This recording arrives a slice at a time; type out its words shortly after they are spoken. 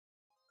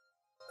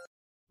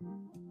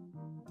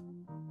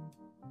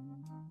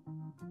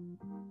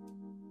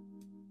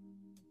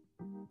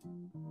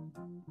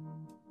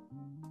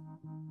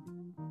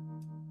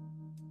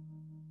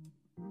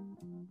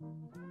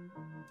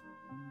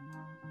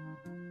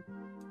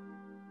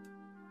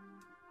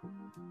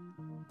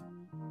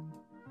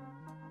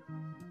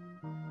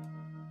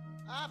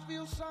I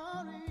feel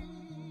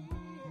sorry.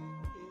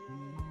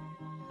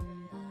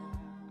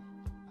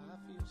 I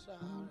feel sorry.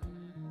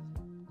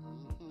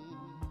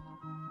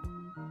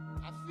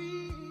 I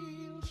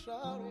feel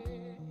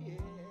sorry.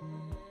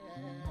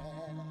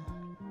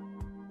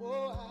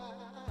 Oh,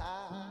 I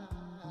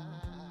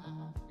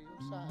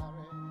feel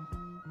sorry.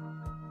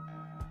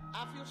 I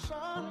feel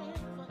sorry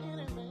for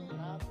any man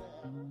out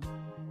there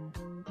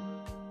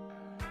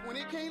when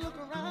he can't look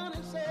around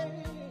and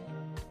say,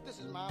 "This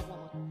is my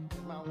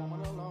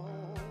woman alone."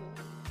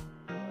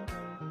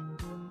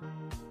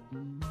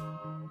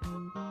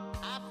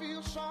 I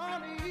feel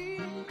sorry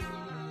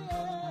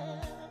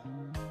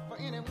for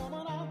any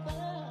woman out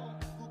there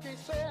who can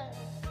say,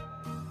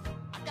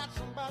 "I got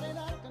somebody that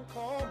I can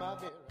call my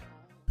very own."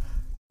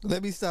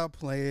 Let me stop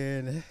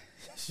playing.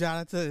 Shout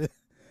out to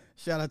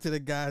the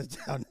guys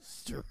down the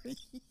street.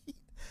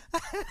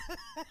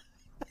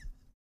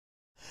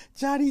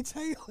 Johnny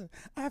Taylor,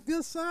 I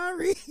feel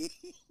sorry.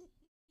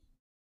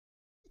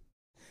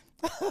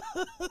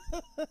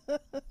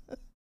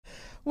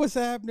 What's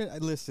happening?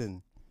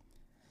 Listen.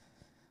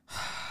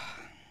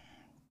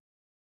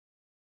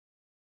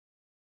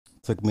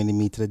 Took Mini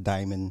Me to the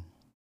Diamond.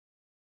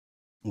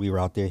 We were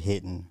out there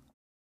hitting.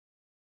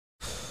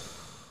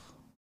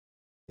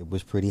 It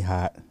was pretty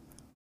hot.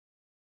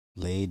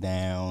 Lay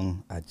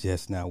down. I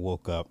just now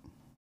woke up.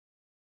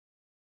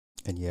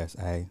 And yes,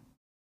 I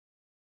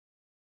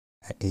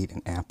ate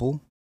an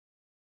apple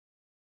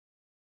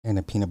and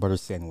a peanut butter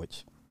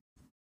sandwich.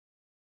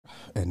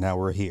 And now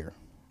we're here.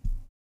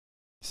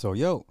 So,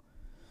 yo.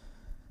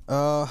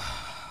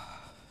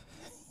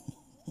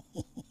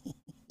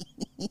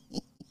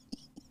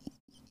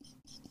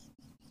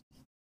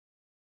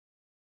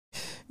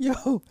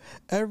 Yo,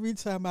 every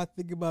time I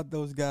think about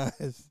those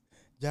guys,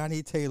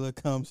 Johnny Taylor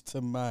comes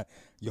to mind.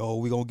 Yo,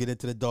 we gonna get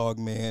into the dog,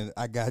 man.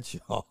 I got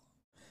y'all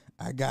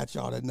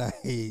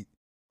tonight.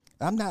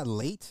 I'm not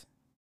late.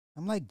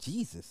 I'm like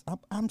Jesus.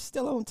 I'm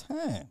still on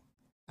time.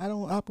 I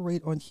don't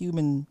operate on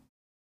human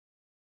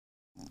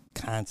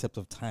concept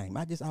of time.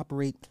 I just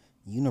operate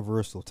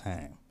universal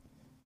time.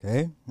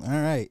 Okay?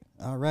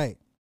 All right.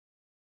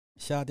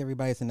 Shout out to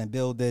everybody that's in the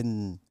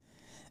building.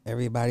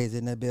 Everybody's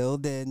in the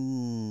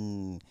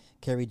building.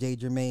 Kerry J.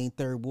 Jermaine,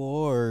 Third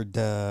Ward.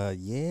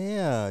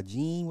 Yeah.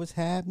 Gene was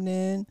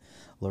happening.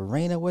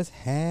 Lorena was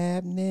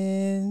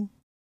happening.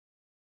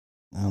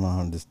 I don't know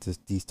how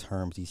these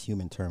terms, these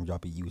human terms y'all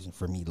be using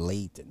for me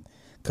late and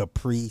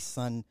Capri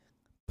Sun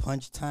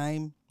punch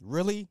time.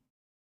 Really?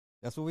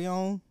 That's what we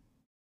own?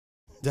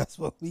 That's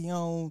what we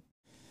own.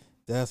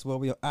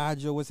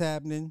 Ajo, what's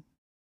happening?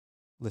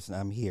 Listen,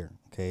 I'm here,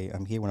 okay?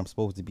 I'm here when I'm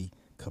supposed to be.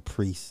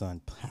 Capri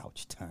Sun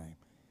pouch time.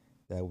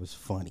 That was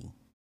funny.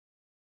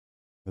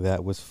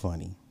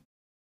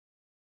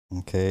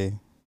 Okay.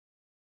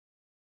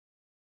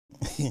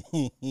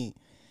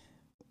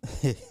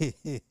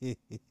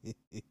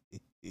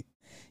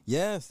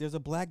 Yes, there's a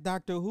black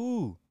Doctor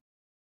Who.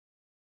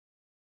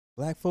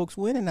 Black folks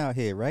winning out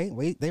here, right?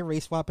 Wait, they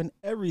race swapping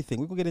everything.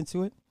 We gonna get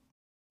into it.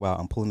 Wow,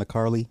 I'm pulling the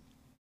Carly.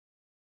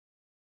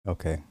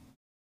 Okay.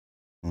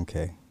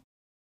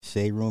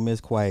 Shade room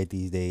is quiet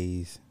these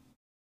days.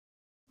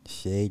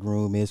 Shade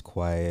room is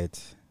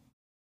quiet.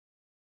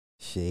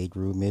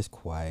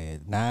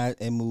 Now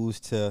it moves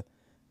to,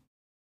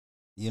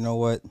 you know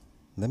what?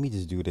 Let me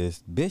just do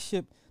this.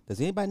 Bishop, does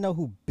anybody know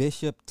who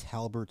Bishop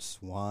Talbert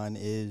Swan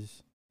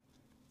is?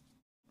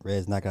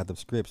 Red's knocking out the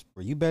scripts.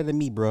 Bro, you better than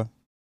me, bro.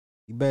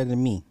 You better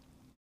than me.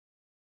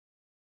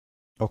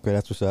 Okay,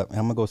 that's what's up. I'm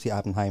going to go see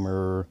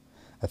Oppenheimer,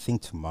 I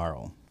think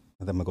tomorrow.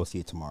 I'm going to go see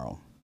it tomorrow.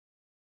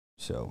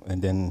 So,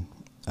 and then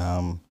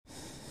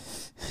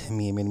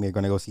me and Minnie are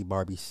going to go see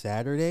Barbie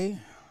Saturday.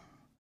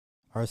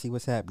 RC,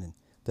 what's happening?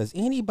 Does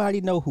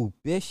anybody know who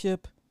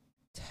Bishop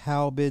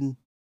Talbot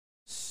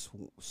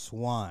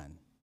Swan?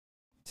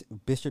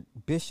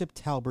 Bishop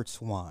Talbert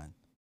Swan.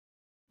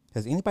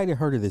 Has anybody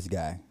heard of this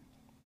guy?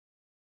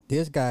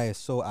 This guy is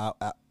so out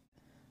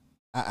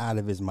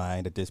of his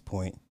mind at this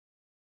point.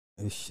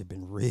 This shit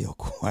been real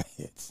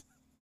quiet.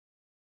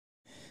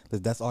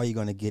 That's all you're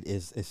gonna get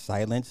is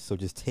silence. So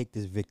just take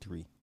this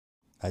victory.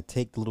 I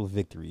take the little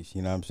victories.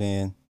 You know what I'm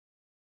saying?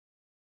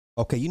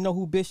 Okay, you know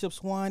who Bishop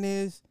Swan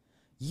is?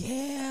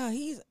 Yeah,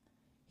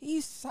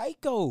 he's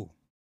psycho.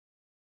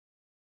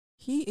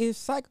 He is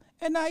psycho.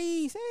 And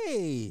Naive,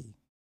 hey.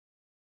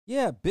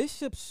 Yeah,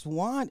 Bishop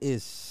Swan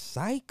is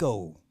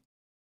psycho.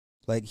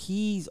 Like,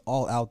 he's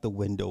all out the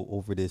window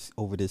over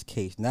this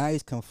case. Now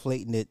he's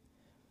conflating it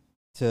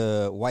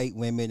to white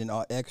women and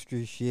all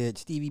extra shit.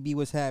 Stevie B,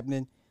 what's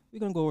happening? We're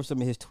going to go over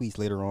some of his tweets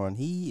later on.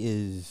 He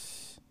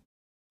is...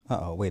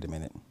 wait a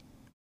minute.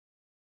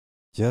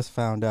 Just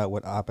found out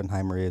what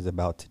Oppenheimer is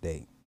about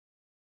today.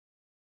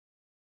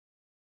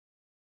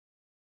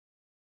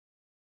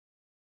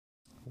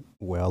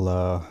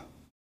 Well,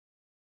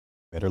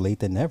 better late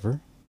than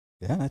never.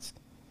 Yeah, it's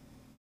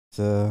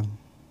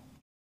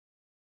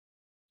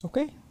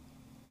okay.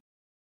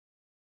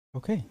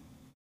 Okay.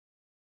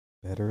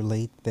 Better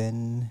late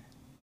than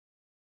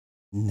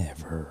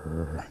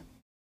never.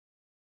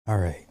 All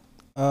right.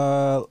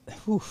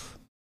 Whew.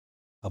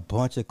 A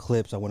bunch of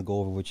clips I want to go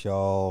over with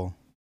y'all.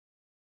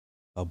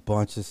 A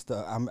bunch of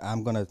stuff.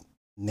 I'm gonna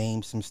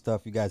name some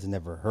stuff you guys have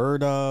never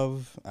heard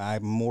of.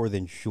 I'm more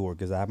than sure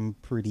because I'm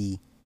pretty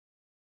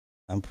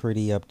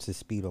up to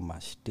speed on my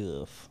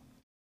stuff.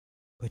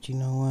 But you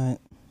know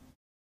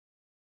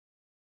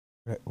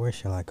what? Where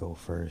shall I go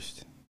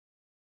first?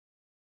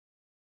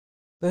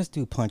 Let's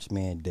do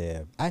Punchman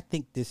Dev. I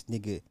think this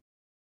nigga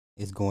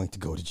is going to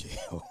go to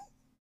jail.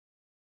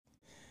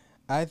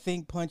 I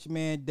think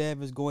Punchman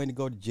Dev is going to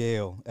go to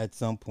jail at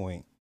some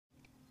point.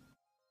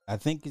 I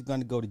think he's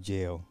going to go to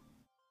jail.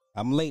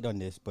 I'm late on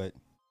this, but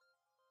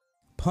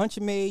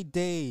Punchmade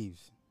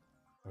Dave's.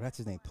 Oh, that's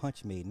his name.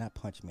 Punchmade, not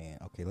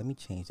Punchman. Okay, let me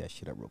change that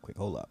shit up real quick.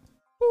 Hold up.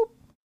 Boop.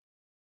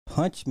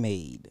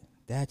 Punchmade.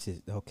 That's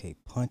his. Okay,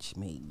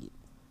 Punchmade.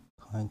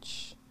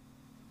 Punchmade.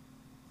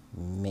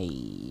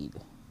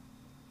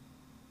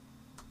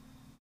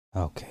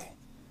 Okay.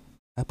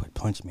 I put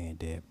Punchman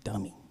Dev.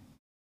 Dummy.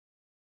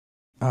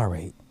 All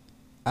right.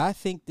 I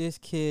think this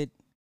kid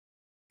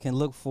can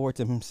look forward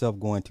to himself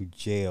going to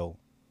jail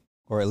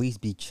or at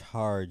least be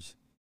charged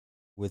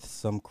with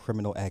some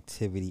criminal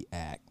activity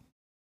act.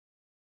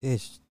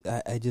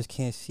 I just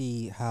can't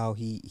see how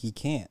he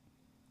can't.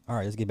 All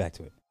right, let's get back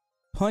to it.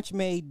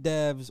 Punchmade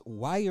Dev's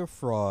wire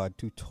fraud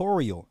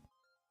tutorial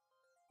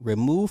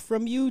removed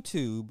from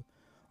YouTube.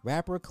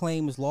 Rapper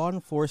claims law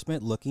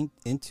enforcement looking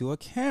into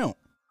account.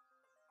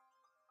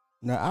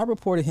 Now, I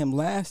reported him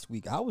last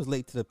week. I was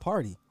late to the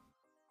party.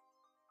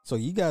 So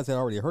you guys had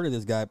already heard of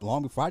this guy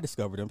long before I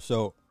discovered him.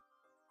 So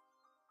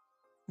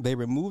they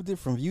removed it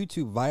from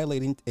YouTube,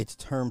 violating its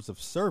terms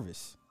of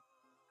service.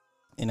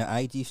 In an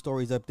IG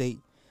Stories update,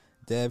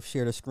 Dev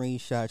shared a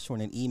screenshot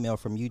showing an email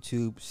from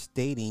YouTube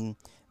stating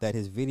that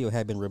his video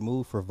had been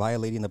removed for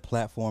violating the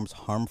platform's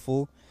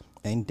harmful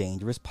and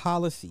dangerous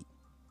policy.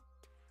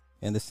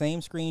 In the same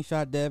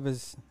screenshot, Dev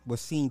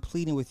was seen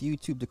pleading with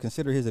YouTube to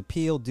consider his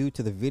appeal due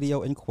to the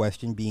video in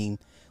question being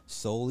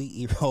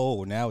solely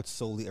now it's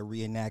solely a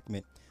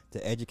reenactment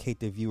to educate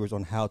the viewers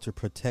on how to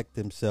protect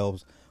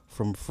themselves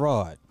from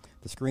fraud.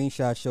 The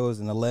screenshot shows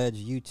an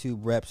alleged YouTube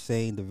rep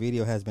saying the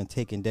video has been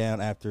taken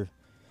down after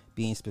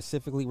being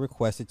specifically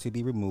requested to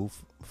be removed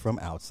from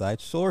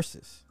outside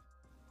sources.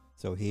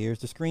 So here's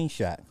the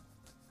screenshot.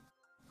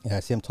 And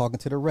that's him talking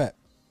to the rep.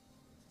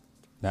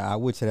 Now, I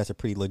would say that's a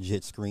pretty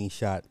legit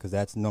screenshot because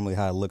that's normally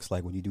how it looks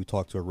like when you do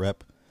talk to a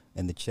rep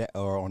in the chat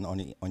or on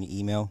your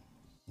email,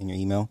 in your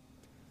email.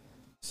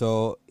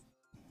 So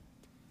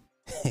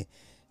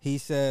he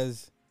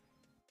says,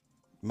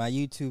 my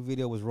YouTube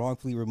video was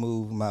wrongfully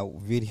removed. My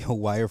video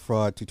wire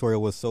fraud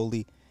tutorial was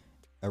solely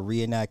a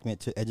reenactment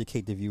to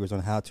educate the viewers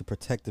on how to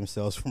protect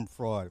themselves from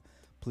fraud.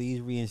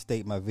 Please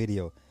reinstate my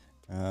video.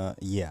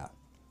 Yeah.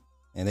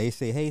 And they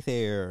say, hey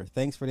there,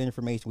 thanks for the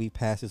information. We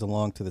passed this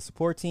along to the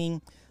support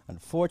team.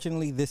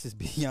 Unfortunately, this is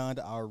beyond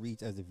our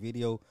reach as the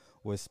video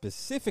was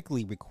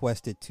specifically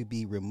requested to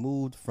be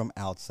removed from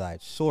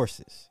outside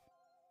sources.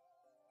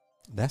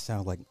 That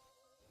sounds like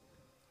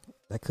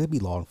that could be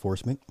law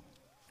enforcement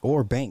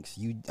or banks.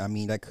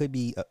 That could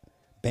be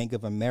Bank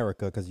of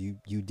America because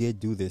you did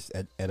do this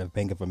at a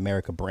Bank of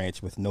America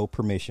branch with no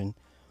permission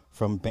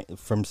from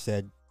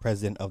said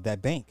president of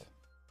that bank.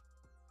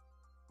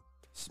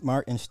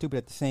 Smart and stupid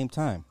at the same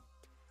time.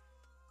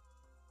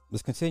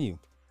 Let's continue.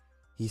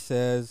 He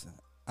says,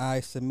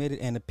 I submitted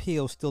an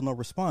appeal, still no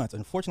response.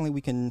 Unfortunately,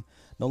 we can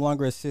no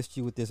longer assist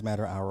you with this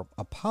matter. Our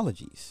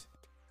apologies.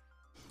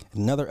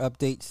 Another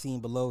update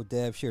seen below,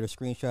 Dev shared a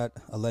screenshot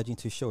alleging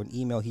to show an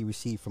email he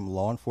received from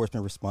law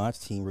enforcement response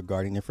team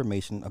regarding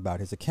information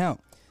about his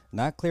account.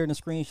 Not clear in the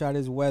screenshot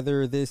is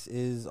whether this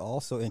is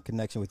also in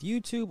connection with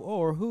YouTube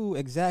or who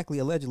exactly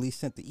allegedly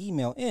sent the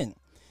email in.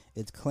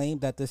 It's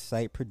claimed that the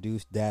site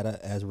produced data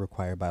as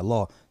required by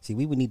law. See,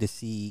 we would need to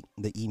see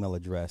the email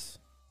address.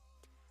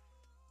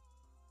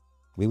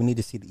 We would need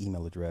to see the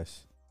email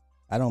address.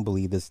 I don't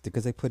believe this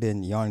because they put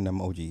in yarn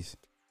emojis.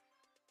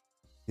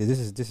 This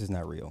is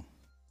not real.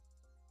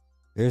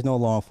 There's no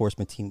law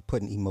enforcement team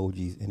putting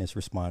emojis in its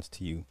response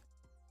to you.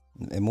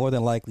 And more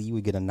than likely, you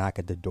would get a knock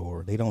at the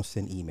door. They don't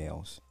send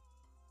emails.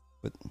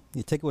 But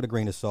you take it with a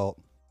grain of salt.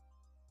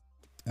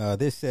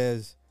 This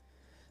says,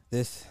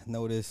 this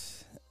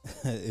notice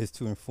is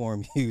to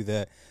inform you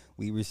that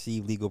we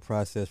received legal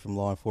process from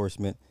law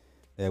enforcement.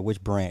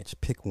 Which branch?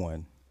 Pick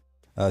one.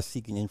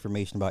 Seeking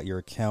information about your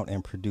account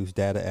and produce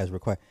data as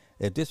required.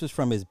 If this was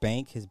from his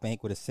bank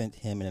would have sent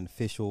him an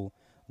official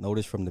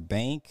notice from the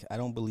bank. I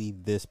don't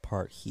believe this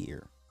part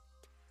here.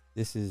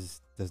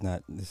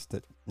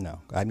 No.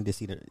 I need to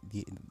see the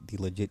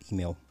legit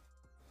email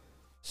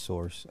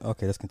source.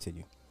 Okay, let's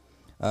continue.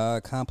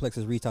 Complex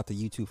has reached out to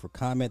YouTube for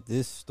comment.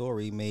 This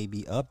story may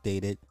be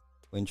updated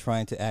When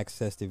trying to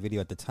access the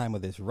video at the time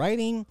of this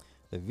writing,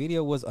 the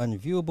video was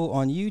unviewable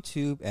on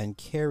YouTube and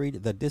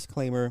carried the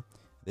disclaimer,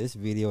 "This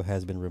video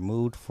has been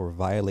removed for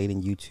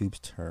violating YouTube's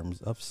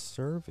terms of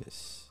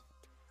service."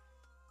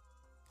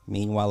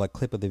 Meanwhile, a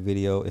clip of the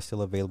video is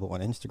still available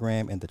on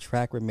Instagram, and the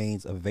track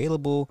remains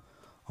available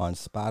on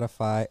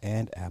Spotify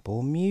and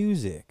Apple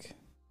Music.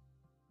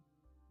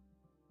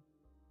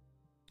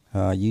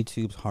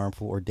 YouTube's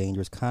harmful or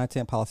dangerous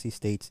content policy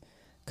states,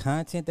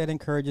 content that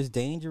encourages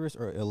dangerous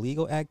or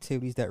illegal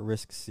activities that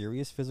risk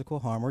serious physical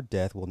harm or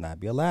death will not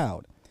be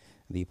allowed.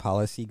 The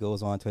policy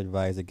goes on to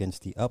advise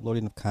against the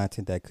uploading of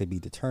content that could be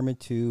determined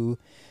to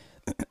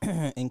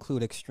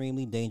include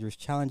extremely dangerous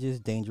challenges,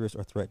 dangerous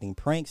or threatening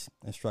pranks,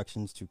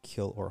 instructions to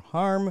kill or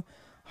harm,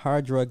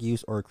 hard drug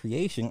use or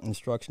creation,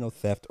 instructional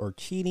theft or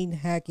cheating,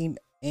 hacking,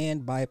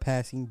 and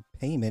bypassing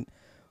payment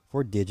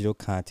for digital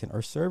content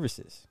or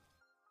services.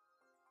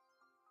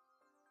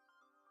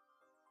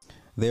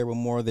 There were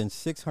more than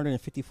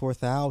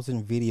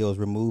 654,000 videos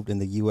removed in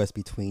the U.S.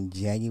 between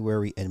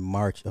January and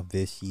March of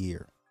this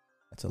year.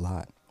 That's a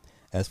lot.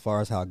 As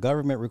far as how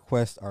government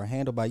requests are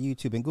handled by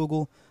YouTube and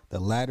Google, the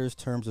latter's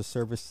terms of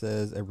service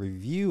says a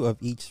review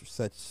of each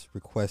such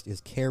request is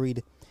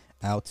carried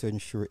out to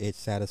ensure it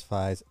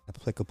satisfies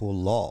applicable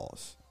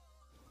laws.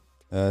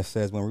 It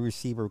says when we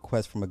receive a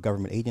request from a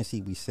government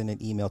agency, we send an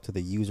email to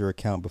the user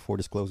account before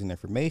disclosing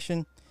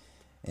information.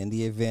 In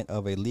the event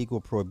of a legal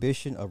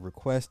prohibition of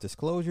request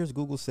disclosures,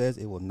 Google says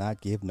it will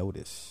not give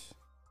notice.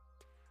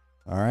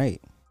 All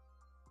right.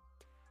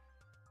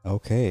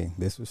 Okay,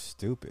 this was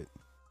stupid.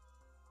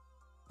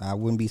 I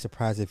wouldn't be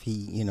surprised if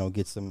he,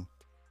 gets some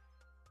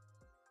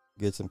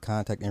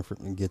contact info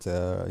and gets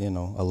a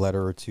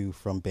letter or two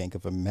from Bank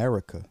of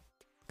America,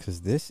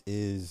 because this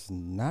is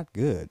not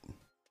good.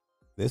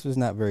 This was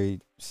not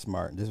very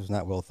smart. This was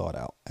not well thought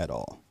out at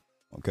all.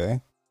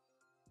 Okay.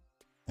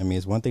 I mean,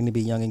 it's one thing to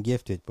be young and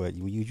gifted, but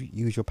you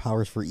use your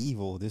powers for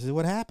evil. This is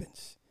what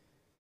happens.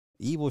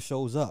 Evil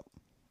shows up.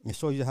 It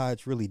shows you how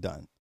it's really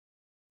done.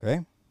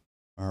 Okay?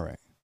 All right.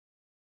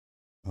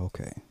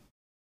 Okay.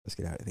 Let's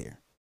get out of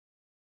here.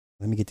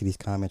 Let me get to these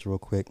comments real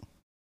quick.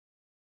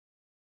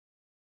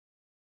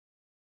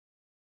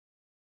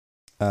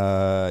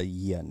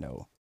 Yeah,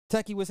 no.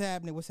 Techie, what's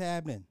happening? What's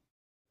happening?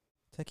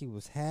 Techie,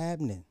 what's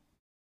happening?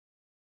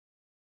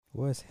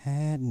 What's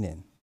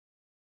happening?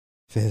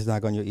 Feds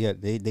not gonna, yeah,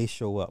 they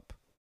show up.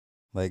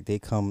 Like they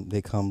come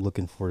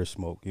looking for the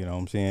smoke, you know what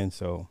I'm saying?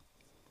 So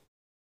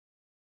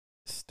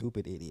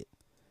stupid idiot.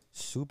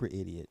 Super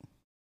idiot.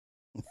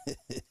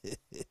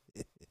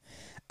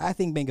 I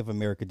think Bank of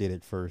America did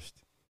it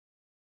first.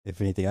 If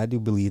anything, I do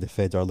believe the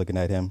feds are looking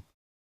at him.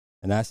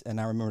 And I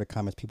remember the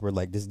comments, people were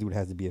like, this dude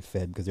has to be a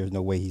fed because there's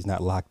no way he's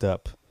not locked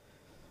up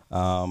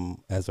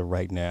as of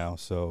right now.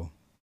 So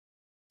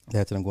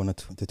that's what I'm going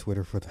to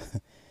Twitter for.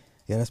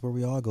 Yeah, that's where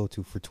we all go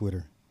to for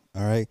Twitter.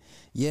 All right.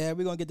 Yeah,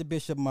 we're going to get the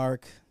Bishop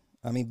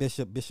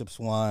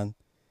Swan.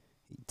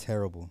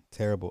 Terrible.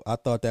 I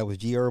thought that was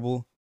G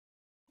Herbal.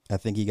 I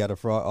think he got a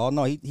fraud. Oh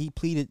no, he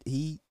pleaded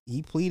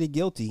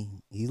guilty.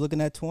 He's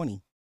looking at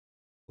 20.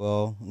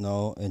 Well,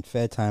 no, in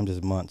Fed times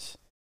is months.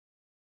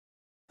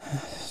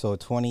 So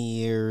 20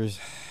 years.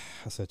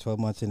 I said 12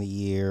 months in a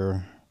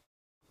year.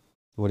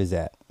 What is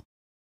that?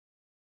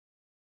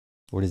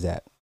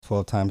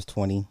 12 times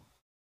 20.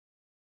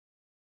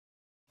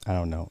 I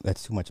don't know.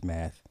 That's too much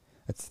math.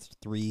 That's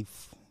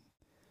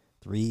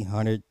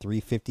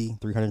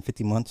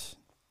 350 months.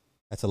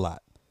 That's a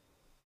lot.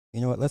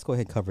 You know what? Let's go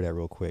ahead and cover that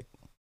real quick.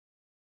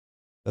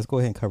 Let's go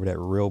ahead and cover that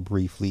real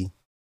briefly.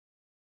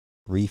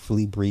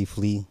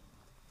 Briefly.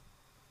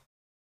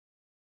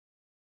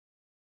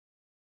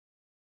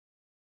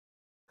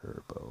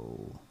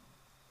 Turbo.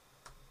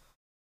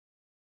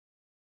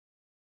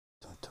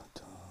 Dun, dun,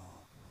 dun.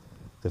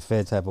 The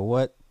feds have a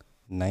what?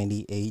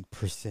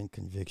 98%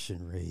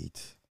 conviction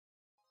rate.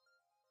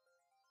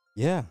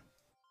 Yeah.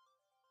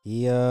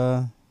 He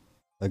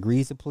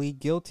agrees to plead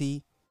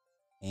guilty,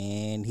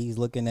 and he's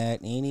looking at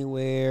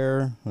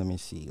anywhere.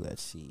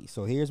 Let's see.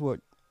 So here's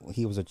what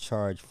he was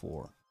charged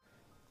for.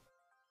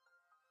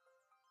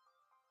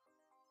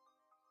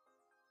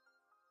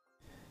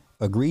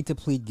 Agreed to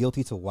plead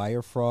guilty to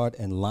wire fraud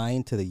and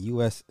lying to the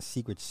U.S.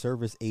 Secret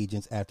Service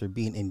agents after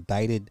being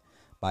indicted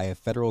by a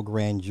federal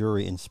grand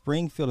jury in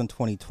Springfield in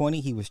 2020.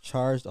 He was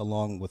charged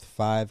along with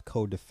 5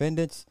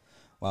 co-defendants.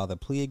 While the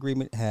plea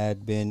agreement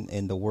had been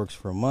in the works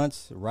for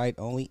months, Wright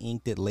only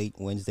inked it late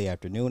Wednesday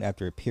afternoon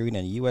after appearing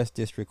in a U.S.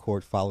 District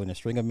Court following a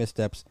string of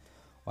missteps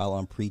while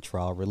on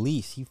pretrial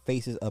release. He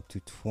faces up to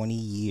 20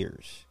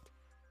 years,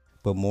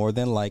 but more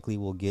than likely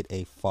will get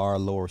a far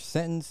lower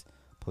sentence,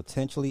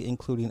 potentially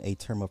including a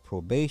term of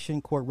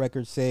probation. Court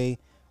records say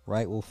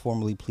Wright will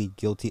formally plead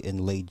guilty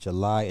in late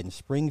July in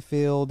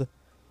Springfield.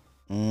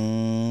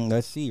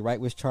 Let's see. Wright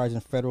was charged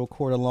in federal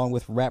court along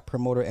with rap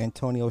promoter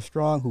Antonio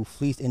Strong, who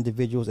fleeced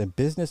individuals and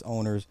business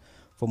owners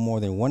for more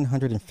than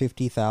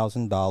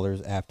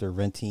 $150,000 after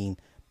renting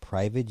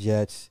private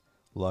jets,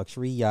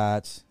 luxury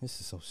yachts. This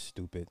is so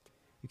stupid.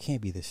 You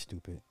can't be this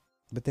stupid.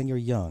 But then you're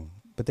young.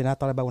 But then I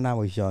thought about when I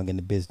was young in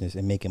the business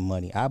and making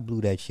money. I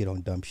blew that shit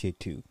on dumb shit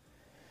too.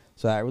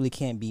 So I really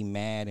can't be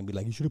mad and be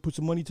like, you should have put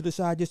some money to the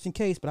side just in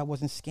case. But I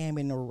wasn't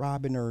scamming or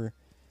robbing or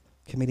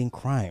committing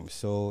crimes.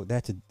 So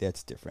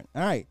that's different.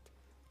 All right.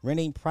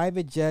 Renting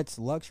private jets,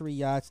 luxury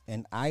yachts,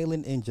 an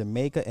island in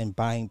Jamaica, and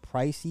buying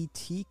pricey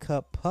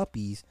teacup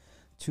puppies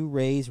to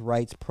raise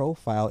Wright's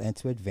profile and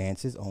to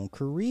advance his own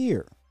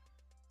career.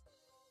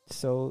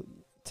 So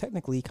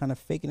technically kind of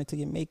faking it till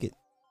you make it,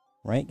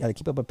 right? Got to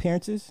keep up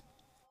appearances.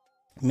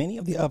 Many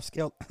of the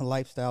upscale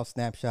lifestyle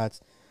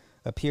snapshots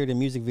appeared in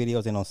music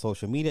videos and on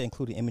social media,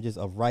 including images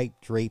of Wright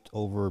draped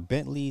over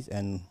Bentleys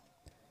and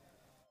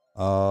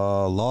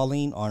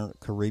lolling on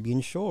Caribbean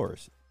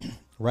shores.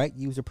 Wright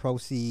used the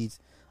proceeds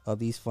of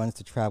these funds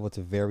to travel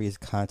to various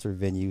concert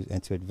venues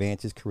and to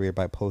advance his career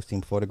by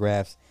posting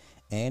photographs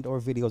and or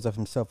videos of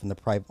himself in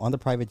on the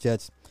private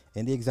jets,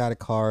 in the exotic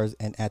cars,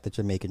 and at the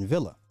Jamaican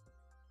villa.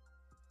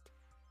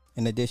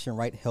 In addition,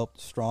 Wright helped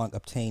Strong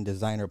obtain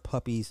designer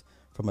puppies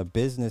from a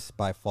business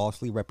by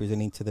falsely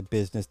representing to the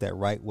business that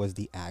Wright was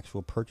the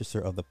actual purchaser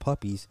of the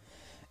puppies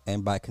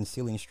and by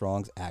concealing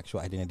Strong's actual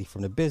identity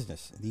from the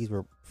business. These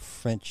were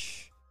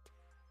French,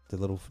 the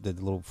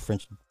little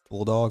French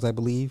bulldogs, I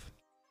believe.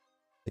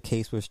 The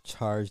case was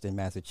charged in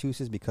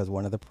Massachusetts because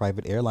one of the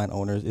private airline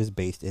owners is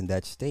based in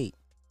that state.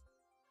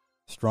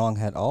 Strong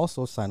had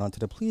also signed on to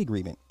the plea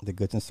agreement. The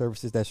goods and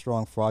services that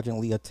Strong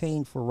fraudulently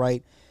obtained for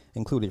Wright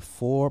included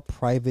 4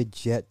 private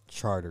jet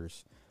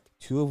charters,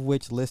 2 of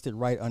which listed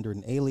Wright under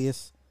an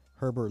alias,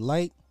 Herbert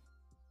Light.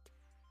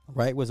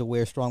 Wright was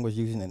aware Strong was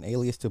using an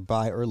alias to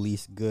buy or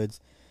lease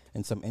goods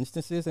in some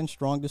instances, and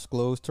Strong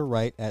disclosed to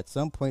Wright at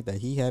some point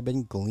that he had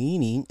been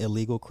gleaning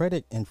illegal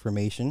credit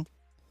information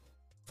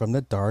from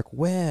the dark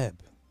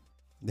web.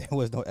 There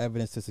was no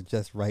evidence to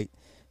suggest Wright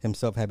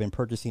himself had been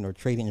purchasing or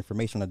trading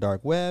information on the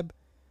dark web.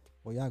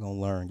 Well, y'all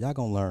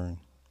gonna learn.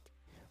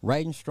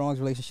 Wright and Strong's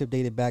relationship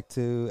dated back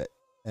to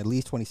at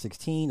least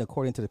 2016.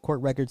 According to the court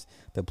records,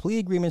 the plea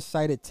agreement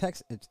cited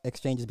text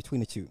exchanges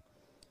between the two.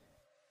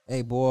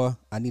 Hey, boy,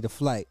 I need a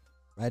flight.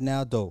 Right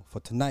now, though, for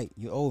tonight,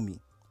 you owe me.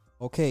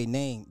 Okay,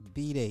 name,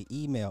 B-Day,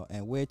 email,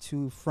 and where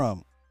to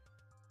from.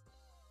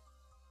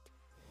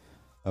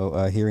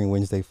 Hearing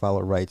Wednesday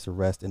followed Wright's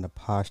arrest in the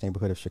posh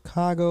neighborhood of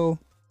Chicago.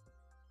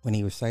 When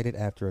he was cited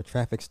after a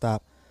traffic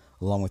stop,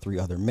 along with 3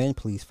 other men,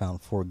 police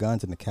found 4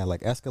 guns in the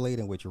Cadillac Escalade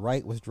in which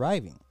Wright was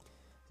driving.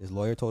 His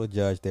lawyer told the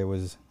judge there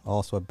was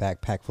also a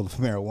backpack full of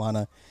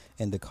marijuana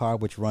in the car,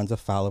 which runs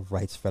afoul of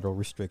Wright's federal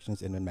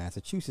restrictions in the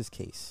Massachusetts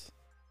case.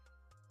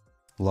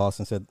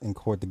 Lawson said in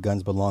court the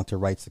guns belonged to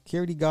Wright's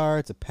security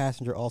guards. A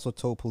passenger also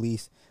told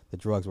police the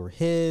drugs were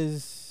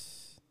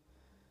his.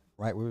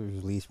 Wright was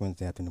released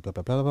Wednesday afternoon. Blah,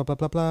 blah, blah, blah, blah,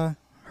 blah, blah.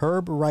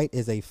 Herb Wright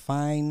is a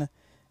fine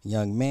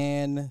young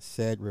man,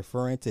 said,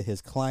 referring to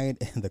his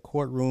client in the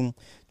courtroom,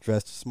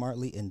 dressed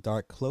smartly in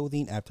dark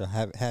clothing after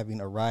having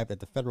arrived at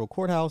the federal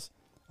courthouse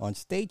on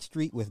State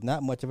Street with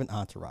not much of an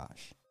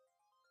entourage.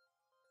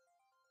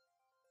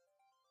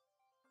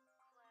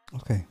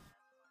 Okay.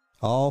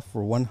 All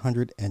for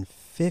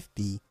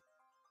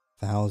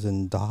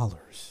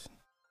 $150,000.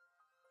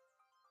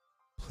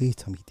 Please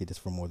tell me he did this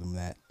for more than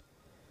that.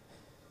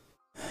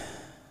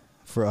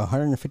 For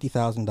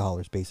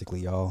 $150,000, basically,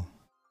 y'all.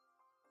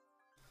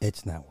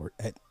 It's not worth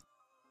it.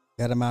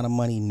 That amount of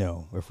money,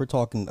 no. If we're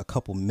talking a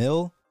couple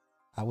mil,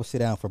 I would sit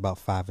down for about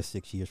 5 or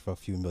 6 years for a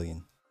few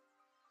million.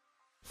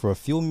 For a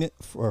few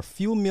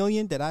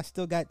million that I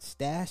still got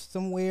stashed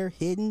somewhere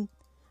hidden,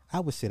 I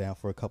would sit down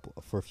for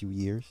a few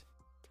years.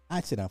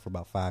 I'd sit down for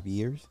about 5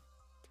 years.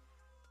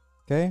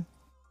 Okay?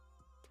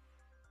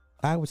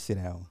 I would sit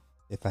down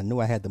if I knew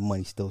I had the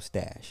money still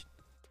stashed.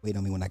 Wait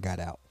on me when I got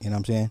out. You know what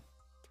I'm saying?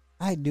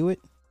 I'd do it.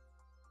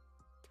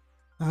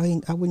 I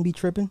wouldn't be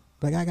tripping.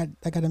 Like I got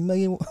 $1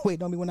 million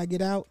waiting on me when I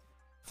get out.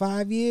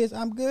 5 years,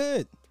 I'm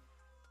good.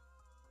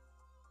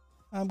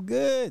 I'm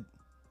good.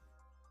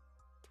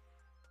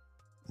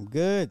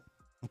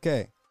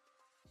 Okay.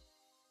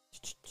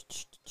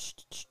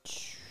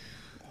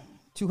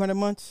 200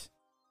 months?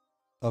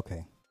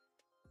 Okay.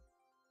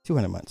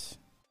 200 months.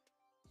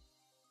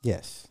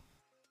 Yes.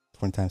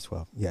 20 times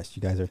 12. Yes,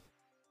 you guys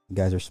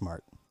are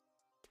smart.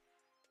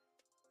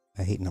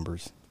 I hate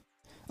numbers.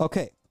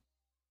 Okay.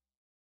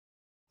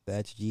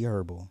 That's G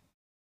Herbal.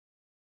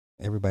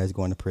 Everybody's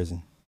going to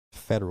prison.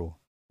 Federal,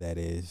 that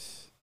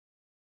is.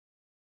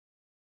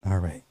 All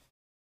right.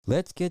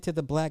 Let's get to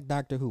the Black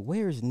Doctor Who.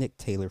 Where is Nick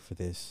Taylor for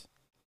this?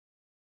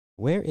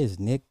 Where is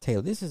Nick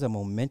Taylor? This is a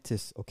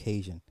momentous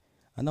occasion.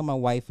 I know my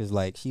wife is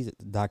like, she's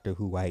Doctor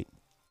Who white.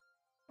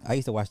 I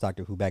used to watch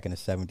Doctor Who back in the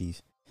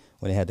 70s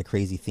when they had the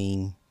crazy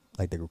theme,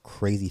 like the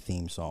crazy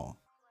theme song.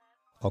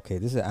 Okay,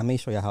 I may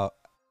show you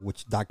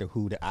which Doctor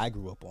Who that I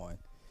grew up on.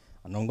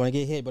 I know I'm going to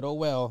get hit, but oh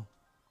well.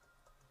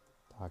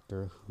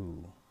 Doctor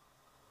Who.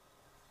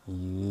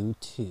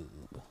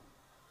 YouTube.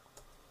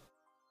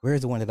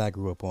 Where's the one that I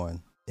grew up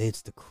on?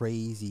 It's the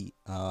crazy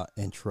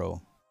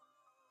intro.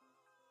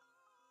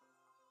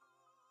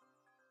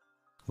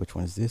 Which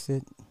one is this?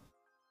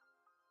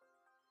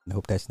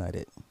 Nope, that's not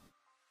it.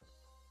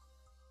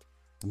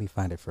 Let me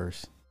find it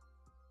first.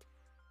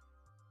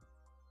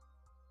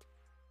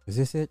 Is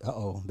this it?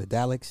 Uh-oh. The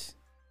Daleks.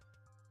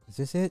 Is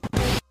this it?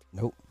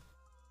 Nope.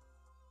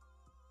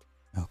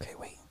 Okay,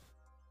 wait.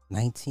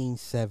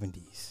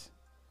 1970s.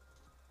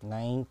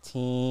 Was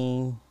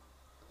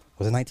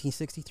it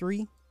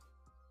 1963?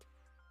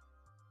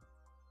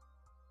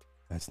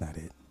 That's not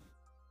it.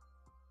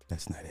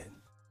 That's not it.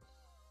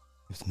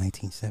 It was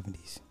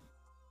 1970s.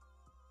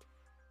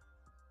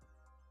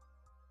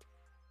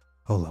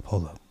 Hold up.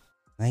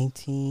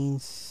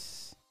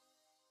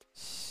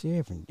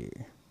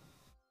 1970.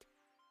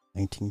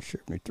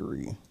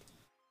 1973.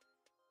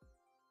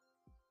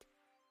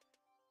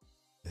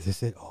 Is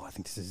this it? Oh, I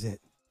think this is it.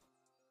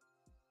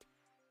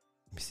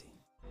 Let me see.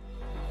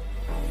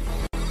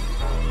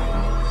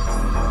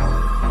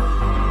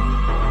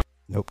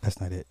 Nope, that's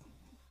not it.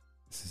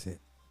 This is it.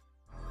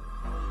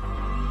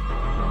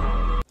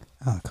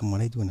 Oh, come on,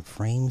 they doing the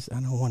frames. I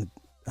don't want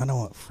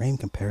frame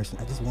comparison.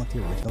 I just want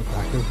the original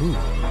Doctor Who.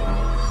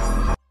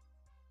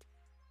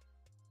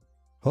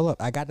 Hold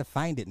up, I got to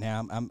find it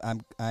now. I'm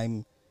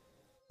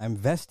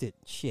vested.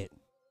 Shit.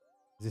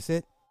 Is this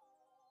it?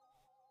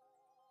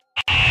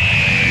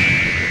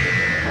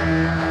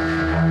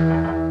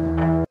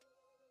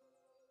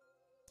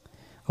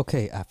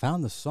 Okay, I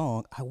found the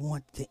song. I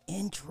want the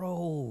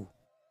intro.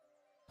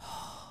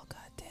 Oh,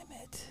 God damn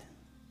it.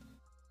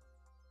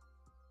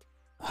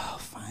 Oh,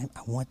 fine.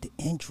 I want the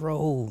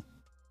intro.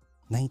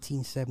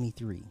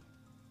 1973.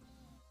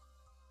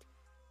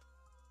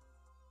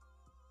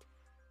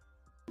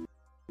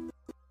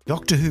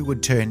 Doctor Who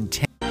would turn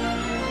 10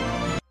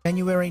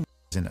 January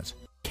in it.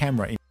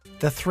 Camera in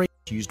the three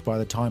used by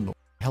the Time Lord.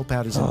 Help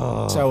out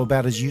isn't so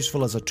about as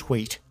useful as a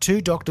tweet.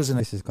 Two doctors and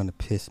this is going to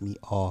piss me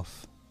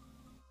off.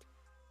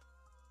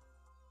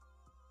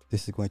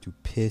 This is going to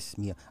piss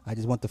me off. I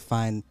just want to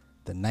find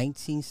the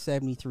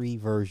 1973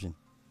 version.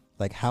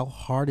 Like, how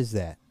hard is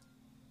that?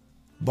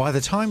 By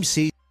the time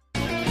season,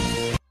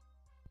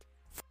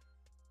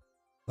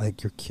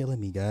 like, you're killing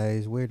me,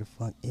 guys. Where the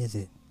fuck is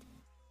it?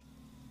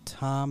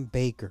 Tom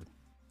Baker.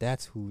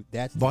 That's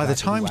by the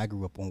time I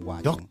grew up on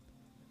watching.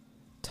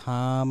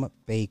 Tom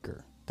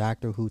Baker.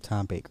 Doctor Who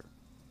Tom Baker.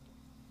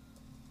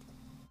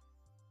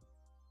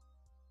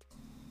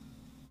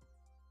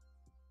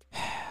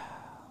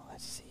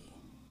 Let's see.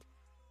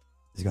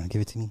 Is he going to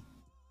give it to me?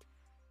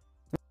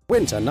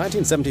 Winter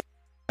 1970.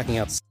 Backing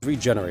out,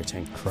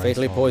 regenerating. Christ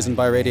Fatally poisoned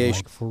by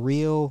radiation. Like, for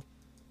real?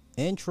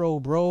 Intro,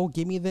 bro.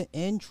 Give me the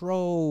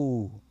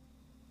intro.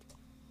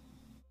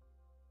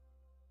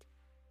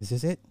 Is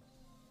this it?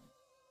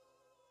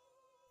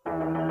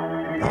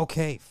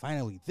 Okay,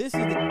 finally. This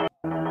is the...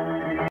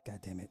 God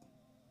damn it.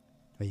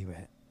 Where you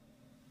at?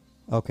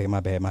 Okay, my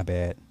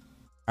bad.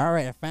 All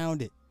right, I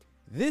found it.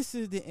 This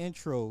is the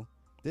intro.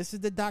 This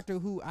is the Doctor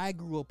Who I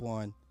grew up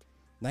on.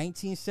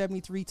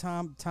 1973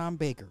 Tom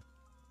Baker.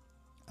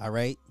 All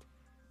right?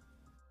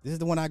 This is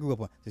the one I grew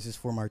up on. This is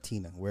for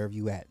Martina, wherever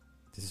you at.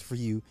 This is for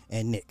you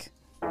and Nick.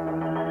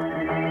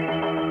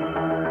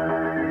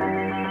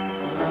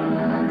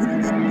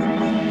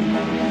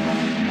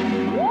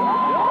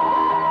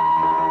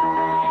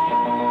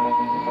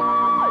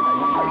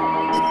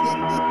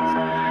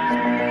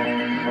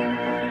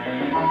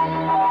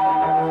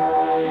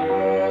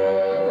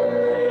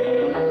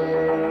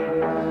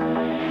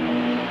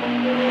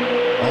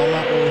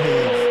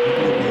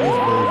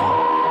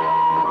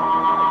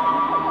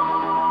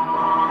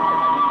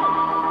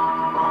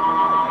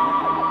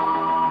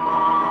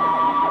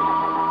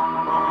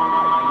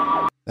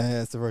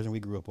 That's the version we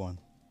grew up on.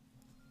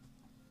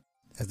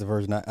 That's the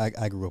version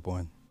I grew up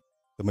on.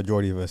 The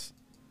majority of us.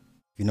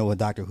 If you know what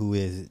Doctor Who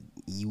is,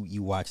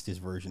 you watch this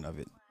version of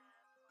it.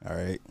 All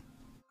right.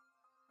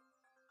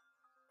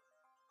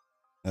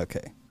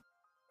 Okay.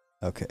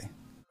 All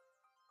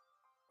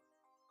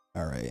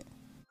right.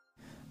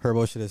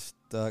 Herbo should have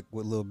stuck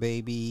with Lil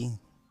Baby.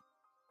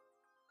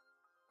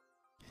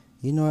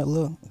 You know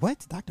what,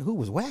 what? Doctor Who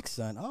was whack,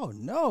 son. Oh,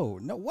 no.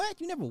 No,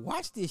 what? You never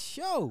watched this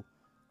show.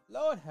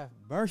 Lord have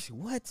mercy.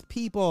 What,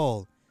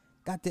 people?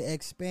 Got to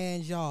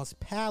expand y'all's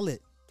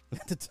palate.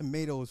 Let the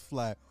tomatoes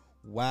fly.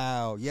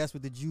 Wow. Yes,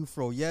 with the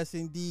Jufro. Yes,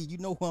 indeed. You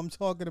know who I'm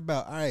talking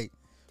about. All right.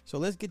 So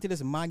let's get to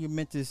this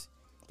monumentous.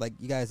 Like,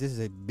 you guys, this is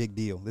a big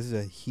deal. This is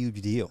a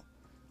huge deal.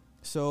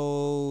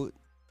 So,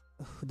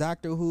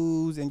 Doctor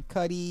Who's and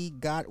Cuddy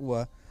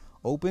Gatwa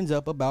opens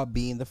up about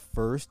being the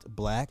first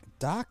black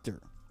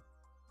doctor.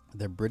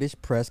 The British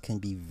press can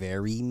be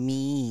very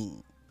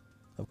mean.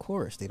 Of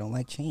course, they don't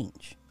like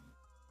change.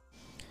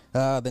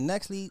 The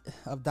next lead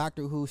of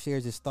Doctor Who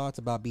shares his thoughts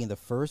about being the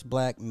first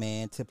black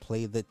man to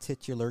play the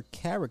titular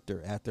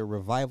character. After a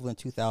revival in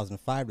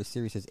 2005, the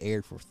series has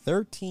aired for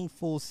 13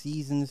 full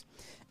seasons,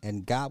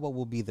 and Gatwa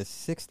will be the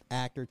sixth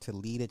actor to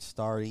lead it,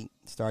 starting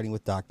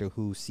with Doctor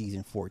Who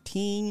season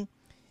 14.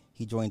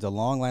 He joins a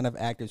long line of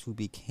actors who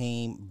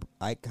became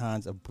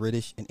icons of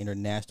British and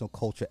international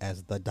culture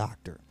as the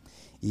Doctor.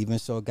 Even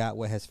so,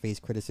 Gatwa has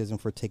faced criticism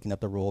for taking up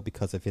the role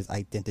because of his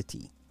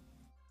identity.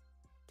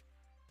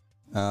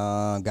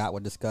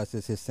 Gatwa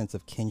discusses his sense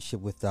of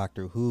kinship with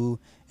Doctor Who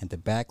and the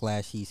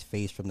backlash he's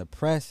faced from the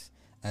press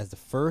as the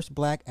first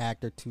black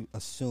actor to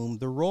assume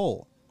the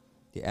role.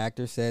 The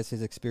actor says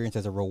his experience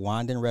as a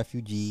Rwandan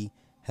refugee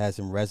has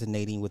him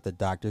resonating with the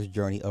Doctor's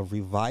journey of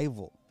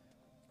revival.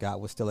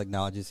 Gatwa still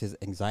acknowledges his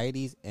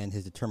anxieties and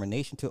his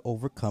determination to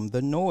overcome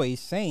the noise,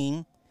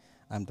 saying,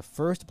 "I'm the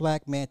first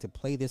black man to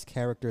play this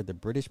character. The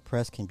British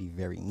press can be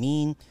very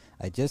mean.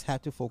 I just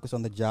have to focus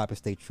on the job and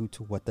stay true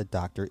to what the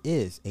Doctor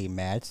is, a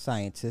mad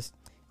scientist,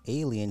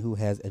 alien who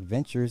has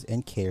adventures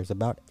and cares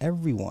about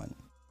everyone."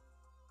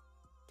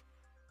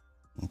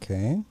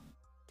 Okay.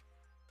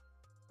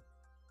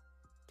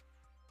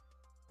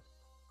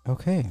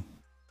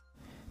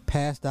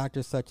 Past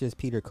doctors such as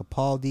Peter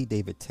Capaldi,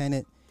 David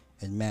Tennant,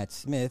 and Matt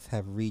Smith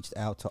have reached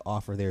out to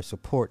offer their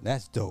support.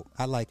 That's dope.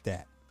 I like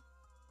that.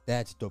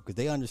 That's dope because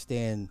they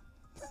understand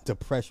the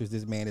pressures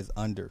this man is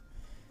under.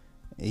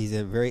 He's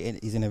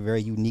in a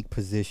very unique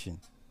position.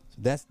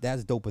 So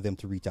that's dope of them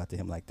to reach out to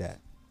him like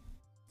that.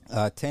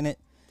 Tennant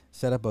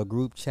set up a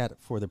group chat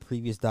for the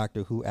previous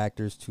Doctor Who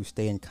actors to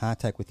stay in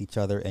contact with each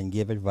other and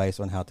give advice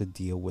on how to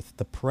deal with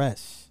the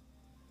press.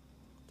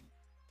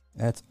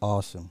 That's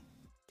awesome.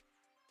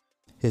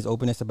 His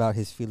openness about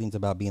his feelings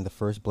about being the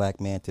first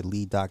black man to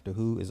lead Doctor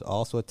Who is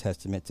also a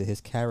testament to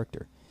his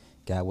character.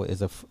 Gatwa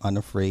is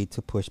unafraid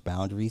to push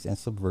boundaries and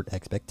subvert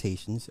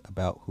expectations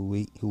about who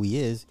he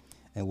is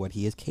and what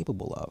he is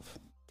capable of.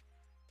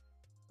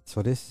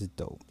 So this is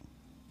dope.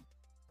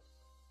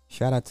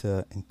 Shout out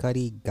to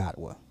Nkadi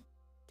Gatwa,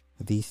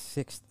 the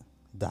 6th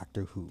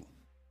Doctor Who.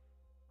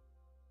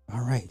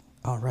 All right.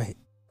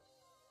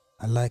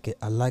 I like it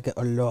a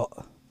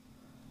lot.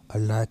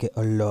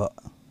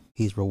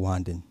 He's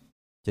Rwandan,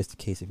 just in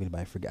case if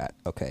anybody forgot.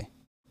 Okay.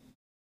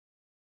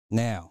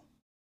 Now,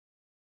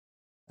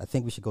 I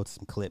think we should go to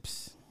some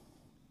clips.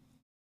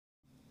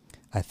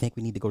 I think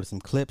we need to go to some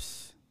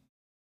clips.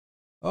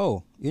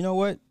 Oh, you know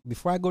what?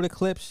 Before I go to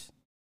clips,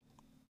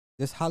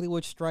 this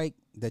Hollywood strike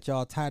that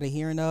y'all tired of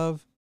hearing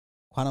of,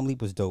 Quantum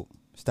Leap was dope.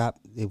 Stop.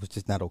 It was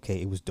just not okay.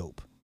 It was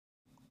dope.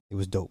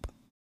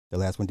 The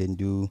last one didn't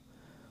do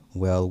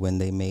well when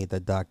they made the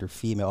Doctor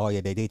female. Oh,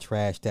 yeah, they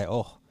trashed that.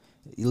 Oh,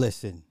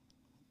 listen.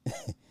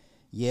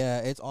 Yeah,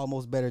 it's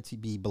almost better to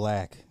be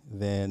black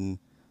than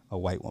a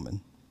white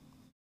woman.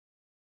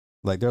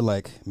 Like they're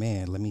like,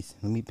 man, let me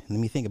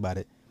think about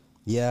it.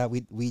 Yeah,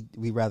 we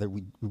rather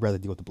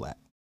deal with the black.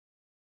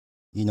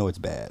 You know it's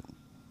bad.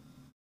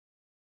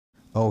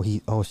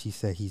 She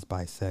said he's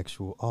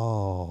bisexual.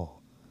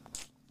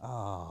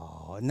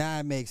 Oh, now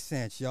it makes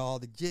sense, y'all.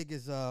 The jig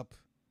is up.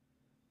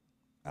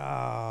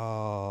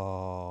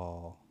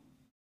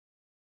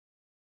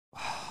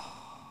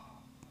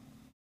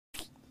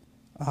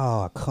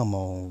 Oh, come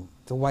on.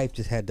 The wife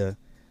just had to.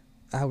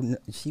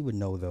 She would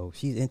know though.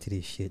 She's into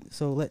this shit.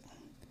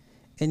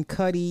 And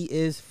Cuddy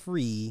is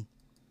free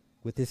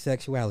with his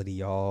sexuality,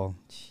 y'all.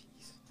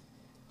 Jeez,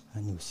 I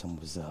knew something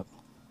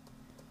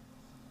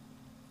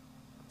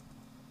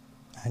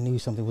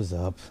was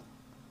up.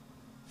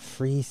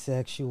 Free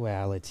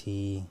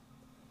sexuality.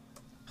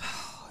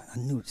 I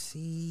knew.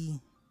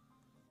 See.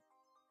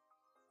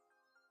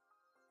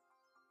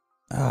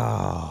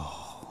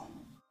 Oh,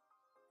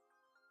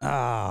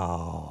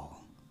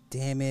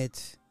 damn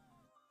it.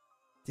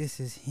 This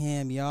is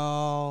him,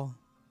 y'all.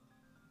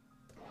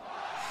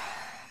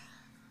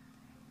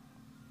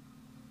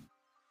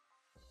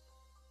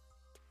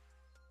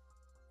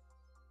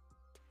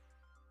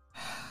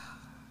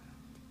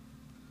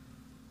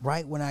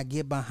 Right when I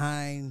get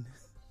behind,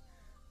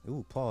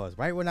 pause.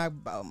 Right when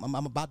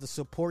I'm about to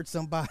support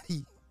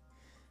somebody.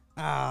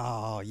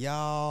 Oh,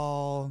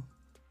 y'all.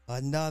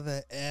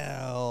 Another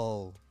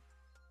L.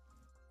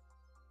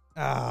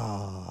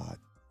 Oh,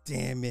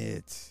 damn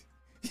it.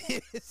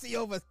 See,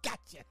 almost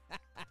gotcha.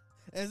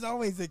 There's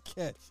always a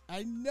catch.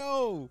 I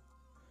know.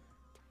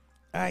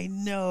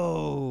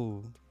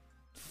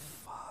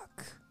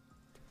 Fuck.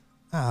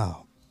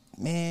 Oh,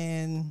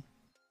 man.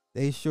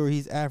 They sure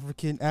he's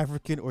African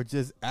or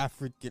just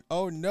African?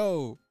 Oh,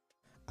 no.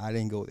 I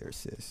didn't go there,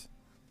 sis.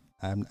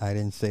 I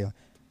didn't say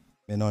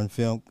been on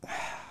film.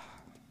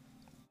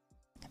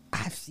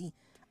 I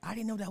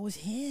didn't know that was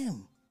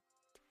him.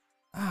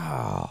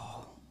 Oh.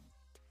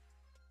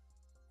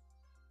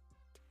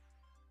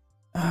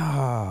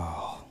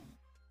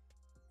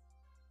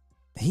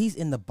 He's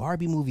in the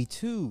Barbie movie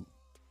too.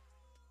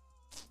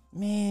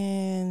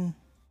 Man.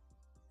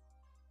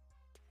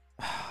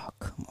 Oh,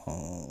 come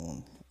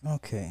on.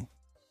 Okay.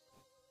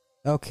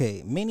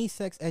 Many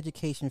sex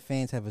education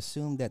fans have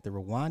assumed that the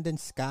Rwandan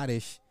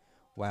Scottish,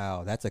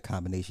 wow, that's a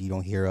combination you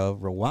don't hear of.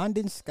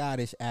 Rwandan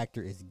Scottish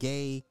actor is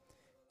gay,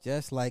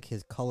 just like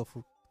his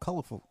colorful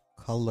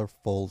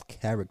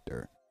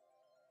character.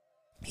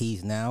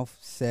 He's now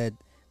said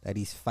that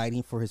he's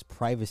fighting for his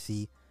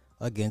privacy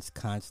against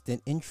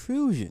constant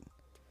intrusion.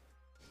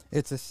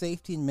 It's a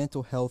safety and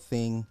mental health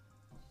thing.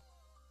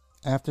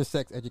 After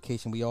sex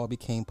education, we all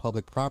became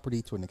public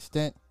property to an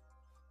extent.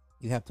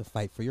 You have to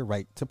fight for your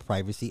right to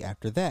privacy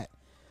after that.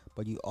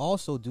 But you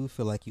also do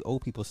feel like you owe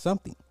people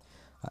something.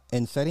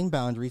 In setting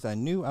boundaries, I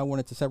knew I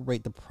wanted to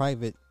separate the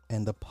private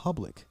and the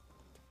public,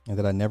 and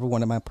that I never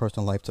wanted my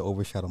personal life to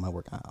overshadow my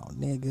work. Oh,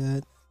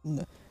 nigga.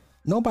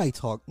 Nobody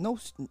talk. No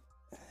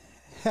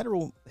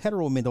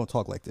hetero men don't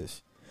talk like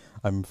this.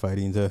 I'm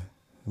fighting to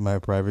my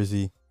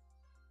privacy.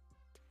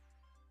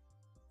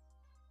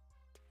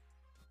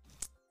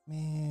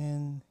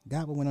 Man,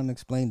 God went on to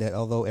explain that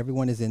although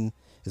everyone is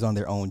on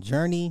their own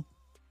journey,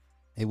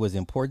 it was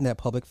important that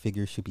public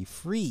figures should be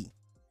free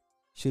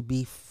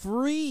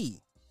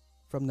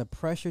from the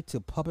pressure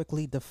to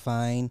publicly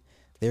define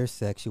their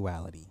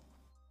sexuality.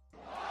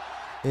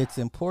 It's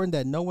important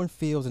that no one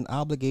feels an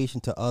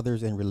obligation to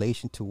others in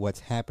relation to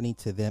what's happening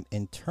to them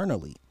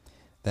internally.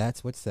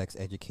 That's what sex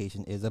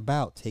education is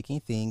about,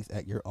 taking things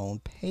at your own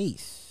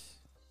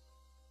pace.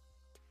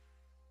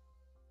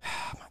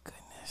 Oh, my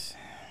goodness.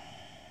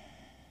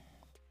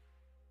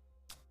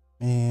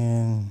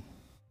 Man.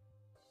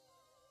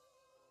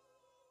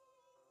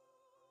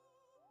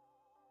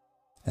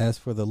 As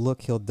for the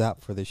look he'll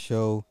adopt for the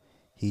show,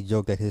 he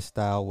joked that his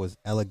style was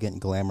elegant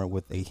glamour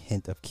with a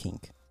hint of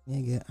kink.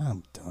 Nigga,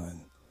 I'm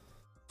done.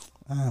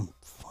 I'm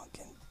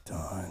fucking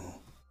done.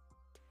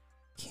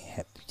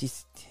 Can't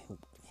just.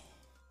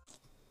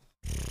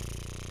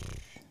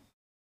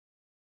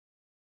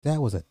 That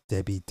was a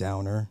Debbie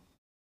Downer.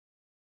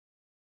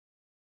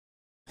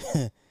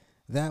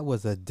 That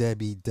was a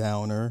Debbie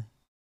Downer.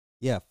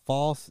 Yeah,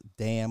 false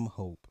damn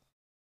hope.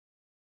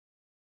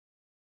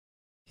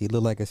 He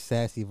looked like a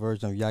sassy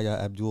version of Yahya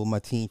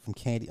Abdul-Mateen from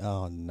Candy.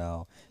 Oh,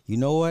 no. You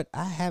know what?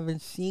 I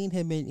haven't seen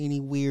him in any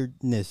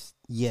weirdness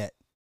yet.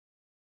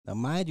 Now,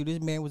 mind you,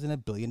 this man was in a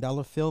 $1 billion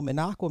film in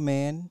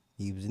Aquaman.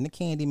 He was in the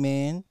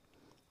Candyman.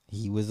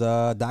 He was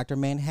Dr.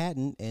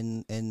 Manhattan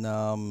in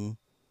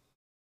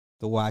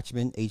the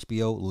Watchmen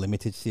HBO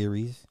limited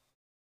series.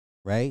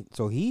 Right?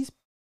 So he's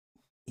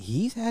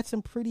had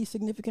some pretty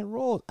significant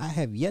roles. I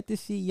have yet to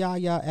see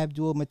Yahya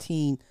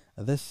Abdul-Mateen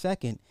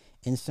II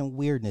in some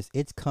weirdness.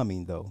 It's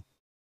coming, though.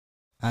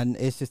 And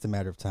it's just a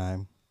matter of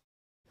time.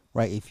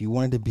 Right? If you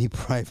wanted to be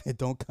private,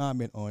 don't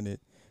comment on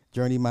it.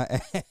 Journey my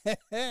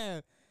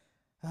ass.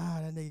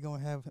 That nigga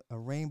gonna have a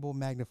rainbow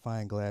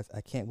magnifying glass.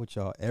 I can't with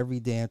y'all every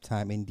damn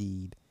time.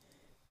 Indeed.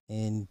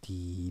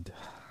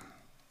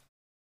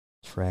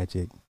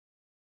 Tragic.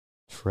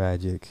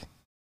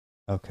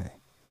 Okay.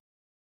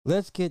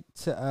 Let's get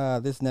to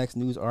this next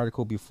news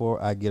article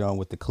before I get on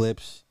with the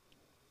clips.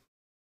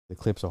 The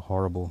clips are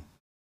horrible.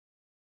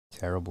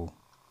 Terrible.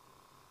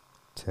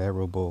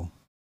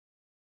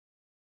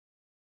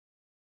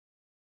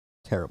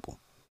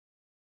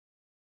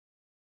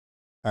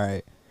 All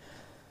right.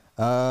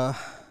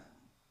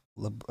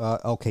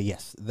 Okay,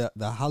 yes.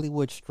 The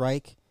Hollywood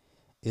strike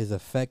is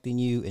affecting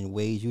you in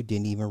ways you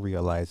didn't even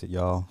realize it,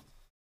 y'all.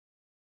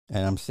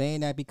 And I'm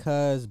saying that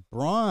because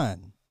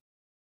Braun,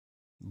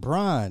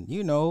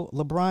 you know,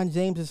 LeBron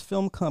James's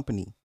film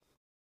company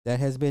that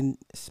has been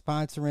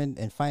sponsoring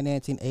and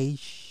financing a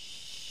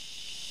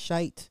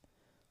shite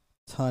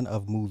ton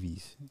of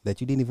movies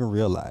that you didn't even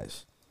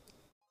realize.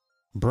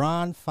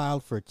 Braun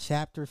filed for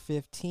Chapter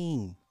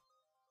 15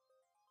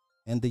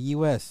 in the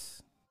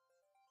U.S.,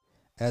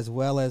 as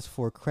well as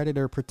for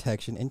creditor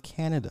protection in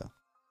Canada.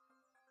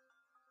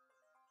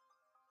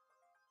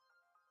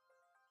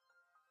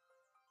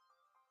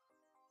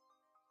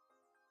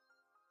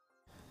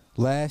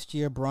 Last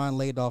year, Braun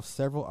laid off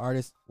several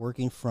artists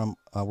working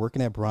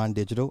at Braun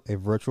Digital, a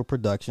virtual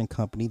production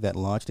company that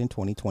launched in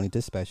 2020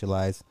 to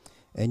specialize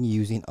in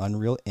using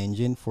Unreal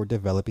Engine for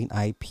developing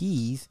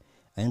IPs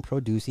and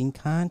producing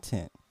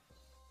content.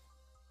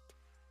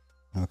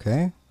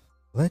 Okay,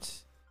 I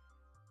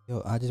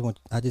just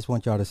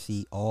want y'all to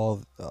see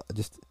all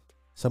just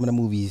some of the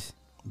movies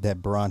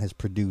that Braun has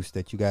produced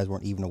that you guys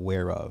weren't even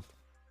aware of.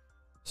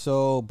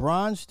 So,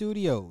 Braun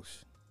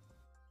Studios,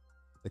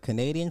 the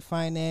Canadian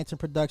finance and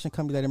production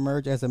company that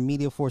emerged as a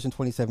media force in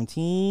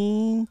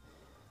 2017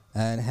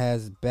 and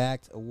has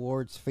backed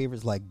awards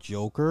favorites like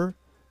Joker,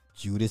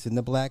 Judas and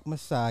the Black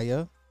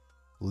Messiah,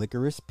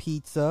 Licorice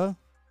Pizza,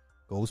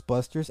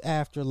 Ghostbusters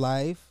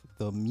Afterlife,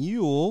 The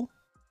Mule.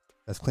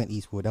 That's Clint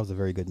Eastwood. That was a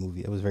very good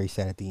movie. It was very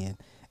sad at the end.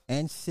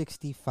 And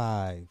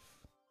 65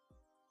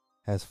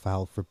 has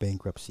filed for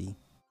bankruptcy.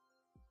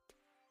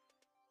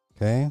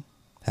 Okay.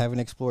 Having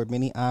explored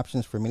many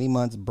options for many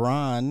months,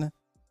 Braun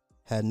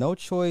had no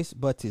choice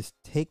but to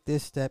take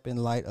this step in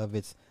light of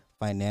its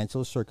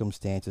financial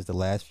circumstances. The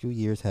last few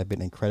years have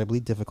been incredibly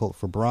difficult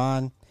for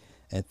Braun,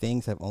 and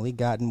things have only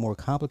gotten more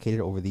complicated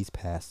over these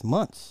past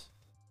months.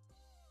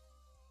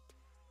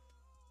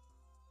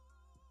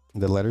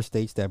 The letter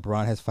states that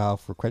Braun has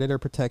filed for creditor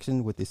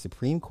protection with the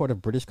Supreme Court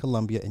of British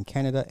Columbia in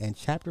Canada and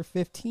Chapter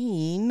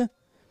 15 in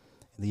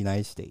the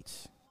United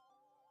States.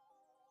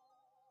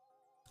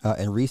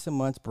 In recent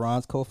months,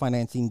 Braun's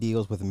co-financing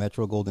deals with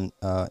Metro Golden,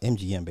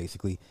 MGM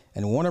basically,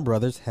 and Warner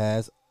Brothers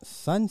has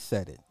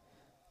sunsetted.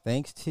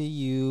 Thank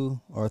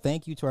you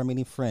to our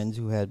many friends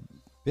who had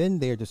been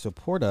there to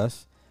support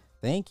us.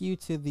 Thank you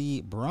to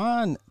the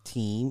Braun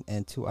team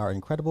and to our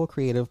incredible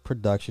creative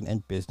production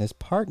and business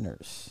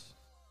partners.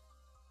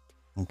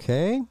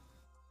 Okay.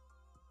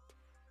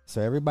 So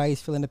everybody's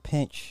feeling the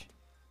pinch.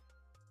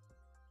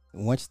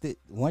 Once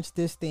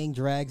this thing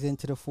drags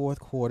into the fourth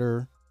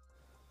quarter,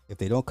 if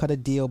they don't cut a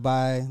deal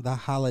by the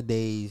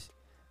holidays,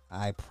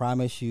 I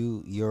promise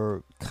you,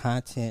 your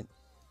content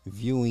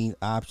viewing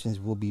options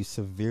will be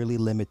severely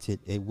limited.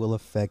 It will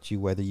affect you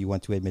whether you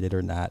want to admit it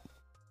or not.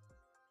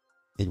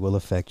 It will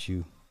affect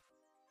you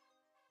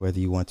whether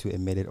you want to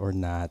admit it or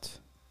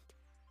not.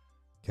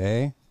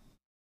 Okay?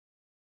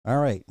 All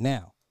right,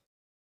 now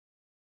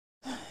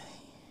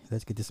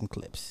let's get to some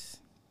clips.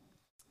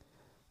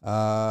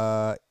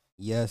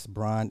 Yes,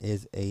 Bron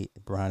is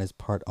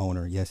part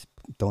owner. Yes,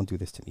 don't do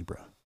this to me, bro.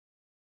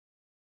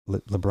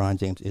 LeBron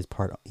James is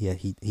part. Yeah,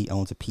 he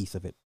owns a piece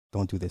of it.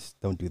 Don't do this.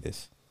 Don't do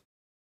this.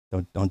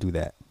 Don't do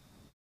that.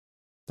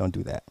 Don't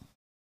do that.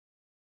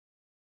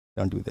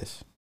 Don't do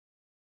this.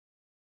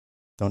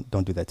 Don't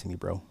do that to me,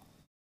 bro.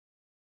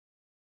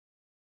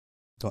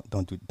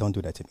 Don't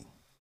do that to me.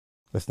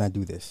 Let's not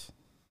do this.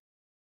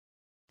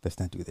 Let's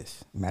not do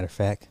this. Matter of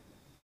fact,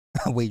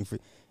 I'm waiting for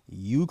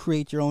you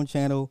create your own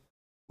channel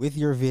with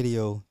your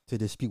video to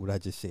dispute what I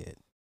just said.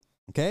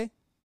 Okay?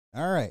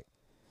 All right.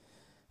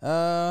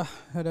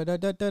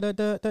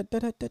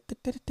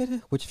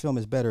 Which film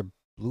is better,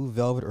 Blue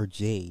Velvet or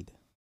Jade?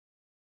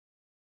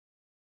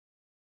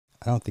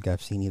 I don't think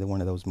I've seen either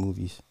one of those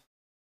movies.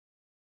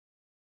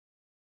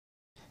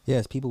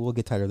 Yes, people will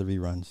get tired of the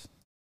reruns.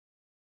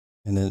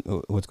 And then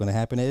what's going to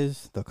happen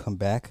is they'll come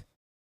back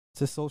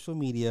to social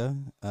media,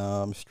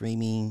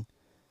 streaming,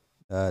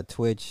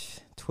 Twitch,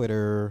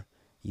 Twitter,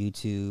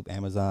 YouTube,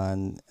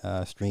 Amazon,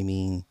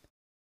 streaming.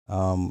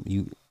 So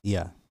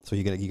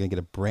you're gonna get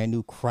a brand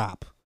new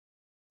crop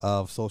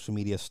of social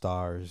media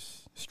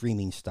stars,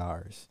 streaming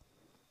stars.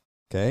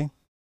 Okay?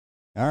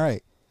 All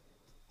right.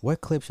 What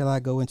clip shall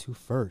I go into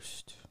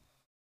first?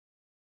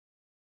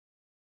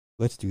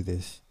 Let's do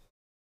this.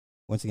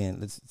 Once again,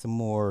 let's some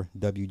more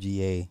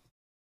WGA.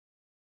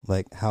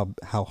 Like how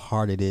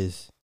hard it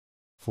is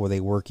for a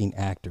working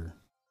actor.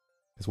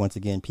 Because once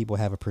again, people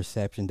have a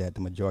perception that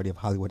the majority of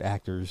Hollywood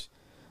actors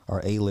are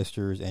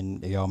A-listers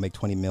and they all make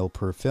 20 mil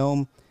per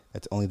film.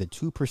 That's only the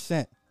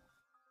 2%.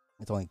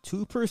 It's only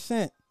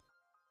 2%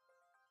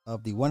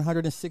 of the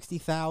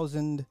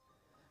 160,000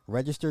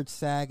 registered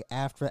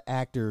SAG-AFTRA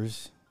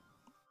actors.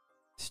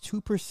 It's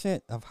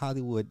 2% of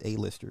Hollywood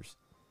A-listers.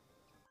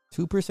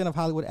 2% of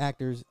Hollywood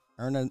actors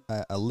earn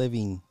a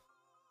living,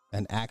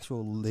 an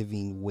actual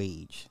living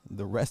wage.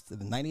 The rest of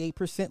the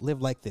 98%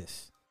 live like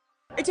this.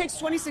 It takes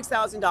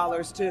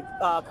 $26,000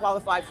 to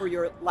qualify for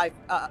your life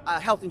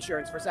health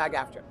insurance for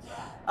SAG-AFTRA.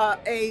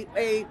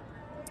 A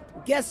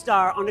guest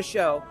star on a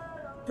show,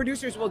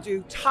 producers will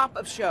do top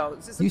of show.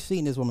 You've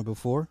seen this woman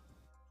before.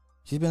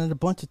 She's been in a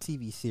bunch of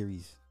TV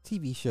series,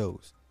 TV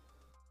shows.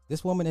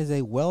 This woman is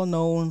a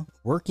well-known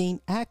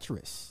working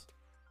actress.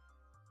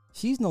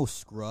 She's no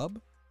scrub.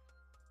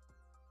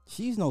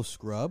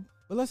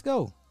 But let's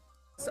go.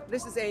 So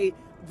this is a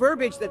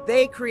verbiage that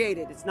they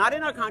created. It's not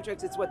in our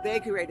contracts, it's what they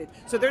created.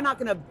 So they're not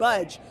going to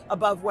budge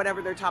above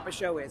whatever their top of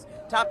show is.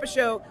 Top of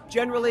show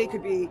generally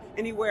could be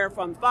anywhere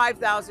from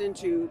 $5,000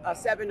 to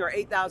 $7,000 or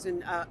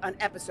 $8,000 an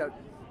episode.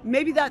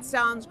 Maybe that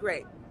sounds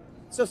great.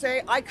 So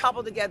say I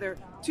cobble together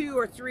 2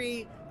 or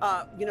 3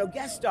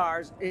 guest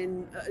stars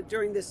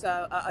during this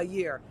a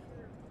year.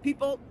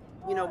 People,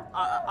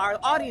 our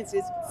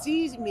audiences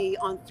sees me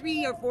on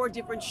 3 or 4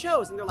 different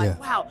shows, and they're like,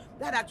 wow,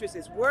 that actress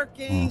is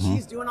working,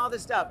 she's doing all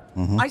this stuff.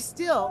 I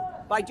still,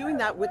 by doing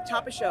that with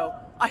Top of Show,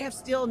 I have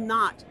still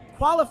not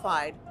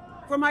qualified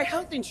for my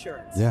health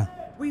insurance. Yeah.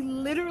 We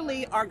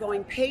literally are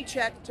going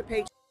paycheck to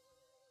paycheck.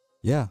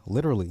 Yeah,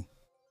 literally.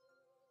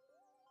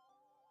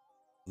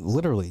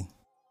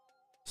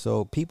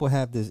 So people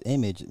have this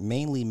image,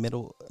 mainly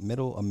middle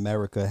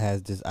America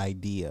has this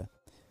idea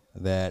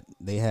that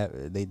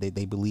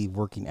they believe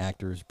working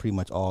actors pretty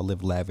much all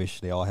live lavish.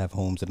 They all have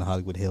homes in the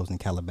Hollywood Hills and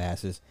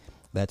Calabasas.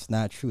 That's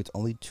not true. It's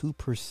only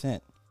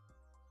 2%.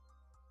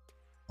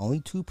 Only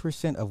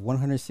 2% of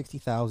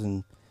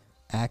 160,000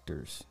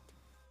 actors,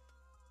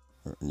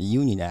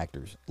 union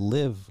actors,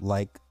 live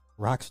like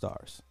rock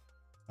stars.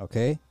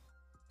 Okay?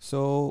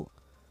 So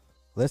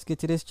let's get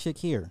to this chick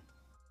here.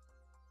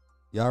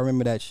 Y'all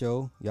remember that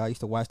show? Y'all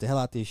used to watch the hell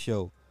out this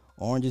show.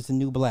 Orange is the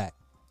New Black.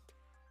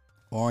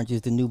 Orange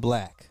is the New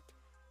Black.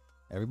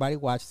 Everybody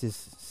watched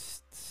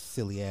this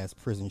silly ass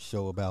prison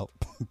show about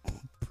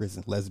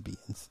prison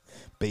lesbians,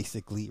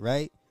 basically,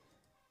 right?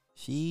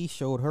 She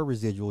showed her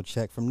residual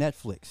check from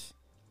Netflix.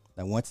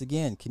 Now, once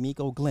again,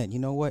 Kimiko Glenn, you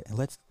know what?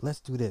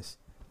 Let's do this.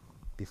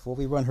 Before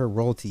we run her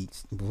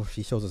royalties, before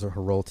she shows us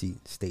her royalty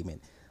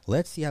statement,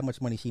 let's see how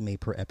much money she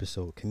made per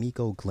episode.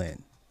 Kimiko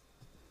Glenn.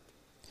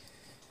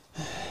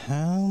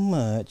 How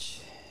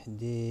much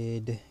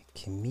did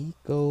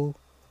Kimiko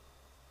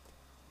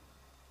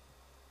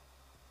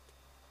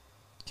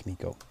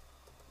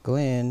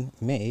Glenn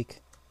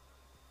make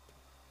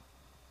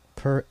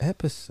per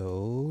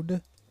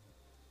episode?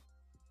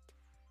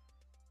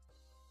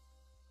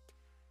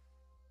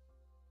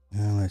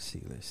 Let's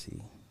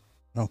see.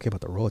 I don't care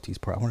about the royalties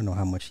part. I want to know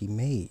how much he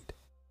made.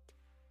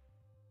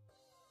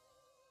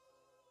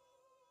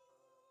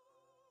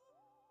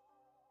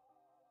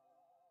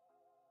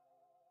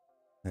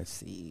 Let's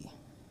see.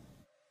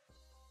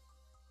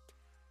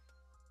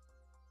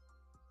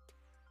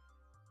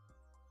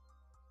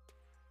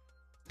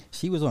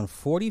 She was on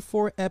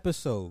 44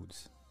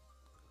 episodes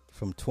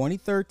from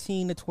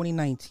 2013 to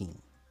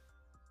 2019.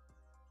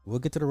 We'll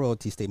get to the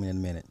royalty statement in a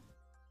minute.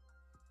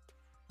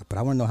 But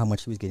I want to know how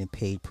much she was getting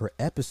paid per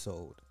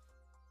episode.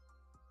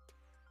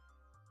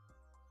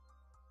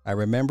 I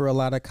remember a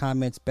lot of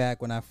comments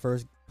back when I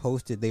first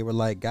posted. They were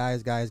like,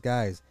 guys,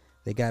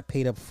 they got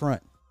paid up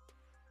front.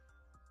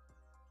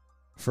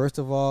 First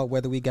of all,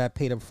 whether we got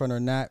paid up front or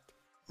not,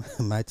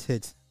 my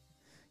tits.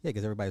 Yeah,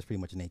 because everybody's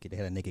pretty much naked. They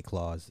had a naked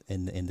clause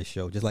in the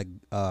show, just like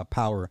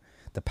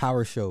the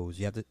Power shows.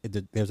 You have to.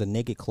 There's a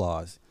naked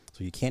clause,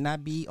 so you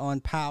cannot be on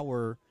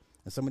Power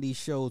and some of these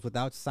shows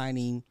without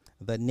signing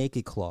the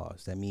naked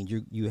clause. That means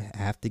you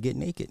have to get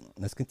naked.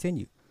 Let's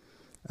continue.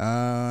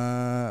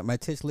 My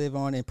tits live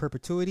on in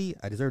perpetuity.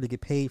 I deserve to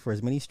get paid for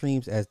as many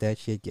streams as that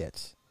shit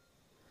gets.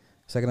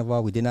 Second of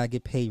all, we did not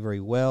get paid very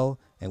well,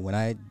 and when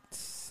I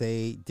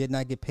say did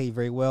not get paid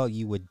very well,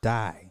 you would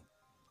die.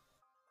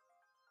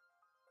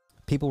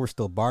 People were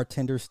still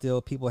bartenders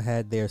still. People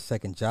had their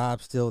second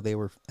job still. They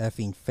were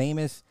effing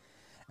famous.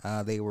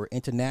 They were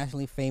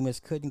internationally famous,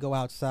 couldn't go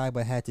outside,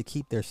 but had to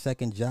keep their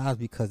second jobs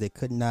because they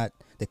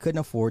couldn't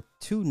afford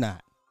to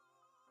not.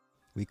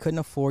 We couldn't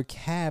afford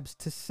cabs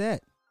to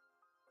set.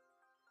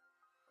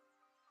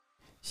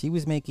 She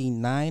was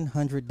making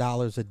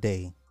 $900 a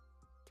day.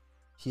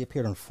 She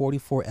appeared on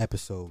 44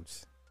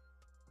 episodes.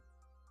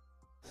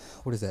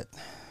 What is that?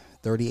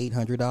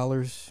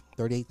 $3,800?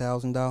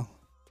 $38,000?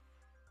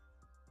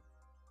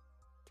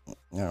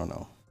 I don't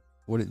know.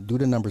 Do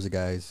the numbers,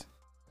 guys.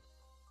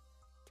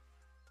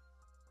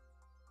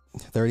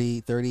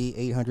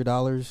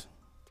 $3,800.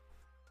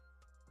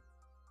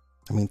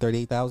 I mean,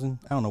 38,000.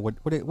 I don't know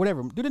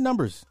whatever. Do the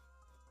numbers.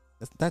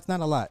 That's not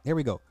a lot. Here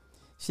we go.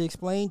 She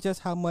explained just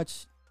how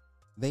much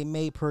they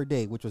made per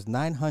day, which was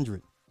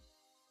 900.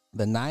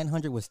 The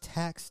 900 was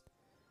taxed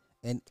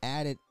and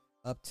added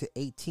up to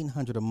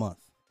 1,800 a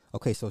month.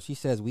 Okay, so she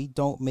says we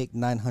don't make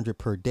 900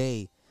 per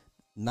day.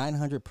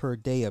 900 per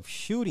day of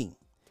shooting.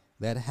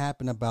 That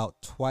happened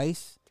about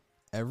twice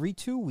every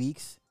 2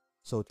 weeks.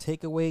 So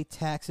take away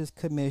taxes,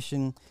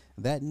 commission.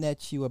 That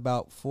nets you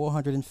about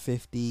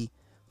 $450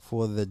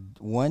 for the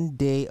 1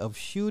 day of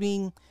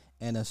shooting.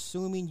 And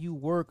assuming you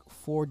work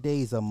 4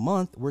 days a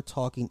month, we're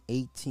talking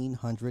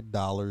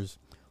 $1,800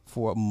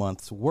 for a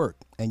month's work.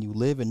 And you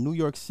live in New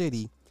York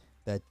City,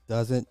 that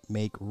doesn't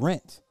make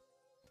rent.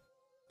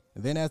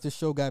 And then as the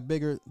show got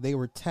bigger, they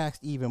were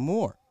taxed even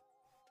more.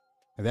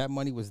 And that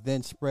money was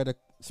then spread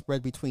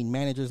between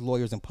managers,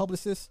 lawyers, and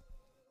publicists.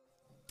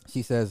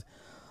 She says,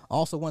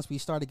 also, once we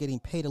started getting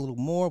paid a little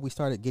more, we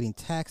started getting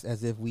taxed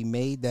as if we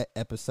made that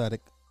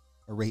episodic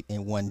rate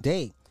in 1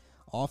 day,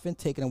 often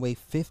taking away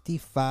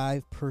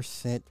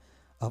 55%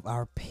 of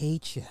our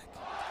paycheck.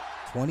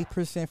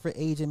 20% for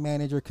agent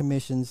manager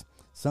commissions.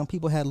 Some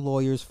people had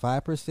lawyers,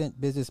 5%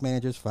 business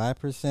managers,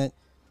 5%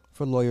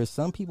 for lawyers.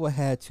 Some people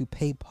had to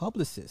pay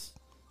publicists.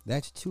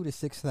 That's $2,000 to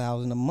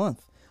 $6,000 a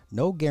month.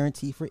 No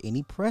guarantee for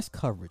any press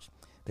coverage.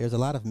 There's a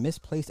lot of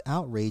misplaced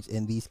outrage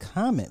in these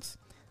comments.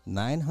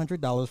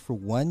 $900 for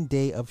 1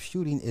 day of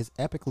shooting is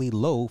epically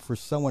low for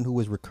someone who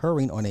is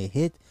recurring on a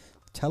hit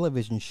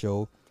television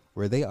show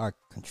where they are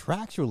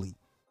contractually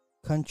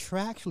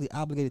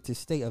obligated to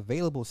stay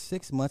available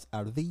 6 months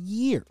out of the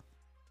year.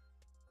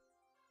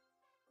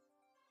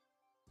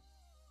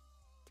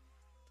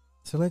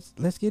 So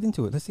let's get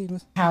into it. Let's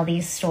tell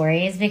these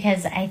stories,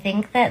 because I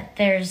think that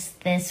there's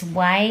this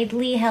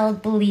widely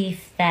held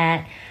belief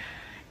that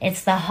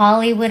it's the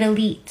Hollywood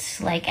elite,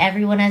 like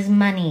everyone has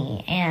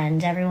money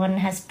and everyone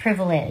has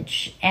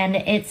privilege, and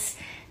it's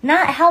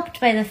not helped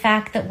by the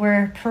fact that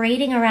we're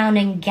parading around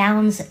in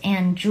gowns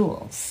and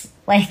jewels,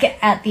 like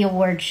at the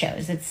award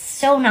shows. It's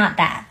so not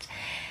that.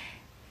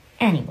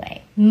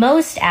 Anyway,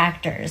 most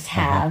actors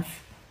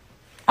have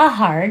a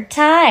hard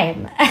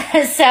time.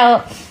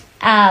 So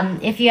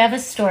if you have a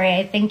story,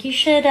 I think you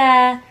should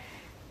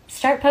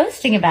start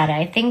posting about it.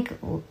 I think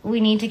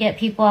we need to get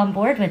people on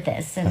board with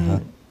this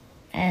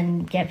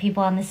and get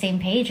people on the same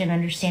page and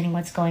understanding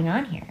what's going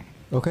on here.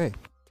 Okay.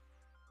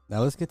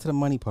 Now let's get to the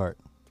money part.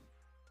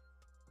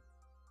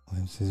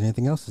 Is there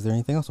anything else?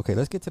 Okay,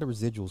 let's get to the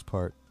residuals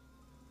part.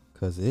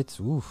 Because it's,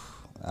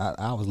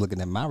 I was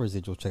looking at my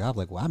residual check. I was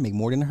like, well, I make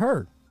more than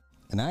her.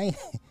 And I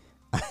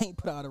ain't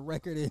put out a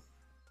record in,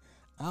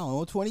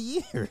 20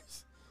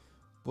 years.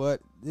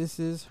 But this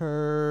is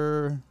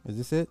her. Is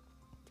this it?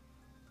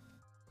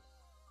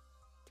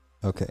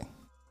 Okay.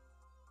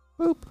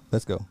 Boop.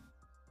 Let's go.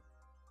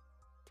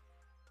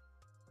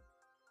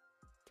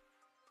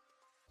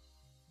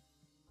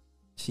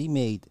 She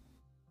made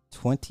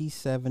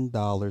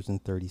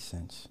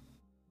 $27.30.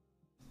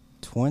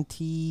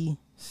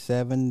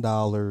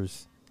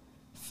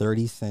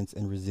 $27.30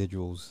 in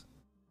residuals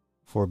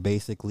for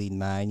basically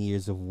 9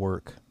 years of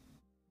work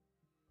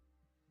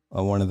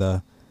on one of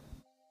the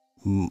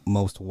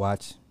most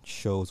watched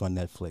shows on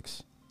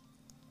Netflix.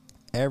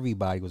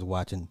 Everybody was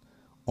watching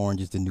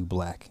Orange is the New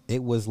Black.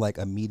 It was like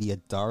a media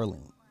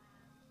darling.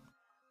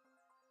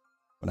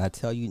 When I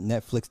tell you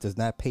Netflix does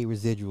not pay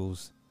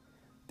residuals,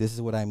 this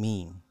is what I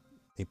mean.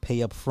 They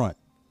pay up front.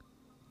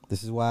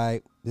 This is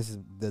why this is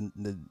the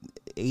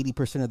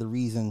 80% of the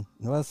reason.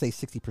 No, I'll say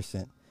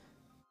 60%.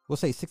 We'll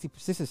say 60.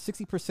 This is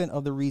 60%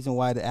 of the reason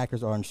why the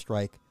actors are on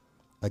strike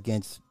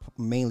against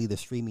mainly the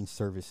streaming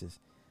services.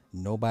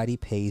 Nobody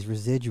pays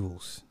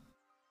residuals.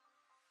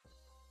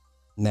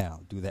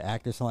 Now, do the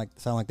actors sound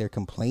like they're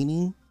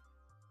complaining?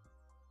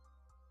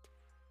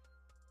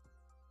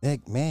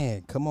 Heck,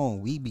 man, come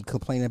on. We be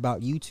complaining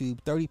about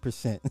YouTube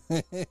 30%.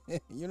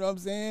 You know what I'm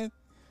saying?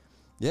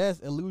 Yes,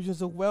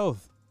 illusions of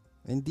wealth.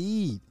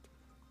 Indeed.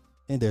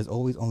 And there's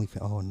always only...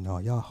 Oh, no,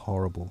 y'all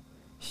horrible.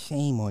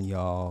 Shame on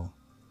y'all.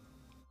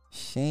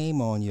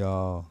 Shame on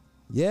y'all.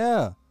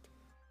 Yeah.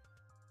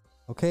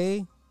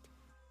 Okay.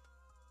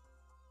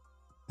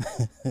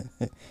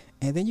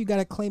 And then you got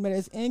to claim it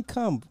as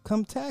income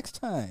come tax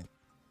time.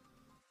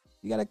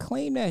 You got to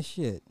claim that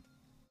shit.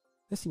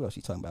 Let's see what else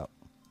she's talking about.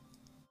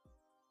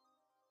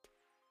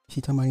 She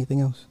talking about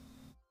anything else?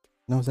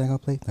 No, is that gonna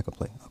play? Not gonna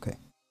play. Okay.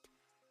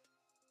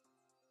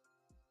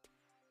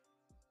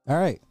 All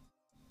right.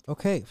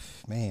 Okay,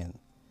 man.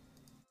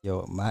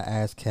 Yo, my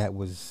ass cat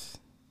was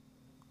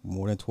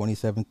more than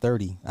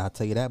 2730. I'll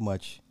tell you that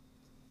much.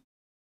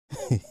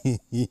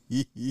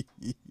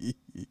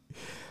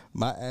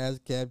 My ass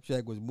cap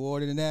check was more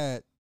than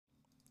that.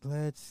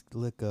 Let's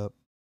look up.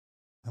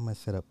 I'm gonna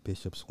set up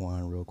Bishop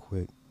Swan real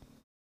quick,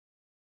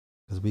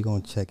 because we're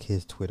gonna check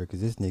his Twitter, because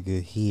this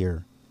nigga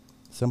here.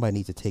 Somebody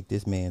needs to take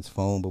this man's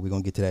phone, but we're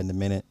going to get to that in a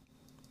minute.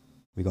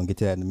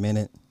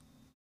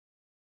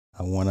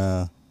 I want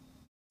to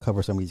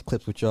cover some of these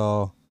clips with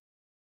y'all.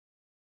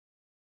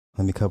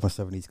 Let me cover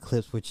some of these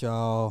clips with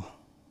y'all.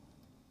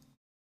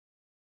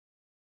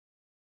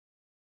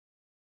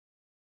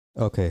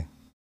 Okay.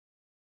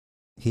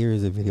 Here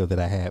is a video that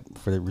I had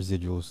for the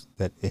residuals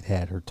that it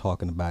had her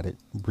talking about it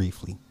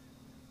briefly.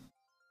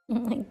 Oh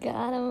my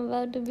God, I'm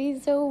about to be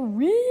so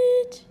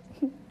rich.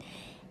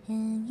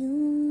 And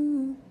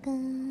you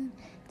got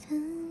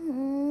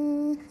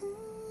time.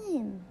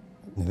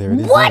 There it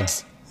is.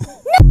 What?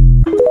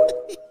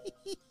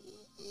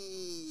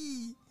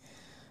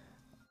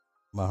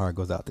 My heart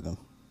goes out to them.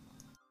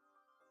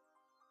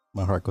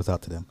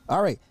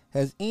 All right.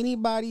 Has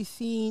anybody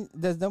seen,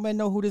 does nobody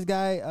know who this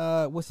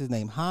guy, what's his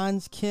name?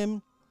 Hans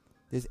Kim?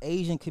 This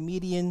Asian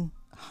comedian,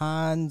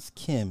 Hans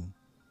Kim.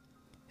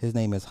 His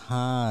name is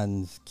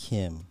Hans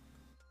Kim.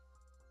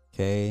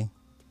 Okay.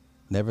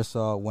 Never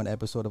saw one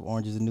episode of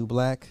Orange is the New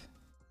Black?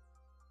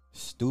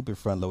 Stupid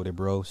front loaded,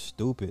 bro.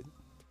 Stupid.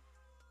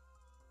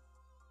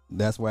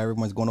 That's why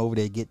everyone's going over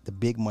there to get the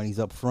big monies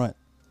up front.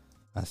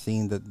 You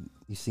seen that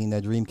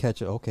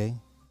Dreamcatcher? Okay.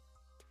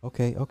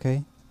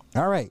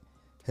 All right.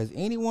 Has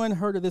anyone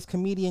heard of this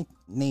comedian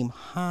named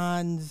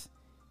Hans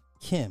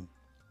Kim?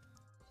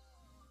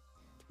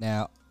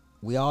 Now,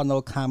 we all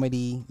know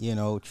comedy, you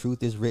know,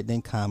 truth is written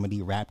in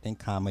comedy, wrapped in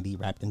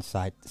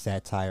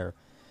satire,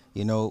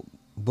 you know,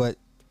 but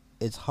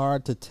it's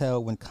hard to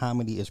tell when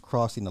comedy is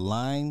crossing the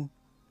line.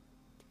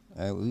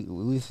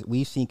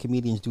 We've seen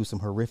comedians do some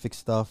horrific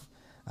stuff.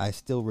 I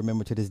still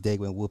remember to this day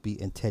when Whoopi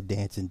and Ted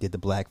Danson did the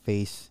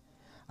blackface.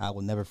 I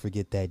will never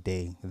forget that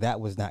day. That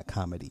was not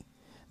comedy.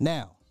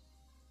 Now,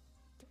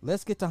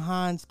 let's get to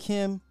Hans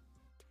Kim.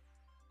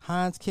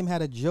 Hans Kim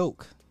had a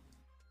joke,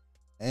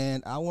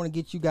 and I want to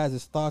get you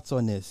guys' thoughts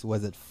on this.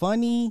 Was it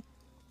funny?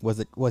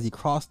 Was he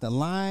crossed the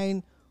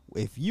line?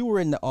 If you were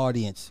in the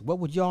audience, what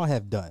would y'all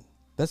have done?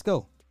 Let's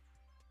go.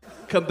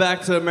 Come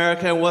back to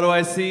America, and what do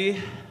I see?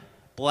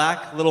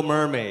 Black Little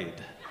Mermaid.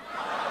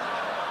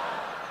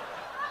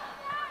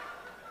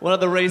 One of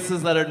the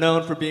races that are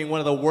known for being one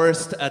of the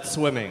worst at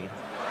swimming.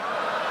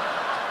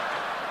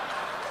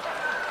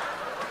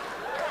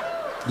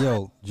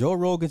 Yo, Joe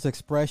Rogan's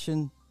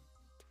expression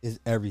is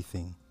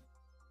everything.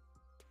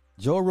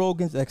 Joe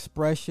Rogan's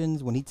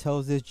expressions when he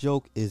tells this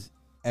joke is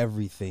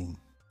everything.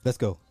 Let's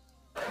go.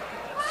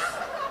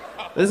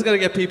 This is gonna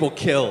get people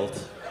killed.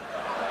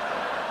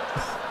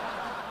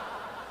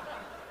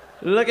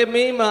 Look at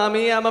me,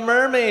 mommy, I'm a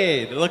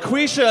mermaid.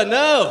 LaQuisha,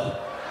 no!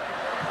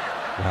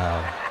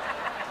 Wow.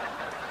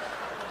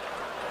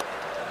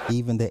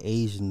 Even the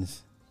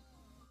Asians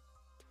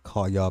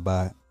call y'all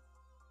by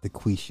the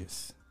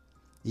Quishas.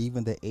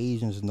 Even the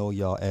Asians know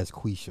y'all as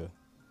Quisha.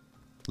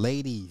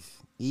 Ladies,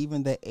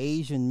 even the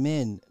Asian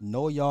men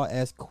know y'all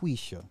as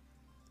Quisha.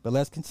 But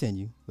let's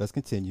continue.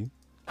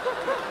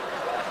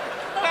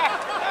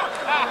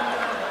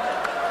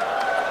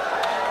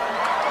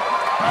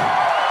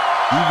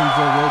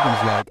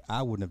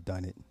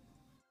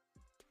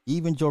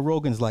 Even Joe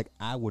Rogan's like,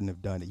 I wouldn't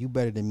have done it. You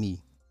better than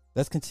me.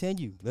 Let's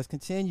continue.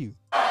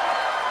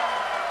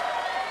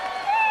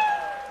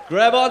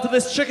 Grab onto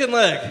this chicken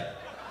leg.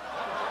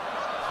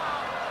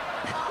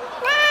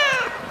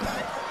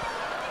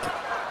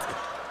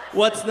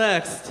 What's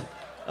next?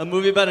 A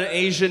movie about an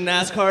Asian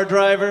NASCAR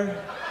driver?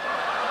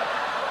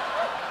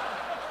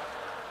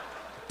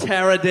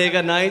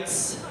 Talladega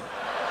Nights?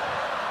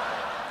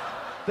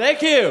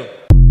 Thank you.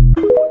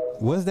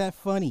 Was that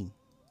funny?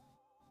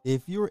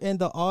 If you're in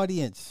the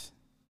audience,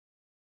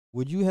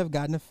 would you have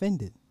gotten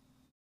offended?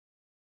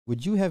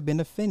 Would you have been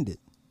offended?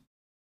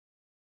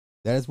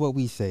 That is what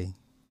we say.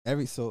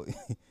 So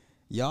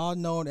y'all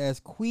known as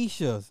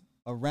Quishas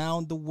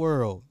around the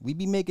world. We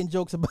be making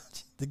jokes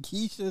about the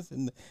Keishas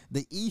and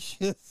the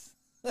Ishas.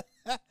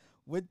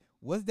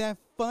 Was that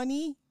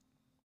funny?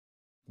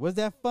 Was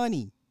that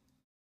funny?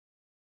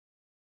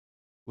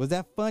 Was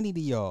that funny to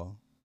y'all?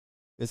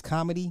 It's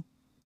comedy.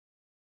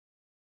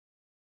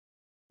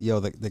 Yo,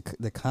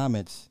 the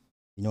comments.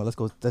 You know, let's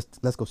go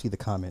see the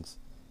comments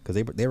because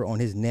they were on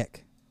his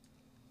neck.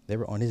 They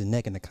were on his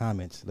neck in the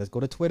comments. Let's go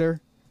to Twitter,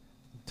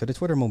 to the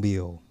Twitter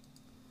mobile.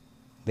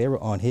 They were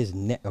on his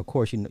neck. Of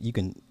course, you know you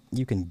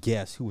can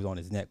guess who was on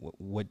his neck.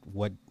 What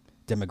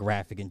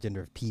demographic and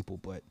gender of people,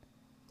 but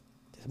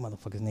this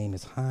motherfucker's name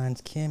is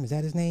Hans Kim. Is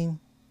that his name?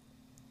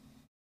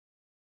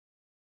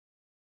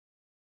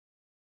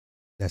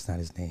 That's not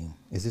his name.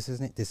 Is this his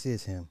name? This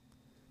is him.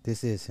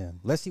 This is him.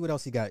 Let's see what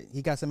else he got.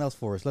 He got something else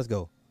for us. Let's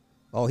go.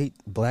 Oh,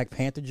 Black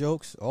Panther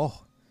jokes.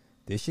 Oh,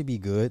 this should be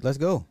good. Let's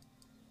go.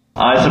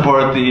 I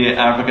support the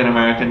African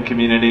American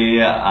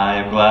community.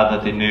 I'm glad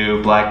that the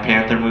new Black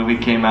Panther movie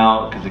came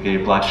out because it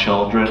gave black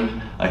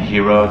children a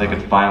hero they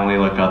could finally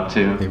look up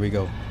to. Here we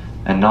go.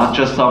 And not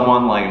just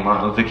someone like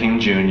Martin Luther King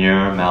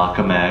Jr.,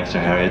 Malcolm X, or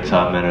Harriet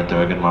Tubman, or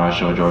Thurgood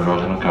Marshall, or George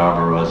Washington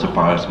Carver, Rosa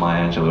Parks,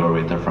 Maya Angelou,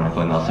 Aretha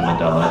Franklin, Nelson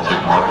Mandela,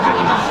 Tupac,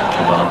 Biggie,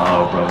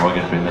 Obama, Oprah,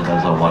 Morgan Freeman,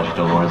 Denzel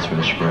Washington, Lawrence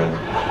Fishburne,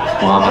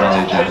 Muhammad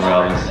Ali, Jackie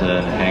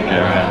Robinson, Hank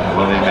Aaron,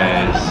 Willie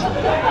Mays,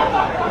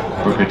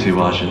 Booker T.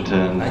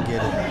 Washington,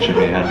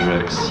 Jimi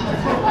Hendrix,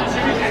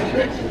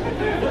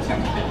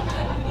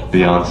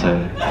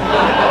 Beyonce.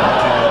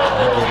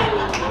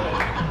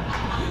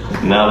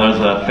 Now there's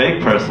a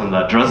fake person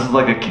that dresses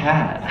like a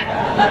cat.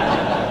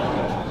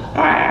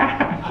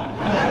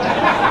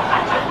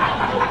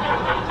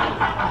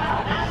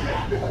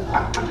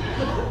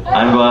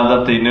 I'm glad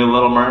that the new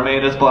Little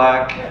Mermaid is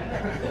black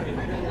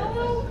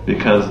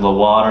because the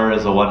water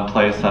is the one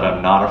place that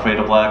I'm not afraid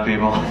of black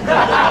people.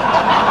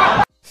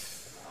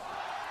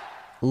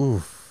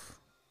 Oof.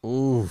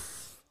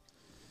 Oof.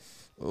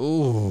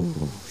 Ooh,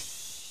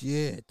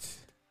 shit.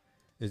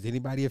 Is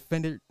anybody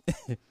offended?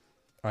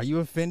 Are you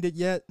offended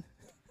yet?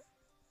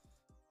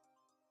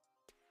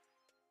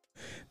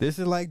 This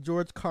is like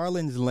George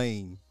Carlin's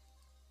lane.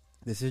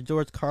 This is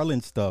George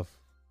Carlin stuff.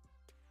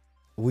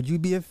 Would you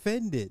be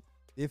offended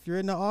if you're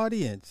in the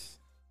audience?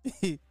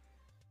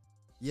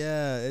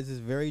 Yeah, this is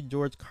very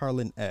George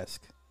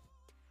Carlin-esque.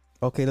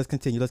 Okay, let's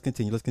continue. Let's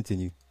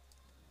continue.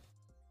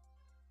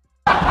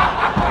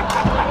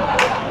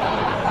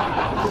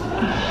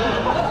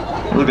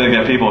 We're gonna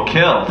get people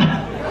killed.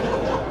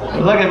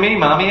 Look at me,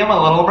 mommy. I'm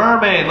a little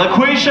mermaid.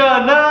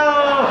 LaQuisha, no!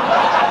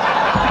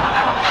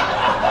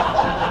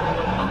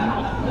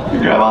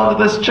 Grab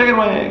onto this chicken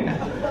wing.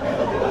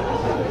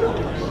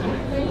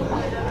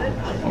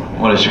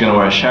 What, is she gonna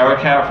wear a shower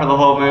cap for the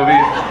whole movie?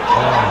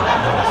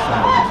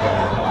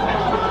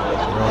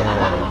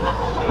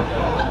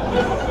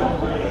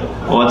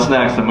 What's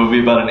next? A movie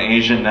about an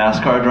Asian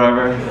NASCAR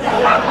driver?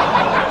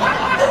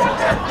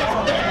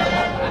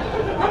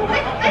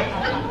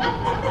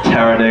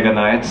 Talladega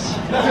Nights.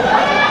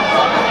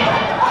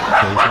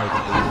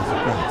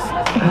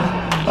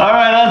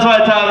 Alright, that's my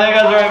time. Thank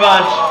you guys very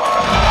much.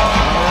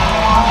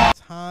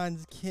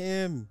 Hans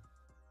Kim.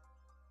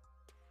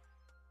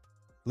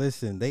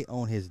 Listen, they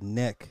own his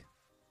neck.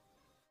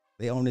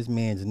 They own this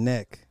man's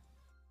neck.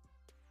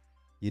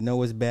 You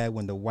know it's bad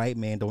when the white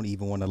man don't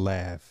even want to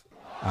laugh.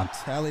 I'm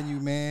telling you,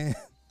 man.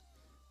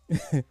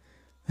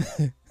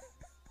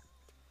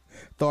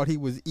 Thought he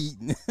was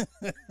eating.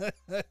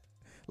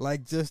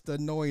 Like just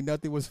annoying.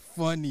 Nothing was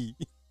funny.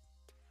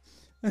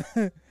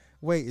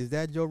 Wait, is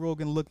that Joe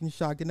Rogan looking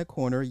shocked in the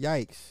corner?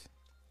 Yikes.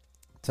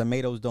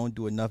 Tomatoes don't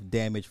do enough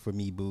damage for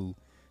me, boo.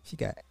 She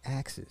got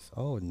axes.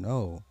 Oh,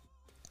 no.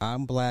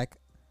 I'm black.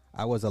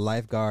 I was a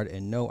lifeguard,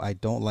 and no, I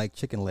don't like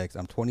chicken legs.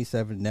 I'm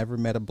 27, never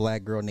met a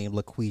black girl named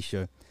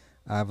LaQuisha.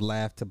 I've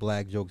laughed to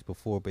black jokes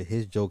before, but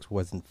his jokes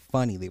wasn't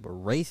funny. They were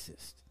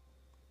racist.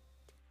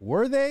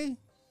 Were they?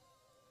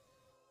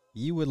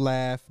 You would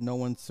laugh. No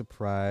one's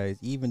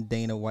surprised. Even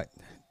Dana White.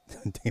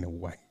 Dana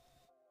White.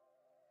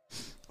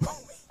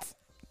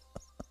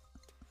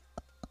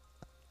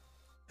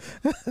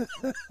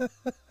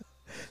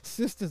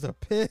 Sisters are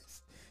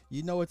pissed.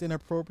 You know it's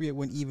inappropriate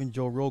when even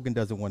Joe Rogan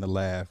doesn't want to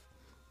laugh.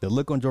 The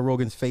look on Joe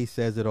Rogan's face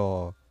says it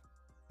all.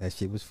 That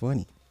shit was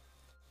funny.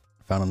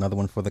 Found another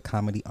one for the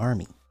comedy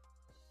army.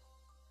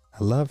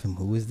 I love him.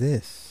 Who is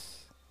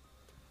this?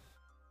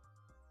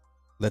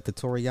 Let the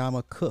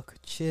Toriyama cook.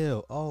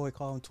 Chill. Oh, they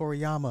call him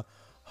Toriyama.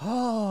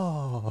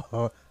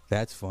 Oh,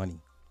 that's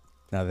funny.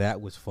 Now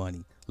that was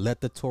funny.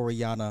 Let the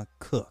Toriyama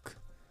cook.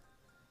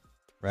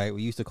 Right?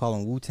 We used to call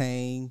him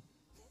Wu-Tang,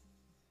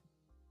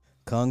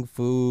 Kung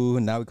Fu,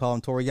 and now we call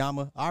him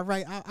Toriyama. All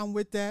right, I'm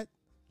with that.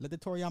 Let the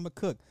Toriyama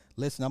cook.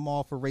 Listen, I'm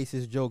all for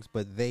racist jokes,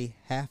 but they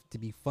have to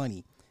be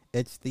funny.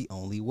 It's the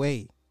only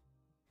way.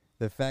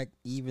 The fact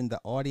even the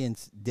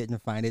audience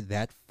didn't find it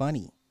that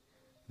funny.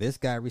 This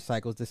guy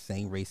recycles the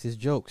same racist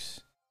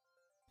jokes.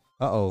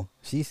 Uh-oh.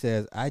 She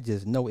says, I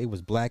just know it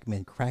was black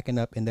men cracking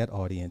up in that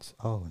audience.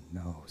 Oh,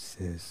 no,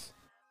 sis.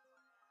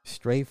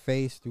 Straight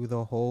face through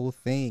the whole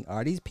thing.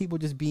 Are these people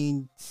just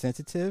being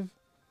sensitive?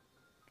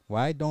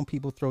 Why don't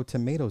people throw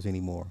tomatoes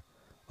anymore?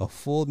 A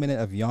full minute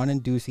of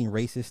yawn-inducing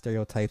racist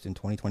stereotypes in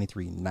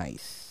 2023.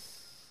 Nice.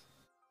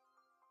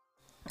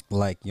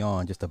 Like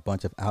yawn, just a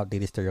bunch of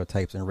outdated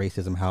stereotypes and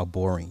racism. How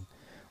boring.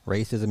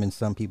 Racism in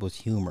some people's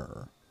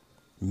humor.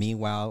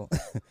 Meanwhile,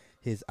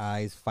 his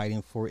eyes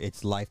fighting for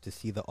its life to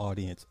see the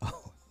audience.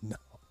 Oh, no.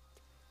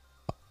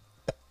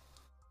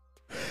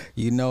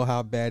 You know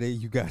how bad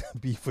you gotta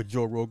be for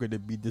Joe Rogan to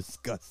be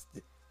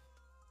disgusted.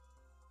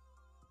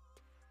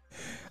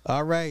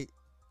 All right.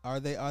 Are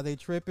they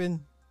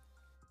tripping?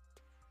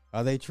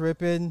 Are they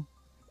tripping?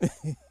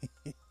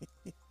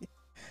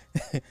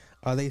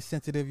 Are they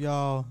sensitive,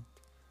 y'all?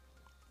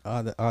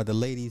 Are the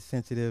ladies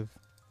sensitive?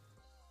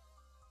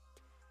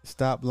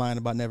 Stop lying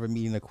about never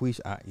meeting a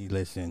Quisha.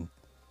 Listen,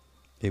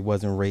 it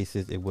wasn't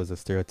racist. It was a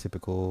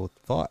stereotypical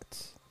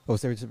thought.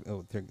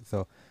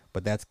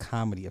 But that's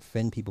comedy.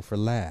 Offend people for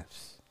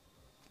laughs.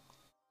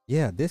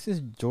 Yeah, this is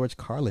George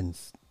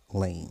Carlin's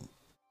lane.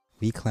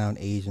 We clown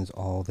Asians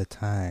all the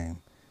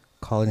time,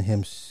 calling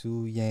him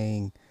Su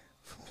Yang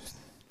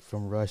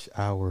from Rush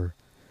Hour.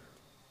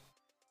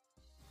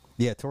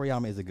 Yeah,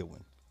 Toriyama is a good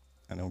one.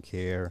 I don't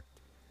care.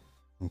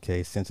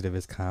 Okay, sensitive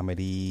is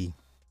comedy.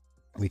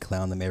 We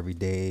clown them every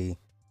day.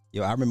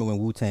 Yo, I remember when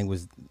Wu-Tang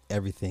was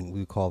everything.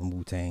 We would call them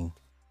Wu-Tang.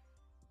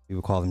 We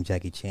would call them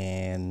Jackie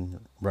Chan,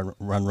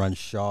 Run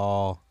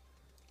Shaw.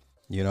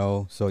 You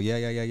know, so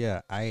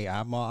yeah.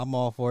 I'm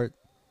all for it.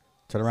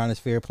 Turn around is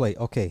fair play.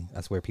 Okay,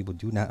 that's where people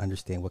do not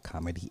understand what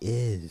comedy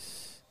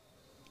is.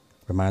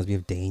 Reminds me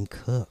of Dane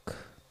Cook.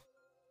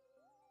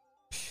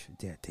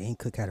 Yeah, Dane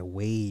Cook had a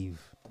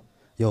wave.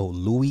 Yo,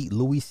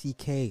 Louis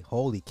C.K.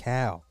 Holy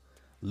cow,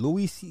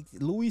 Louis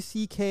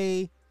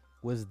C.K.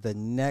 was the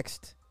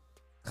next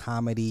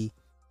comedy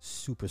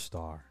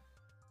superstar.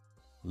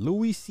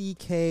 Louis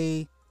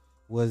C.K.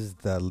 was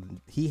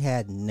he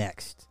had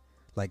next.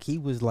 Like, he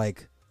was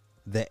like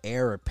the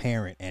heir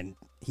apparent, and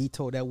he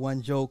told that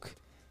one joke,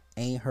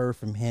 ain't heard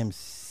from him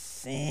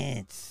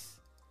since.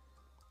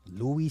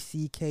 Louis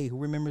C.K. Who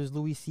remembers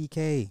Louis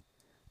C.K.?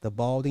 The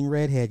balding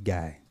redhead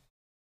guy.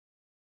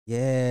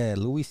 Yeah,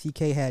 Louis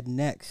C.K. had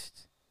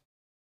next.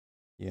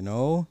 You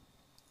know?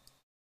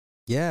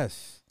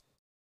 Yes.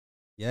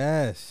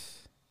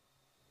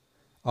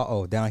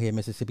 Uh-oh, down here in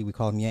Mississippi, we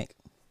call him Yank.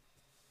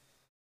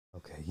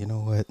 Okay, you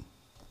know what?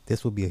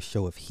 This will be a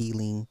show of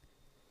healing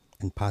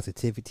and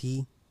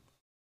positivity.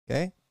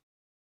 Okay?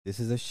 This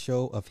is a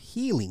show of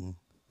healing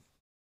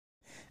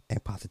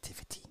and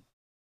positivity.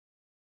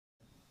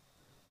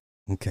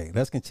 Okay,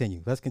 let's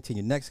continue.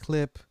 Next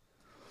clip.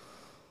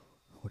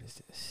 What is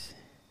this?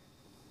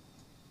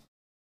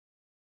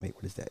 Wait,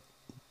 what is that?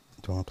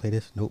 Do I want to play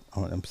this? Nope.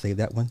 I'm going to save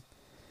that one.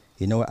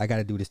 You know what? I got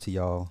to do this to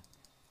y'all.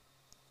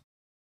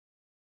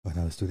 Oh,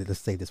 no, let's do this. Let's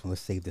save this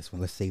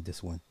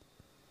one.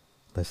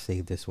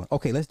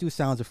 Okay, let's do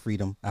Sounds of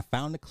Freedom. I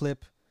found a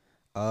clip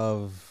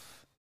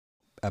of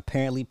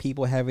apparently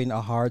people having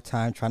a hard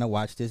time trying to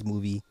watch this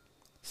movie,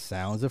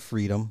 Sounds of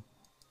Freedom.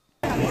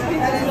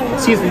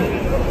 Excuse me.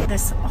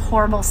 This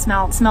horrible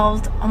smell. It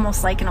smelled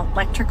almost like an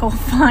electrical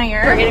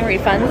fire. We're getting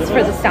refunds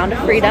for the Sound of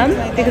Freedom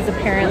because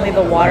apparently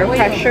the water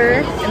pressure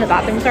in the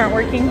bathrooms aren't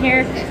working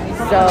here,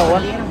 so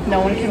no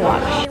one can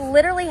watch. They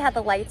literally had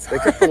the lights on.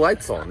 They kept the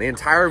lights on the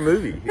entire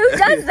movie. Who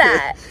does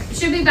that? It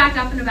should be back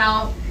up in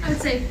about, I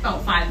would say,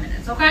 about 5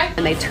 minutes, okay?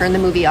 And they turn the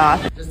movie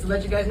off. Just to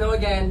let you guys know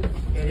again,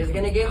 it is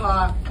going to get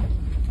hot.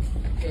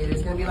 It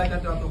is going to be like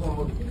that throughout the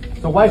whole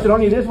movie. So why should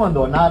only this one,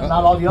 though, not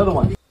all the other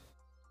ones?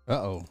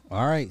 Uh-oh.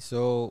 All right.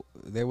 So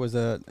there was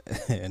an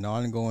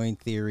ongoing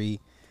theory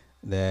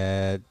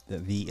that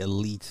the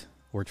elite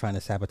were trying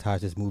to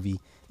sabotage this movie.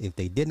 If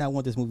they did not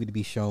want this movie to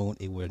be shown,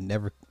 it would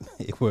never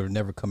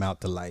come out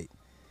to light.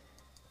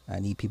 I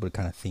need people to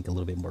kind of think a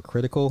little bit more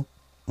critical.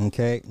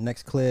 Okay.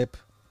 Next clip.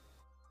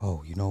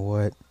 Oh, you know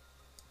what?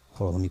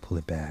 Hold on. Let me pull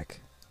it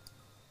back.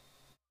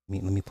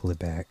 Let me pull it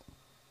back.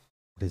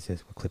 What is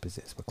this? What clip is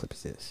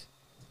this?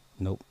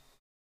 Nope.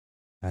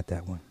 Not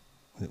that one.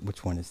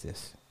 Which one is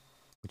this?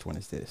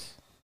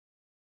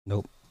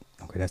 Nope.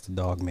 Okay, that's the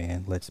dog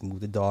man. Let's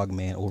move the dog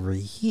man over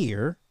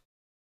here.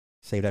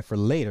 Save that for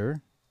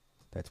later.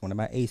 That's one of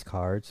my ace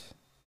cards.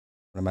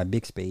 One of my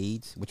big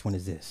spades. Which one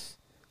is this?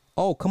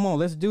 Oh, come on.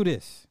 Let's do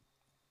this.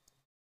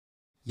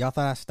 Y'all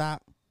thought I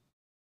stopped?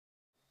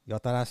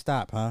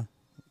 Huh?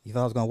 You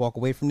thought I was going to walk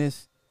away from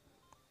this?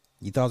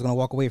 huh? You thought I was going to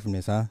walk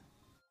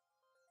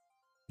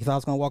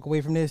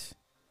away from this?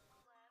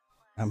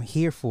 I'm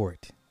here for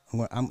it.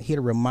 I'm here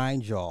to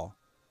remind y'all.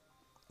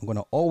 I'm going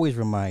to always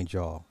remind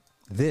y'all,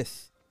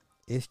 this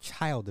is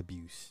child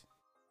abuse.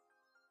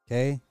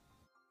 Okay?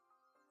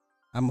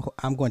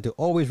 I'm going to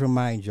always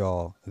remind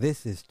y'all,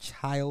 this is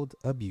child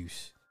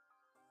abuse.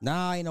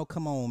 Nah,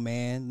 come on,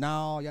 man.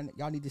 No,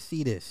 y'all need to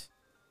see this.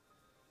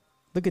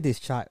 Look at this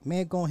child.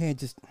 Man, go ahead and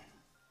just...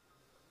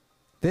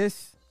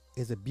 This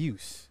is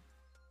abuse.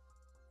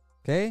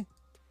 Okay?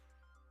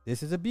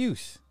 This is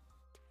abuse.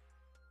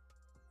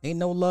 Ain't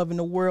no love in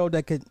the world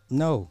that could.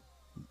 No.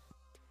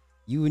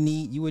 You would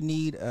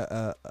need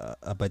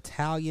a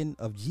battalion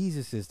of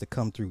Jesuses to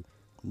come through.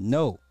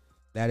 No,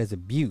 that is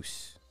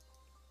abuse.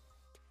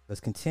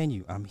 Let's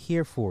continue. I'm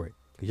here for it.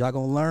 Because y'all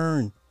going to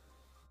learn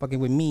fucking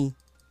with me.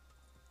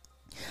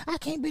 I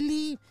can't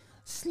believe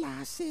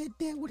Sly said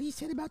that, what he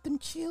said about them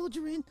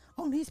children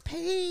on his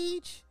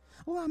page.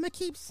 Well, I'm going to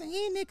keep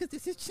saying it because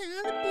this is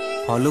child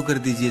abuse. Follow कर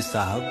दीजिए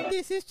साहब.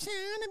 This is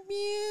child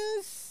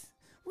abuse.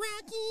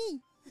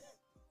 Rocky.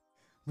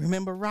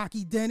 Remember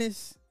Rocky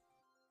Dennis?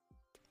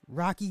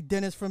 Rocky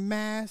Dennis from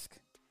Mask?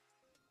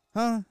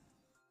 Huh?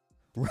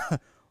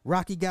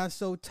 Rocky got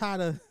so tired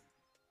of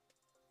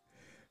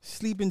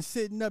sleeping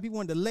sitting up, he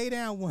wanted to lay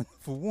down one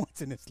for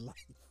once in his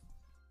life.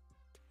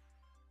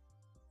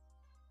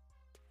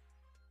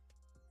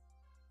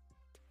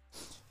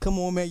 Come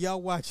on, man.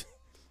 Y'all watch.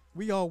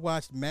 We all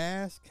watched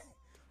Mask.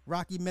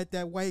 Rocky met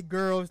that white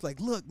girl. It's like,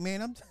 look,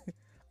 man,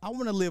 I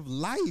want to live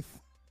life.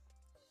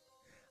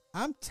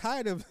 I'm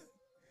tired of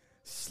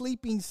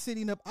sleeping,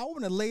 sitting up. I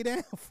want to lay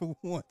down for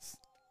once.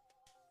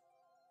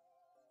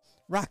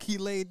 Rocky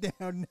laid down,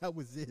 and that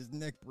was it. His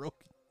neck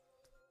broken.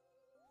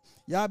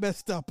 Y'all better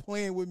stop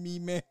playing with me,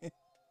 man.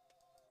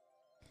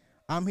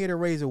 I'm here to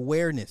raise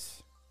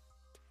awareness.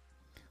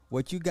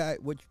 What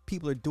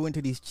people are doing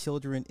to these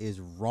children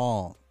is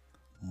wrong.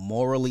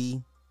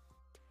 Morally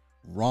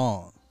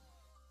wrong.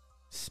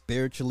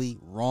 Spiritually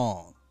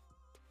wrong.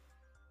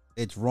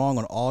 It's wrong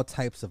on all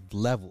types of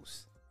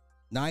levels.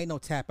 Nah, ain't no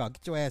tap out.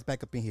 Get your ass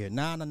back up in here.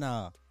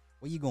 Nah.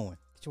 Where you going?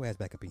 Get your ass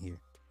back up in here.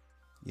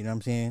 You know what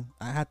I'm saying?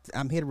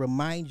 I'm here to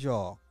remind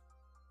y'all.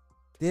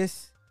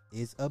 This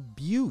is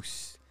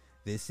abuse.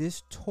 This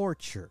is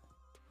torture.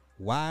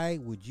 Why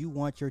would you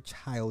want your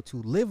child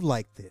to live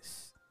like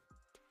this?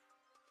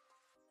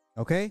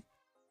 Okay?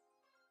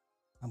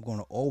 I'm going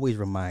to always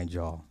remind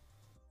y'all.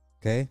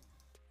 Okay?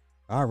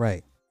 All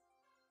right.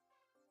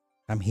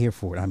 I'm here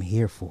for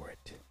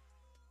it.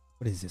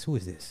 What is this? Who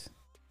is this?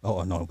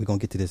 Oh, no. We're going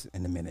to get to this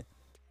in a minute.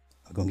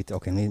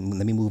 Okay,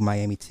 let me move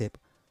Miami Tip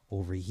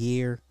over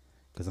here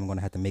because I'm going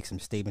to have to make some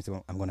statements.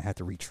 I'm going to have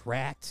to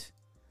retract.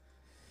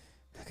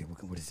 Okay,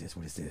 what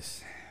is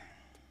this?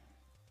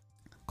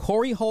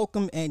 Corey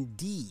Holcomb and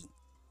D.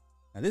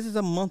 Now, this is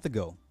a month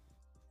ago.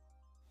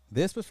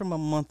 This was from a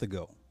month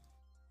ago.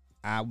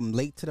 I'm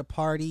late to the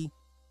party.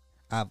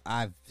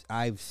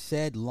 I've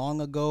said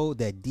long ago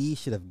that D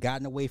should have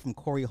gotten away from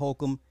Corey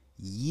Holcomb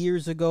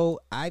years ago.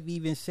 I've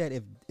even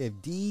said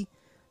if D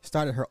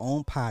started her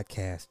own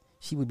podcast,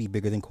 she would be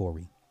bigger than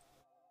Corey.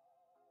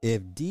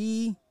 If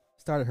D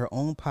started her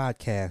own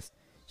podcast,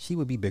 she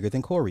would be bigger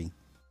than Corey.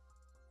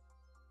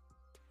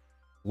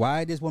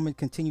 Why this woman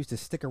continues to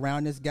stick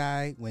around this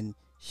guy when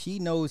she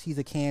knows he's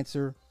a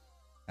Cancer,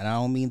 and I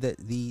don't mean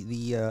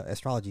the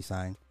astrology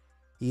sign.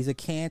 He's a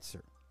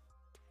Cancer.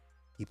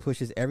 He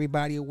pushes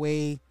everybody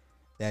away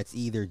that's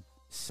either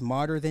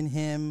smarter than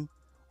him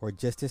or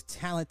just as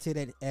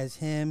talented as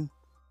him.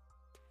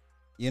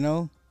 You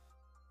know?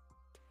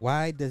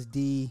 Why does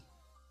D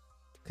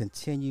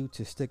continue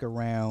to stick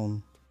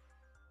around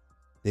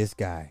this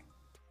guy?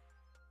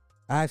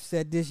 I've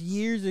said this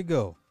years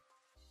ago.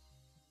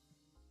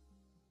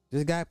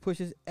 This guy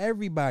pushes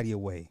everybody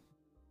away.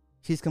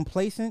 She's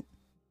complacent.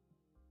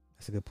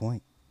 That's a good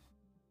point.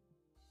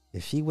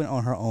 If she went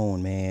on her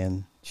own,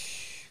 man,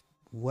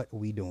 what are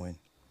we doing?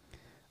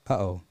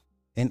 Uh-oh.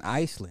 In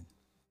Iceland,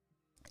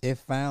 it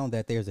found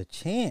that there's a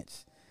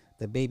chance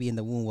the baby in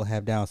the womb will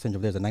have Down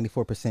syndrome. There's a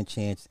 94%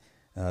 chance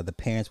the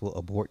parents will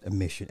abort a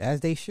mission,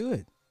 as they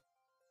should.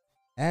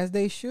 As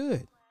they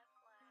should.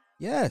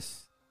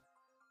 Yes.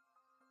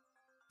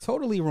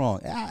 Totally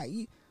wrong.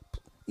 I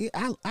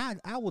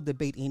will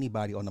debate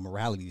anybody on the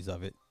moralities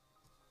of it.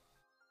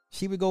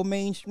 She would go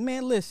mainstream.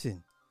 Man,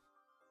 listen.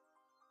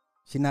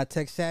 She's not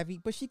tech savvy,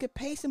 but she could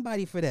pay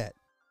somebody for that.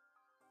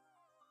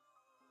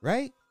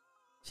 Right?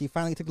 She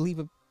finally took a leave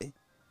of...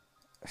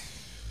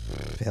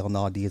 Hell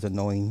no, D is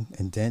annoying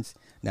and dense.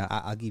 Now,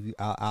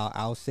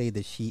 I'll say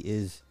that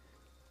she's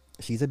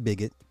a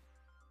bigot.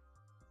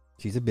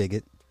 She's a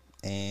bigot.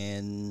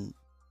 And...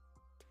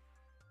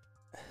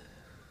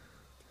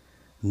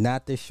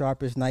 not the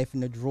sharpest knife in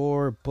the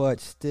drawer,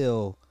 but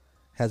still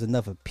has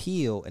enough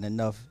appeal and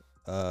enough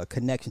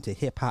connection to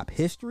hip hop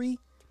history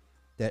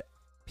that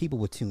people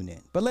would tune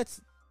in. But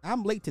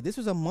I'm late to this.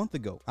 Was a month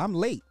ago. I'm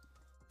late.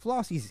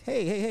 Flossie's,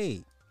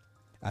 hey.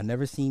 I've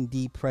never seen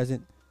D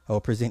present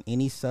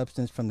any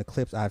substance from the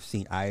clips I've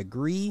seen. I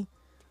agree,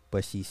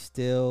 but she's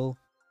still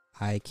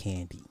eye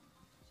candy.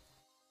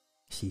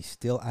 She's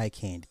still eye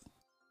candy.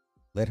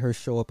 Let her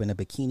show up in a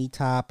bikini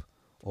top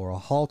or a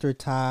halter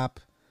top.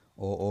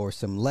 Or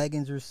some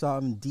leggings or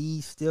something.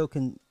 D still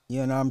can,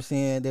 you know what I'm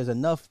saying? There's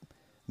enough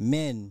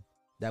men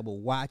that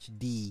will watch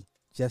D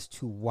just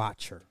to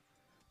watch her.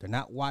 They're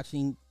not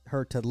watching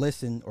her to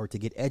listen or to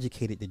get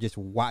educated. They're just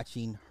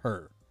watching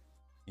her.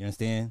 You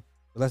understand?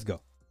 But let's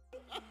go.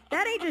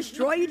 That ain't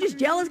destroy. You just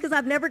jealous because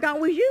I've never got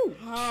with you.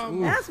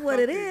 That's what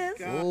it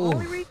is. Ooh,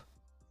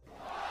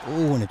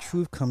 when the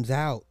truth comes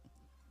out.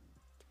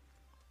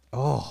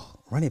 Oh,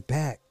 run it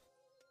back.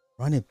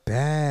 Run it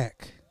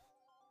back.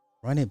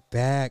 Run it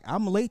back.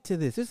 I'm late to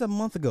this. This is a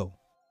month ago.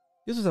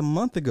 This was a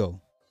month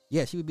ago.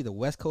 Yeah, she would be the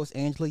West Coast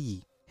Angela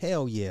Yee.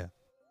 Hell yeah.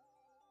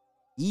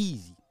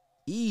 Easy.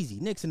 Easy.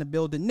 Nick's in the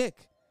building.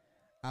 Nick,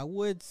 I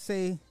would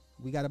say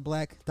we got a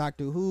black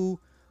Doctor Who,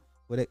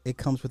 but it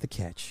comes with a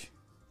catch.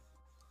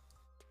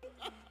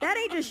 That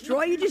ain't just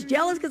Troy. You just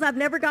jealous because I've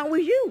never gone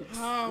with you.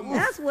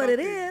 That's what it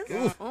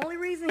is. Only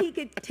reason he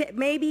could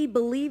maybe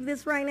believe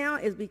this right now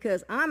is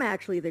because I'm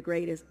actually the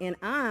greatest and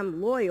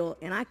I'm loyal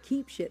and I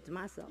keep shit to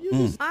myself.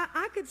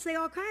 I could say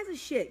all kinds of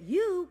shit.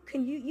 You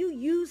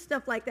use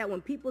stuff like that when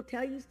people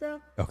tell you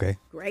stuff. Okay.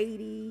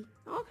 Grady,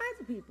 all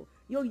kinds of people.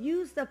 You'll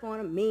use stuff on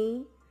them,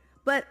 me,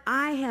 but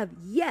I have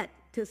yet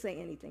to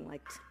say anything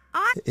like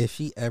that. If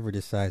she ever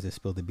decides to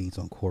spill the beans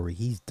on Corey,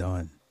 he's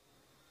done.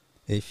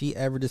 If she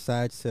ever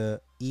decides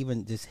to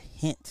even just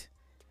hint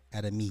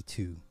at a Me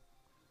Too,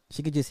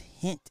 she could just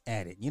hint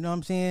at it. You know what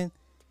I'm saying?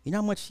 You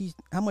know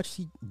how much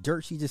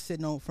dirt she's just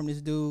sitting on from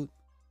this dude?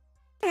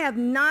 I have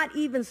not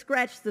even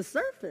scratched the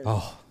surface.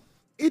 Oh.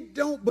 It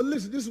don't, but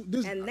listen,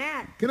 this and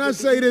that. Can I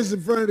say this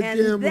in front of the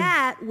camera? And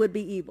that would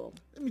be evil.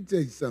 Let me tell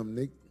you something,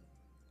 Nick.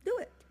 Do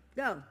it.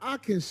 Go. I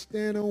can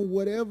stand on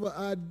whatever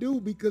I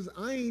do because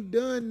I ain't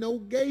done no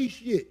gay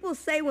shit. People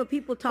say when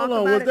people talk Hold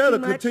on, about was it that too a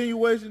much,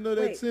 continuation of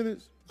that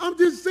sentence? I'm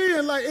just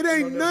saying, like, it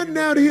ain't nothing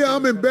out here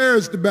I'm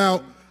embarrassed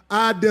about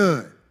I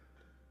done.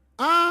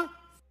 I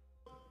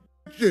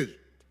just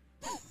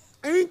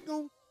ain't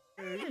gonna.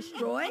 That ain't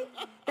destroy.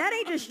 That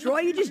ain't destroy.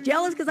 You just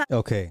jealous because I.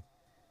 Okay.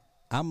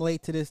 I'm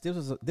late to this.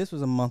 This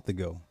was a month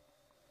ago.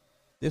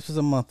 This was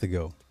a month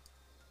ago.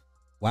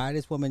 Why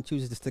this woman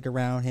chooses to stick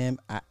around him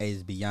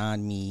is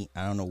beyond me.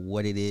 I don't know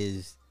what it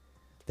is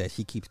that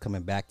she keeps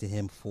coming back to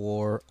him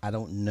for. I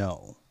don't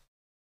know.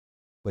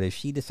 But if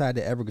she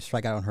decided to ever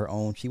strike out on her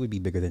own, she would be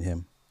bigger than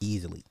him.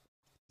 Easily.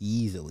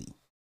 Easily.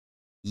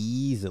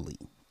 Easily.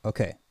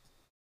 Okay.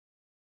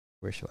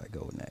 Where shall I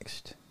go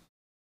next?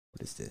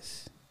 What is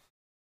this?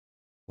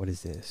 What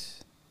is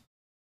this?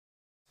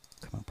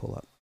 Come on, pull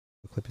up.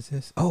 What clip is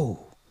this?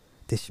 Oh,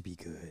 this should be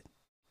good.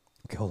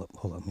 Okay, hold up.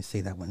 Let me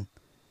say that one.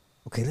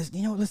 Okay, let's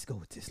go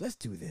with this. Let's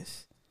do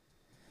this.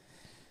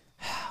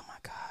 Oh my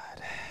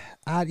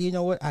God. You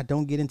know what? I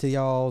don't get into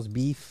y'all's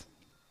beef.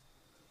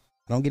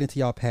 I don't get into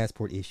y'all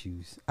passport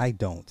issues. I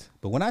don't.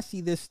 But when I see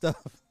this stuff,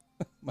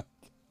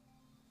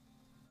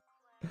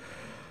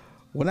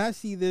 when I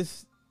see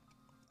this,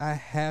 I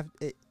have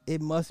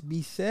it must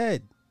be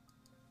said.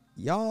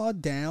 Y'all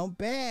down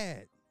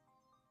bad.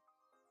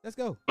 Let's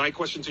go. My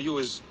question to you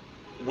is,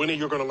 when are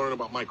you going to learn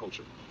about my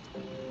culture?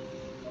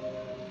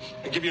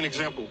 I'll give you an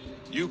example.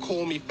 You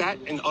call me fat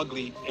and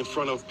ugly in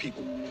front of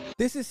people.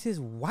 This is his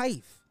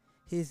wife,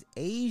 his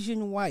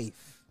Asian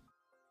wife.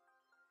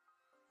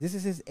 This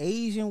is his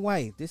Asian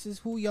wife. This is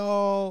who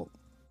y'all...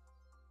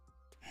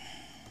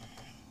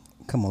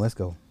 Come on, let's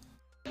go.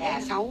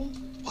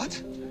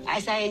 What? I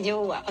say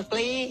you are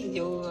ugly,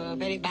 you are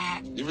very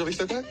bad. You really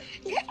said that?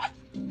 Yeah.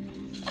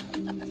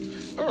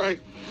 All right.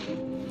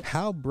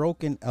 How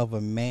broken of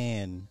a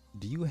man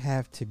do you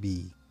have to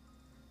be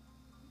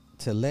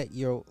to let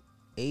your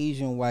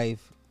Asian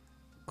wife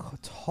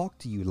talk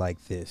to you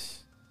like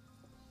this?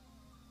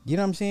 You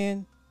know what I'm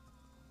saying?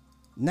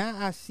 Now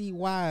I see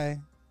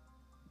why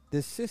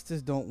the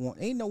sisters don't want.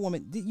 Ain't no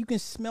woman. You can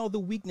smell the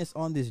weakness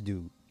on this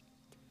dude.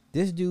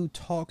 This dude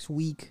talks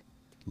weak,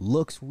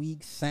 looks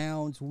weak,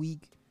 sounds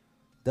weak,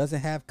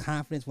 doesn't have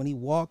confidence when he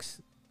walks.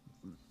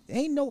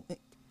 Ain't no.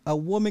 A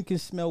woman can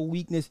smell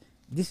weakness.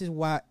 This is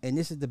why, and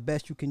this is the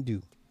best you can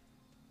do.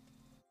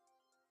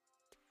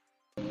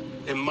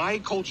 In my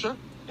culture,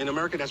 in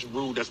America, that's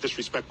rude, that's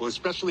disrespectful,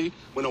 especially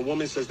when a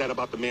woman says that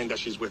about the man that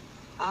she's with.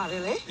 Oh,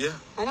 really? Yeah.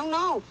 I don't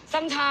know.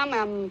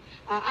 Sometimes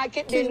I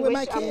get in with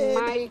my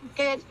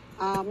kid,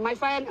 my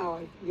friend,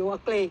 or you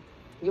ugly,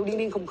 you ding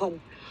ding khum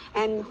khum.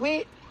 And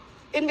we,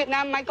 in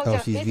Vietnam, my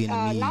culture is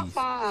not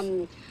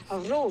for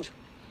rude.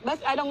 But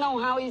I don't know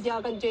how is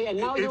your country, and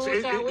now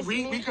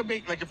we could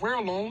make, like, if we're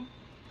alone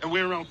and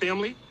we're around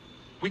family,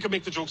 we could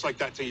make the jokes like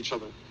that to each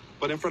other.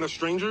 But in front of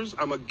strangers,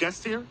 I'm a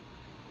guest here.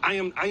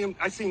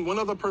 I seen one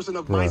other person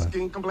of my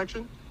skin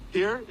complexion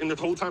here in the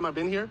whole time I've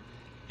been here.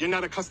 You're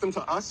not accustomed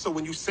to us, so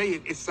when you say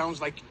it, it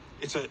sounds like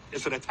it's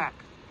an attack.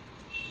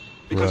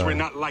 Because we're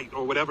not light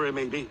or whatever it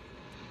may be.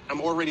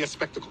 I'm already a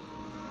spectacle.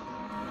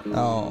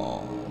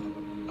 Oh.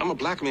 I'm a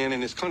black man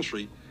in this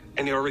country,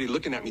 and they're already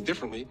looking at me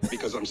differently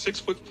because I'm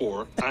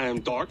 6'4", I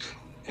am dark,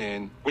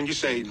 and when you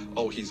say,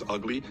 oh, he's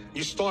ugly,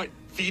 you start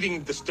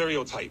feeding the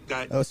stereotype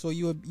that... Oh, so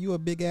you a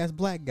big ass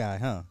black guy,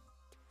 huh?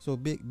 So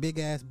big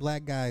ass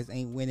black guys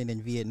ain't winning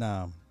in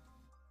Vietnam.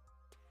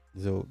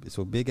 So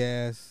big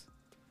ass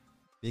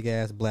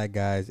black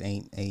guys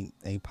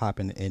ain't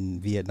popping in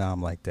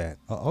Vietnam like that.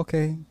 Oh,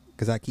 okay,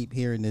 because I keep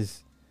hearing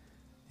this,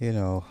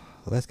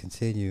 let's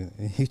continue.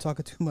 You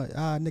talking too much.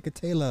 Nigga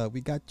Taylor,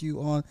 we got you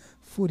on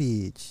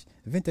footage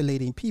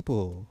ventilating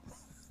people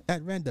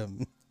at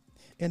random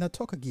in a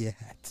toka gear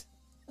hat.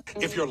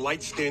 If you're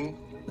light-skinned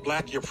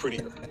black, you're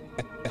prettier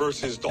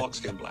versus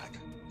dark-skinned black.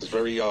 It's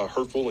very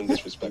hurtful and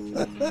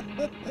disrespectful.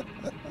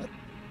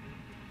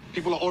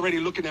 People are already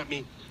looking at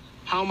me.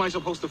 How am I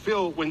supposed to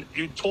feel when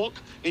you talk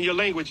in your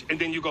language and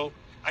then you go,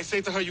 I say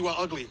to her, you are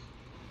ugly.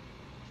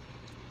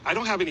 I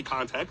don't have any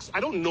context. I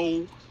don't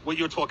know what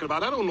you're talking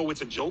about. I don't know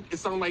it's a joke. It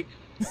sounds like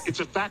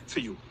it's a fact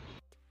to you.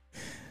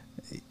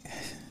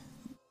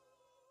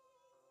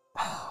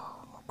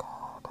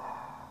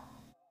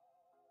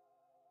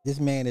 This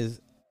man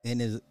is in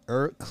his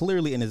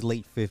clearly in his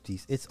late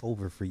 50s. It's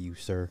over for you,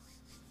 sir.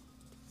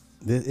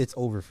 It's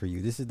over for you.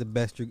 This is the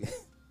best you.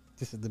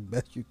 This is the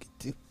best you can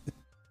do.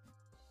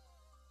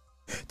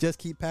 Just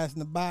keep passing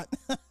the bot.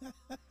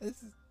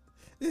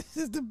 This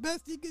is the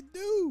best he could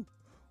do.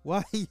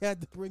 Why he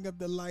had to bring up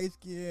the light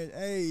skin?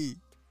 Hey.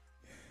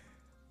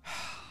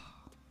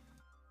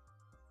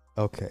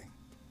 Okay.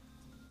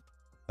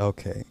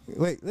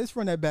 Wait, let's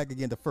run that back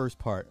again. The first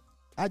part.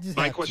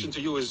 My question to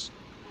you is,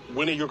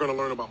 when are you going to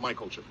learn about my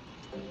culture?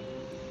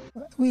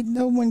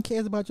 No one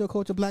cares about your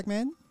culture, black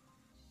man.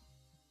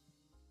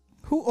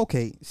 Who?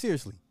 Okay,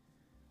 seriously.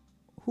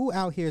 Who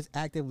out here is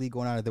actively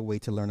going out of their way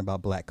to learn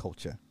about black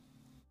culture?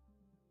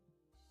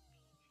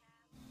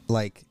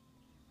 Like,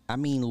 I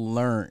mean,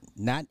 learn,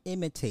 not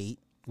imitate,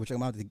 which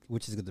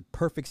is the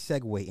perfect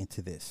segue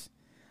into this.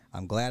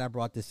 I'm glad I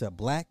brought this up.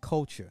 Black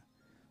culture.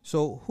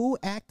 So who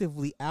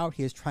actively out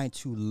here is trying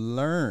to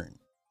learn?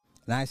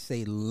 And I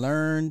say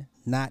learn,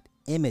 not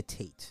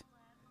imitate.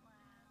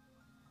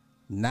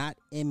 Not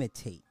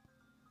imitate.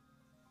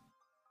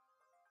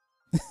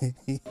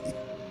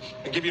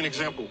 I'll give you an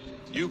example.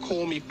 You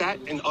call me fat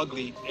and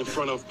ugly in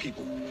front of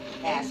people.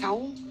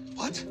 Asshole.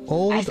 What?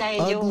 Old, I say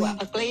ugly. you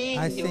ugly.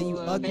 I say you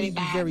ugly. You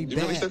very bad.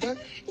 You really said that?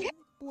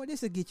 Boy,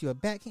 this will get you a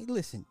backhand.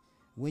 Listen,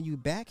 when you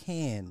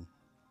backhand,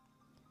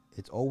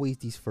 it's always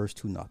these first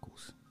two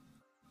knuckles.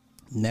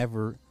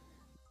 Never.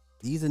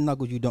 These are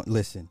knuckles you don't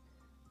listen.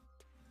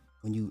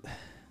 When you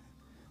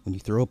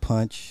throw a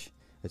punch,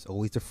 it's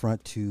always the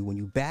front two. When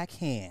you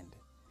backhand,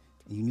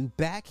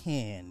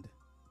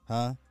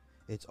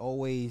 it's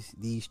always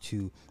these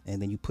two,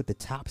 and then you put the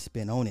top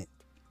spin on it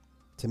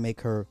to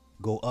make her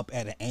go up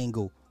at an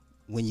angle.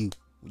 When you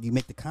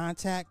make the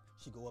contact,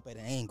 she go up at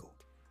an angle.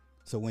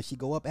 So when she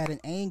go up at an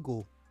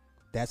angle,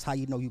 that's how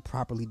you know you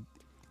properly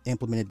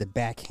implemented the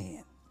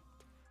backhand.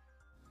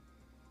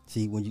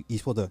 See, when you're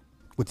supposed to,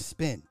 with the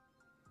spin,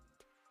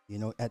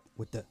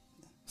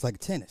 it's like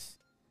tennis.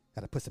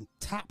 Got to put some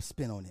top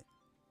spin on it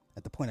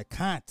at the point of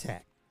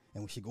contact.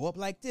 And when she go up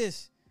like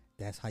this,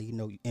 that's how you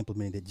know you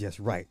implemented it just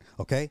right.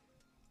 Okay?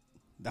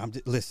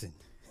 Listen.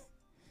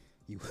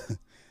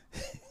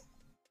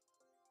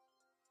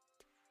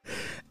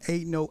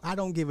 I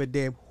don't give a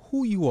damn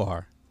who you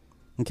are.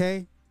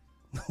 Okay?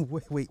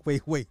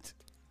 Wait.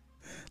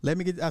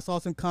 I saw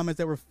some comments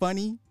that were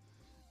funny,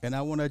 and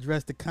I want to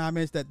address the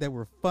comments that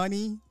were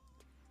funny.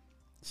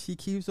 She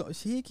keeps on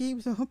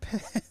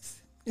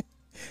passing.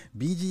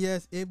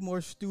 BGS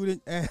Ibmore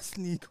student ass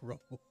Negro.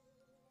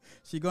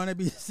 She gonna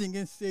be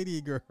singing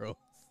City Girls.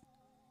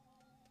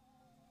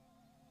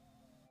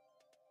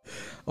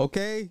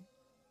 Okay?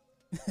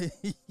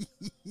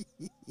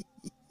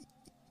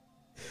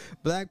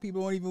 Black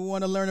people don't even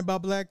want to learn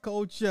about black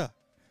culture.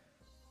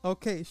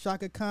 Okay,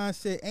 Shaka Khan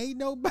said, ain't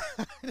nobody.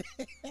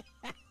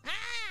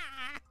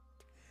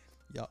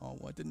 Y'all on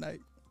one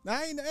tonight.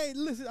 Hey,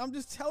 listen, I'm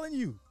just telling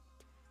you.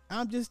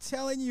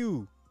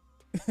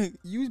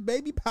 Use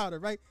baby powder,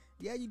 right?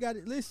 Yeah, you got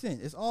it. Listen,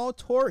 it's all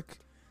torque.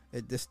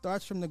 It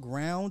starts from the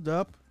ground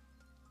up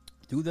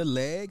through the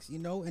legs,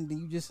 and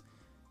then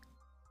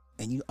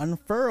you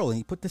unfurl and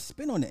you put the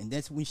spin on it. And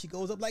that's when she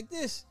goes up like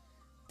this.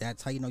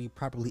 That's how you know you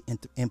properly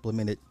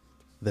implemented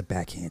the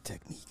backhand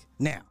technique.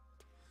 Now,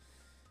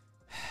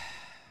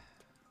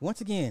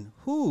 once again,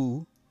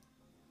 who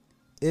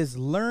is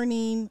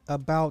learning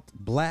about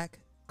black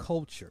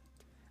culture?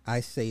 I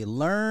say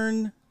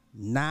learn,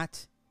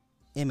 not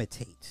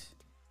imitate.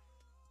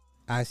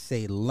 I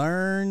say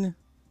learn,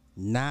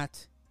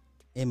 not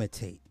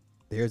imitate.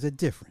 There's a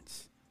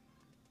difference.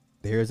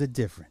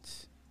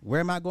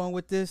 Where am I going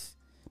with this?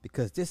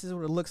 Because this is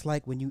what it looks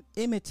like when you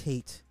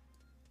imitate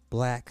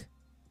black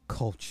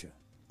culture.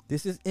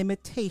 This is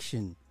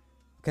imitation.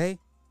 Okay?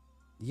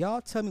 Y'all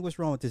tell me what's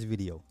wrong with this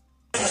video.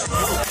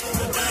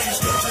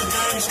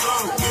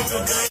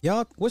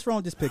 Y'all, what's wrong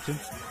with this picture?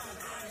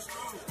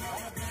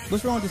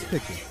 What's wrong with this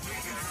picture?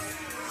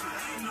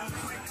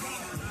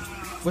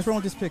 What's wrong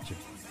with this picture?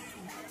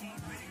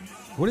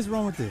 What is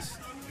wrong with this?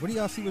 What do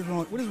y'all see what's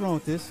wrong? What is wrong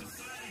with this?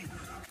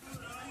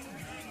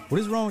 What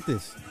is wrong with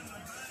this?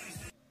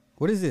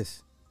 What is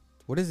this?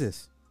 What is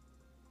this?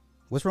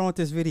 What's wrong with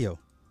this video?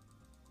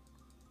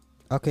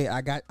 Okay,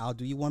 I'll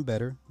do you one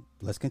better.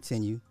 Let's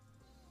continue.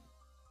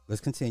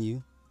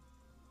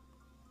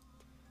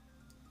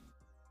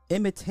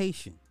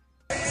 Imitation.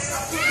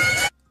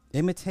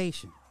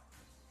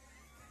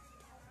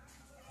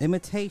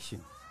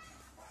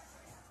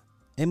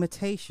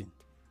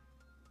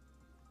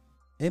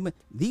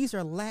 These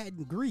are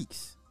Latin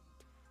Greeks.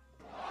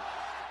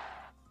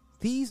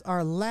 These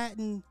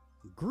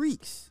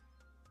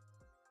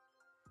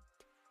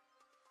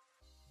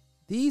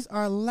These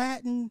are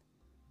Latin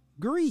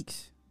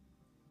Greeks.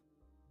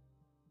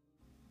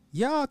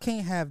 Y'all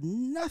can't have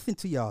nothing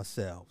to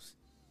yourselves.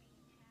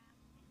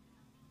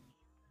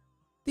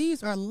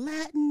 These are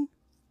Latin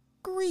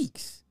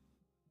Greeks.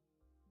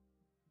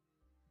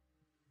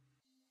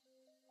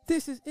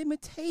 This is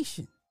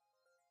imitation.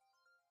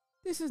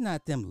 This is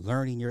not them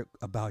learning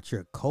about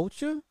your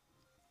culture.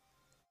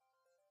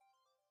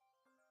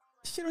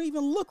 Shit don't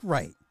even look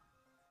right.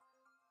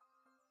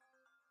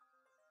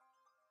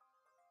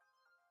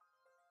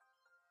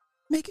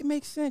 Make it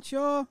make sense,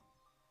 y'all.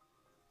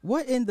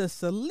 What in the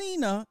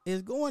Selena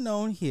is going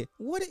on here?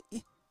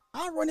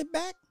 I'll run it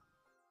back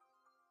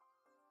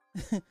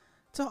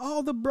to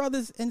all the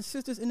brothers and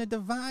sisters in the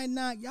Divine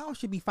Nine. Y'all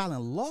should be filing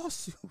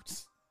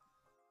lawsuits.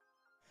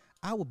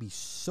 I would be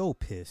so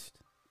pissed.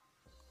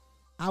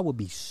 I would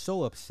be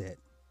so upset.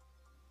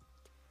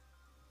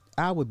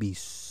 I would be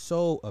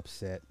so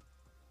upset.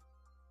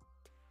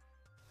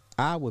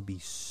 I would be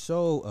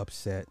so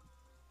upset.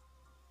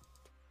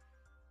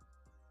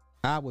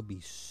 I would be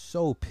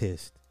so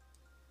pissed.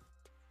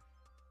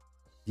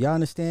 Y'all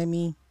understand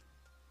me?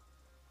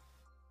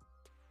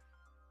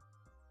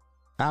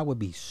 I would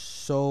be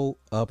so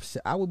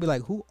upset. I would be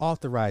like, who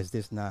authorized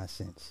this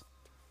nonsense?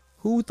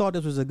 Who thought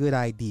this was a good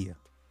idea?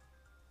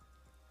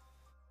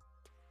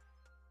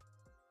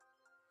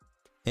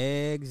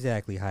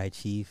 Exactly, High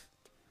Chief.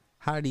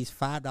 How do these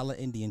 $5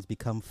 Indians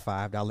become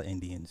 $5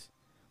 Indians?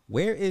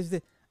 Where is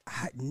the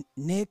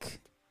Nick?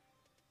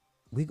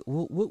 We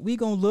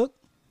gonna look.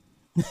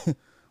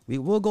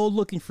 We'll go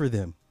looking for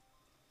them.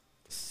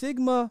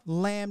 Sigma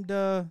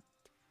Lambda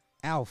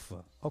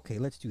Alpha. Okay,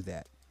 let's do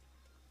that.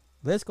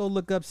 Let's go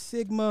look up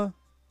Sigma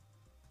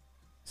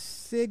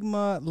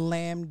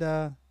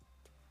Lambda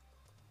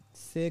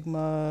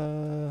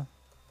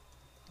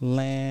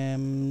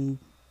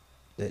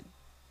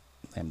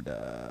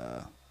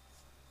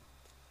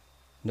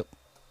Nope.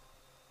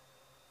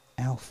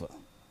 Alpha.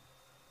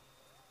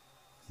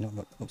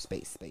 No,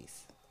 space.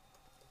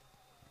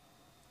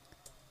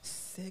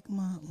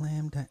 Sigma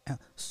Lambda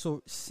Alpha.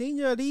 So,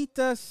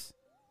 señoritas,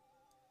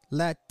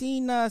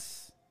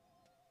 Latinas,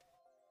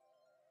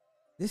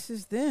 this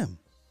is them.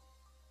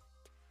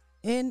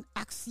 En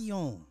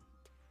acción.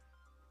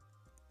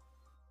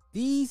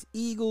 These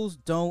eagles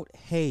don't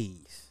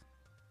haze.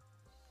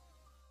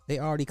 They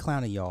already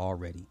clowning y'all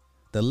already.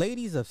 The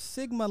ladies of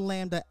Sigma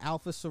Lambda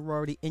Alpha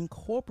Sorority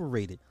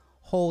Incorporated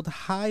hold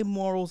high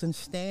morals and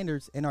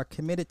standards and are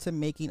committed to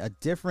making a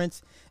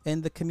difference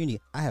in the community.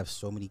 I have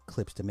so many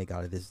clips to make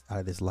out of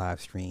this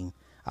live stream.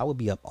 I would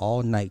be up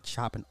all night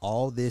chopping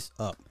all this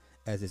up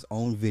as its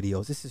own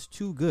videos. This is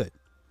too good.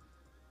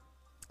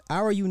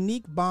 Our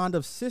unique bond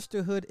of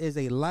sisterhood is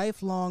a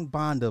lifelong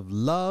bond of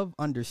love,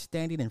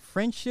 understanding, and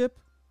friendship.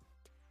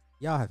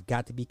 Y'all have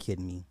got to be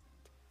kidding me.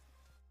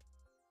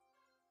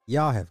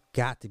 Y'all have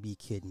got to be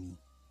kidding me.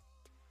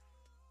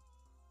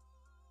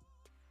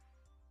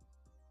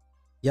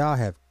 Y'all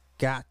have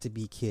got to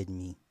be kidding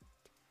me.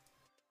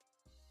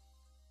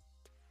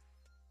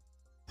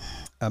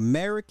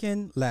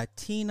 American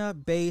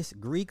Latina-based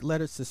Greek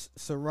letter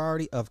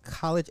sorority of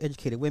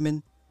college-educated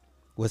women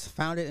was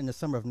founded in the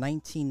summer of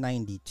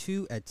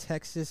 1992 at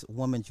Texas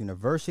Women's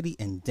University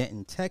in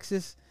Denton,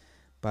 Texas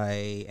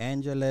by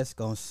Angeles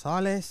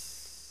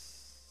Gonzalez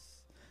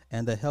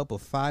and the help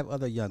of 5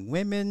 other young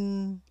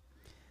women.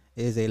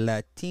 It is a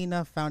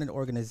Latina founded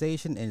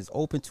organization and is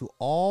open to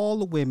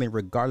all women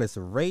regardless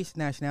of race,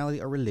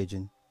 nationality, or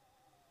religion.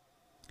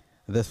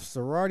 The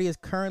sorority is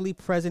currently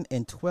present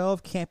in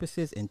 12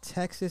 campuses in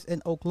Texas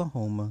and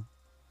Oklahoma.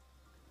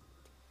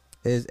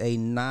 It is a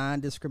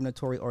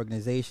non-discriminatory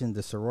organization.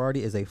 The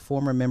sorority is a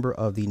former member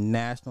of the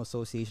National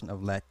Association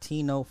of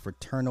Latino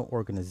Fraternal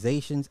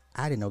Organizations.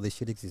 I didn't know this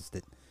shit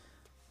existed.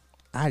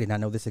 I did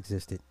not know this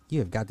existed. You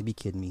have got to be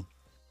kidding me.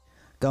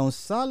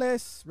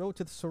 Gonzalez wrote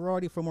to the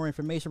sorority for more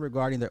information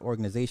regarding their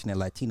organization and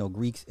Latino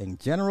Greeks in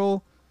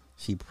general.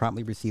 She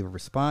promptly received a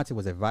response and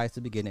was advised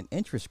to begin an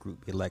interest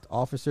group, elect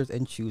officers,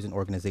 and choose an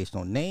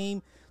organizational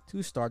name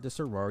to start the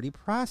sorority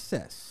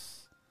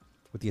process.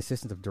 With the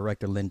assistance of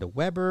Director Linda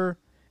Weber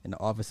and the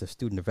Office of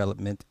Student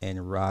Development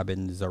and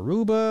Robin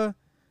Zaruba,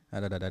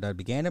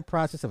 began the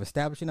process of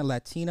establishing a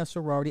Latina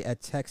sorority at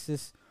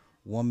Texas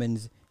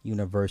Women's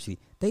University.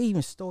 They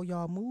even stole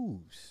y'all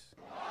moves.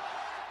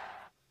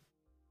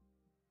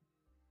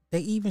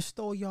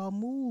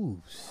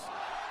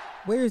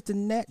 Where's the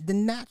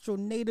natural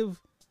native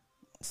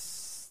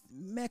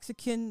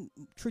Mexican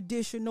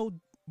traditional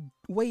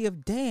way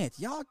of dance?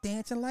 Y'all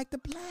dancing like the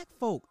black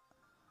folk.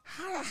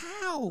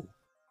 How?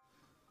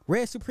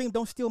 Red Supreme,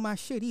 don't steal my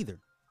shit either.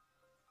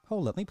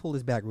 Hold up, let me pull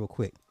this back real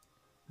quick.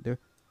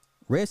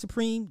 Red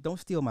Supreme, don't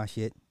steal my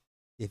shit.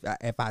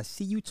 If I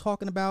see you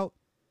talking about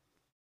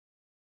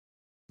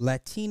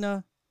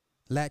Latino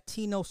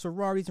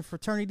sororities and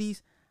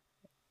fraternities,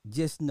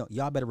 just know,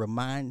 y'all better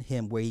remind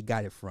him where he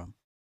got it from.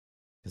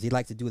 Because he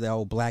likes to do that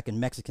old black and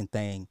Mexican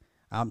thing.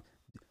 I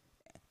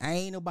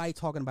ain't nobody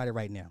talking about it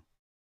right now.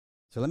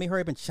 So let me hurry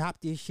up and chop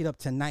this shit up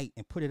tonight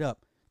and put it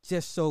up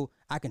just so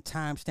I can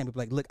timestamp it.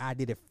 Like, look, I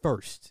did it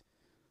first.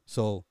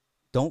 So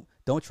don't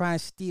try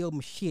and steal my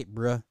shit,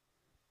 bruh.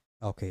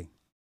 Okay.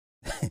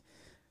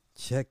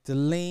 Check the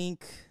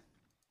link.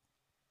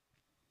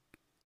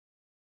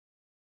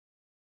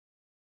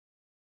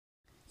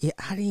 Yeah,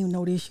 I didn't even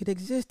know this shit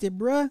existed,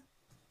 bruh.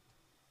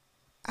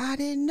 I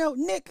didn't know.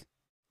 Nick,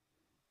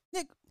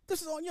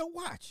 this is on your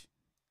watch.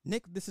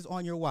 Nick, this is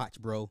on your watch,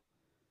 bro.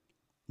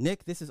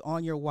 Nick, this is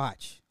on your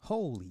watch.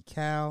 Holy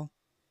cow.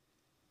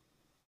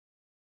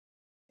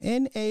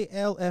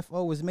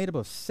 NALFO is made up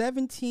of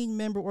 17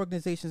 member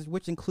organizations,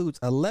 which includes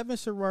 11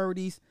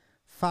 sororities,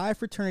 5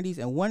 fraternities,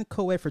 and 1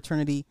 co-ed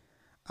fraternity.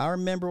 Our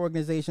member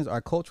organizations are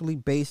culturally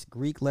based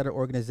Greek letter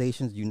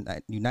organizations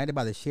united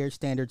by the shared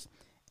standards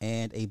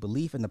and a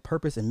belief in the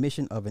purpose and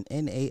mission of an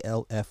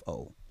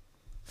NALFO.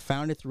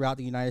 Founded throughout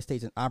the United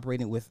States and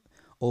operating with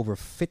over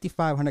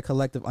 5,500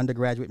 collective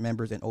undergraduate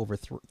members and over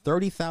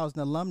 30,000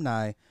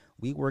 alumni,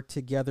 we work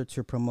together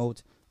to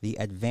promote the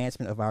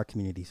advancement of our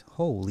communities.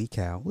 Holy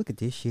cow. Look at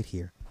this shit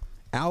here.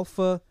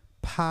 Alpha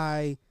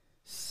Pi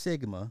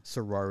Sigma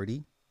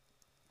sorority,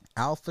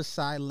 Alpha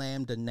Psi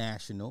Lambda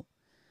National,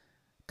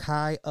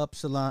 Chi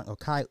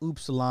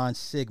Upsilon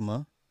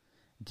Sigma,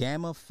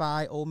 Gamma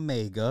Phi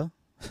Omega,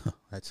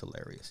 that's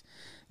hilarious,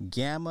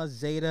 Gamma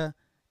Zeta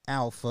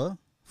Alpha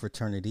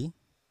fraternity.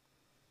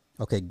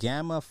 Okay,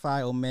 Gamma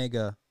Phi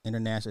Omega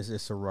International is a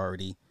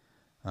sorority.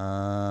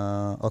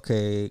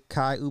 Okay,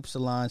 Chi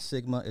Upsilon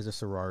Sigma is a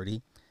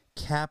sorority.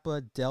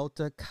 Kappa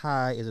Delta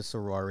Chi is a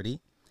sorority.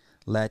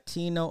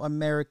 Latino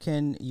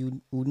American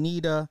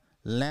Unida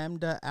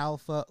Lambda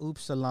Alpha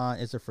Upsilon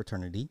is a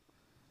fraternity.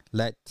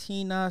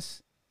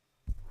 Latinas,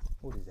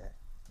 what is that?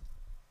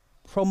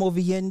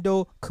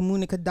 Promoviendo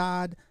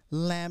Comunidad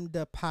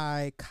Lambda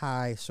Pi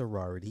Chi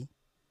sorority.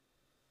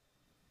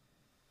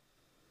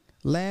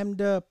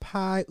 Lambda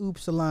Pi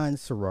Upsilon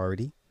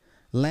sorority.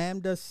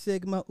 Lambda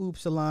Sigma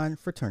Upsilon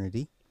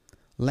fraternity.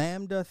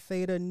 Lambda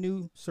Theta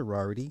Nu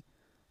sorority.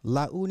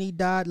 La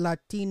Unidad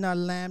Latina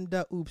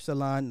Lambda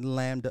Upsilon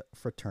Lambda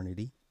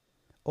fraternity.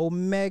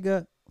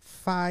 Omega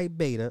Phi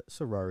Beta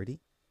sorority.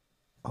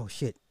 Oh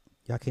shit,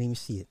 y'all can't even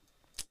see it.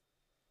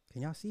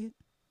 Can y'all see it?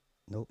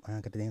 Nope, I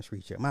don't got the damn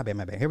screen share. My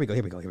bad. Here we go.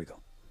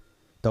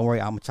 Don't worry,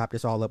 I'm gonna chop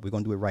this all up. We're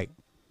gonna do it right.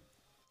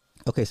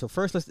 Okay, so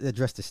first let's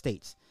address the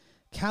states.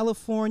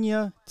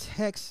 California,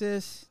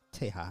 Texas,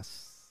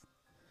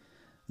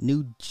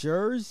 New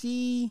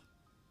Jersey.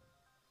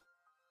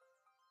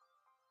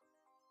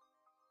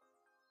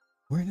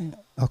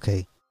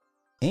 Okay.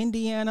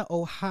 Indiana,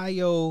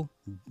 Ohio,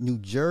 New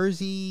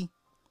Jersey,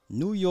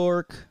 New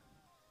York,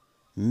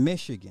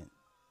 Michigan.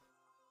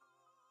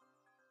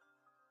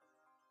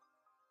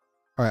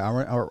 All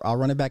right, I'll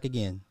run it back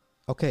again.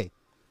 Okay.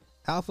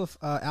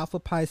 Alpha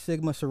Pi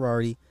Sigma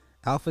sorority,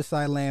 Alpha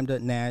Psi Lambda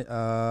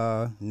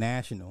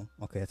National.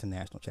 Okay, that's a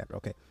national chapter.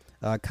 Okay.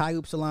 Chi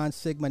Upsilon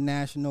Sigma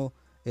National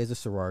is a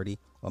sorority.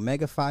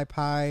 Omega Phi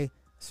Pi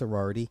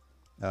sorority.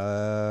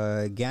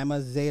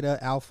 Gamma Zeta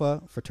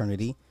Alpha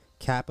fraternity.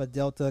 Kappa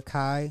Delta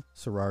Chi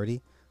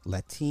sorority.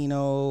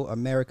 Latino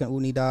American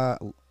Unida.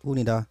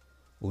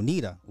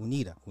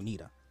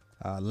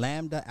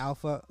 Lambda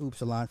Alpha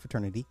Upsilon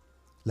fraternity.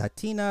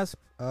 Latinas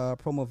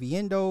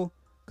Promoviendo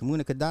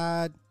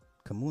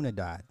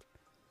Comunidad.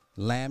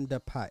 Lambda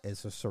Pi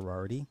is a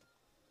sorority.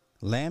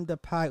 Lambda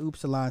Pi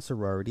Upsilon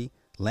sorority.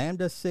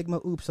 Lambda Sigma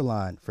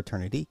Upsilon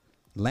fraternity.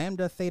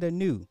 Lambda Theta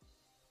Nu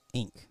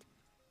Inc.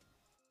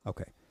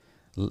 Okay.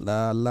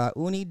 La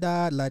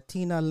Unidad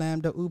Latina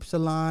Lambda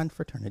Upsilon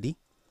fraternity.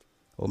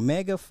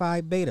 Omega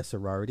Phi Beta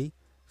sorority.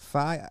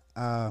 Phi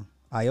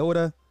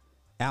Iota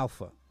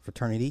Alpha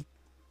fraternity.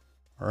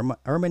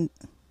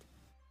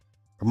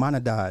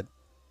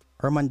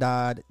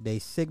 Hermandad de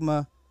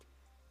Sigma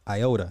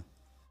Iota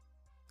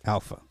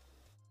Alpha.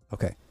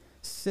 Okay.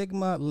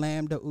 Sigma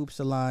Lambda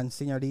Upsilon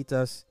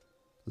Señoritas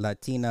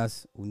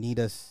Latinas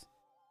Unidas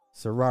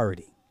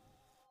sorority.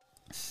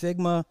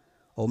 Sigma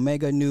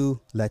Omega Nu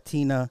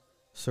Latina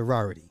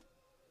sorority.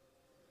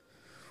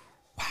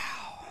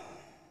 Wow.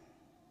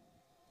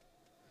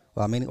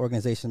 While many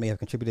organizations may have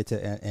contributed to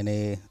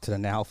the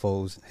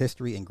NALFO's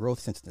history and growth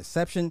since its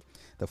inception,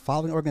 the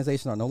following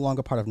organizations are no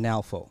longer part of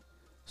NALFO.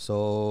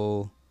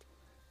 So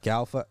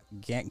Gamma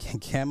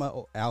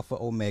Alpha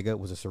Omega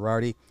was a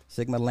sorority.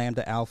 Sigma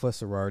Lambda Alpha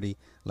sorority.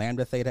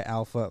 Lambda Theta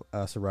Alpha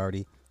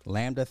sorority.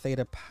 Lambda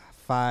Theta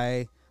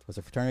Phi was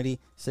a fraternity.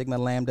 Sigma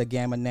Lambda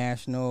Gamma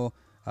National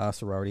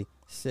sorority.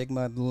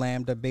 Sigma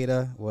Lambda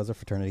Beta was a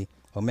fraternity.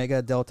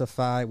 Omega Delta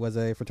Phi was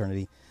a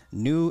fraternity.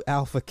 Nu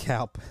Alpha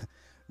Kappa.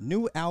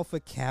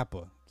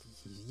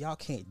 Y'all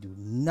can't do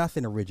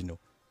nothing original.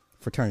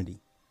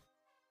 Fraternity.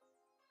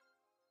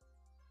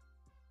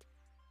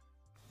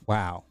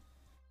 Wow.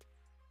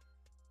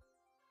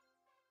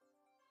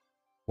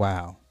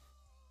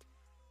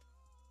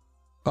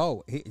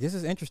 Oh, this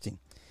is interesting.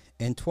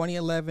 In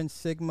 2011,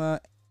 Sigma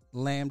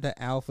Lambda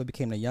Alpha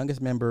became the youngest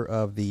member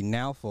of the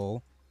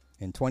NALFO.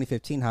 In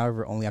 2015,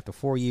 however, only after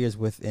 4 years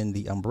within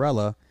the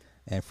umbrella,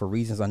 and for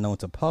reasons unknown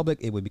to public,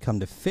 it would become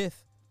the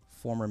 5th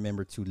former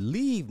member to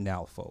leave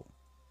NALFO.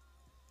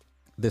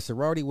 The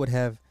sorority would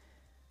have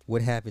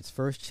would have its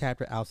first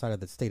chapter outside of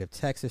the state of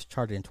Texas,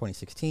 chartered in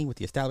 2016 with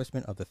the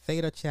establishment of the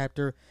Theta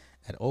chapter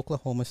at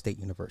Oklahoma State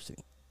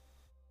University.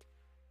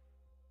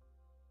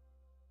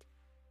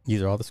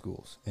 These are all the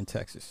schools in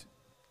Texas,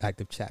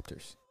 active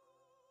chapters.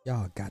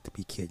 Y'all got to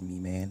be kidding me,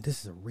 man. This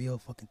is a real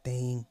fucking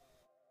thing.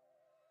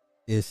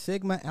 Is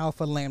Sigma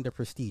Alpha Lambda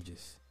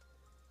prestigious?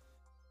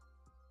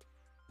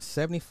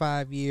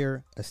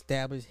 75-year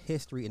established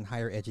history in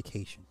higher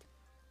education.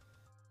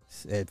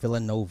 At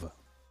Villanova.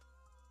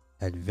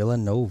 At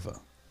Villanova.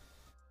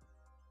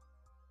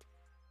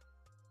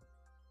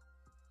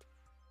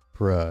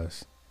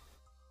 Bruh.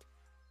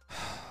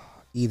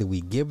 Either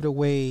we give it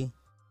away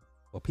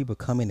or people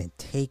come in and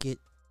take it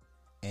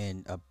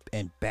and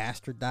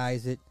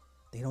bastardize it.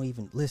 They don't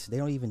even listen.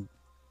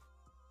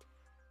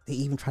 They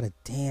even try to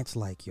dance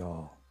like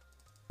y'all.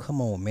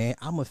 Come on, man.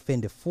 I'm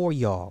offended for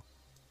y'all.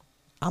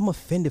 I'm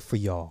offended for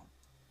y'all.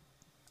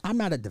 I'm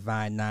not a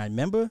Divine Nine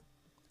member.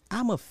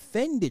 I'm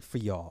offended for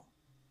y'all.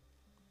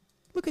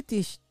 Look at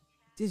this.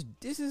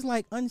 This is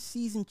like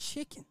unseasoned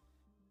chicken.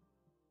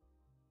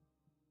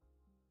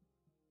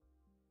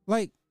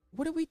 Like,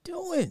 what are we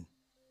doing?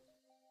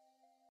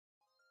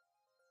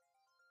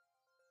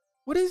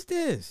 What is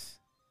this?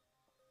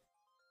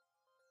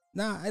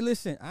 Nah,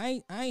 listen,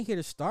 I ain't here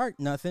to start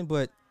nothing,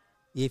 but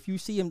if you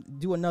see him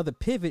do another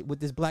pivot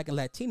with this black and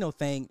Latino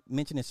thing,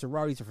 mentioning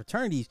sororities and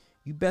fraternities,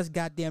 you best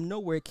goddamn know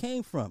where it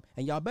came from.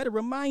 And y'all better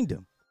remind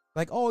him.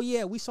 Like, oh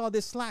yeah, we saw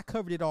this slide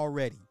covered it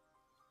already.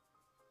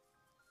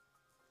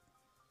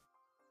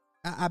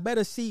 I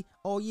better see,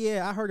 oh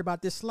yeah, I heard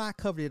about this slide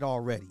covered it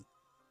already.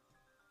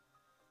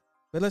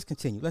 But let's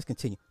continue. Look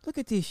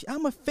at this.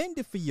 I'm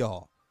offended for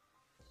y'all.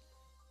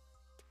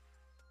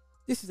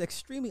 This is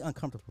extremely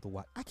uncomfortable to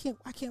watch. I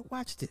can't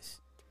watch this.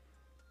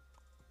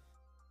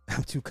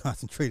 I'm too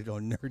concentrated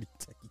on nerdy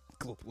techie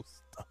global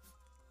stuff.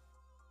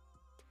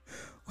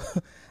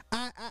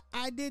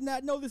 I did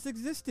not know this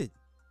existed.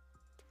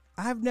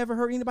 I've never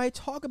heard anybody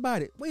talk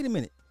about it. Wait a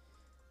minute.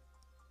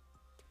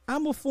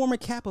 I'm a former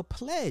Kappa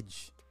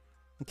pledge.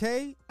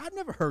 Okay? I've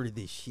never heard of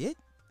this shit.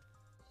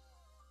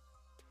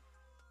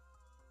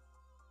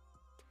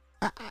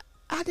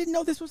 I didn't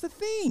know this was a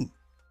thing.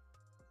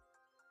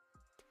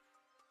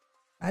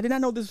 I did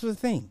not know this was a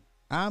thing.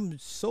 I'm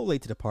so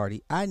late to the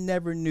party. I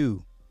never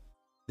knew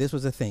this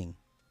was a thing.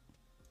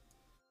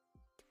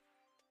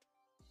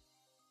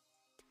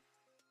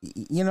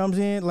 You know what I'm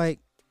saying? Like,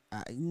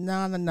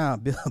 nah.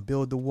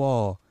 Build the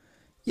wall.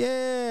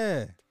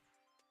 Yeah.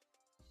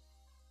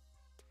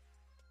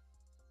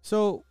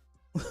 So,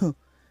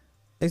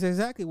 it's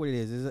exactly what it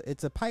is.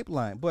 It's a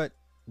pipeline. But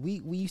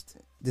we used to,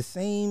 the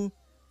same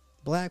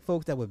black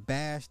folks that would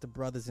bash the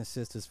brothers and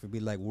sisters for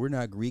being like, we're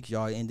not Greeks,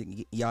 y'all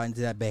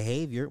into that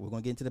behavior. We're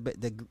gonna get into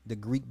the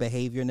Greek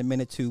behavior in a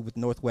minute too with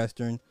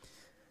Northwestern.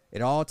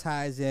 It all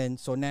ties in.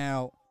 So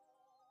now,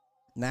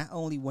 not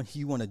only when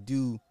you want to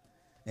do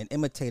and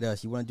imitate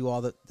us, you want to do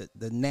all the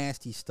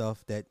nasty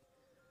stuff that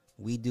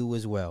we do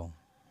as well.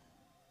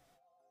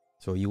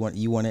 So you want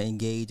to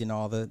engage in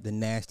all the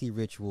nasty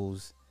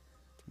rituals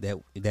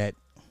that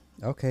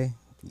okay.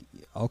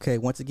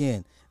 Once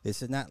again,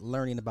 this is not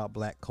learning about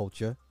black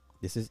culture.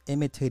 This is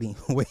imitating.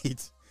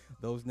 Wait,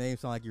 those names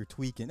sound like you're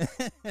tweaking.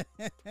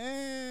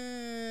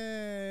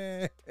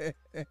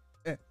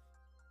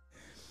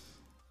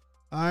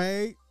 All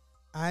right.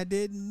 I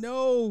didn't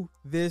know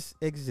this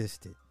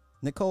existed.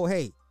 Nicole,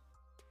 hey.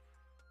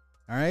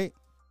 All right.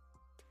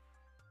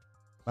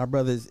 My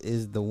brother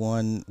is the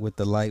one with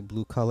the light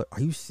blue color.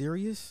 Are you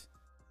serious?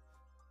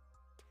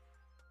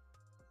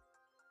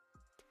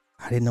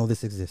 I didn't know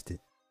this existed.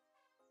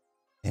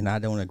 And I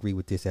don't agree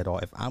with this at all.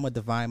 If I'm a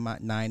Divine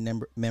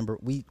Nine member,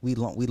 we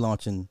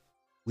launching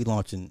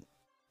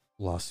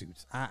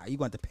lawsuits. You're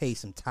going to pay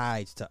some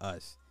tithes to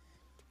us.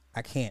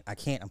 I can't.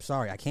 I'm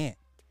sorry. I can't.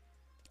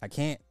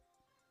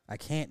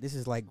 This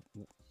is like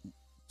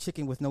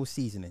chicken with no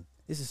seasoning.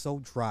 This is so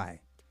dry.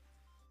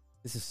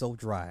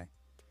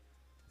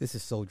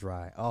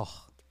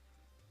 Oh,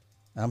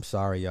 I'm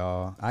sorry,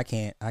 y'all. I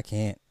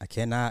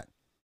cannot.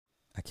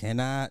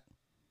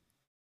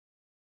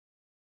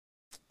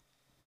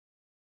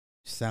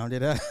 Sound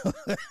it out.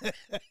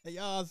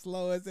 Y'all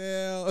slow as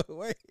hell.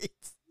 Wait.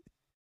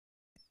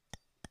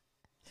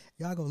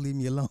 Y'all gonna leave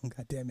me alone,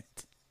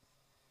 goddammit.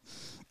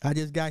 I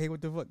just got here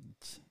with the fuck.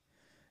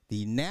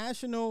 The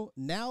national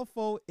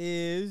NALFO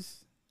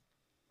is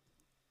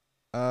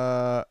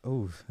let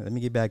me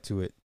get back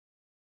to it.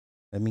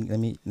 Let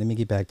me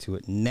get back to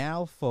it.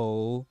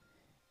 NALFO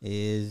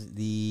is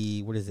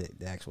the, what is it?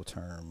 The actual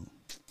term.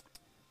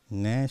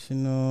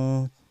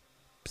 National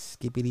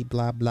skippity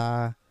blah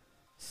blah.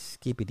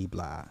 Skippity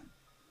blah.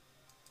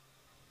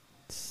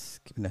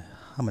 Skippity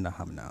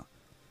humana.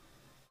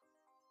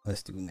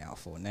 Let's do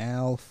NALFO.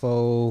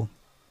 NALFO.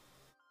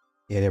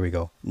 Yeah, there we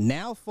go.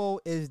 NALFO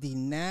is the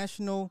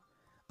National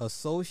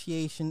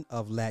Association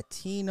of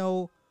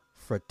Latino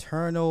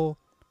Fraternal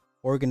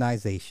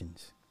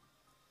Organizations.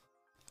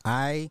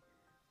 I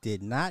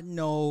did not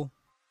know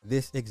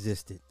this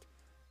existed.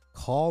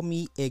 Call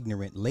me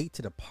ignorant, late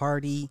to the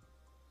party.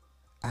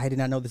 I did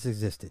not know this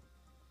existed.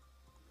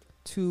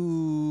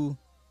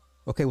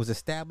 Okay, it was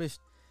established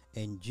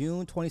in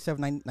June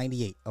 27,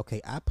 1998.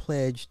 Okay, I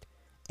pledged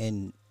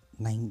in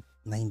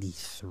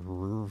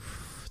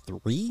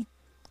 93.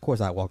 Of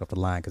course, I walked off the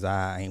line because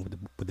I ain't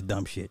with the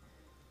dumb shit.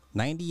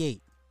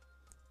 98.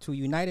 To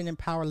unite and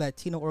empower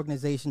Latino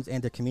organizations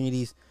and their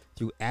communities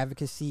through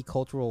advocacy,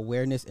 cultural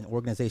awareness, and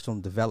organizational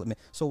development.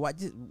 So why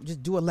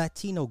just do a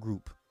Latino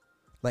group?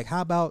 Like,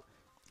 how about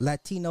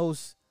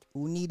Latinos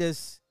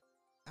Unidas?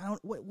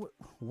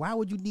 Why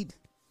would you need?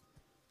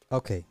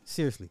 Okay,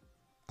 seriously,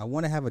 I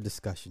want to have a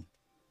discussion.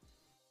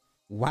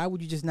 Why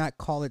would you just not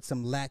call it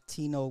some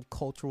Latino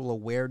cultural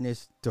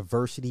awareness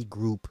diversity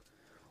group?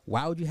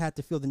 Why would you have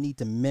to feel the need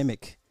to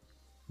mimic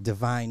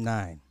Divine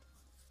Nine?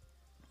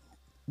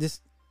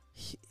 Just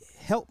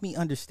help me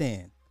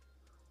understand.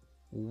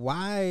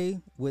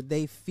 Why would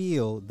they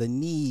feel the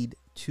need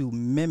to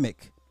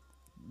mimic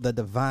the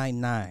Divine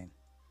Nine?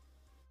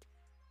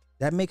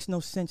 That makes no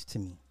sense to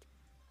me.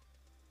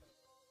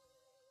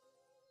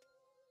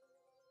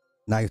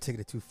 Now you're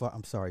taking it too far.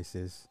 I'm sorry,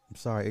 sis. I'm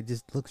sorry. It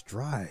just looks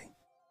dry.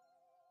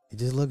 It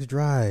just looks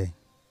dry.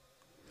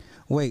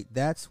 Wait,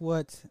 that's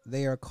what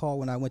they are called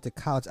when I went to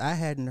college. I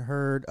hadn't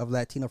heard of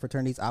Latino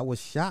fraternities. I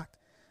was shocked.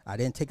 I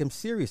didn't take them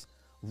serious.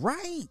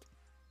 Right.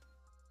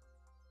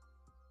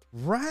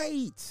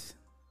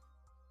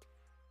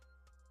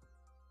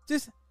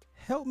 Just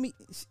help me.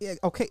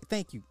 Okay,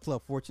 thank you,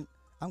 Club Fortune.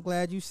 I'm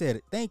glad you said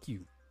it. Thank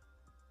you.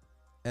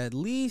 At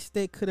least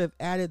they could have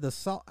added the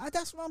salt.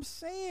 That's what I'm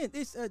saying.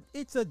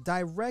 It's a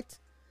direct.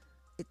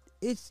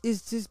 It's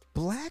just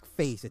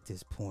blackface at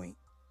this point.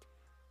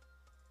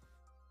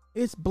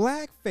 It's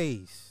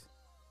blackface.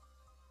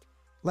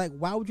 Like,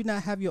 why would you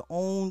not have your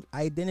own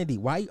identity?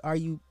 Why are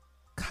you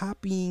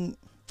copying?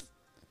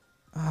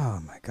 Oh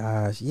my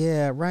gosh.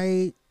 Yeah,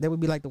 right. That would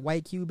be like the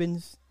white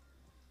Cubans.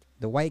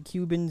 The white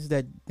Cubans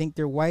that think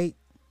they're white.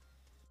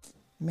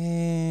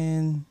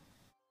 Man.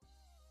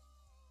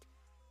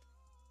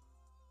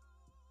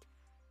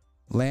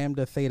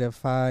 Lambda Theta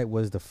Phi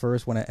was the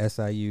first one at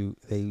SIU.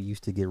 They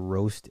used to get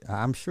roasted.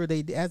 I'm sure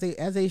they as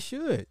they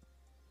should.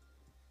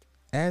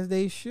 As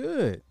they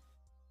should.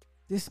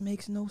 This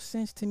makes no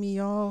sense to me,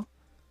 y'all.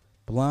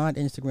 Blonde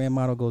Instagram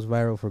model goes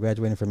viral for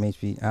graduating from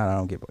HP. I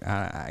don't get.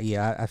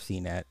 I've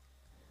seen that.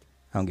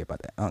 I don't get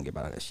about that. I don't get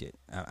about that shit.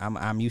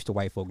 I'm used to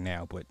white folk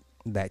now, but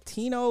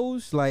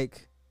Latinos,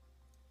 like,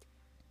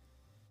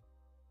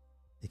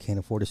 they can't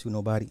afford to sue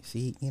nobody.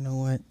 See, you know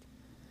what?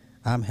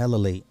 I'm hella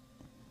late.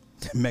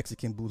 The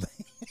Mexican boule.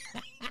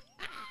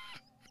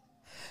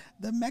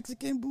 The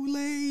Mexican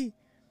boule.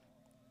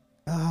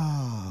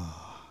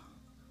 Oh.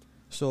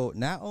 So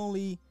not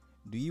only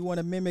do you want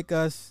to mimic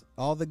us,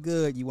 all the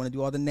good, you want to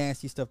do all the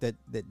nasty stuff that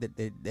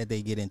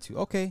they get into.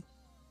 Okay,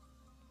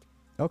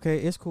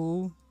 it's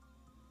cool.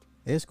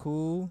 It's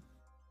cool.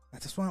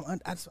 That's why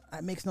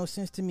it makes no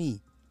sense to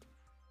me.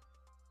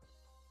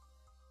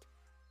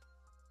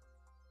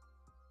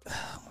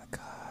 Oh my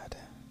God.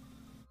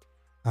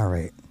 All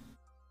right.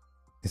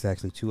 It's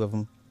actually two of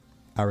them.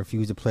 I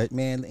refuse to pledge.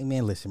 Man,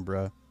 listen,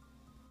 bro.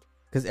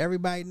 Because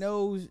everybody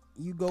knows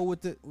we go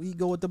with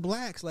the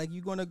blacks. Like,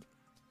 you gonna,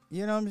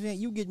 you know what I'm saying?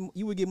 You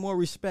would get more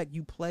respect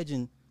you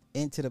pledging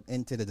into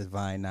the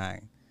Divine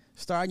Nine.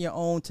 Starting your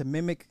own to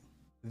mimic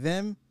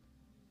them.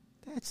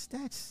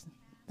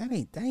 That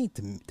ain't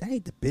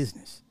the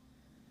business.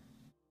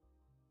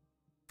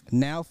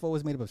 NALFO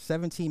is made up of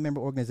 17 member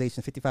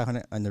organizations,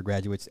 5,500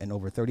 undergraduates, and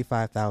over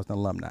 35,000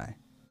 alumni.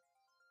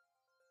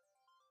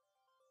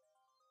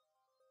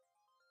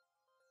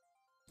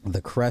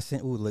 The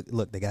crescent. Ooh,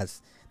 look, they got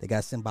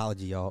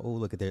symbology, y'all. Ooh,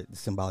 look at their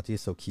symbology.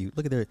 It's so cute.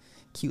 Look at their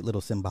cute little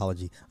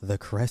symbology. The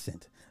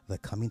crescent, the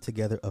coming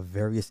together of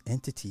various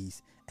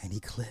entities, and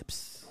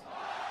eclipse.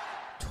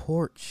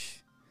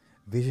 Torch,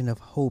 vision of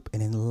hope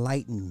and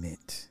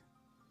enlightenment.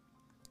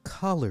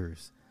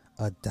 Colors,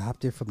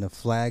 adopted from the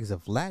flags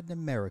of Latin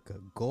America.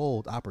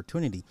 Gold,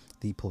 opportunity,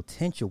 the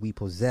potential we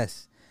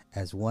possess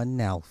as one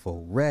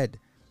NALFO. Red,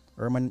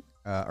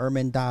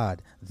 Hermandad,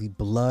 the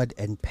blood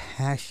and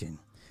passion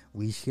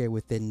we share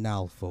within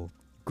NALFO.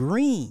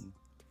 Green,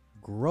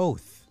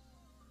 growth,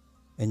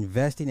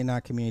 investing in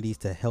our communities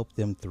to help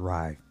them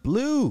thrive.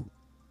 Blue,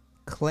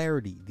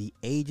 clarity, the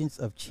agents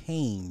of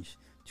change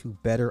to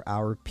better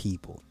our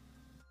people.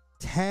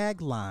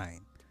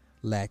 Tagline,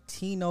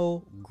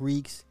 Latino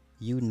Greeks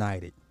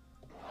United.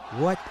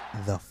 What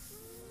the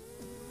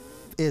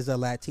is a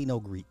Latino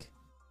Greek?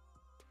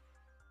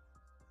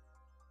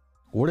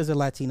 What is a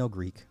Latino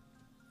Greek?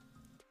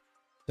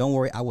 Don't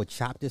worry, I will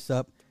chop this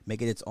up,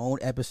 make it its own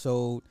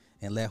episode,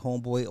 and let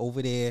homeboy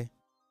over there,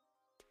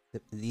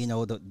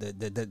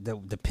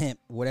 the pimp,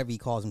 whatever he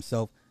calls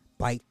himself,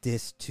 bite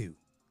this too.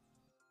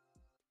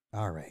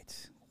 All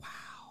right. Wow.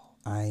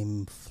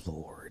 I'm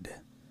floored.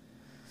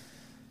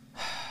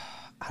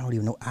 I don't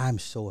even know. I'm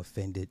so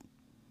offended.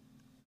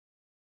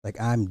 Like,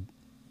 I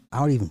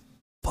don't even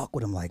fuck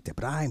with him like that,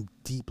 but I'm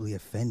deeply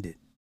offended.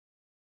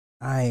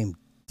 I am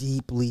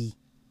deeply,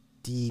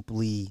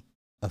 deeply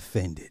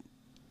offended.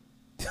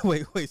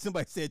 Wait,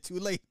 somebody said too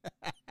late.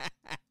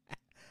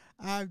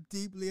 I'm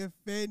deeply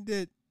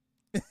offended.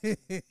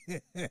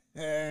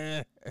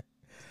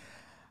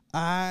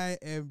 I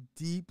am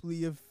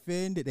deeply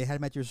offended. They had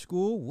him at your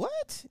school?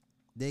 What?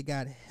 They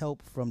got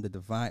help from the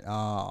divine.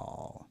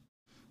 Oh,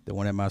 the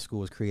one at my school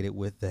was created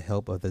with the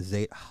help of the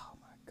Zeta. Oh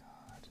my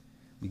God.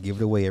 We give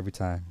it away every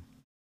time.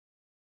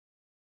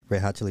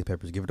 Red Hot Chili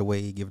Peppers. Give it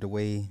away. Give it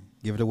away.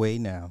 Give it away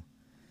now.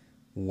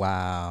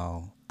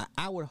 Wow.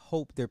 I would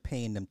hope they're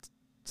paying them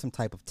some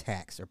type of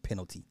tax or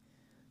penalty.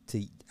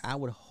 I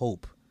would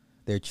hope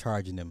they're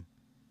charging them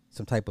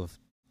some type of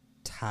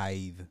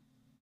tithe.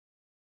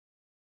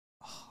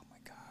 Oh my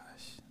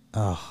gosh.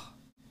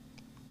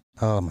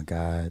 Oh my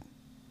God.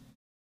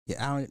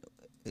 Yeah,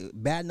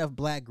 bad enough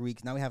black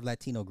Greeks. Now we have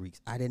Latino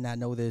Greeks. I did not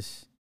know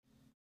this.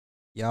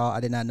 Y'all, I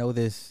did not know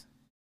this.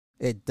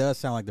 It does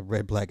sound like the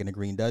red, black, and the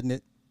green, doesn't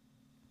it?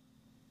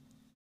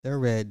 The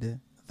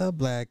red, the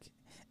black,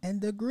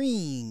 and the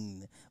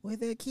green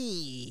with the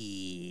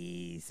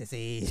keys.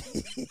 She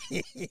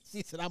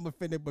said, I'm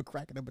offended but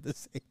cracking up at the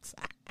same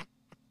time.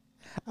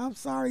 I'm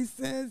sorry,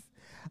 sis.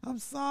 I'm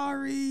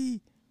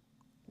sorry.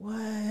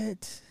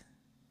 What?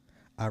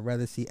 I'd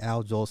rather see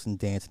Al Jolson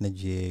dancing a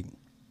jig.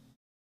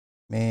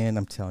 Man,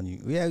 I'm telling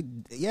you.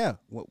 Yeah.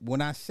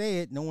 When I say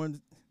it, no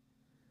one,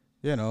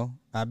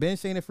 I've been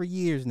saying it for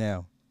years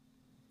now.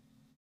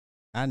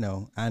 I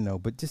know.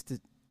 But just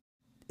it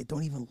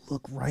don't even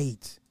look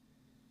right.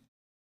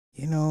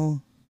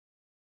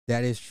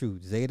 That is true.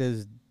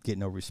 Zetas get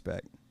no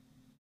respect.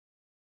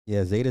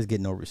 Yeah, Zetas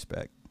get no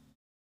respect.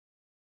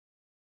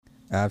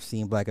 I've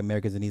seen black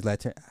Americans in these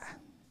Latin.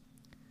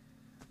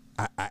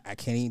 I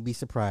can't even be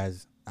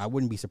surprised. I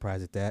wouldn't be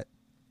surprised at that.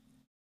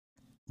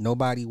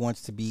 Nobody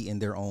wants to be in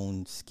their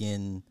own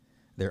skin,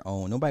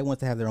 Nobody wants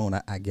to have their own,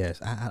 I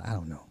guess. I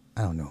don't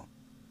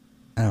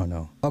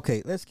know.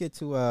 Okay, let's get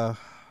to,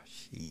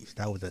 jeez,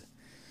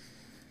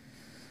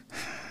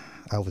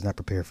 I was not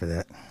prepared for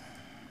that.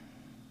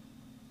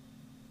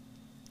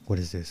 What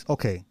is this?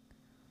 Okay,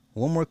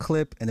 one more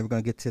clip, and then we're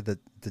gonna get to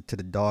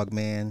the dog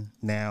man.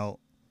 Now,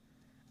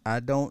 I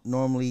don't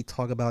normally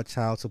talk about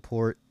child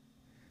support.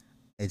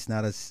 It's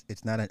not an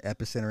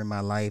epicenter in my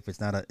life. It's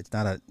not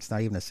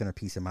even a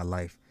centerpiece in my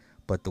life.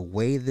 But the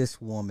way this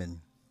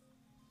woman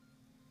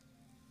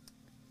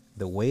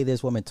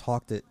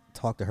talked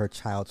to her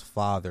child's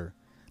father,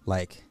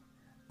 like,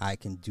 I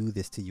can do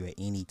this to you at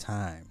any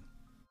time.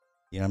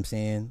 You know what I'm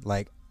saying?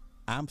 Like,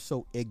 I'm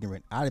so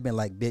ignorant. I'd have been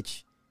like,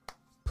 bitch,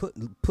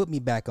 put me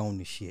back on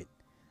this shit.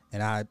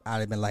 And I'd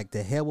have been like,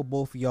 the hell with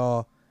both of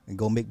y'all and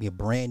go make me a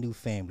brand new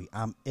family.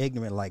 I'm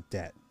ignorant like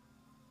that.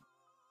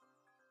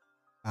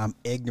 I'm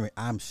ignorant.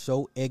 I'm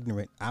so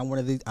ignorant. I'm one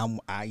of these.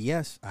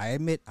 Yes, I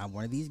admit I'm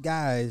one of these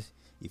guys.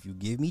 If you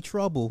give me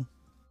trouble,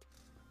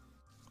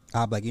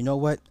 I'll be like, you know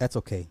what? That's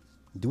okay.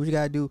 Do what you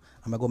gotta do.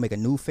 I'm gonna go make a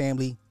new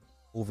family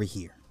over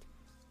here.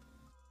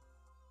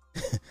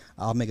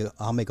 I'll make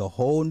a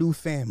whole new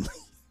family.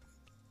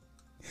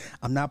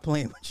 I'm not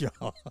playing with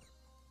y'all.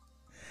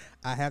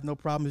 I have no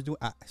problems doing.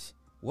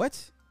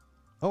 What?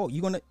 Oh,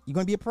 you gonna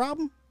be a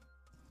problem?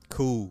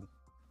 Cool.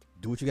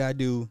 Do what you gotta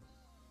do.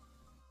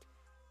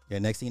 Yeah,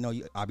 next thing you know,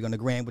 I'll be on the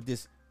gram with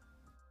this.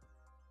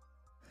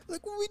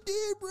 Look what we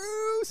did,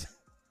 Bruce.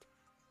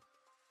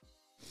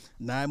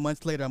 9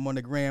 months later, I'm on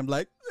the gram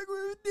like, look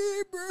what we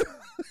did,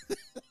 Bruce.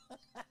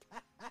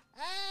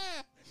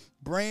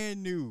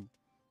 Brand new.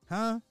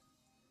 Huh?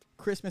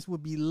 Christmas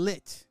would be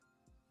lit.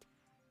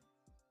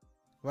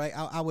 Right?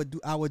 I would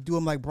do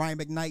him like Brian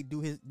McKnight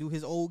do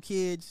his old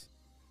kids.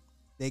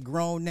 They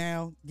grown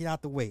now. Get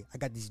out the way. I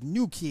got these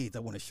new kids I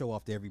want to show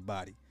off to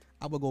everybody.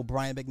 I would go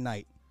Brian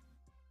McKnight.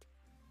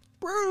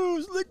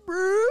 Bruce, look,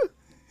 bro.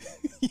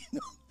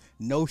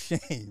 No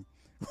shame.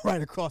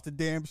 Right across the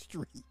damn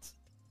street.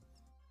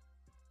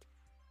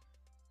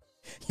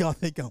 Y'all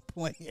think I'm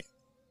playing?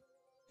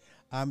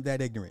 I'm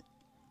that ignorant.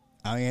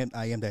 I am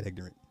that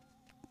ignorant.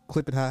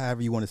 Clip it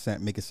however you want to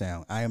make it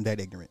sound. I am that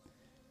ignorant.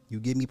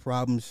 You give me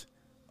problems,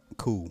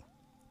 cool.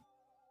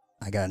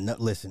 I got enough.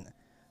 Listen,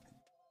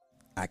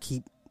 I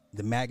keep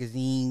the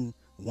magazine,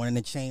 one in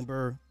the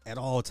chamber at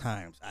all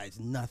times. It's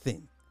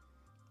nothing.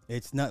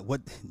 It's not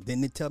what.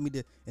 Didn't it tell me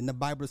in the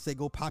Bible to say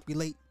go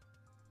populate?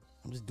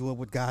 I'm just doing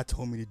what God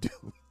told me to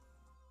do.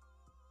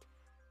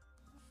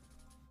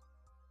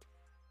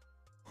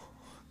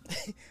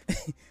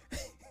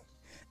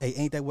 Hey,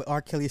 ain't that what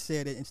R. Kelly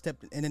said in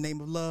the name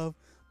of love?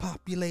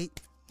 Populate.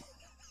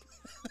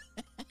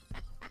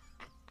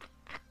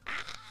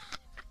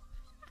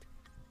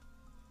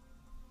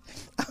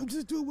 I'm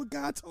just doing what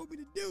God told me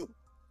to do.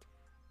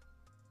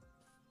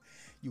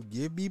 You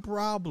give me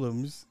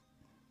problems.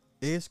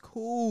 It's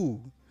cool.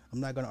 I'm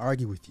not going to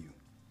argue with you.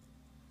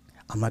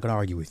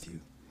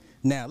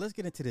 Now, let's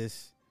get into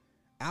this.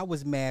 I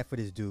was mad for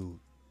this dude.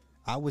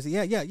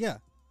 Yeah.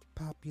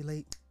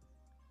 Populate.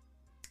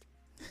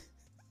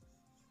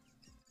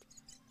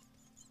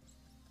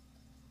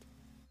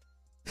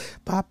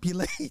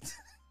 Populate.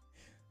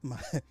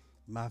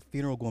 My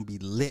funeral going to be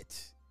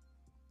lit.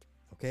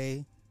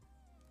 Okay?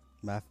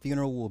 My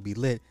funeral will be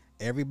lit.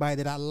 Everybody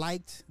that I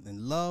liked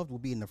and loved will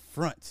be in the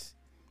front.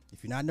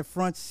 If you're not in the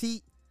front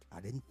seat,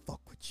 I didn't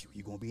fuck with you.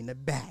 You're going to be in the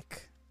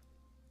back.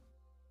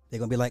 They're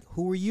going to be like,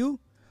 who are you?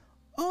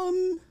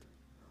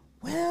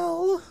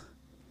 Well,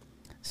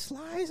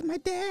 Sly's my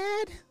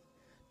dad.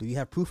 Do you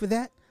have proof of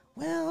that?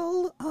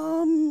 Well,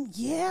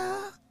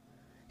 yeah.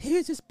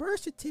 Here's his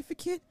birth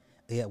certificate.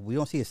 Yeah, we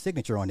don't see his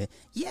signature on it.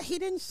 Yeah, he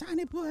didn't sign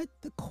it, but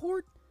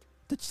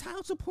the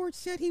child support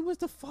said he was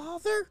the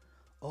father.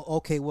 Oh,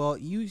 okay, well,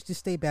 you just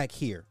stay back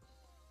here.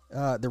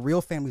 The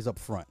real family's up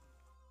front.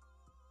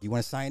 You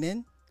want to sign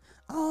in?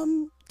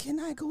 Can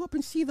I go up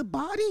and see the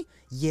body?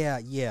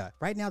 Yeah.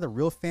 Right now, the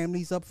real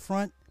family's up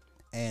front,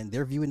 and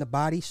they're viewing the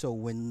body. So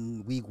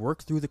when we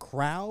work through the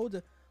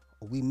crowd,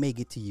 we may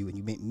get to you, and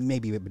you may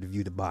be able to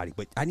view the body.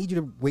 But I need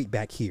you to wait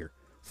back here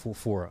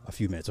for a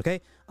few minutes,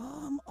 okay?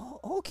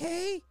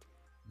 Okay.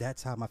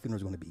 That's how my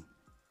funeral's going to be,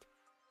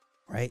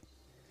 right?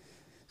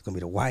 It's going to be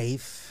the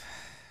wife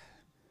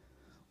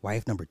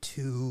number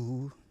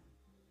 2,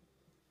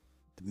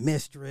 the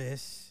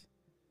mistress,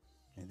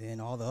 and then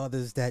all the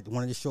others that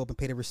wanted to show up and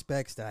pay their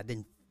respects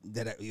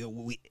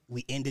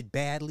we ended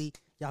badly.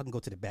 Y'all can go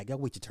to the back. Y'all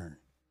wait your turn.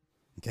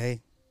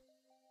 Okay?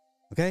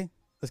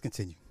 Let's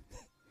continue.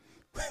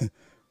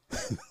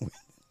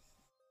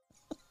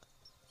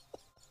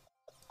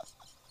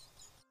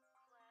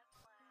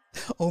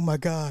 Oh my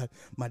God.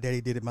 My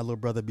daddy did it. My little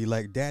brother be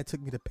like, Dad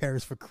took me to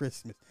Paris for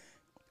Christmas.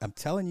 I'm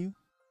telling you.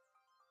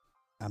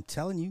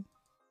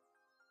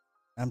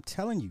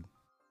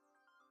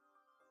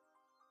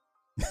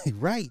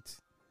 Right.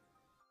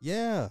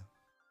 Yeah.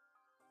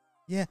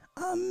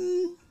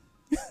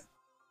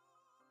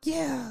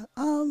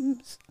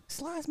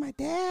 Sly's my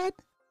dad.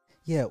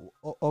 Yeah.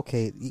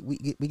 Okay.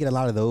 We get a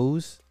lot of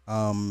those.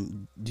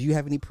 Do you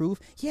have any proof?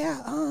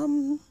 Yeah.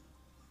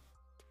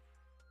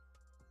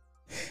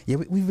 Yeah,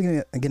 we've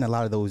been getting a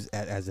lot of those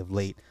as of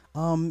late.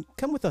 Come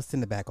with us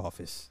in the back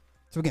office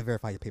so we can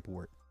verify your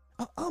paperwork.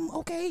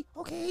 Okay.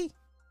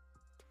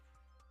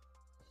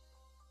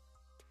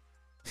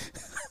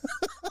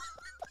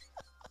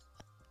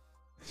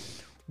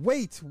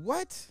 Wait,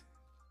 what?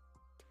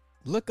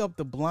 Look up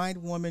the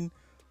blind woman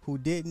who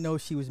didn't know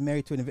she was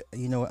married to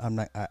I'm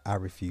not. I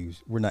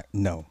refuse. We're not.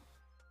 No.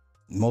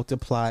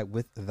 Multiply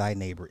with thy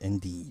neighbor.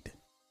 Indeed.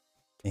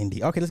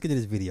 Okay, let's get to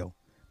this video.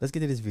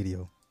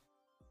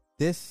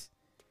 This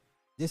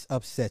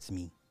upsets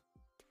me.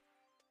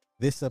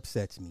 Listen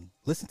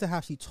to how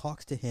she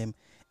talks to him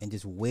and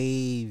just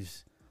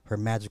waves her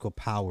magical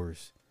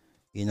powers.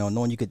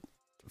 Knowing you could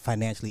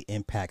financially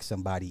impact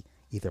somebody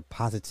either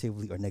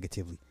positively or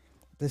negatively.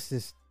 This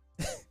is...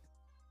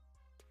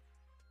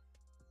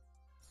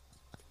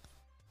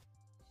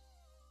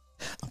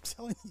 I'm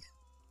telling you.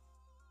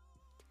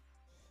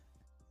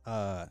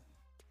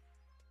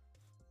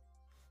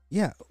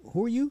 Yeah,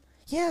 who are you?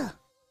 Yeah.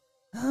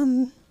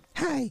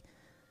 Hi.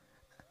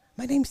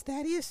 My name's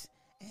Thaddeus,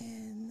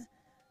 and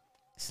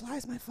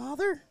Sly's my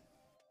father.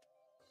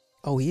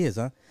 Oh, he is,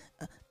 huh?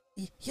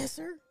 Yes,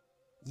 sir.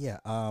 Yeah,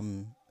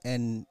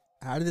 and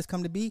how did this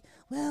come to be?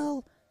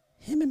 Well,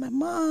 him and my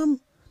mom,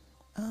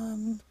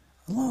 a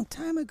long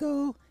time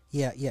ago.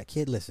 Yeah,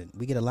 kid, listen,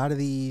 we get a lot of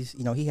these.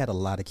 He had a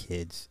lot of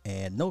kids,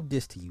 and no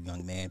diss to you,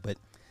 young man, but,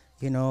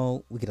 we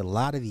get a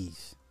lot of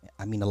these.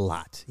 I mean, a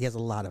lot. He has a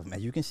lot of them.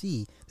 As you can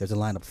see, there's a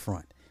line up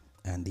front,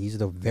 and these are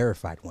the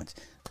verified ones.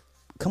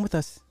 Come with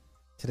us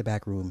to the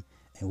back room,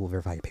 and we'll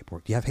verify your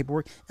paperwork. Do you have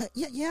paperwork?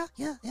 Yeah,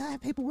 I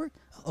have paperwork.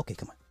 Okay,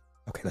 come on.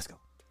 Okay, let's go.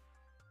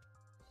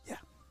 Yeah.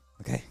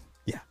 Okay.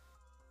 Yeah.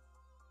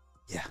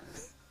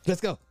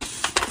 Let's go.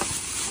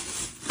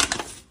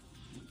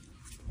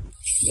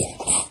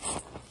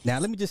 Now,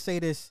 let me just say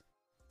this.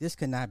 This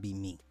cannot be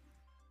me.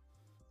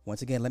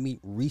 Once again, let me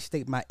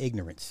restate my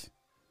ignorance.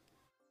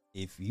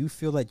 If you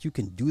feel like you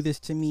can do this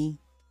to me,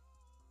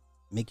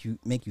 make you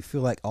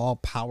feel like all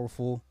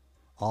powerful,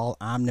 all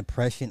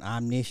omnipresent,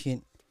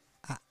 omniscient,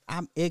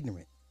 I'm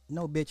ignorant.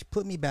 No, bitch,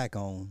 put me back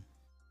on,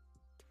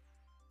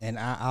 and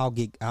I'm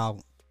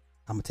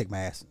gonna take my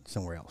ass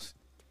somewhere else.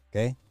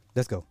 Okay,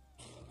 let's go.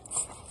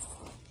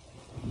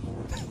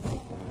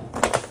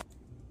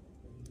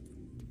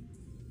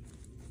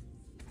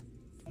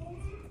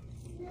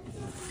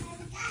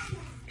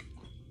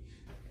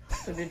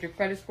 So did your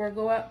credit score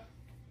go up?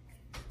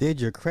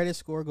 Did your credit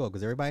score go?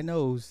 Because everybody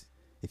knows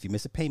if you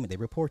miss a payment, they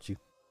report you.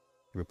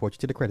 They report you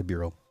to the credit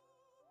bureau.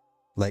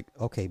 Like,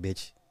 okay,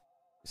 bitch.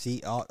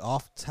 See,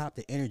 off top,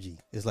 the energy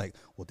is like,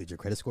 well, did your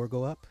credit score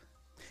go up?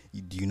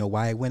 Do you know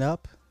why it went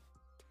up?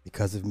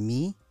 Because of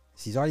me?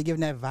 She's already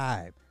giving that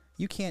vibe.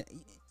 You can't.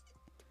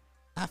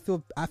 I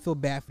feel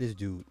bad for this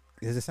dude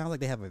because it sounds like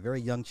they have a very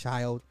young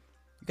child.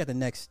 You got the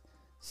next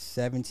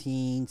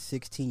 17,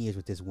 16 years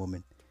with this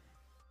woman.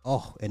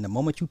 Oh, and the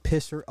moment you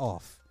piss her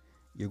off,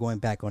 you're going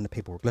back on the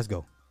paperwork. Let's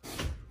go.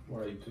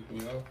 Why you took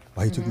me off?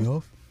 Why you took me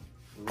off?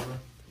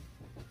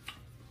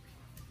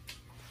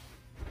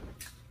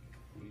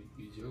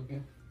 You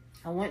joking?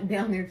 I went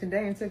down there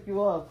today and took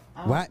you off.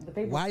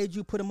 Why did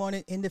you put him on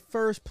it in the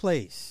first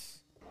place?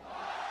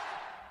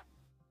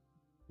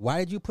 Why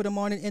did you put him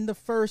on it in the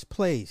first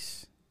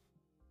place?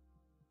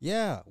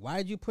 Yeah, why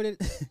did you put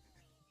it?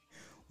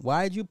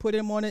 Why'd you put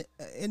him on it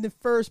in the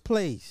first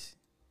place?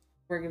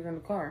 Working in the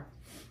car.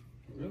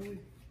 Really?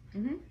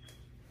 Mm-hmm.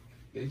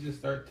 They just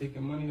start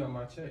taking money on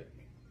my check.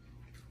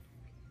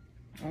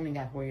 Only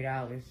got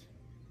 $40.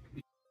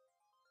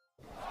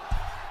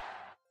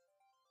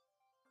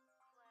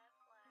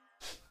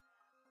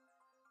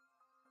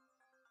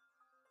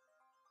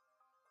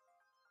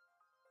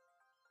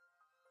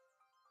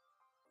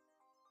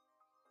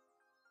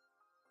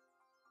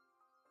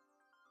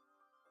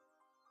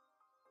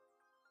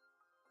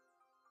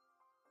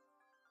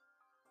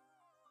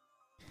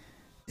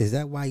 Is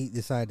that why he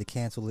decided to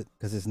cancel it?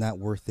 Because it's not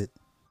worth it?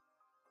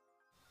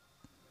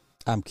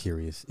 I'm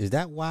curious. Is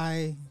that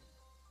why?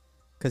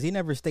 Because he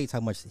never states how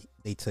much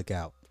they took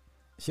out.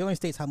 She only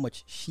states how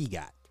much she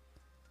got.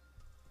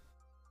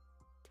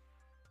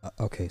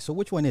 Okay, so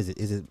which one is it?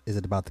 Is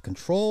it about the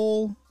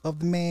control of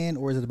the man,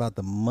 or is it about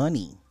the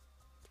money?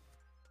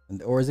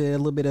 Or is it a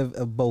little bit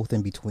of both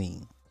in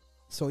between?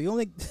 So you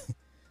only...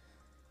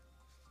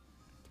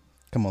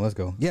 Come on, let's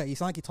go. Yeah, you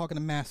sound like you're talking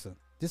to Massa.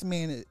 This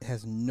man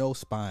has no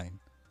spine.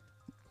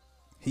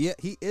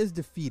 He is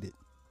defeated.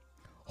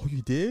 Oh,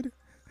 you did?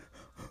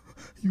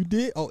 You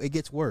did? Oh, it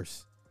gets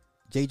worse.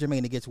 J.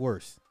 Jermaine, it gets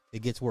worse.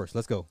 It gets worse.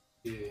 Let's go.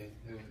 Yeah,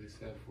 it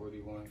said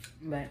 41.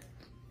 But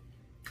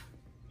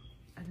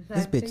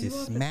this bitch is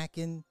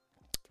smacking.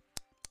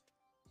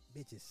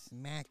 Bitch is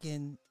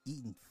smacking,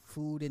 eating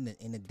food in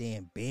the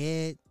damn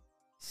bed,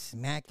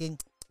 smacking.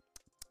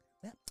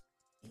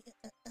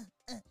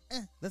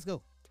 Let's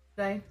go.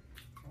 Say.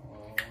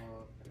 Oh,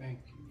 thank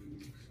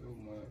you so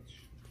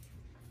much.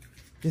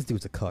 This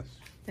dude's a cuck.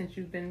 Since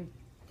you've been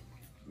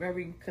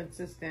very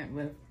consistent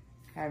with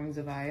having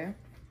Zavia.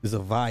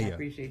 Zavia. I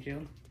appreciate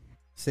you.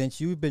 Since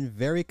you've been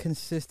very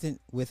consistent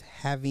with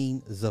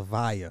having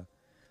Zavia,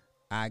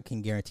 I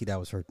can guarantee that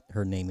was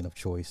her naming of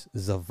choice.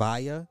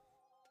 Zavia.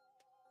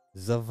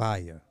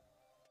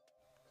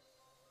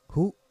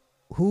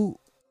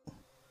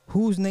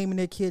 Who's naming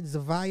their kid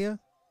Zavia?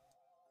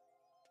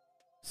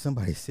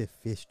 Somebody said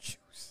fish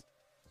juice.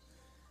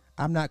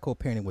 I'm not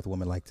co-parenting with a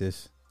woman like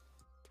this.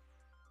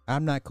 No,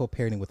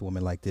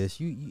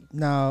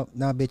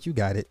 bitch, you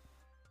got it.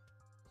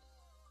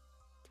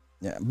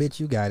 Yeah, bitch,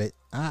 you got it.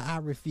 I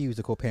refuse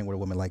to co-parent with a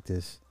woman like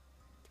this.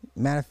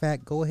 Matter of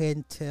fact, go ahead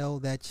and tell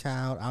that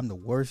child I'm the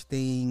worst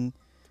thing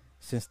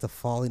since the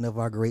falling of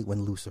our great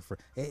one, Lucifer.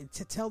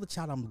 Tell the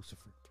child I'm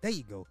Lucifer. There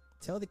you go.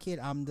 Tell the kid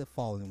I'm the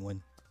fallen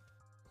one.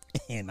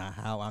 And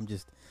how I'm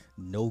just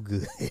no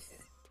good.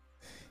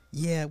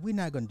 Yeah, we're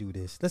not going to do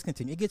this. Let's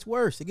continue. It gets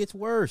worse.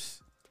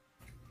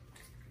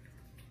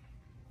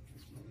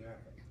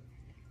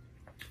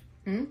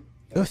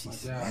 Oh,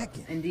 she's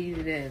smacking. Indeed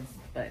it is,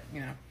 but,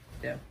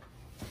 still.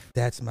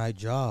 That's my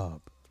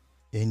job.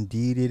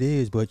 Indeed it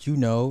is, but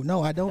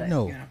no, I don't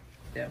know.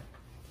 Still.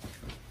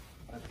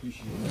 I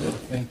appreciate it.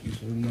 Thank you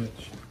so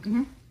much.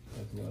 Mm-hmm.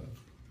 That's love.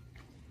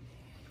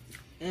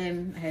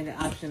 And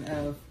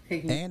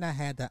I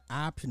had the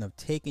option of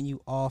taking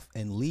you off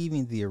and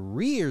leaving the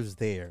arrears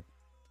there.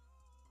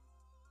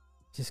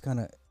 Just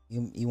gonna,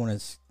 you want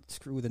to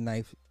screw the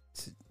knife,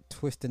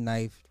 twist the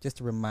knife, just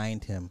to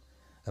remind him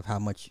of how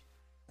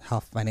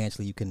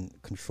financially you can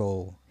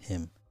control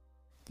him.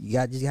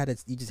 You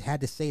just had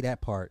to say that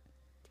part.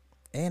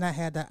 And I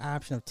had the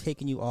option of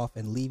taking you off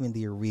and leaving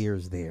the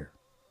arrears there.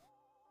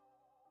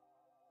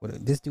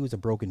 This dude's a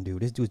broken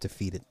dude. This dude's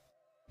defeated.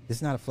 This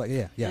is not a flex.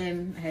 Yeah.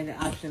 And I had the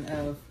option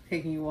of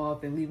taking you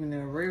off and leaving the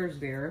arrears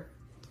there.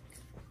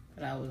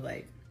 But I was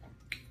like...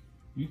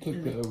 You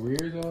took the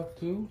arrears off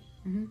too?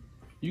 Mm-hmm.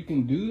 You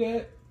can do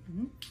that?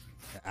 Mm-hmm.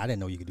 I didn't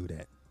know you could do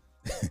that.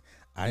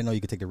 I didn't know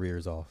you could take the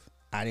arrears off.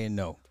 I didn't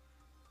know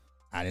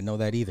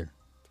that either.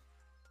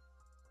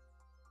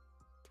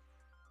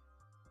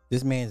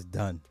 This man's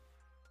done.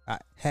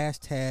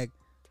 Hashtag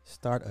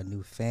start a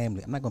new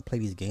family. I'm not going to play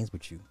these games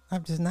with you.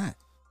 I'm just not.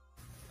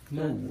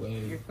 No way.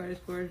 Your credit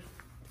scores.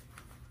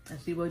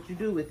 Let's see what you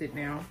do with it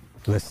now.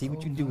 Let's see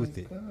what you do with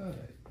it. God.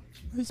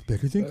 It's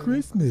better than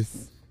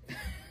Christmas.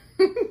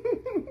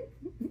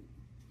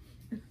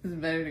 It's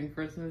better than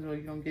Christmas. Well,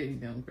 you don't get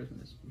anything on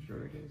Christmas. I'm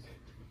sure it is.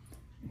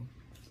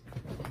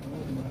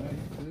 Oh my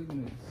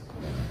goodness.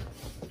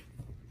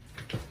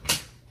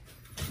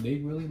 They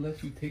really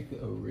let you take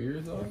the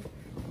arrears off?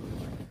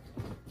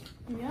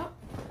 Yep.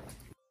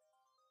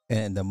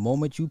 And the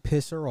moment you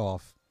piss her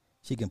off,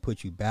 she can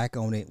put you back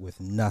on it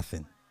with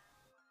nothing.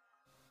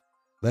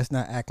 Let's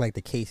not act like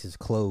the case is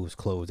closed.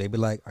 They be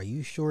like, are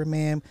you sure,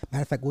 ma'am?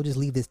 Matter of fact, we'll just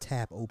leave this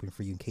tab open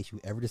for you in case you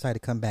ever decide to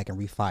come back and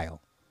refile.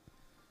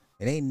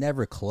 It ain't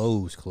never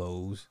closed.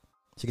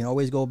 She can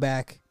always go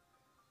back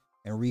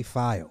and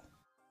refile.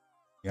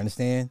 You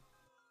understand?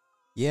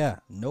 Yeah,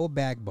 no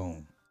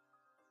backbone.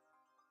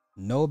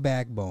 No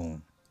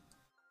backbone.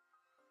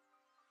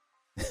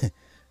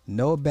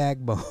 No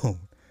backbone.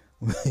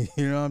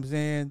 You know what I'm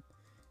saying?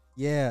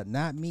 Yeah,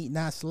 not me,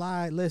 not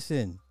Slide.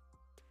 Listen,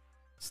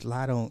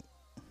 Slide don't.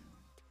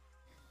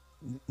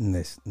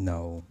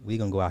 No, we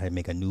gonna go out here and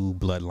make a new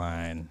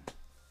bloodline.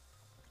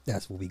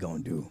 That's what we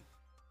gonna do.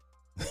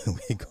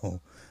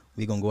 we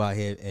We're going to go out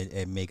here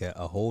and make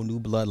a whole new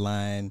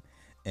bloodline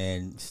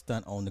and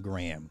stunt on the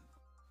gram.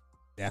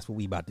 That's what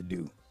we about to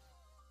do.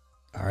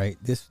 All right.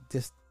 This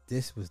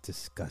was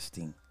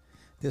disgusting.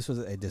 This was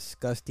a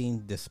disgusting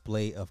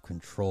display of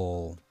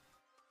control.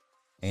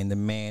 And the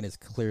man is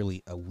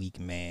clearly a weak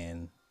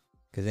man.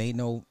 Because ain't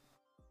no...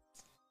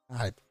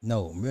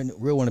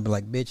 real want to be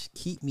like, bitch,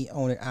 keep me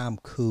on it. I'm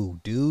cool.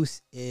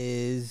 Deuce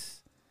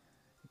is...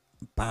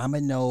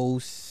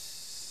 Bominos.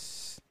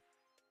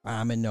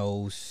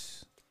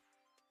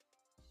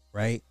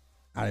 Right?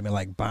 I'd have been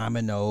like,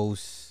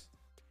 Bominos.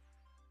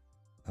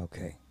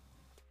 Okay.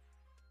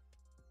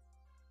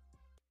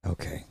 We're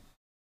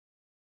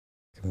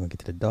going to get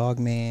to the dog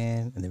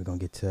man. And then we're going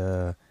to get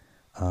to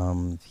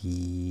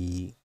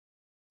the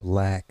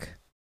black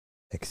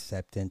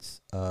acceptance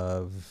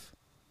of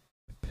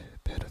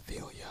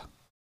pedophilia.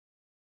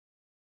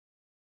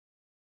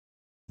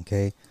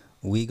 Okay.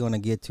 We're going to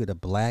get to the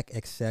black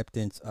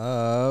acceptance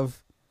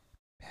of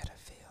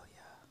pedophilia.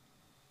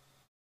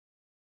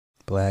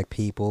 Black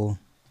people,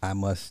 I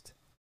must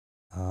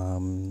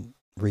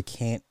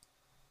recant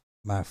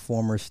my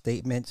former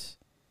statements.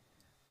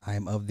 I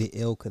am of the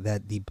ilk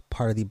that the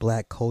part of the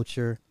black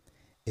culture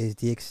is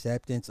the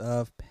acceptance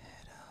of pedo.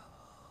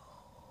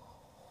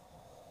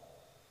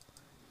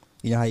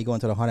 You know how you go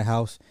into the haunted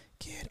house?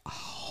 Get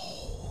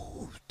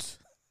out.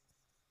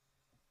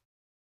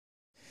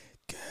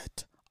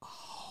 Get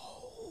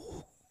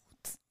out.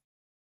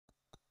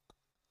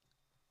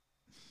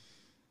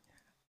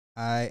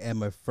 I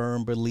am a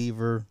firm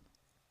believer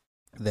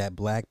that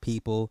black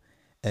people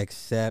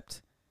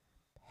accept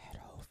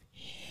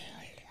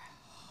pedophilia.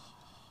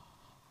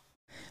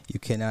 You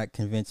cannot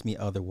convince me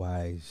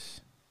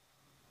otherwise.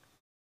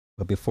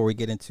 But before we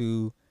get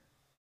into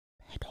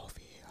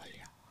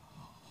pedophilia,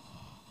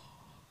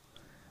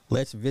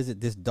 let's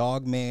visit this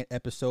Dogman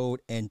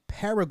episode in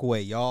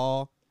Paraguay,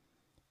 y'all.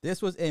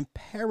 This was in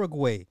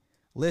Paraguay.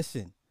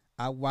 Listen,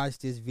 I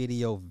watched this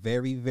video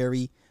very,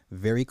 very,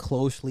 very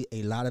closely.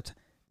 A lot of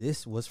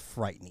this was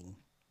frightening.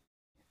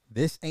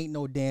 This ain't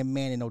no damn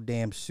man in no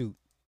damn suit.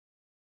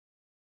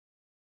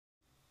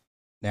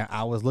 Now,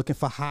 I was looking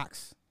for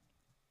hawks.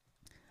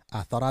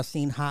 I thought I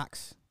seen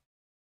hawks.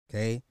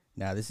 Okay.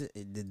 Now, this is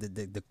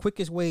the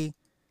quickest way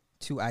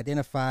to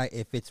identify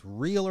if it's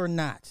real or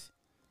not.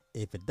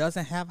 If it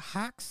doesn't have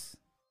hawks,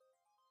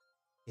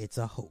 it's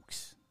a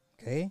hoax.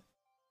 Okay.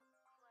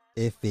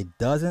 If it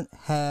doesn't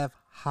have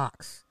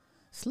hawks,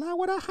 slide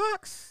with a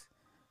hawks.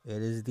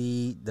 It is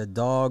the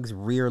dog's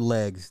rear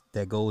legs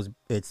that goes,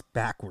 it's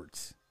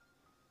backwards.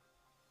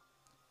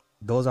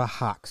 Those are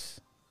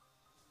hawks.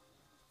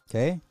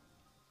 Okay.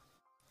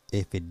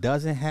 If it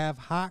doesn't have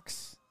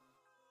hawks,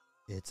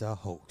 it's a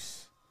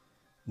hoax.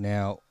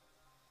 Now,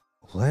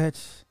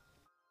 let's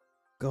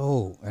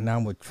go. And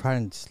I'm going to try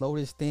and slow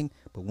this thing.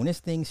 But when this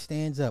thing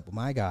stands up,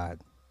 my God.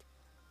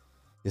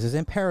 This is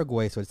in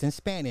Paraguay, so it's in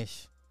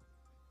Spanish.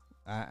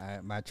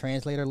 My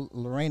translator,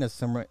 Lorena,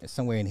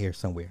 somewhere in here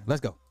somewhere.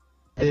 Let's go.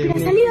 Oh!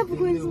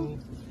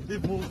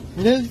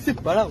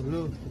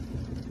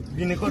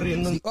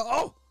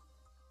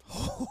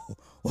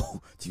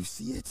 Do you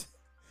see it?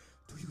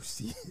 Do you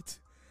see it?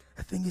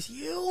 That thing is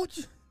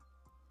huge.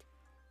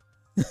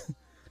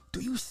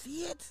 Do you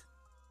see it?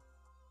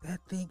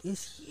 That thing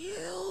is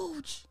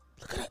huge.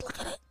 Look at it. Look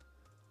at it.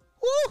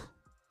 Woo!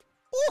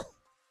 Woo!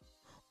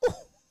 Woo!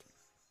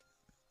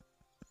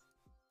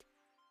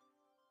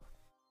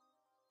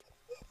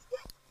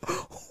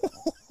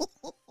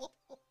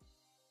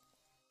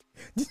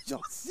 Did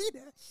y'all see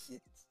that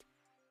shit?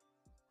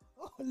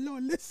 Oh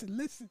Lord, listen.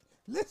 No.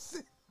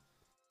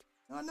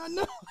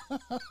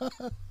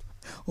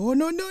 Oh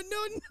no.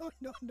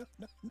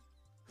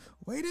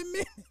 Wait a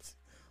minute.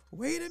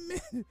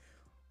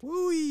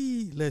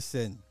 Woo-wee.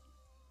 Listen.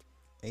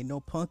 Ain't no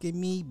punk in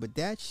me, but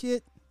that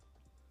shit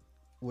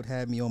would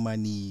have me on my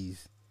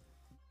knees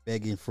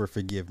begging for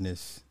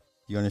forgiveness.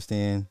 You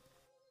understand?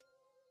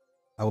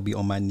 I would be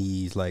on my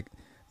knees like,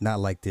 not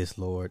like this,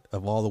 Lord.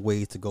 Of all the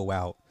ways to go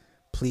out,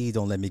 please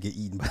don't let me get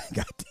eaten by a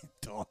goddamn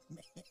dog,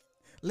 man.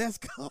 Let's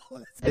go.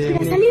 Let's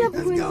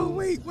go.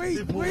 Wait. Look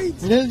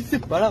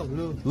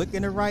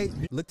in the right.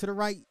 Look to the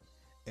right.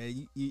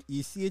 And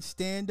you see it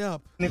stand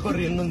up.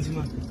 Boludo,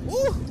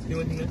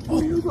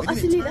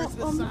 acelera.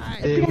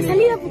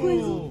 Salida,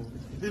 boludo.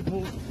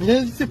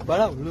 Mira, se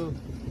para, boludo.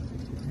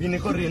 Viene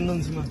corriendo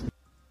encima.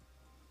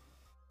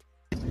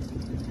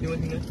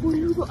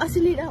 Boludo,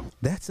 acelera.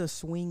 That's a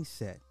swing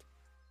set.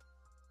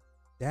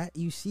 That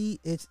you see,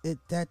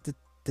 that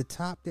the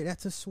top there.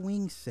 That's a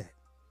swing set.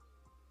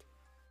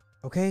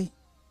 Okay.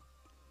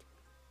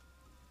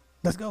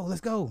 Let's go.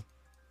 Mira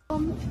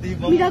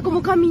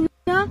cómo camina.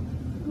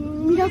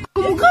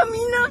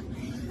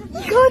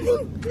 Hijo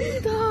de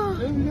puta.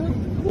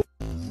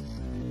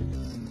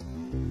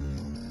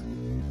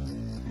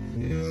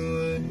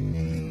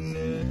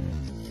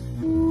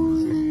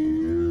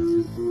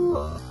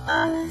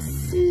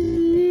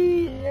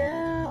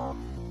 Acelera.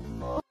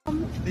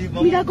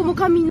 Mira cómo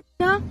camina.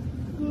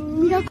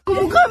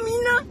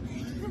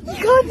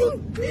 Hijo de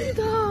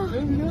puta.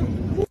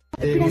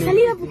 Espera,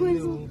 salida, pues.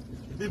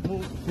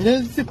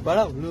 Mira, se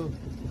para, boludo.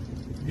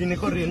 Viene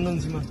corriendo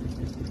encima.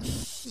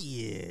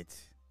 Shit.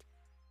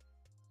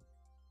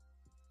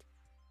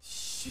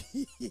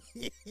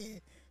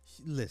 Shit.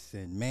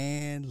 Listen,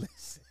 man.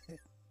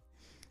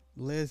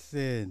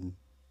 Listen.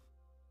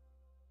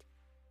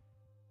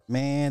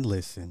 Man,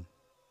 listen.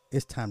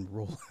 It's time to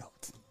roll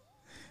out.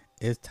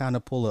 It's time to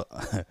pull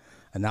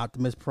an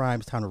Optimus Prime.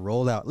 It's time to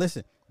roll out.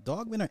 Listen,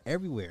 dogmen are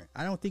everywhere.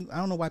 I don't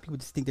know why people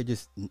just think they're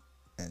just,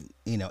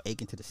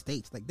 aching to the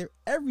States. Like, they're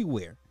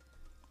everywhere.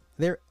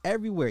 They're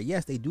everywhere.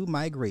 Yes, they do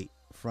migrate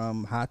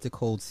from hot to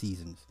cold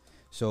seasons.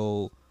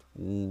 So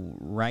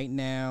right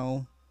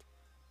now,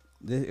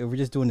 if we're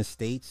just doing the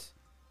States,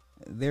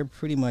 they're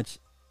pretty much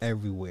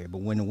everywhere.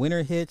 But when the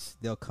winter hits,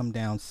 they'll come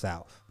down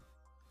south.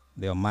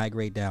 They'll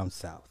migrate down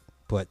south.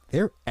 But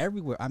they're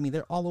everywhere. I mean,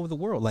 they're all over the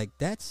world. Like,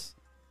 it's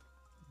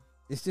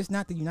just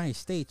not the United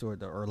States or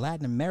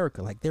Latin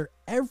America. Like, they're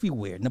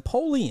everywhere.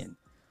 Napoleon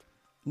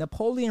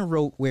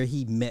wrote where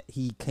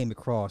he came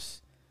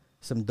across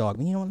some dog.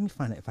 You know what? Let me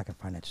find it if I can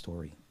find that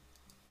story.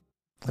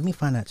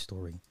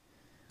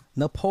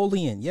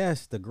 Napoleon,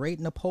 yes, the great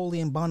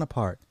Napoleon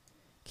Bonaparte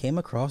came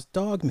across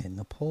dogmen.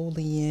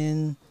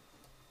 Napoleon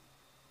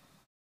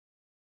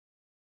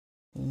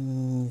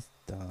is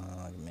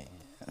dogman.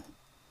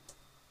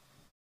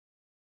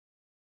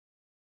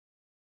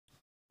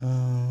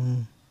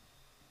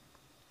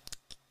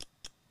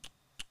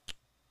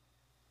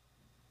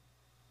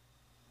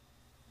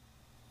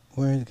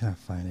 Where can I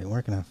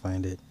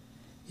find it?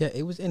 Yeah,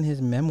 it was in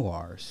his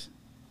memoirs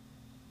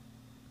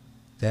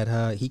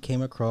that he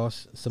came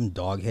across some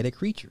dog-headed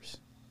creatures.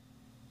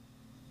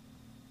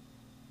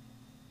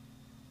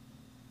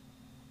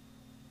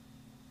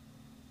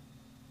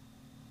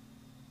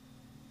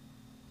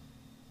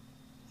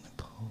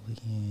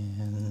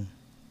 Napoleon.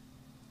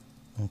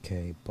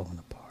 Okay,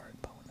 Bonaparte.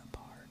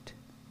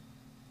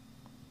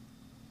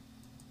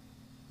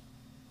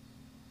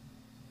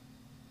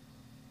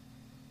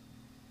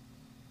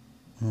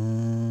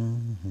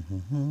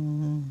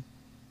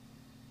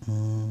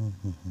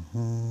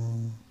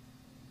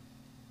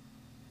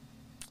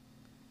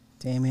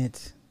 Damn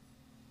it.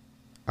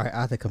 All right,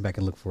 I'll have to come back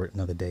and look for it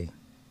another day.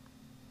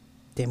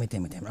 Damn it.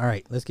 All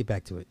right, let's get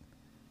back to it.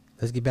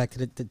 Let's get back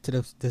to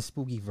the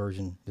spooky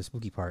version, the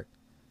spooky part.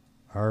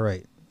 All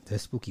right, the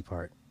spooky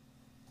part.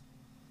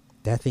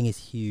 That thing is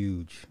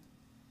huge.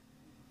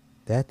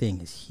 I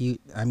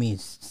mean,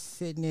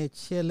 sitting there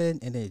chilling,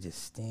 and then it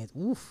just stands.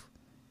 Oof.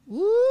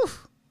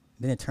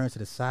 Then it turns to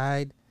the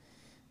side.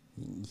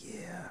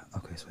 Yeah.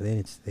 Okay, so then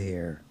it's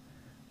there.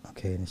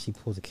 Okay, and then she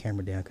pulls the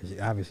camera down because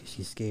obviously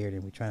she's scared,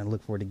 and we're trying to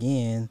look for it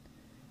again.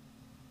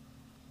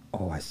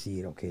 Oh, I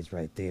see it. Okay, it's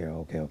right there.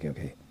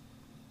 Okay.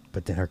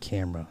 But then her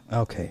camera.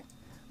 Okay.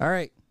 All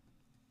right.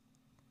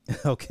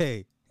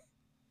 Okay.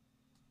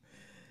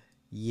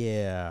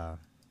 Yeah.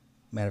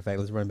 Matter of fact,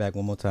 let's run back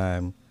one more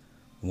time.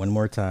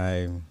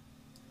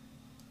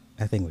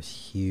 That thing was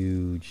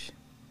huge.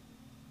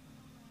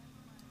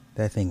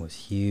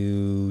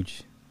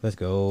 Let's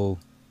go.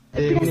 La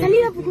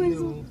salida, pues,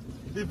 eso.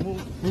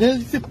 Mira,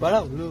 se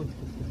para, boludo.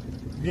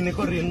 Viene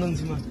corriendo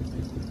encima.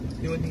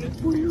 ¿Te imaginas?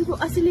 Boludo,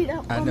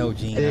 acelera. I know,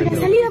 Gene. La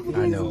salida, pues, I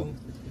eso. know.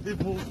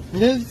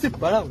 Mira, se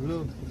para,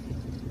 boludo.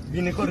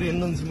 Viene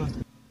corriendo encima.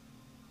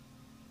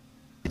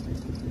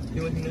 ¿Te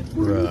imaginas?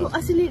 Boludo,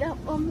 acelera.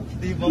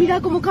 Mira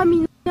cómo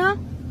camina.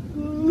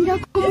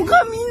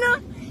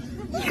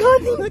 Hijo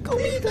de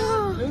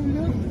puta.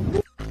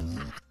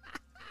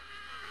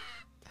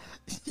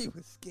 She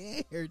was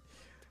scared.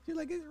 She's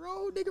like, "It's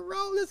roll, nigga,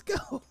 roll. Let's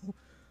go."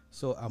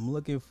 So I'm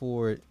looking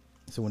for it.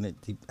 So when I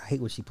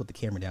hate when she put the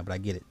camera down, but I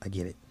get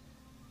it.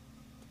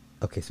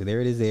 Okay, so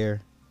there it is.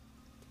 They're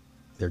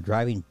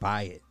driving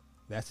by it.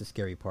 That's the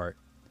scary part.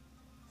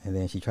 And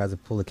then she tries to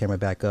pull the camera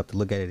back up to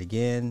look at it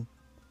again,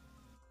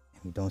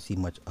 and we don't see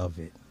much of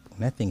it.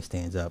 When that thing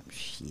stands up,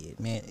 shit,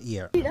 man.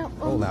 Yeah,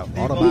 roll out.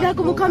 Mira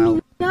cómo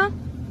camina.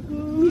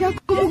 Mira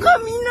cómo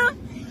camina.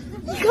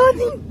 Hijo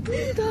de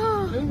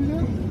puta.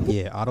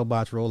 Yeah,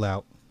 Autobots roll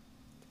out.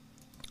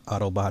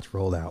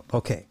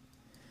 Okay.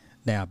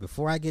 Now,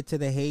 before I get to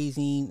the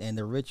hazing and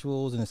the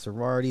rituals and the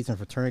sororities and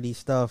fraternity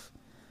stuff,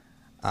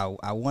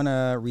 I want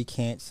to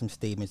recant some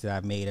statements that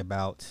I've made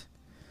about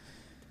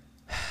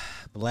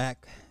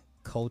black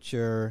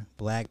culture,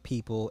 black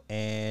people,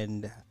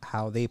 and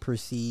how they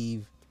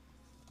perceive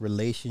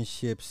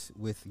relationships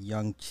with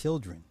young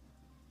children.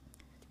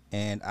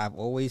 And I've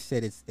always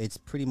said it's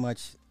pretty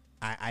much,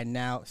 I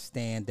now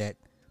stand that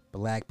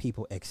black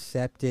people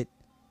accept it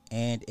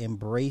and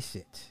embrace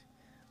it.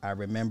 I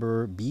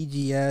remember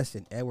BGS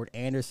and Edward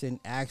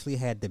Anderson actually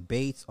had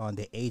debates on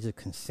the age of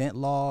consent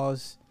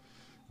laws.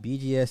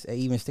 BGS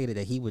even stated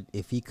that he would,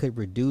 if he could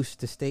reduce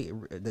the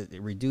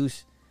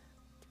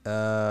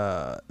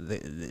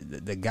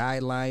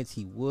guidelines,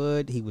 he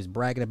would. He was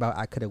bragging about,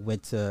 I could have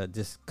went to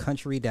this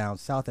country down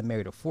south and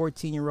married a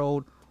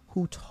 14-year-old.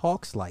 Who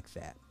talks like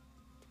that?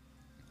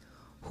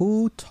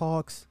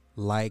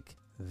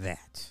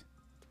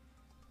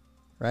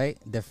 Right?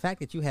 The fact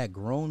that you had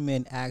grown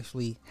men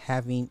actually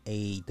having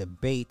a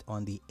debate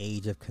on the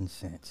age of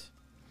consent.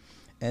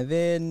 And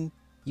then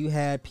you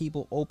had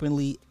people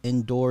openly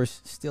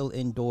still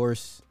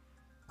endorse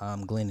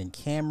Glenn and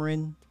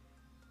Cameron,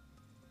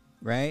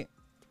 right?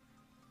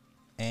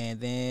 And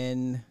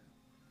then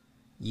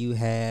you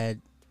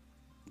had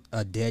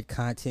a dead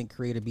content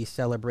creator be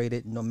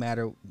celebrated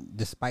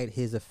despite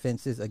his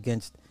offenses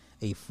against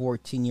a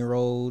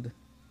 14-year-old.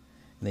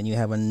 And then you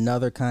have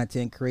another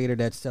content creator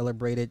that's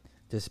celebrated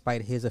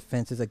despite his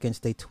offenses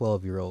against a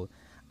 12-year-old.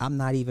 I'm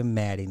not even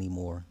mad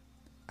anymore.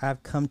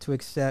 I've come to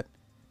accept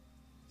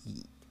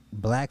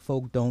black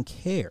folk don't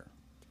care.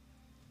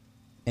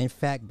 In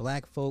fact,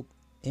 black folk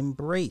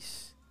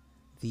embrace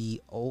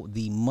the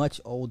much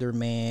older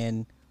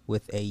man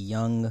with a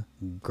young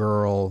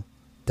girl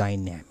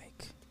dynamic.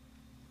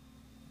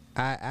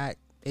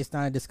 It's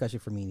not a discussion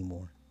for me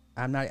anymore.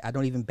 I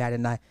don't even bat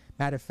an eye.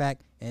 Matter of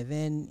fact, and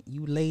then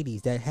you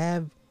ladies that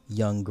have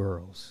young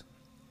girls,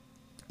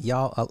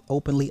 y'all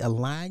openly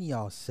align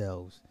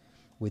yourselves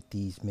with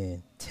these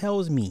men.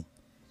 Tells me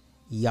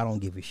y'all don't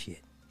give a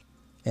shit.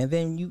 And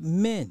then you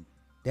men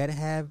that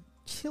have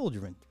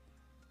children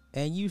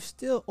and you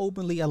still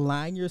openly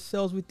align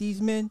yourselves with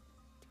these men,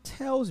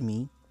 tells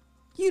me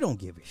you don't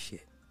give a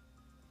shit.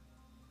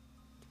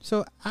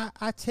 So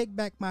I take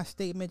back my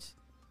statements.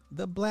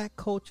 The black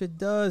culture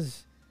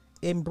does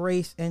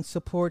embrace and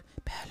support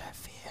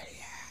pedophilia.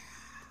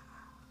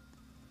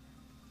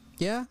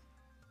 Yeah?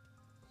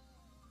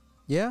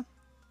 Yeah?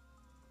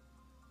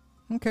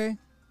 Okay.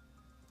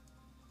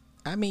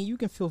 I mean, you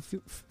can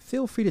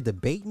feel free to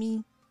debate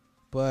me,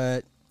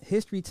 but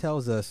history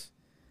tells us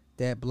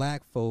that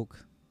black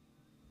folk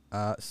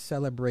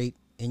celebrate,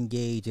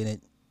 engage in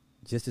it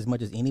just as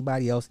much as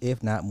anybody else,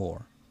 if not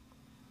more.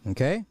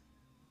 Okay?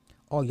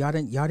 Oh, y'all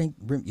don't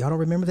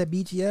remember that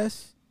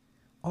BGS?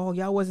 Oh,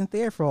 y'all wasn't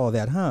there for all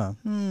that, huh?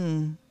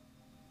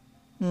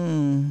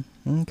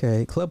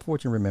 Okay. Club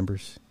Fortune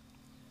remembers.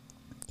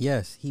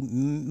 Yes, he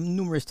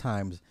numerous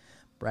times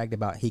bragged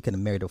about he could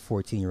have married a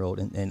 14-year-old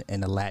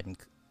in a Latin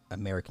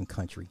American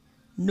country.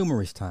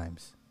 Numerous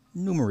times.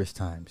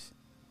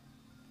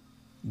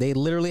 They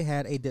literally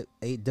had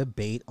a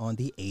debate on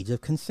the age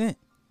of consent.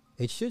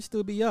 It should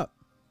still be up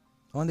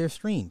on their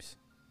streams.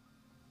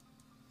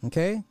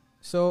 Okay?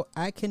 So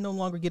I can no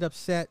longer get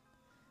upset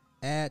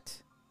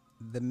at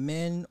the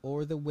men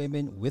or the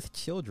women with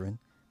children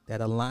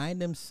that align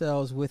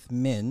themselves with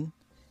men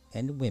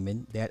and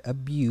women that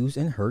abuse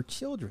and hurt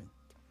children,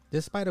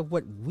 despite of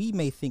what we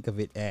may think of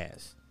it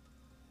as.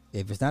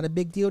 If it's not a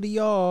big deal to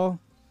y'all,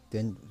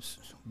 then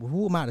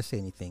who am I to say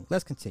anything?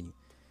 Let's continue.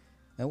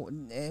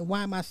 And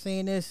why am I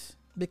saying this?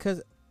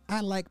 Because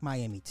I like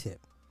Miami Tip.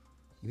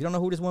 If you don't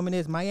know who this woman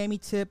is, Miami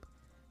Tip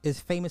is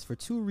famous for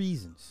two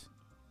reasons.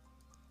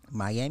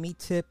 Miami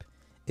Tip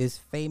is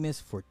famous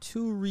for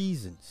two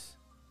reasons.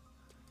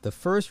 The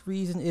first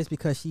reason is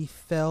because she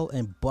fell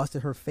and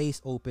busted her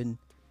face open.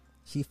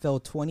 She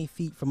fell 20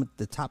 feet from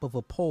the top of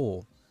a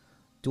pole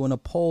doing a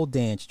pole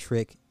dance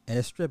trick at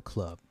a strip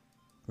club.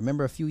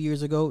 Remember a few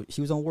years ago, she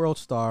was on World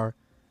Star.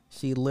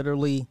 She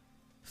literally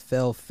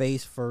fell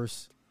face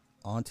first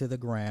onto the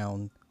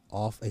ground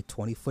off a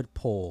 20-foot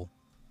pole,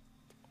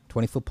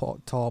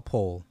 20-foot tall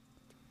pole.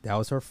 That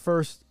was her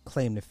first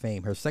claim to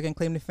fame. Her second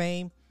claim to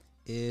fame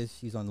is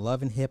she's on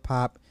Love and Hip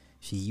Hop.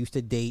 She used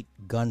to date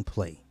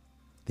Gunplay.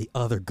 The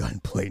other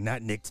Gunplay,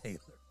 not Nick Taylor.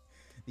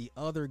 The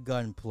other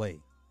Gunplay.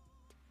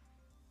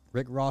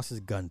 Rick Ross's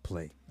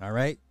Gunplay. All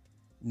right?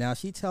 Now,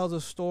 she tells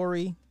a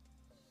story,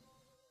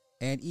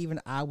 and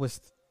even I was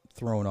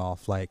thrown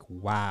off like,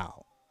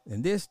 wow.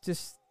 And this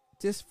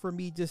for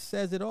me just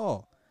says it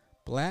all.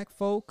 Black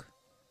folk,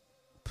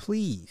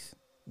 please,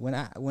 when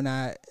I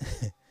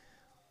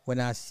when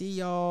I see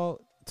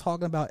y'all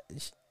talking about,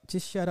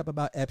 just shut up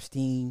about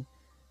Epstein,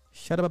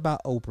 shut up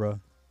about Oprah.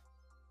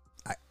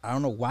 I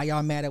don't know why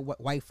y'all mad at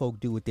what white folk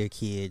do with their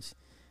kids,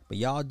 but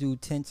y'all do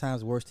 10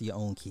 times worse to your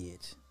own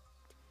kids.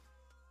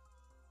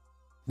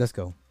 Let's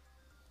go.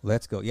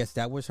 Yes,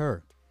 that was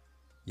her.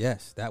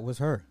 Yes, that was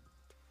her.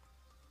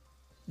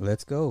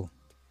 Let's go.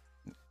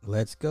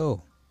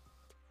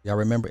 Y'all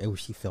remember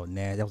she felt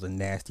nasty. That was a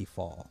nasty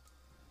fall.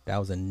 That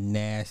was a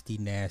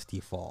nasty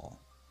fall.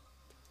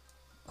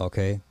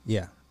 Okay,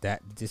 yeah.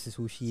 This is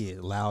who she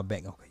is. Loud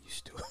bang. Okay, you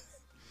stupid.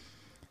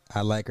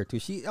 I like her too.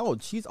 She's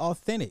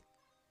authentic.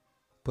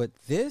 But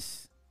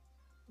this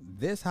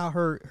how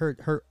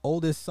her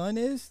oldest son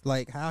is,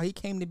 like how he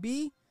came to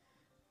be.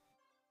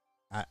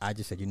 I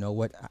just said, you know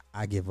what?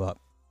 I give up.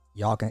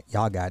 Y'all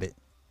got it.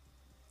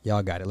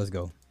 Let's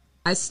go.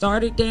 I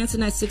started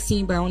dancing at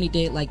 16, but I only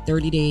did like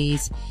 30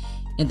 days.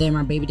 And then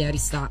my baby daddy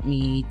stopped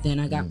me. Then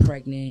I got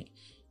pregnant.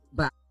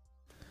 But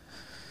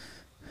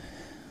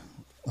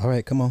all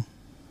right, come on.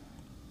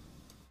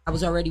 I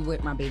was already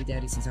with my baby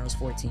daddy since I was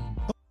 14.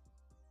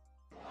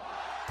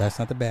 That's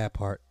not the bad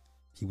part.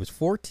 He was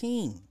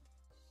 14.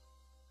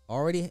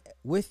 Already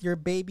with your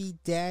baby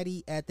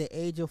daddy at the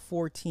age of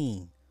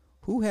 14.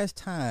 Who has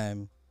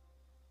time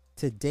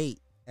to date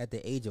at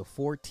the age of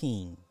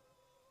 14?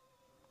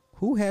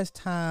 Who has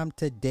time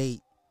to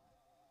date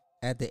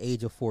at the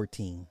age of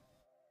 14?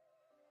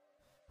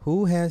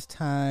 Who has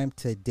time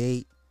to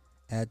date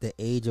at the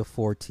age of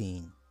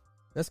 14.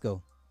 Let's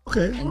go.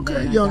 Okay,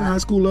 okay, young high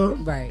school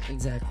love. Right,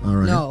 exactly. All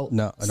right.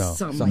 No.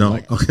 Something No,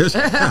 like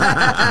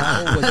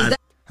okay.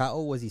 How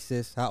old was he,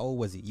 sis? How old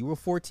was he? You were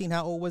 14.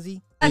 How old was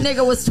he? that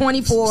nigga was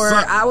 24.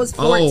 I was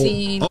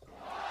 14.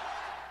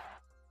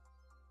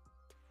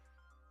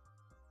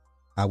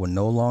 I will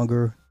no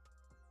longer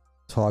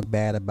talk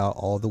bad about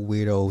all the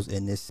weirdos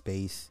in this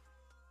space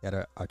that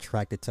are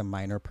attracted to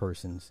minor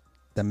persons.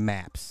 The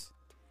MAPs,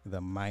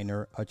 the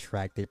minor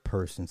attracted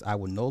persons. I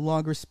will no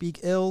longer speak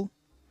ill.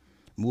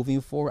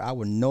 Moving forward, I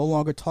will no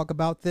longer talk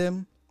about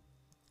them.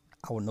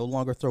 I will no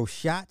longer throw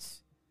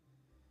shots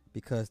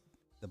because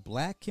the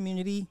black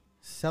community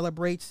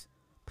celebrates,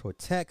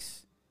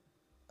 protects,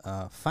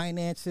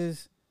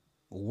 finances,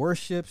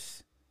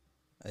 worships,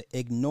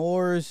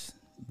 ignores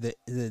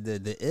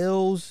the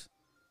ills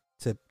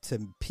to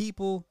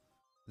people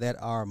that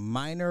are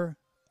minor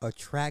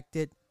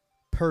attracted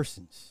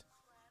persons.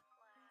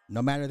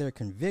 No matter their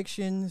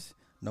convictions,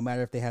 no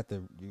matter if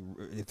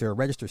they're a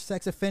registered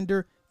sex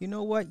offender, you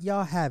know what?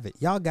 Y'all have it.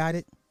 Y'all got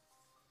it.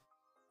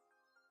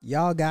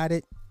 Y'all got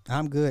it.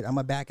 I'm good. I'm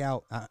gonna back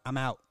out. I'm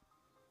out.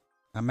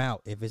 I'm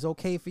out. If it's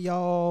okay for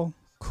y'all,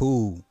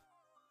 cool.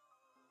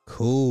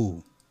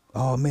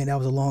 Oh man, that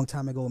was a long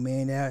time ago,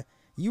 man.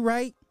 You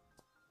right?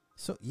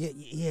 So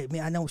yeah,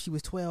 man. I know she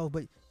was 12,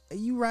 but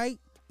you right?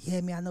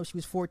 Yeah, man. I know she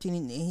was 14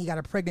 and he got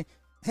her pregnant.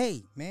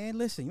 Hey, man,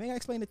 listen. You ain't gotta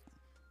explain it.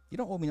 You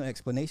don't owe me no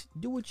explanation.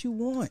 Do what you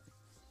want.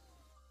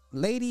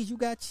 Ladies, you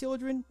got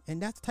children,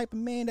 and that's the type of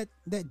man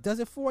that does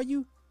it for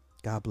you.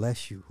 God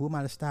bless you. Who am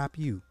I to stop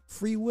you?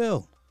 Free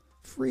will.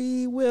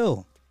 Free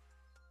will.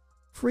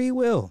 Free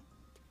will.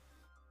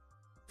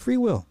 Free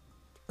will.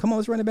 Come on,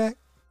 let's run it back.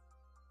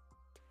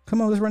 Come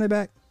on, let's run it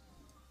back.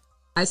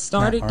 I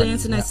started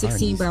dancing at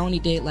 16, but I only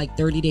did like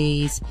 30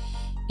 days.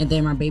 And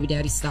then my baby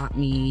daddy stopped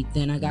me.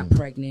 Then I got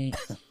pregnant.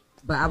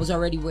 But I was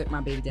already with my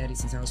baby daddy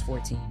since I was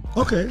 14.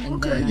 Okay,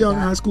 okay. Young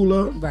high school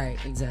love. Right,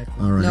 exactly.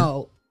 All right.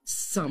 No,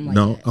 something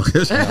like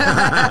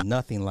that. Okay.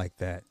 Nothing like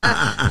that.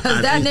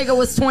 That nigga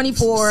was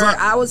 24.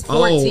 I was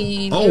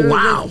 14. Oh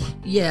wow.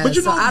 Yeah, but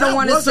you so know, I don't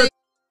want to say.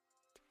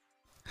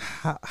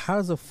 How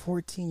does a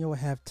 14-year-old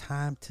have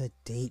time to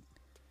date?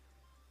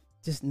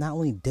 Just not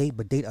only date,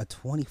 but date a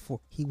 24.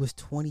 He was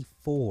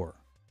 24.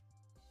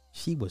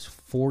 She was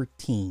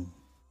 14.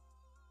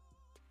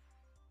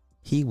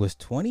 He was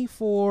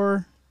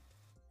 24.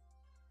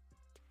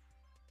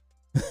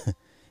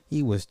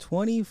 He was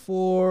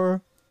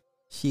 24.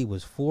 She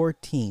was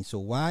 14. So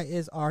why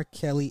is R.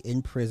 Kelly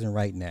in prison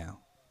right now?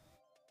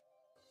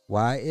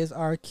 Why is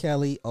R.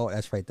 Kelly? Oh,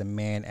 that's right. The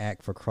Mann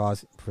Act for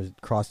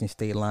crossing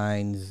state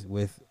lines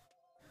with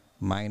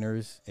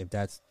minors. If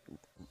that's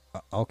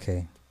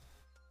okay.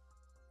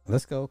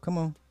 Let's go. Come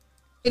on.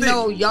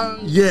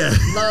 Young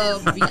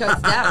love,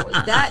 because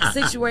that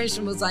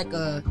situation was like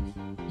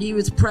he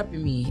was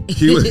prepping me.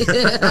 Because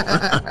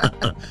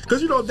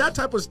that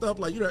type of stuff,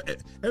 like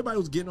everybody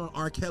was getting on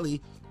R.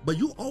 Kelly, but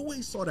you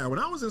always saw that. When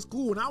I was in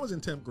school, when I was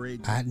in 10th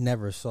grade, I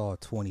never saw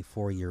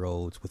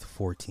 24-year-olds with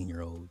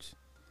 14-year-olds.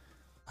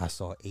 I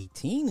saw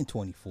 18 and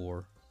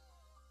 24.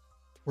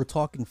 We're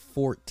talking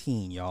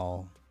 14,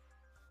 y'all.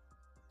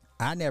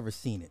 I never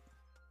seen it.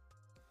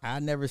 I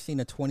never seen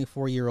a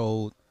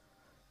 24-year-old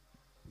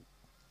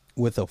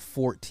with a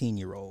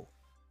 14-year-old.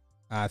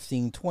 I've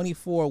seen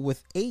 24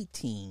 with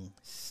 18,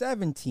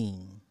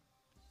 17.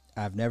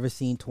 I've never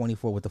seen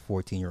 24 with a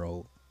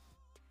 14-year-old.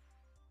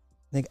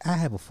 Nigga, I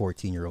have a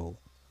 14-year-old.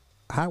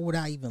 How would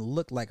I even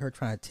look like her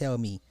trying to tell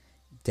me,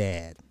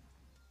 Dad,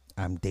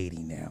 I'm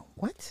dating now?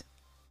 What?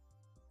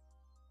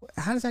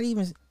 How does that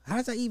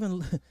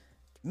even,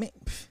 man,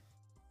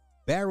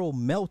 barrel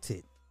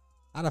melted.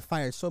 I'd have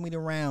fired so many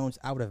rounds,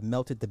 I would have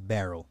melted the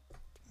barrel.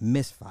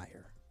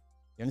 Misfire.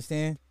 You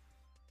understand?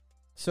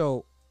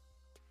 So,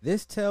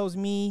 this tells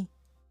me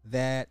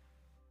that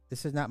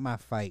this is not my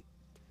fight.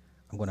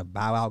 I'm going to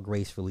bow out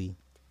gracefully.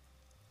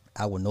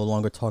 I will no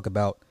longer talk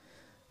about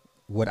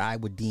what I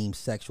would deem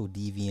sexual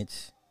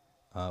deviance,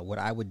 what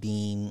I would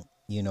deem,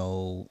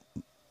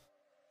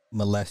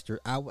 molester.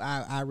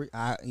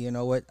 I you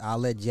know what? I'll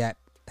let Jap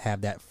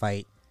have that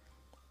fight.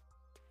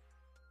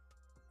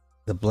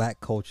 The black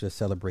culture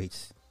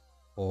celebrates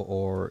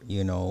or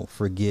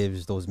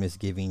forgives those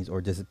misgivings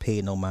or doesn't pay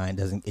it no mind.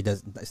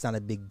 It's not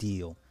a big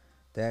deal.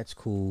 That's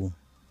cool.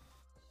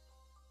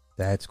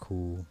 That's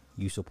cool.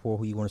 You support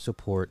who you want to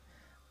support.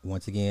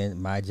 Once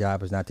again, my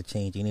job is not to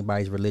change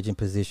anybody's religion,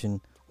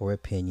 position, or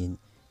opinion.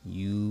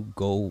 You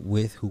go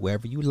with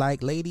whoever you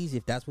like, ladies.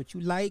 If that's what you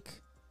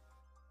like,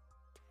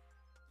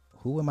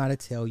 who am I to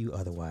tell you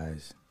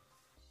otherwise?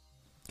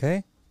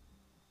 Okay?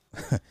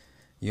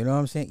 You know what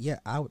I'm saying? Yeah,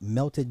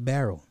 melted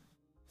barrel.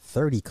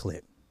 30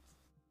 clip.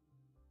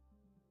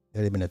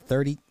 There'd have been a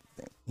 30,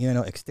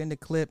 extended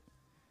clip.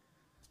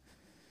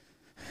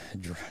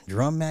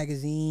 Drum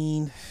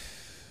magazine.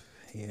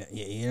 Yeah,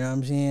 you know what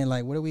I'm saying?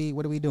 Like, what are we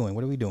doing?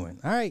 What are we doing?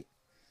 All right.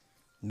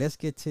 Let's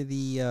get to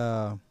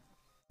the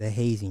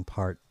hazing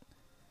part.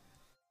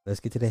 Let's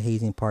get to the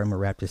hazing part. I'm gonna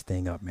wrap this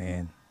thing up,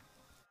 man.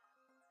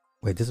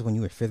 Wait, this is when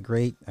you were 5th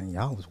grade? And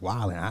y'all was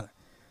wilding.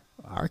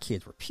 Our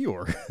kids were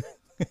pure.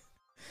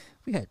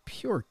 We had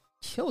pure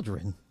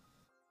children.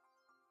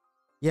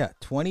 Yeah,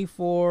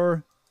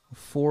 24,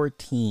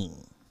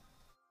 14.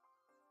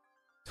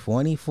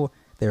 24.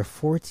 They're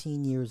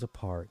 14 years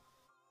apart.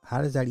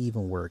 How does that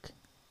even work?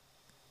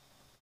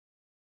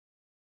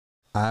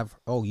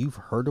 You've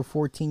heard of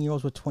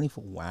 14-year-olds with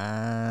 24?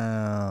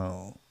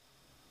 Wow.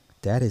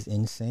 That is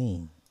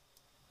insane.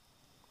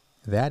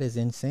 That is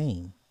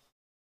insane.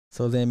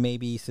 So then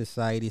maybe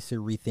society should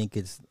rethink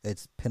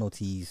its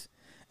penalties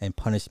and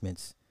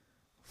punishments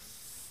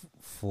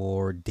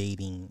for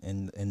dating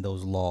and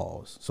those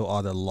laws. So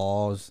are the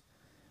laws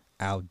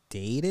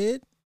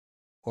outdated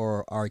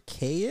or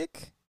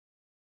archaic?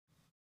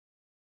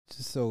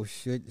 So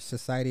should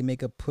society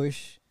make a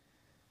push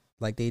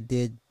like they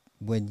did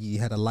when you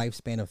had a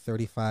lifespan of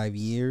 35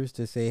 years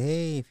to say,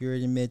 hey, if you're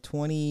in your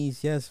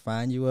mid-20s, yes,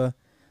 find you a...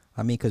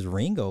 I mean, because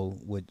Ringo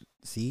would...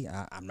 See,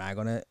 I'm not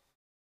going to...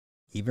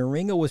 Even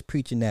Ringo was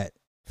preaching that.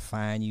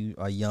 Find you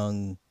a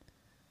young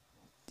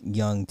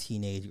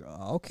teenager.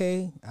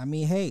 Okay. I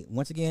mean, hey,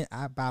 once again,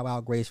 I bow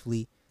out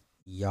gracefully.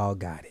 Y'all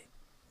got it.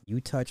 You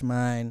touch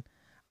mine,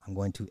 I'm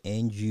going to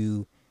end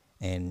you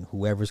and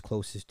whoever's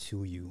closest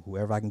to you.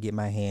 Whoever I can get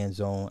my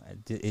hands on,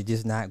 it's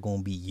just not going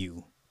to be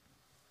you.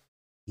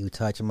 You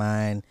touch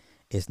mine,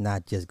 it's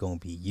not just going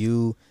to be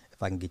you.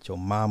 If I can get your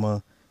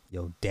mama,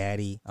 your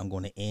daddy, I'm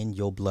going to end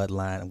your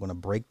bloodline. I'm going to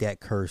break that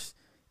curse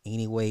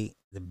anyway,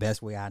 the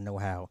best way I know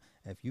how.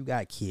 If you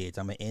got kids,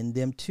 I'm going to end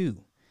them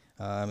too.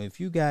 If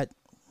you got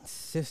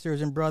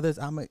sisters and brothers,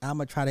 I'm going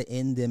to try to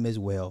end them as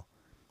well.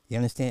 You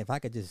understand? If I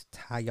could just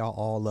tie y'all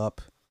all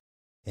up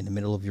in the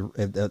middle of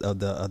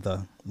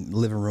the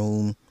living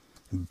room,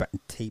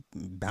 tape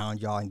bound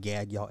y'all and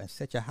gag y'all and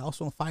set your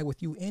house on fire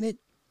with you in it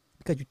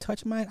because you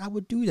touch mine, I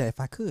would do that if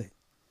I could.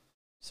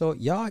 So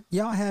y'all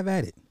have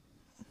at it.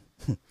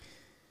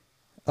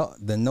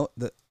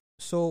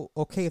 So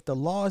okay, if the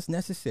law is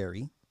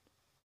necessary,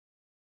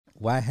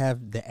 why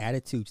have the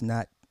attitudes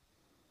not?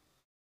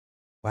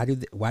 Why do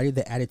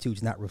the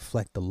attitudes not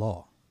reflect the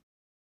law?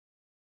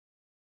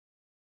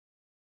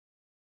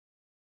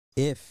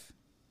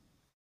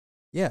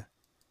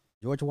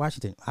 George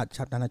Washington, I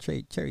chopped down a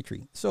cherry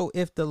tree. So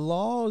if the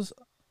laws,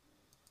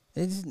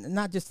 it's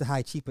not just the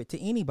high chief, but to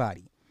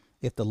anybody,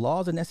 if the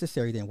laws are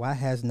necessary, then why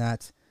has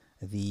not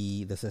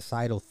the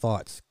societal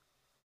thoughts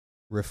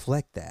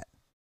reflect that?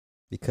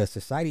 Because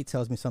society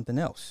tells me something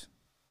else,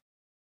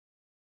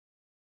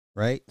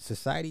 right?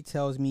 Society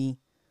tells me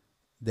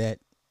that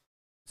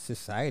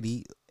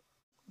society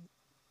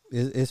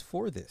is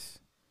for this.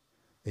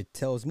 It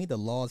tells me the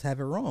laws have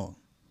it wrong.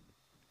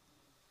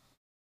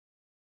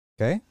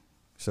 Okay?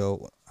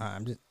 So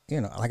I'm just,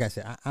 like I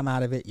said, I'm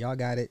out of it. Y'all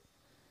got it.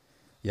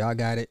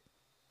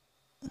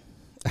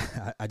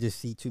 I just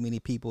see too many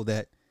people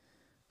that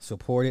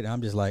support it.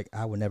 I'm just like,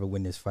 I would never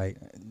win this fight.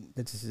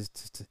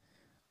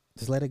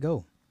 Just let it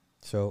go.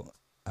 So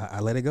I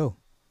let it go.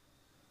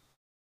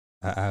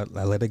 I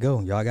let it go.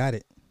 Y'all got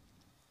it.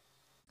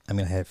 I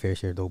mean, I had fair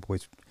share of those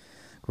boys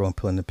growing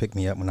pulling to pick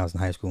me up when I was in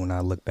high school. When I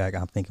look back,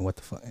 I'm thinking, what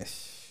the fuck?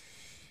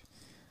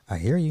 I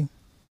hear you.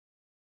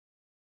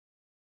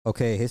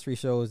 Okay, history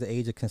shows the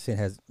age of consent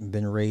has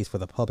been raised for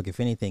the public. If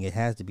anything, it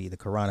has to be. The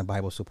Quran and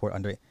Bible support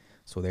under it.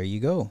 So there you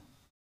go.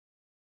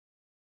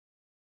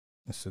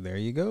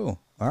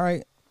 All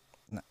right.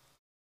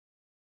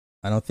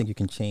 I don't think you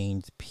can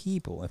change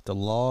people. If the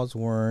laws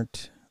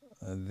weren't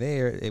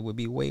there, it would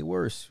be way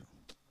worse.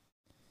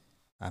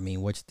 I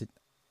mean,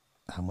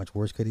 how much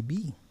worse could it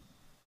be?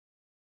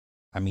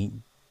 I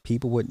mean,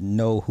 people would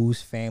know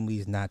whose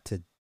families not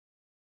to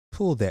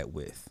pull that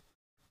with,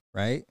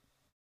 right?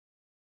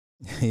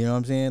 You know what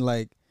I'm saying?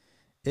 Like,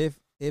 if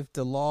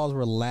the laws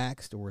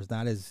relaxed or was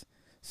not as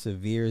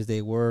severe as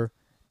they were,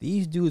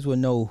 these dudes would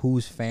know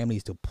whose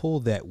families to pull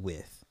that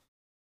with.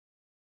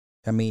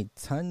 I mean,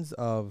 tons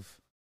of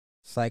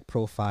psych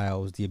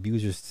profiles, the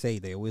abusers say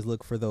they always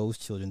look for those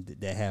children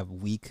that have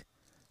weak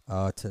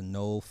to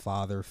no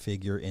father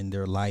figure in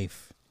their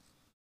life.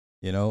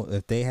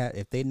 If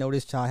they know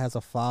this child has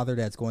a father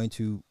that's going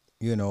to,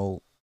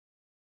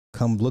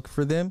 come look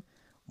for them,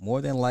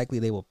 more than likely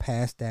they will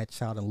pass that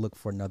child and look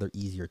for another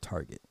easier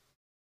target.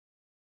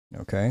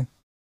 Okay?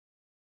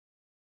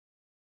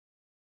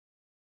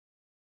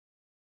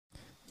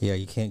 Yeah,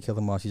 you can't kill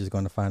them all. She's just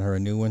going to find her a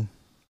new one.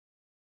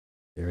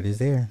 There it is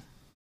there.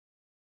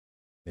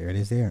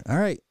 All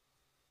right.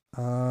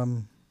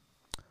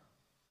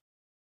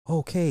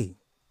 Okay.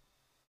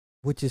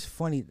 Which is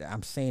funny.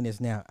 I'm saying this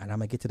now, and I'm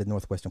going to get to the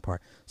Northwestern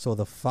part. So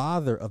the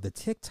father of the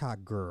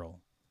TikTok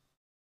girl.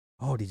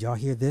 Oh, did y'all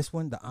hear this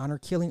one? The honor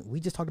killing. We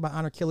just talked about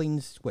honor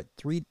killings,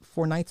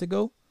 3-4 nights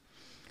ago?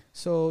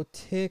 So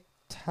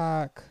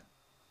TikTok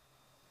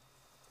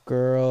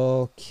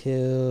girl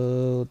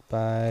killed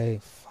by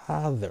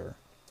father.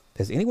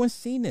 Has anyone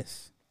seen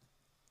this?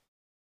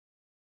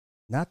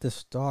 Not the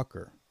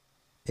stalker.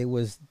 It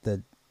was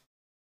the...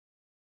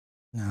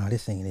 No,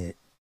 this ain't it.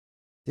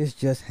 This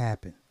just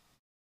happened.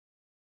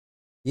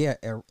 Yeah,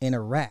 in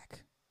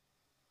Iraq.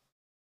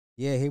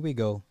 Yeah, here we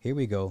go.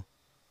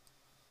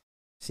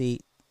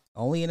 See,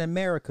 Only in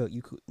America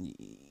you could.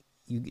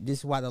 This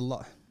is why the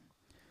law.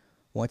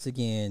 Once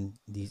again,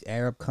 these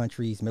Arab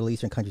countries, Middle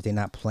Eastern countries, they're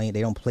not playing.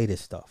 They don't play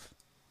this stuff.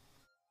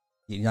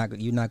 You're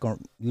not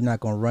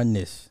gonna run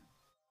this.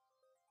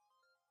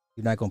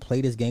 You're not gonna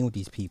play this game with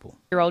these people.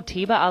 Year-old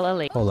Tiba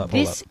Al-Ali. Hold up.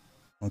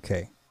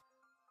 Okay.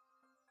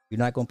 You're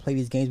not gonna play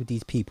these games with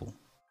these people.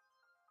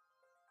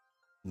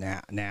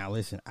 Now,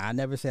 listen. I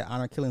never said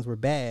honor killings were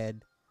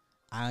bad.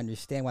 I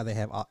understand why they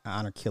have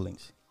honor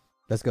killings.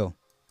 Let's go.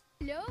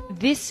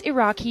 This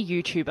Iraqi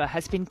YouTuber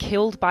has been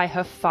killed by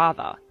her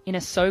father in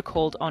a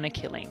so-called honor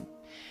killing.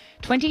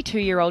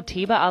 22-year-old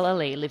Tiba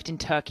Al-Ali lived in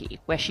Turkey,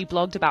 where she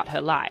blogged about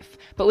her life,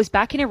 but was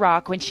back in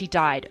Iraq when she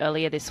died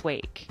earlier this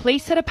week.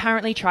 Police had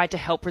apparently tried to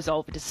help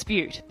resolve a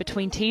dispute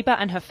between Tiba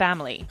and her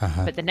family,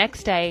 but the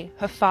next day,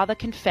 her father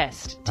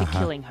confessed to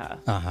killing her.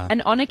 An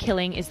honor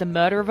killing is the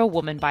murder of a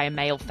woman by a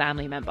male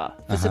family member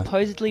for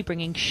supposedly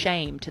bringing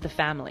shame to the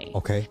family.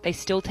 They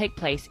still take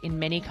place in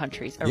many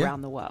countries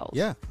around the world.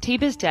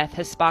 Tiba's death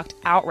has sparked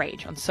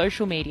outrage on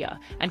social media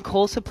and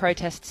calls for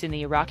protests in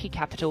the Iraqi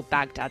capital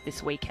Baghdad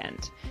this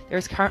weekend. There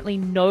is currently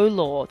no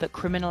law that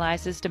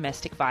criminalizes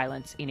domestic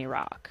violence in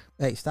Iraq.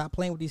 Hey, stop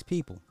playing with these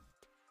people.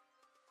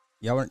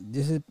 Y'all,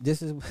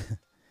 this is.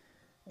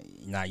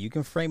 Now you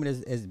can frame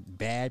it as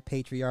bad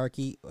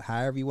patriarchy,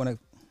 however you want to.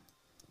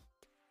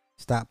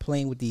 Stop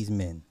playing with these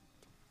men.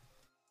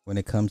 When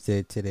it comes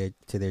to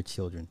their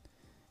children,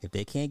 if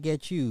they can't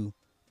get you,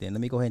 then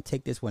let me go ahead and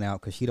take this one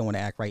out because she don't want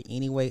to act right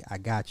anyway. I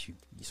got you.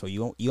 So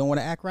you don't want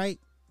to act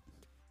right,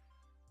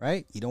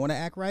 right? You don't want to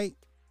act right.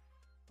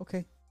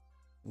 Okay.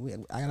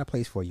 I got a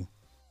place for you.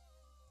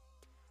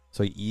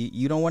 So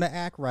you don't want to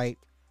act right.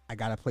 I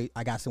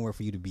got somewhere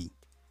for you to be.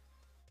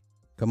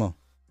 Come on.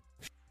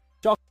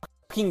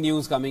 Shocking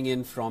news coming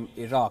in from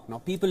Iraq. Now,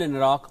 people in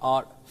Iraq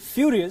are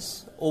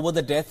furious over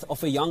the death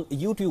of a young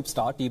YouTube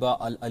star, Tiba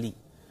Al-Ali,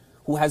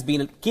 who has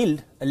been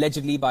killed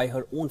allegedly by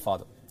her own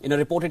father in a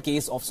reported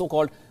case of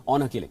so-called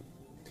honor killing.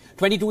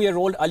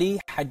 22-year-old Ali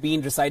had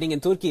been residing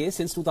in Turkey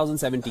since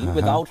 2017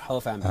 without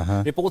her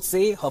family. Reports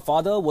say her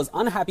father was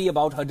unhappy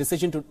about her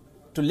decision to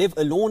live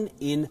alone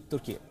in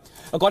Turkey.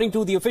 According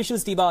to the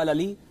officials, Tiba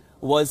Al-Ali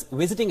was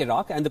visiting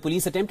Iraq and the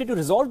police attempted to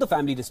resolve the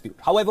family dispute.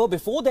 However,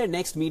 before their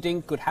next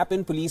meeting could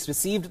happen, police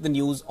received the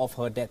news of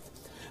her death.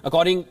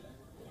 According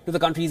to the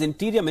country's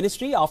interior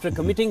ministry, after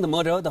committing the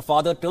murder, the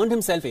father turned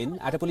himself in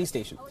at a police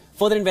station.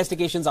 Further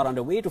investigations are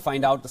underway to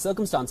find out the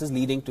circumstances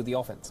leading to the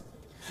offense.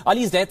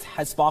 Ali's death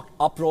has sparked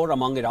uproar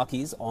among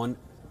Iraqis on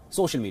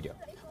social media,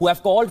 who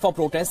have called for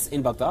protests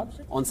in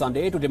Baghdad on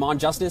Sunday to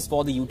demand justice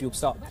for the YouTube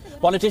star.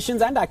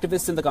 Politicians and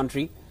activists in the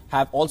country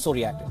have also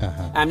reacted.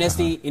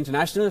 Amnesty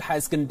International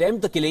has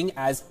condemned the killing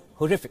as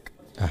horrific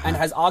and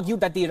has argued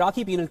that the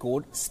Iraqi Penal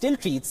Code still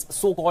treats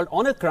so-called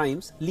honor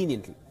crimes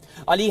leniently.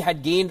 Ali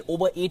had gained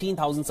over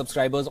 18,000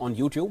 subscribers on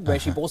YouTube, where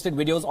she posted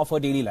videos of her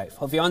daily life.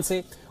 Her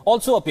fiancé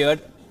also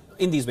appeared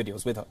in these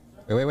videos with her.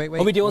 Wait. Her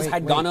videos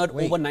had garnered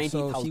over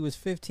 90,000. So she was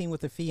 15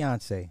 with a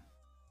fiancé.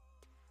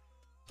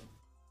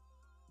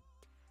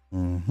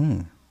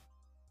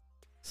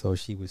 So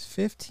she was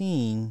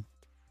 15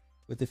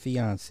 with the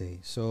fiance.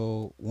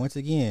 So once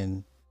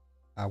again,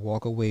 I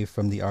walk away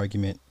from the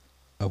argument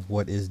of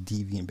what is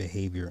deviant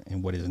behavior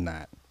and what is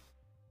not.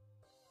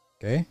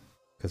 Okay?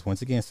 Because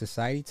once again,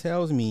 society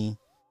tells me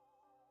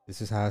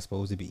this is how it's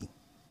supposed to be.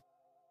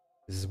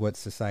 This is what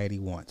society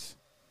wants.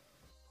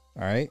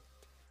 All right?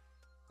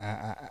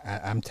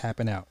 I'm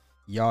tapping out.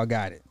 Y'all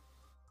got it.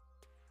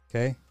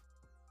 Okay?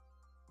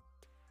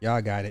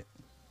 Y'all got it.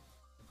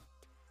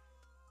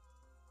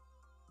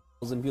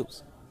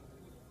 Views.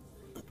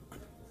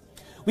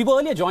 We were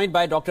earlier joined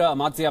by Dr.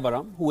 Amartya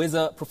Baram, who is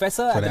a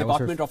professor at the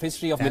Department of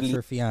History of Middle East.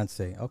 That's her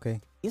fiance.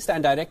 Okay.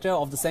 And director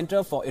of the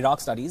Center for Iraq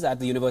Studies at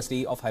the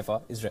University of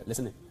Haifa, Israel.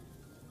 Listen in.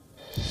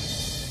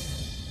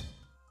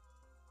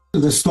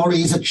 The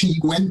story is that she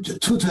went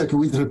to Turkey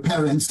with her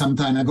parents some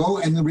time ago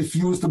and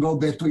refused to go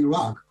back to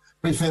Iraq,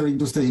 preferring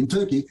to stay in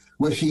Turkey,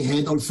 where she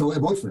had also a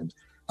boyfriend,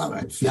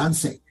 a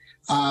fiance.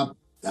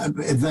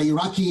 The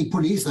Iraqi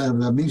police, the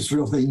Ministry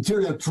of the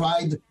Interior,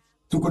 tried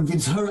to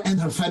convince her and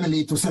her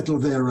family to settle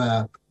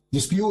their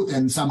dispute,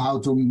 and somehow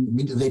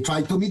they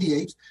tried to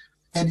mediate.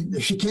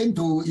 And she came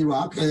to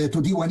Iraq, to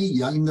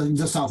Diwaniyah in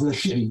the south of the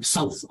Shiri,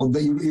 south of the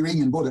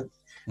Iranian border,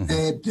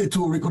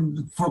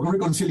 for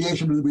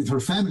reconciliation with her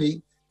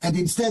family. And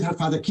instead, her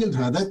father killed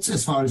her. That's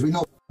as far as we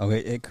know. Okay,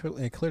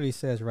 it clearly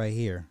says right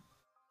here,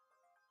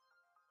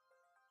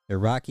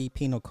 Iraqi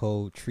Penal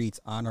Code treats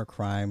honor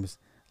crimes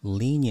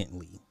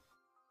leniently.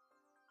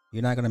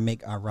 You're not going to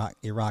make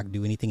Iraq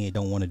do anything they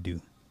don't want to do.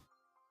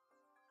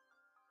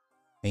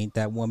 Ain't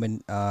that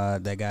woman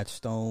that got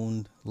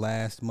stoned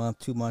last month,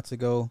 2 months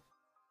ago,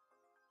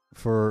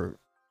 for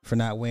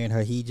not wearing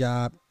her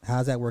hijab?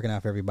 How's that working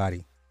out for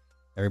everybody?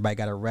 Everybody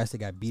got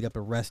arrested, got beat up,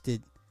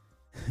 arrested,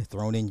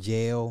 thrown in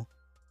jail.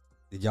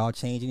 Did y'all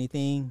change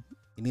anything?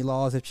 Any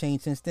laws have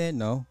changed since then?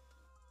 No.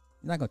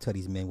 You're not going to tell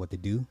these men what to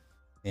do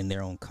in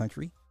their own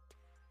country.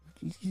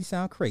 You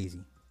sound crazy.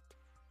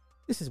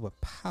 This is what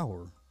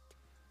power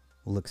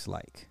looks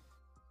like.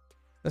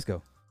 Let's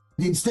go.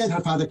 Instead, her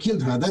father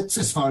killed her. That's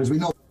as far as we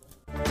know.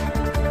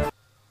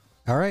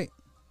 All right.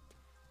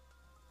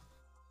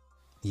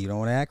 You don't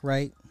want to act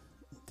right.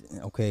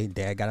 Okay,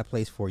 Dad got a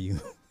place for you.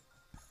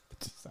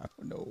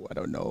 I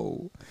don't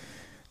know.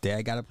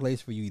 Dad got a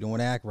place for you. You don't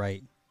want to act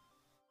right.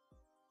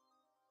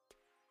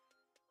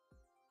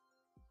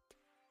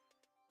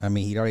 I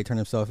mean, he'd already turned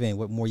himself in.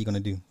 What more are you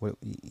going to do?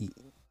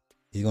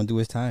 He's going to do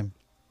his time.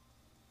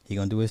 He's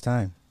going to do his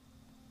time.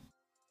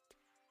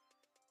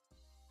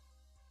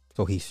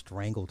 So he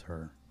strangled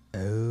her.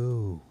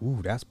 Oh,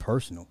 ooh, that's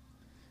personal.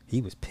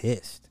 He was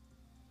pissed.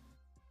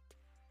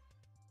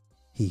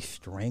 He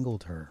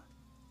strangled her.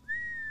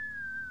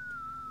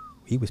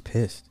 He was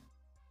pissed.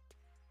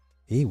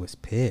 He was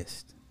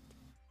pissed.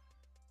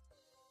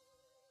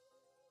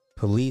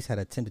 Police had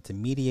attempted to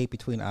mediate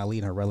between Ali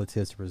and her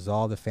relatives to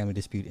resolve the family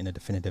dispute in a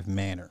definitive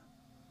manner.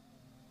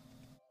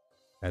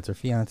 That's her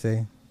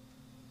fiance.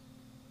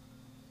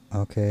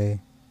 Okay.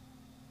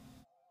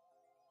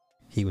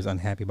 He was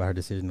unhappy about her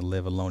decision to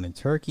live alone in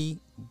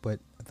Turkey, but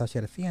I thought she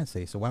had a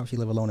fiance, so why would she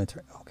live alone in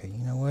Turkey? Okay, you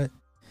know what?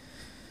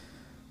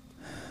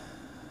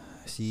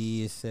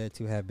 She is said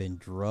to have been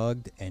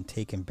drugged and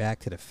taken back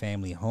to the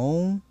family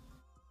home.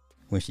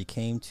 When she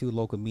came to,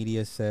 local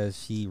media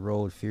says she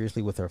rode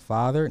furiously with her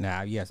father.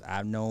 Now, yes,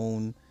 I've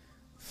known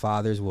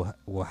fathers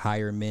will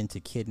hire men to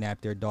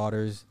kidnap their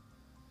daughters.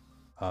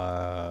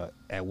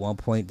 At one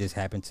point, this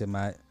happened to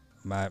my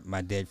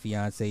dead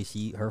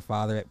fiance. Her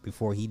father,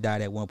 before he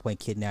died, at one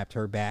point kidnapped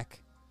her back.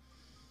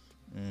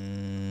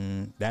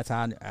 That's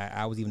how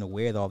I was even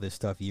aware of all this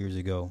stuff years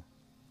ago.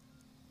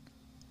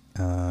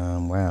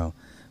 Wow.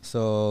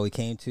 So he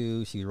came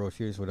to, she rode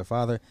furious with her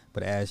father,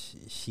 but as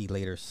she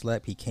later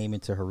slept, he came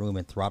into her room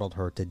and throttled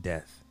her to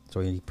death.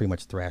 So he pretty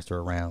much thrashed her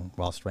around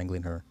while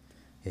strangling her.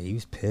 Yeah, he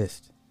was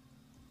pissed.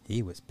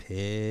 He was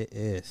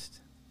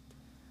pissed.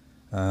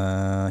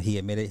 He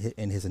admitted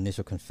in his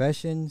initial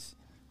confessions.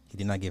 He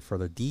did not give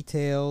further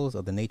details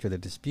of the nature of the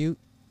dispute.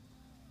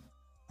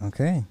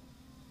 Okay.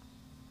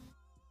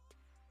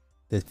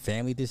 The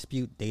family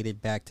dispute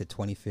dated back to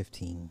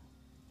 2015.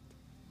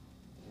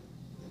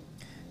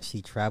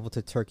 She traveled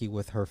to Turkey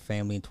with her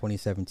family in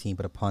 2017,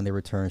 but upon their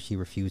return, she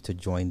refused to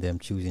join them,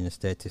 choosing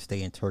instead to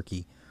stay in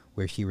Turkey,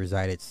 where she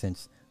resided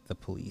since the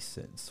police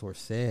source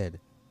said.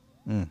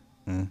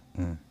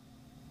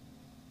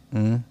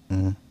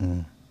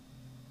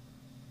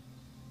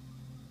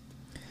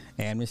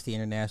 Amnesty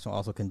International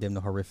also condemned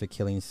the horrific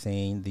killings,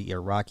 saying the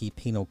Iraqi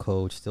Penal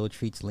Code still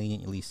treats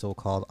leniently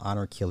so-called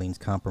honor killings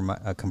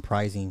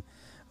comprising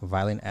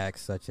violent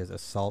acts such as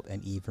assault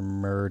and even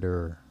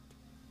murder.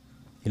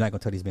 You're not going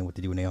to tell these men what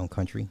to do in their own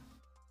country.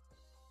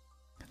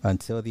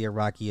 Until the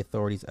Iraqi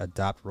authorities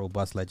adopt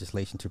robust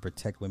legislation to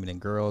protect women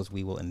and girls,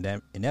 we will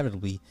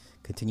inevitably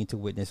continue to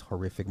witness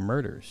horrific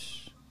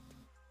murders.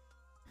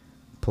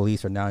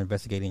 Police are now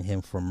investigating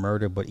him for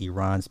murder, but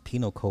Iran's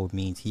penal code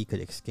means he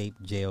could escape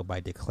jail by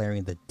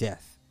declaring the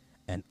death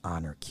an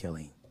honor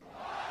killing.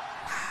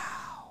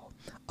 Wow.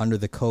 Under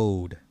the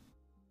code,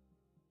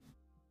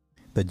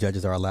 the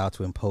judges are allowed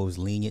to impose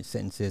lenient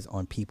sentences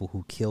on people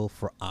who kill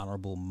for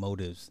honorable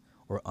motives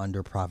or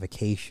under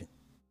provocation.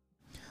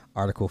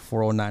 Article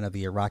 409 of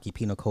the Iraqi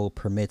Penal Code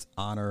permits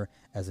honor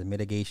as a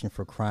mitigation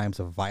for crimes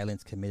of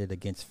violence committed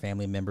against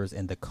family members,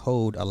 and the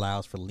code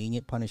allows for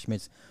lenient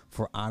punishments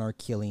for honor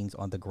killings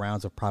on the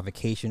grounds of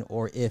provocation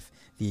or if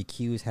the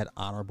accused had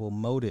honorable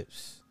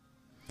motives.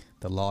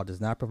 The law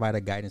does not provide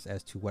a guidance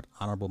as to what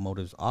honorable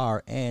motives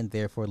are and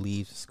therefore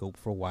leaves scope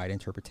for wide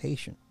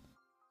interpretation.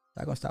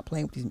 I'm going to stop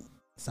playing with these.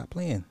 Stop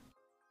playing.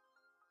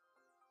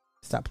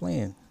 Stop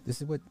playing.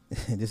 This is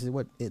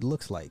what it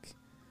looks like.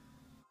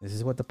 This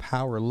is what the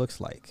power looks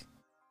like.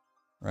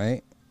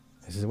 Right?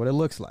 This is what it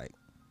looks like.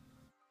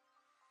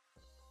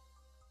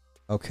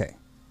 Okay.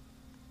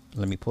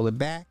 Let me pull it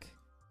back.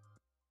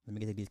 Let me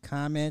get to these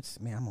comments.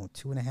 Man, I'm on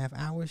 2.5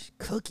 hours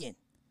cooking.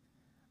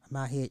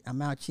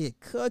 I'm out here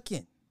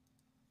cooking.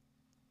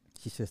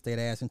 She should stay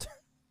the ass in turn.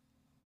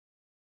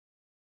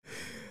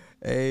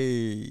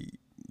 Hey,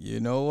 you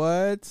know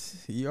what?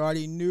 You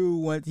already knew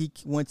once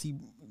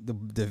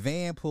the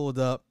van pulled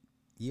up,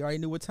 you already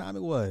knew what time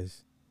it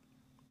was.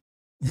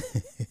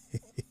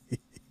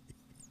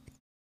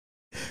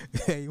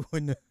 Hey,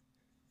 when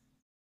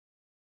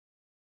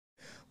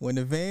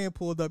the van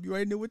pulled up, you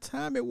already knew what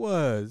time it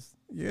was.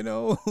 You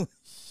know,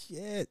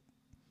 shit.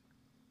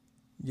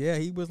 Yeah,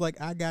 he was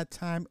like, I got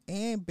time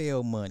and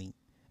bail money.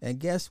 And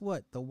guess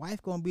what? The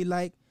wife gonna be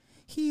like,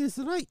 he is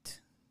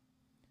right.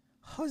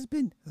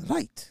 Husband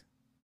right.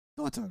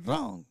 Daughter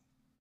wrong.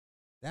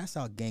 That's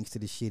how gangster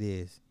this shit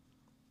is.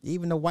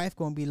 Even the wife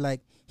gonna be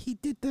like, he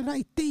did the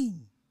right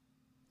thing.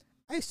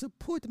 I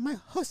support my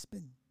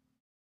husband.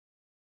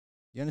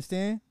 You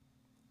understand?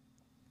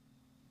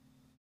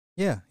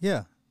 Yeah.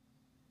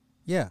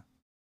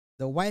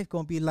 The wife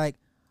gonna be like,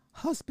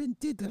 husband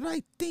did the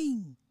right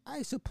thing.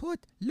 I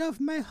support, love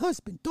my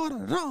husband. Daughter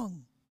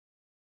wrong.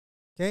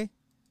 Okay?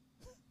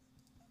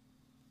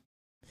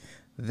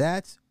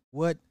 That's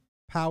what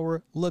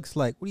power looks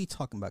like. What are you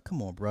talking about?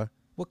 Come on, bruh.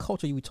 What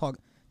culture are you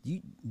talking?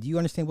 Do you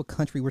understand what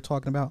country we're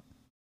talking about?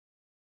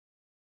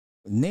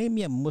 Name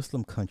me a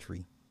Muslim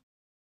country.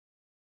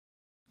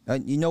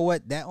 You know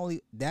what?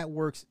 That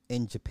works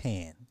in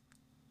Japan.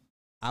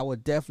 I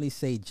would definitely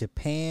say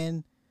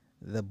Japan.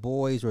 The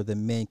boys or the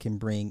men can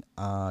bring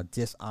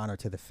dishonor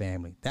to the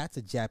family. That's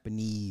a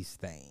Japanese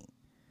thing.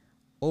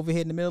 Over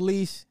here in the Middle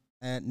East,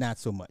 not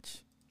so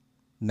much.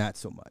 Not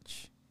so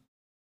much.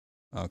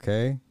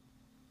 Okay.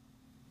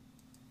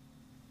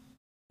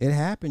 It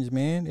happens,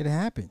 man. It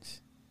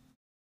happens.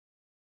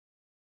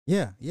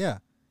 Yeah.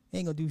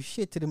 Ain't gonna do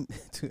shit to them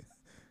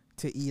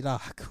to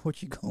Iraq.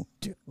 What you gonna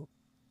do?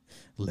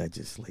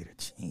 Legislator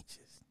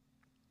changes.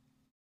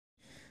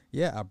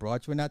 Yeah, I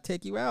brought you and I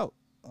take you out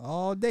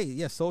all day.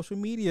 Yeah, social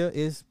media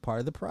is part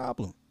of the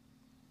problem.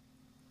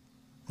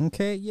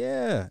 Okay,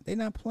 yeah, they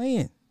not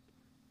playing.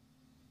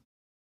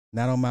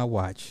 Not on my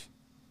watch.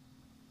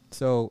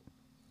 So,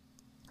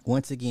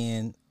 once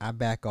again, I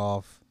back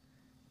off.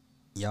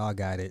 Y'all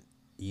got it.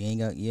 You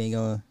ain't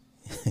gonna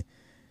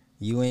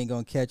you ain't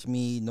gonna catch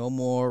me no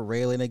more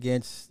railing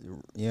against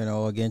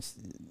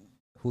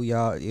who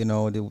y'all,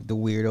 the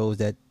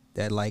weirdos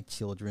that like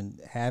children.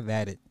 Have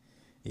at it.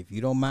 If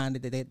you don't mind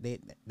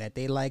that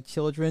they like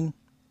children,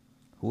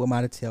 who am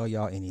I to tell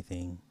y'all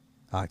anything?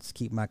 I'll just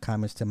keep my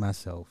comments to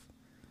myself.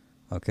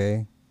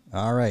 Okay?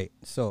 All right.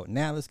 So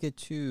now let's get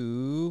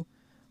to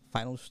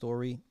final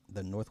story,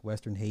 the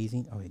Northwestern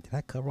hazing. Oh, wait, did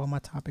I cover all my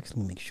topics?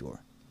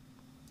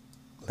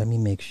 Let me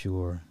make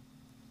sure.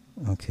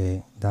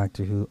 Okay.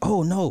 Doctor Who.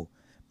 Oh, no.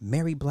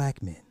 Married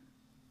black men.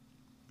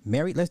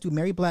 Let's do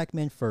married black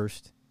men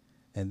first.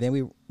 And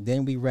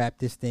then we wrap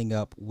this thing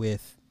up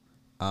with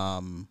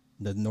the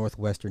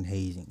Northwestern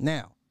hazing.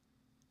 Now,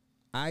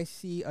 I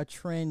see a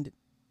trend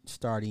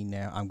starting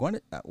now.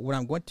 What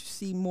I'm going to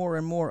see more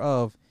and more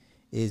of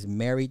is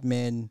married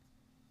men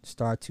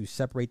start to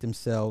separate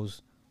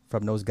themselves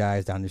from those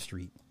guys down the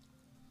street.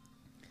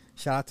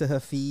 Shout out to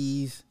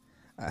Hafiz.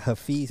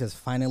 Hafiz has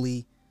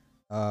finally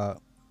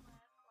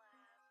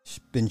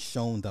been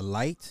shown the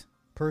light,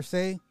 per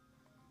se.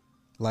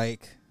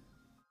 Like,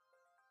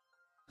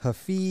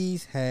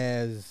 Hafiz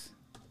has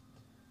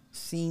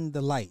seen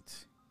the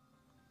light.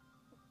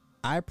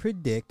 I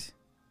predict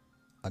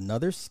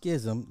another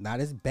schism, not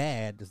as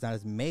bad, it's not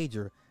as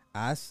major.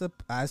 I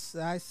suspect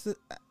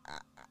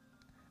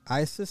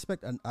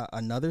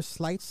another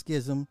slight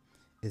schism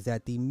is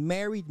that the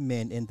married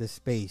men in the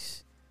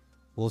space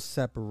will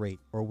separate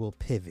or will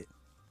pivot.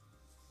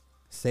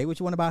 Say what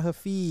you want about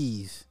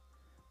Hafiz,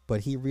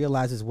 but he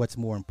realizes what's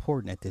more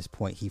important at this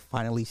point. He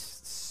finally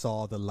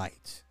saw the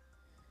light.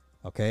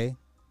 Okay?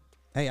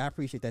 Hey, I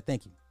appreciate that.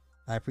 Thank you.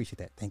 I appreciate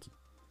that. Thank you.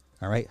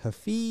 All right.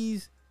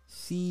 Hafiz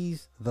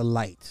sees the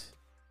light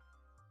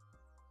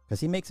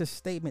because he makes a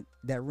statement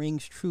that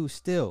rings true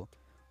still.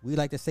 We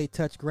like to say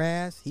touch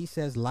grass. He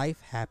says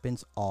life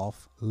happens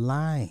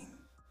offline.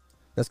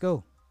 Let's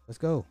go. Have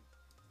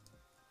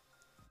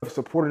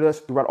supported us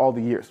throughout all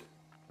the years.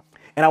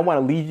 And I want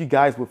to leave you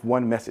guys with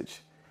one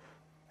message.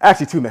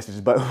 Actually, two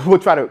messages, but we'll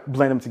try to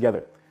blend them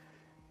together.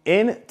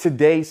 In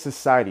today's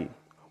society,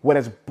 what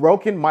has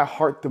broken my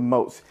heart the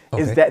most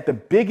is that the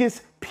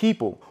biggest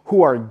people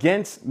who are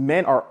against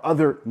men are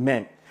other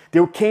men.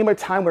 There came a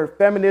time where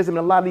feminism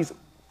and a lot of these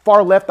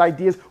far left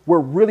ideas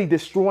were really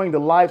destroying the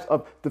lives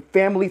of the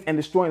families and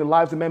destroying the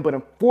lives of men. But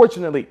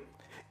unfortunately,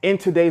 in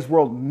today's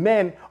world,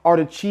 men are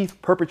the chief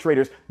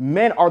perpetrators.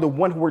 Men are the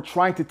one who are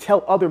trying to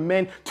tell other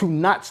men to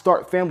not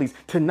start families,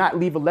 to not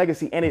leave a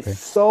legacy. And it's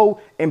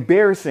so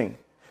embarrassing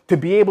to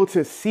be able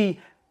to see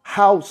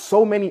how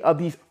so many of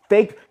these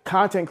fake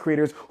content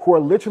creators who are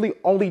literally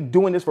only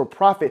doing this for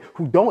profit,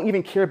 who don't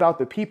even care about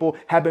the people,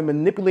 have been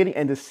manipulating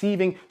and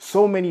deceiving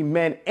so many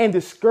men and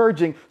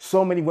discouraging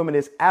so many women.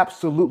 It's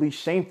absolutely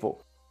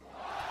shameful.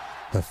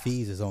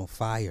 Hafiz is on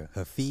fire.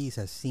 Hafiz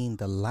has seen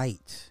the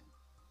light.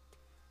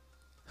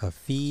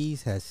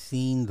 Hafiz has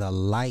seen the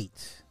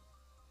light.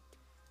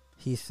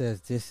 He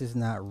says, this is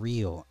not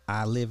real.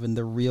 I live in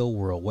the real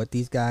world. What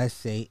these guys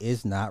say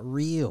is not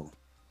real.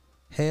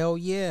 Hell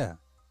yeah.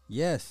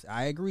 Yes,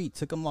 I agree. It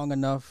took him long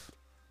enough,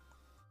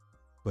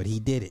 but he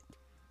did it.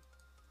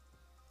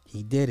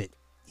 He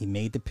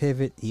made the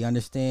pivot. He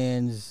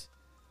understands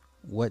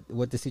what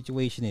the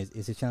situation is.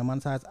 Is it channel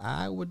monetized?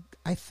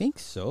 I think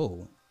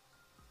so.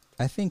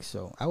 I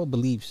would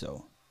believe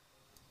so.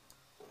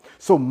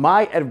 So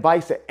my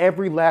advice to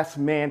every last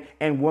man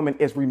and woman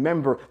is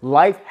remember,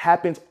 life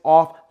happens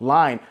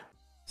offline.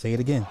 Say it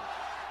again.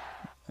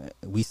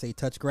 We say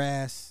touch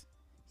grass.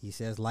 He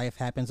says life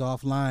happens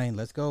offline.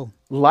 Let's go.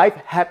 Life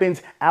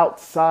happens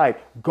outside.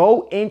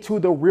 Go into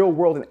the real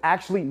world and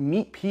actually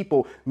meet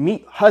people,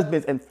 meet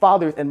husbands and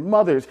fathers and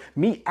mothers,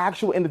 meet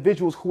actual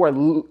individuals who are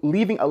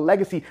leaving a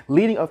legacy,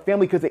 leading a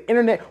family, because the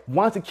internet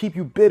wants to keep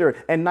you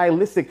bitter and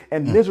nihilistic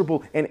and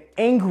miserable and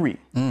angry.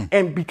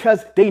 And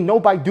because they know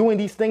by doing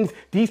these things,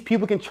 these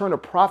people can turn a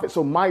profit.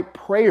 So my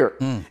prayer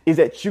is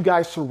that you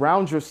guys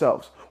surround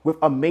yourselves with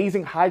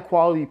amazing, high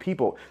quality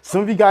people.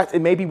 Some of you guys, it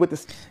may be with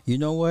this. You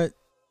know what?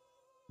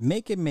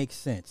 Make it make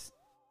sense.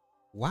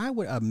 Why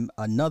would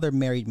another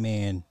married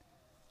man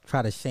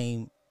try to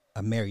shame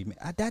a married man.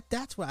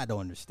 That's what I don't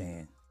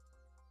understand.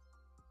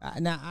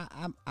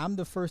 I'm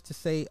the first to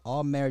say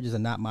all marriages are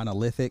not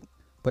monolithic,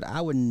 but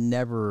I would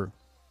never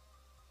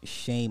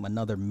shame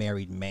another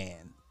married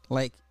man.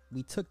 Like,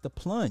 we took the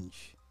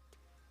plunge.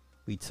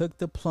 We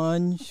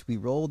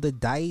rolled the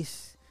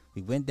dice.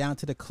 We went down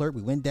to the clerk.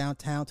 We went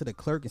downtown to the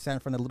clerk and sat in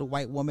front of a little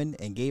white woman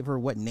and gave her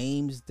what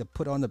names to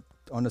put on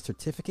the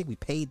certificate. We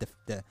paid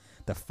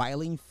the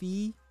filing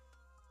fee.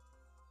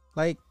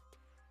 Like,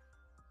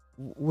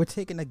 we're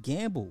taking a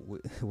gamble.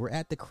 We're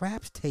at the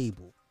craps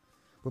table.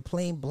 We're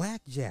playing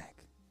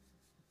blackjack.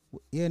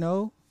 You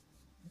know,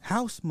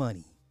 house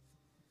money.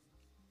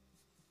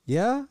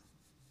 Yeah.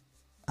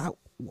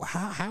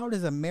 How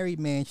does a married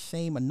man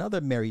shame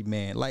another married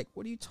man? Like,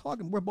 what are you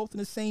talking? We're both in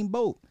the same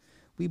boat.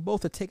 We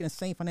both are taking the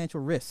same financial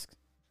risk.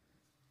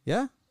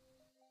 Yeah?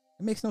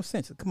 It makes no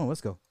sense. Come on,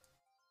 let's go.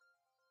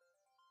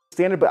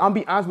 Standard, but I'm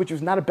be honest with you,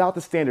 it's not about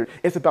the standard.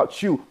 It's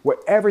about you,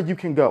 wherever you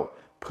can go.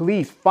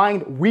 Please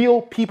find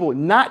real people, I'm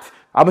going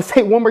to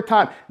say it one more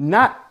time,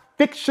 not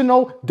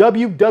fictional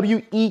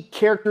WWE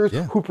characters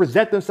who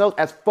present themselves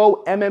as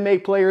faux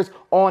MMA players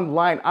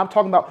online. I'm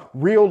talking about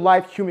real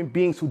life human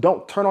beings who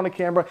don't turn on the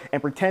camera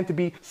and pretend to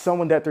be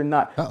someone that they're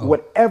not.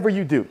 Whatever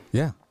you do,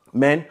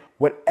 men,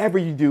 whatever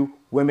you do,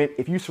 women,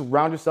 if you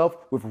surround yourself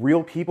with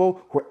real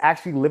people who are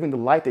actually living the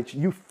life that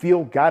you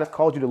feel God has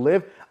called you to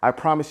live, I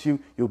promise you,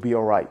 you'll be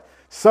all right.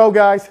 So,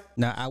 guys.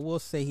 Now, I will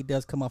say he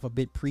does come off a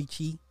bit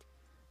preachy.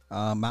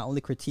 My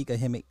only critique of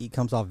him, he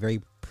comes off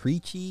very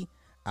preachy.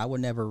 I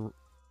would never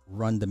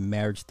run the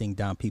marriage thing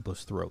down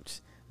people's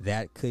throats.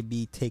 That could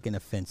be taken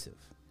offensive.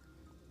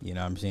 You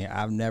know what I'm saying?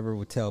 I've never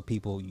would tell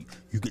people, you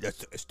get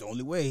that's the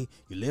only way.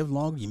 You live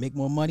longer, you make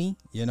more money.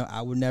 You know,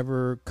 I would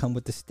never come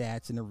with the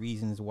stats and the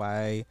reasons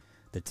why,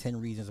 the 10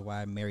 reasons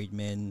why married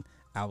men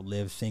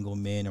outlive single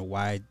men, or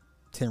why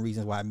 10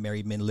 reasons why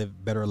married men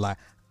live better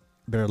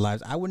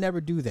lives. I would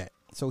never do that.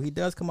 So he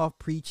does come off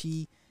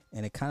preachy,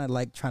 and it kind of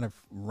like trying to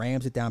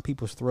rams it down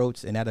people's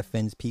throats, and that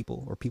offends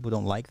people, or people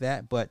don't like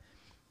that. But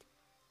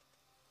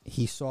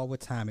he saw what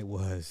time it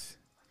was,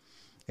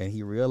 and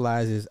he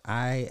realizes,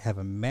 I have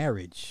a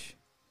marriage,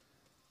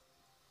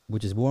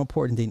 which is more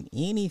important than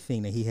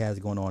anything that he has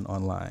going on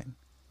online.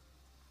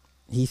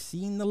 He's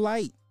seen the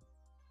light.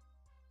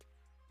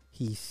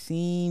 He's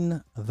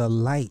seen the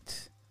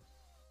light.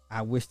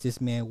 I wish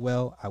this man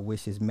well. I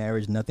wish his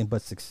marriage nothing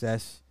but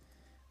success,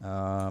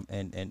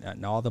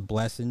 and all the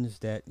blessings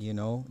that, you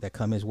know, that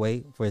come his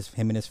way for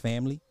him and his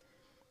family.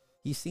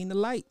 He's seen the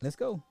light. Let's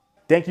go.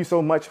 Thank you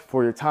so much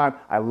for your time.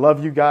 I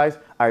love you guys.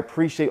 I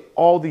appreciate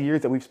all the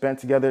years that we've spent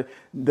together.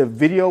 The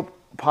video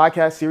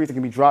podcast series is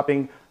going to be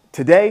dropping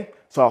today,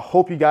 so I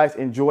hope you guys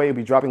enjoy. It'll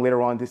be dropping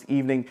later on this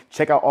evening.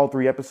 Check out all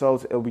 3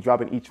 episodes. It'll be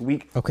dropping each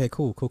week. Okay,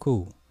 cool.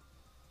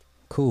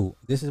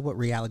 This is what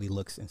reality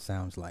looks and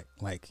sounds like.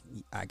 Like,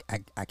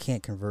 I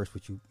can't converse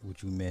with you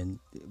men.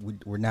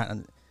 We're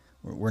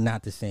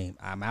not the same.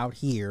 I'm out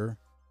here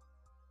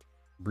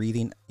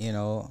breathing, you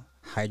know,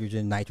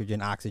 hydrogen,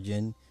 nitrogen,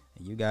 oxygen,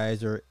 and you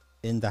guys are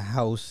in the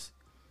house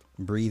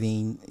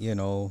breathing, you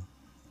know,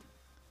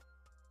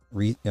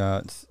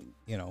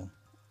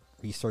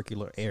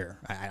 recircular air.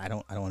 I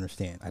don't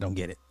understand. I don't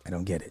get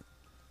it.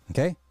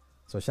 Okay,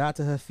 so shout out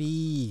to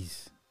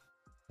Hafiz.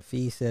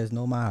 Hafiz says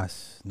no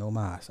mas.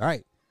 All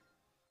right,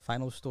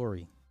 final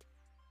story.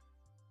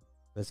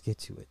 Let's get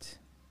to it.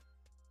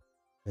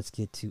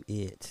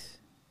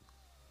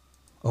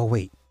 Oh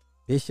wait,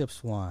 Bishop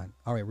Swan.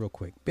 All right, real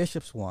quick,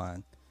 Bishop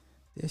Swan.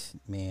 This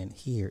man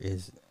here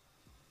is,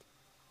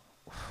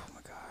 oh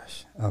my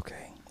gosh.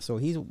 Okay, so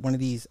he's one of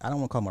these, I don't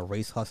want to call him a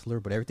race hustler,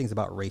 but everything's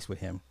about race with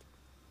him.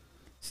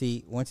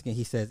 See, once again,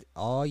 he says,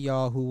 all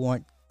y'all who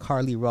want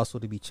Carly Russell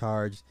to be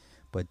charged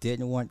but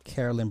didn't want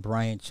Carolyn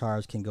Bryant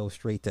charged can go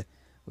straight to,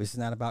 this is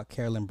not about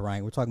Carolyn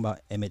Bryant. We're talking about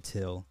Emmett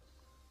Till.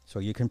 So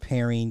you're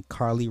comparing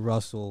Carly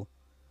Russell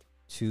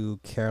to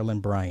Carolyn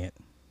Bryant.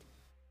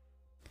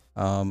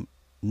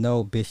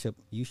 No, Bishop,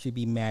 you should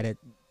be mad at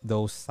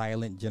those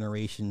silent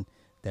generation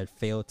that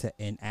failed to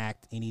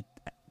enact any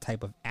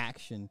type of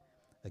action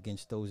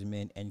against those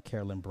men and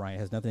Carolyn Bryant. It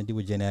has nothing to do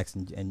with Gen X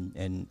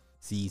and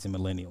Z's and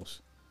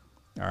millennials.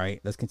 All right,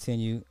 let's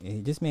continue.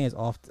 This man is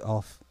off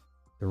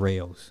the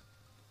rails.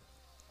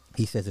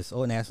 He says it's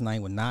so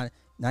asinine when now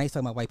he's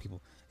talking about white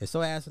people. It's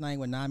so asinine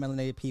when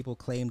non-melanated people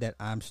claim that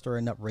I'm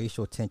stirring up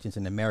racial tensions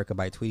in America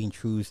by tweeting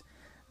truths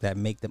that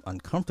make them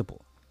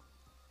uncomfortable.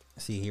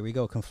 See, here we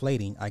go,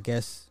 conflating. I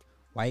guess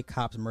white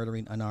cops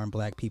murdering unarmed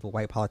black people,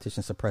 white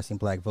politicians suppressing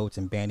black votes,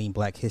 and banning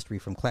black history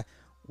from class.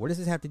 What does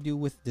this have to do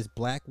with this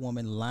black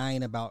woman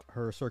lying about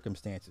her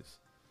circumstances?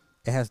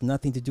 It has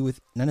nothing to do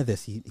with none of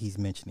this he's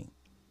mentioning.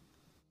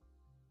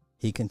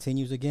 He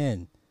continues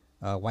again.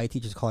 White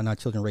teachers calling out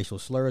children racial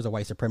slurs, a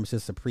white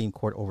supremacist Supreme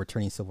Court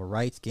overturning civil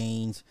rights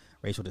gains,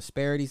 racial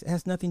disparities. It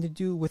has nothing to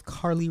do with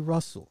Carly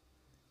Russell.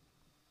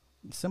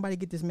 Somebody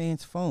get this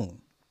man's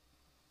phone.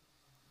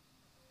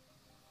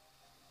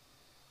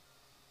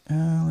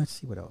 Let's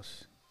see what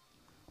else.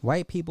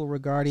 White people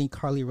regarding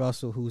Carly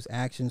Russell, whose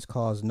actions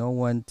caused no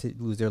one to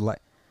lose their life.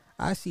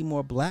 I see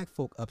more black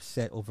folk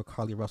upset over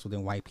Carly Russell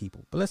than white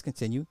people. But let's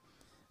continue.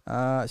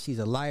 She's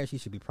a liar. She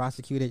should be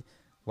prosecuted.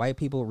 White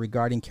people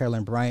regarding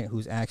Carolyn Bryant,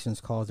 whose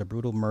actions caused the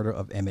brutal murder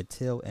of Emmett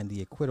Till and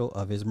the acquittal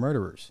of his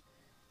murderers.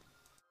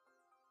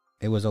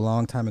 It was a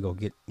long time ago.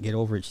 Get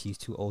over it. She's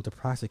too old to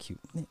prosecute.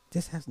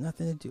 This has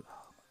nothing to do.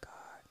 Oh my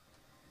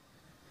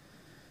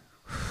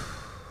God.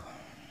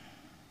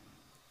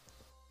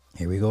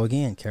 Here we go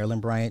again.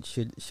 Carolyn Bryant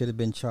should have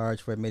been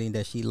charged for admitting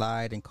that she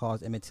lied and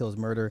caused Emmett Till's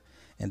murder,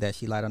 and that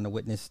she lied on the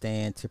witness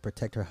stand to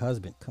protect her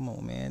husband. Come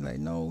on, man. Like,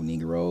 no,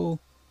 Negro.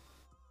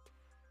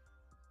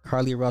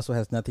 Carly Russell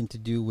has nothing to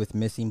do with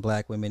missing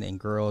black women and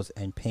girls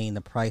and paying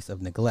the price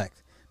of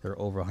neglect. There are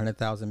over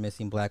 100,000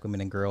 missing black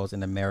women and girls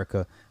in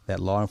America that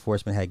law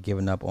enforcement had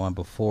given up on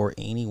before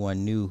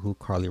anyone knew who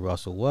Carly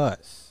Russell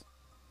was.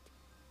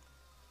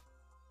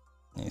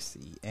 Let's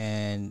see.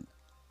 And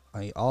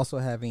also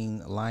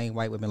having lying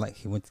white women, like,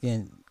 once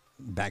again,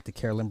 back to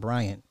Carolyn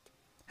Bryant,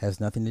 has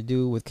nothing to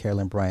do with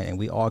Carolyn Bryant. And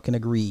we all can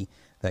agree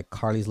that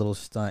Carly's little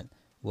stunt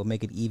will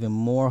make it even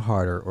more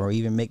harder, or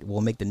even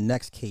will make the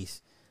next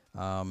case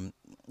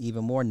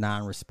even more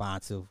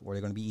non-responsive, or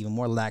they're going to be even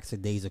more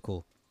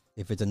lackadaisical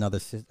if it's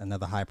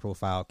another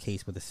high-profile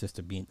case with a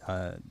sister being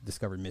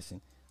discovered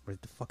missing.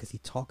 What the fuck is he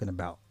talking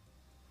about?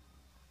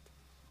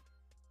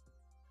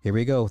 Here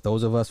we go.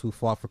 Those of us who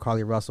fought for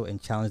Carly Russell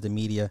and challenged the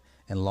media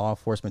and law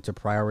enforcement to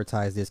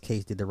prioritize this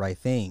case did the right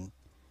thing.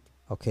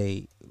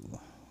 Okay.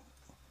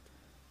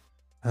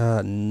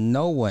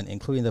 No one,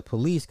 including the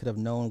police, could have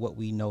known what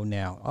we know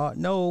now.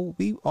 No,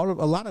 a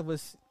lot of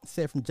us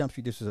said from Jump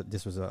Street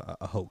this was a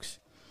hoax.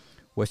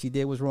 What she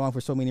did was wrong for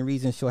so many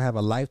reasons. She'll have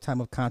a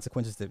lifetime of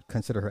consequences to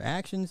consider her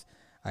actions.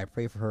 I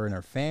pray for her and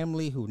her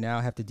family, who now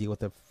have to deal with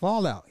the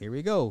fallout. Here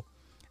we go.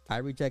 I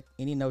reject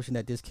any notion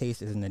that this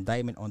case is an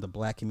indictment on the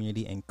black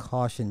community and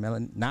caution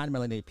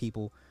non-melanated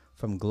people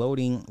from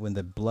gloating when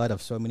the blood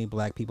of so many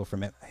black people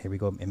from, here we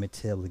go, Emmett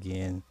Till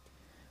again,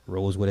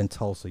 Rosewood and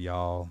Tulsa,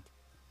 y'all.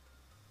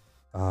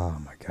 Oh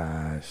my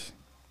gosh.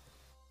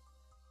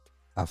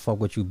 I fuck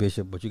with you,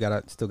 Bishop, but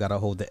you still gotta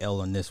hold the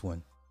L on this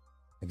one.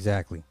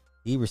 Exactly.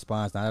 He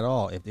responds, not at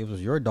all. If it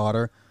was your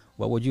daughter,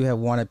 what would you have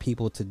wanted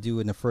people to do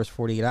in the first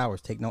 48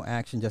 hours? Take no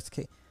action, just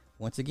in case.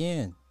 Once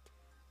again,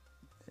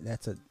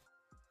 that's a...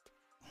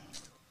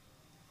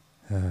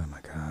 Oh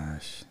my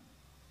gosh.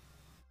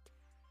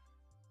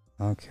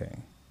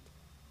 Okay.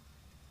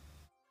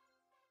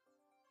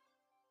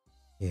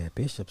 Yeah,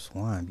 Bishop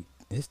Swan,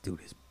 this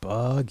dude is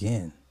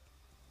bugging.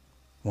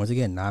 Once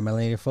again,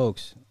 non-melanated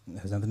folks. It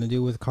has nothing to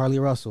do with Carly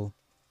Russell.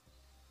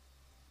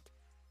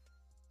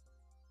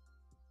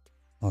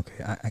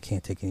 Okay, I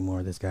can't take any more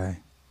of this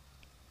guy.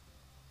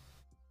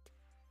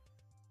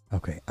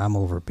 Okay, I'm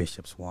over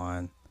Bishop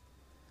Swan.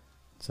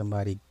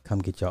 Somebody come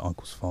get your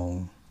uncle's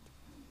phone.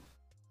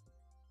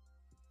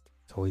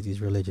 It's always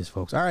these religious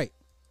folks. All right,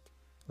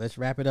 let's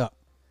wrap it up.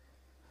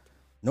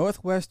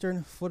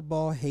 Northwestern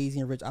football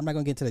hazing rich. I'm not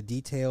going to get into the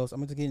details. I'm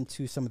going to get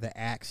into some of the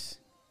acts.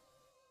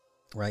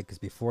 Right, because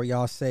before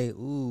y'all say,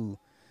 ooh,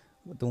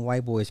 the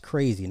white boy is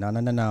crazy.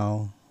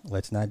 No.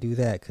 Let's not do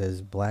that,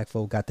 because black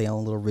folk got their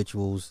own little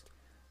rituals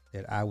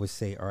that I would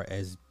say are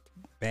as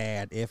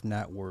bad, if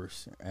not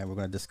worse. And we're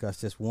going to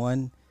discuss this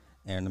one,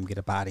 and I'm going to get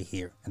up out of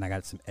here. And I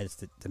got some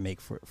edits to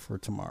make for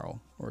tomorrow,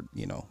 or,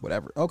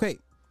 whatever. Okay.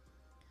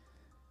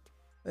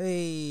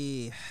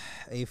 A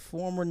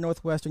former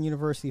Northwestern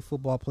University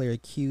football player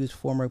accused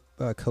former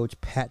coach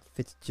Pat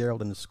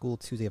Fitzgerald in the school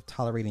Tuesday of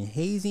tolerating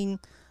hazing,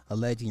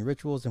 alleging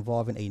rituals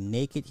involving a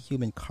naked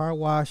human car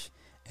wash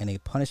and a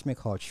punishment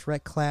called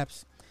Shrek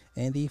claps,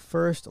 and the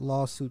first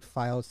lawsuit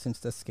filed since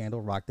the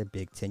scandal rocked the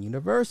Big Ten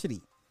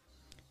University.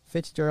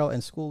 Fitzgerald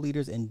and school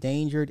leaders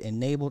endangered,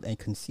 enabled, and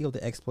concealed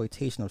the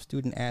exploitation of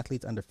student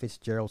athletes under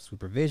Fitzgerald's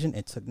supervision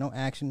and took no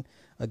action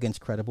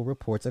against credible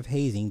reports of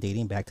hazing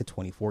dating back to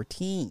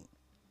 2014.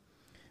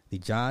 The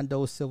John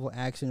Doe civil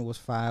action was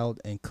filed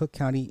in Cook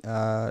County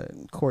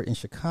Court in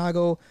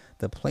Chicago.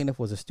 The plaintiff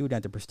was a student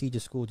at the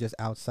prestigious school just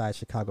outside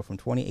Chicago from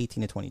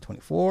 2018 to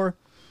 2024.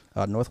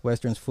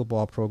 Northwestern's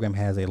football program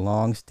has a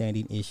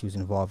long-standing issues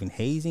involving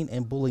hazing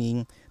and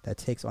bullying that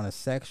takes on a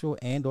sexual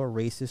and or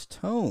racist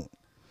tone.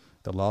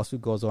 The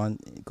lawsuit goes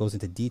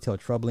into detail,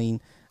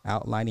 troubling,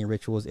 outlining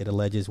rituals it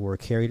alleges were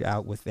carried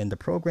out within the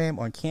program,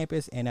 on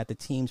campus, and at the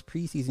team's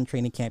preseason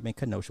training camp in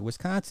Kenosha,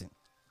 Wisconsin.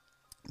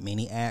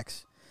 Many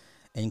acts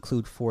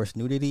include forced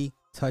nudity,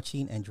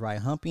 touching, and dry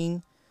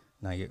humping.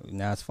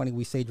 Now it's funny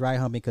we say dry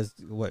humping because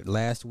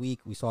last week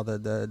we saw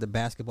the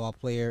basketball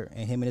player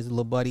and him and his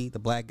little buddy, the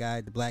black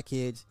guy, the black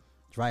kids,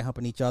 dry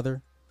humping each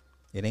other.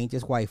 It ain't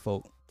just white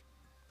folk.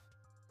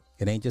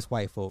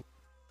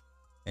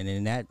 And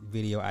in that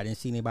video, I didn't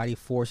see anybody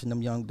forcing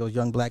those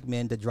young black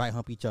men to dry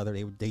hump each other.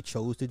 They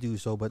chose to do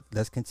so, but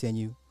let's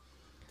continue.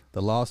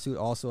 The lawsuit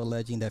also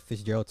alleging that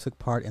Fitzgerald took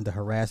part in the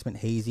harassment,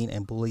 hazing,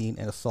 and bullying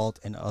and assault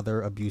and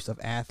other abuse of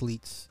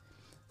athletes.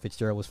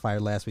 Fitzgerald was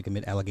fired last week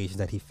amid allegations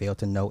that he failed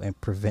to know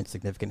and prevent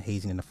significant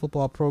hazing in the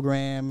football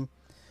program.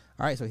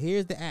 All right, so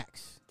here's the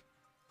acts.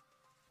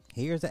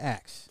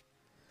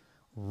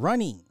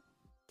 Running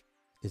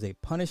is a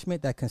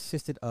punishment that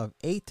consisted of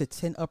 8 to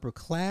 10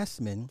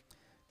 upperclassmen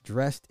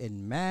dressed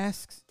in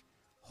masks,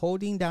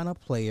 holding down a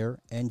player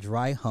and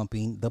dry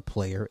humping the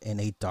player in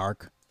a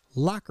dark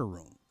locker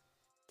room.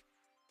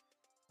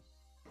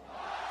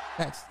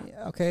 That's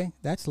okay.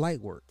 That's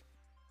light work.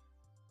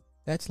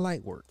 That's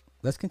light work.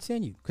 Let's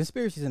continue.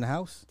 Conspiracies in the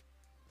house.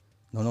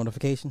 No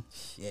notification.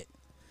 Shit.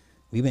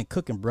 We've been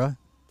cooking, bruh.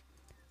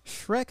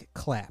 Shrek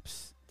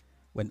claps.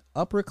 When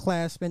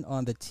upperclassmen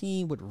on the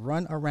team would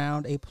run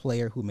around a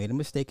player who made a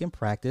mistake in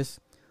practice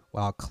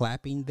while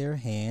clapping their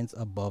hands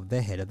above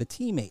the head of the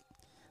teammate.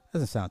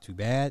 Doesn't sound too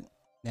bad.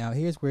 Now,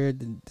 here's where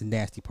the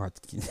nasty parts.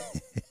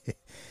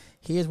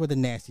 Here's where the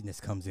nastiness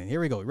comes in.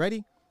 Here we go.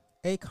 Ready?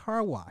 A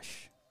car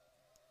wash.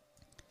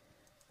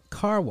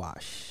 Car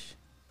wash.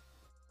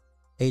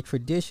 A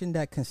tradition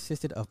that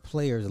consisted of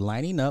players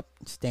lining up,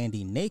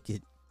 standing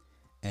naked,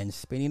 and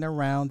spinning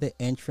around the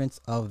entrance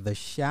of the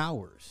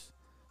showers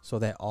so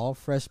that all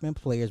freshman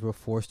players were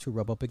forced to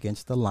rub up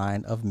against the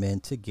line of men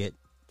to get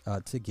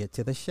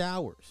to the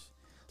showers.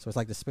 So it's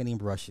like the spinning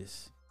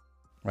brushes.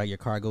 Right, your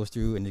car goes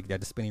through and you got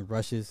the spinning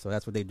brushes. So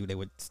that's what they do. They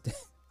would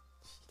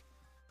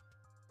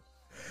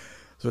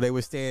so they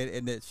would stand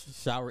in the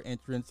shower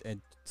entrance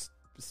and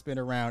spin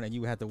around, and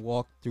you had to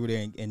walk through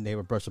there, and they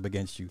would brush up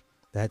against you.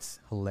 That's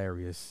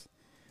hilarious.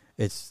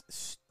 It's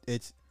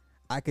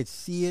I could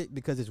see it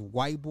because it's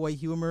white boy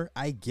humor.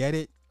 I get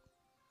it.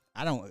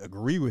 I don't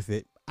agree with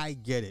it. I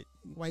get it.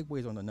 White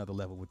boys on another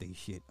level with their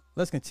shit.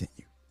 Let's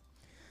continue.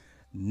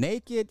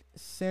 Naked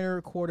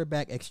center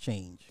quarterback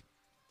exchange.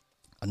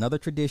 Another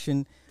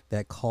tradition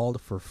that called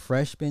for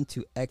freshmen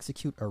to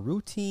execute a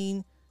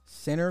routine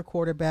center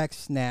quarterback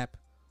snap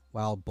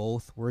while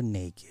both were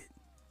naked.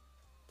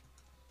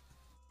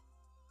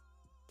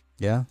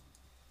 Yeah?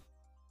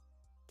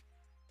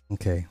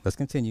 Okay, let's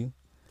continue.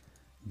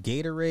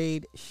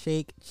 Gatorade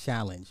Shake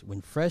Challenge.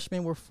 When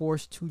freshmen were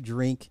forced to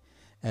drink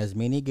as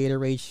many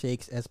Gatorade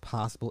shakes as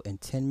possible in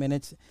 10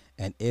 minutes,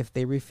 and if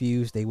they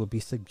refused, they would be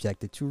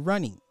subjected to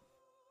running.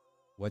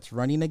 What's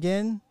running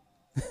again?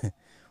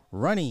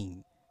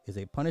 Running is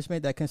a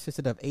punishment that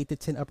consisted of 8 to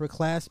 10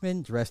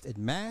 upperclassmen dressed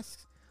in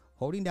masks,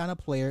 holding down a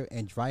player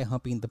and dry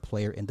humping the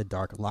player in the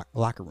dark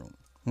locker room.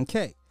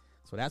 Okay,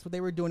 so that's what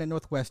they were doing at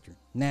Northwestern.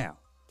 Now,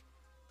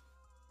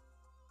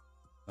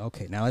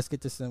 let's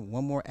get to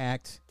one more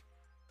act,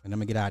 and I'm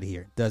gonna get out of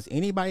here. Does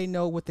anybody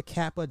know what the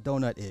Kappa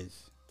donut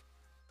is?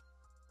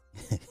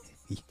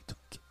 You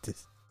don't get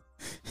this.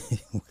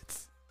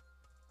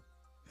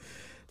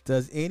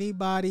 Does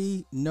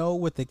anybody know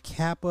what the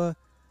Kappa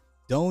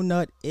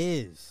donut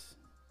is?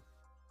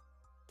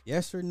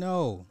 Yes or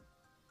no?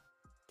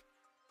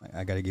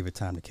 I got to give it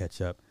time to catch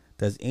up.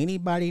 Does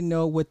anybody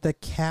know what the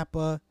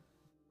Kappa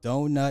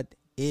donut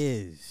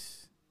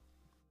is?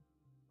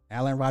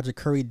 Alan Roger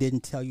Curry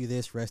didn't tell you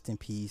this. Rest in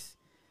peace.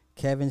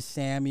 Kevin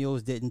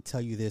Samuels didn't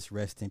tell you this.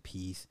 Rest in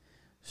peace.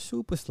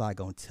 Super Sly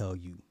gonna tell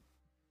you.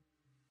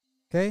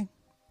 Okay?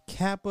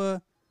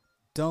 Kappa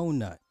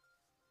donut.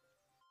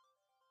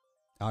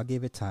 I'll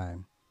give it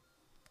time.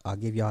 I'll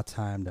give y'all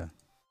time to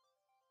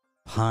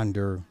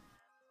ponder.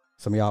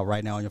 Some of y'all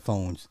right now on your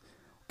phones.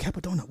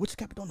 Kappa donut. Which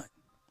Kappa donut?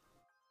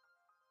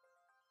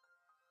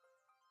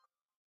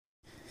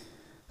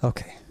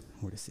 Okay.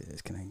 Where this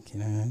is? Can I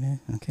get out of there?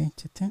 Okay.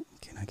 Can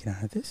I get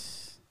out of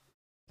this?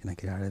 Can I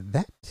get out of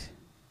that?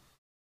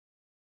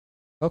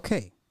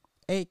 Okay.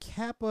 A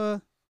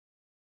Kappa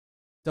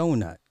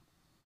donut.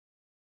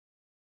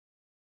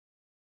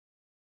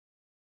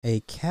 A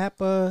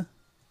Kappa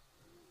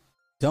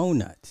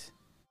donut.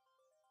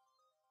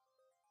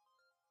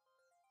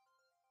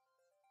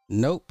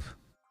 Nope.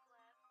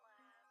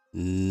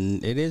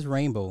 It is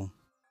rainbow.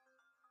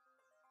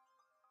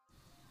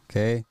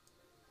 Okay.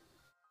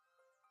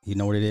 You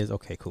know what it is?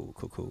 Okay,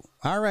 cool.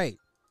 All right.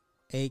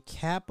 A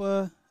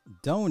Kappa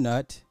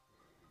donut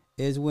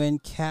is when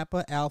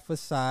Kappa Alpha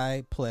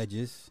Psi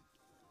pledges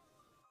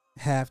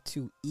have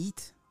to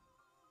eat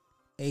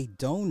a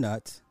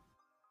donut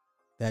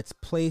that's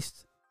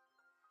placed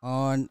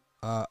on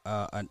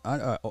an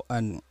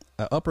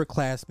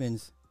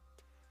upperclassman's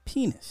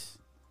penis.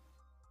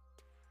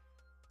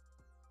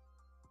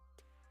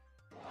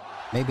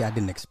 Maybe I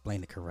didn't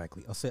explain it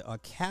correctly. I'll say a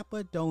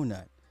Kappa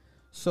donut.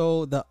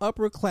 So the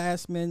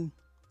upperclassman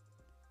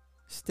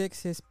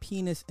sticks his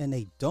penis in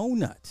a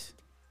donut,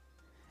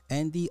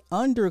 and the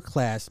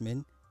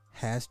underclassman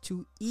has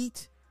to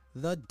eat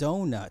the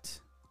donut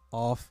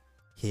off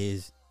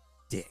his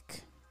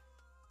dick.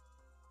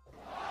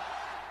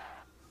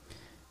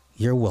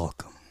 You're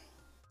welcome.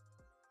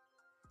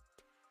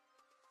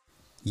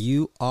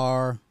 You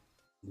are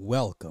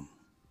welcome.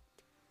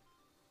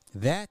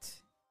 That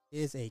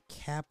is a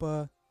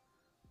Kappa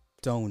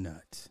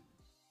donut.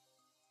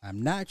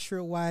 I'm not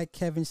sure why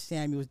Kevin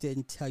Samuels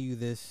didn't tell you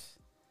this,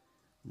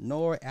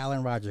 nor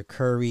Alan Roger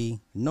Curry,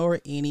 nor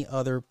any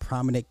other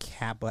prominent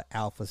Kappa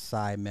Alpha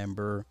Psi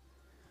member,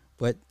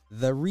 but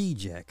the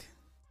reject,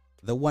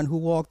 the one who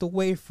walked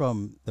away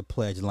from the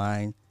pledge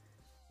line,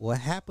 will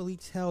happily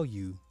tell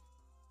you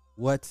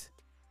what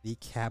the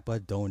Kappa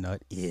donut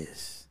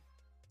is.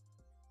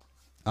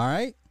 All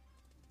right.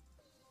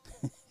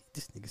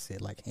 This nigga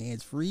said like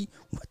hands free.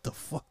 What the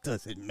fuck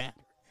does it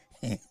matter?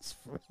 Hands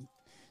free,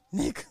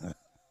 nigga.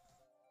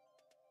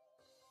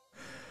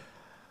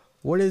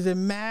 What does it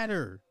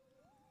matter?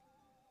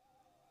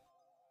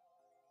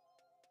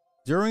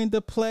 During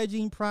the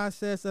pledging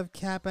process of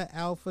Kappa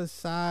Alpha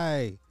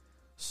Psi,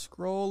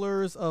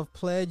 scrollers of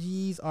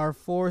pledgees are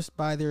forced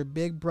by their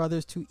big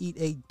brothers to eat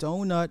a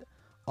donut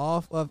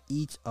off of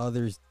each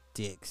other's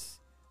dicks.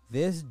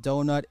 This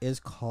donut is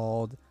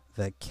called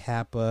the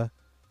Kappa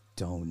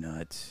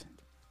Donut.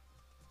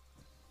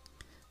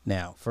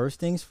 Now, first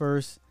things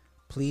first,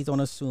 please don't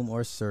assume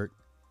or assert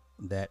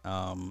that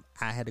I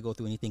had to go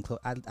through anything close.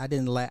 I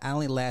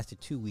only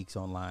lasted 2 weeks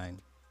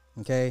online.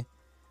 Okay?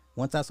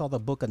 Once I saw the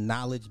book of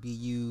knowledge be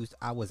used,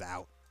 I was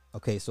out.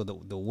 Okay, so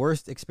the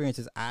worst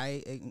experiences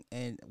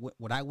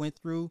what I went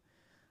through,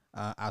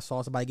 I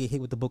saw somebody get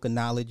hit with the book of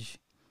knowledge.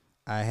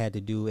 I had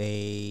to do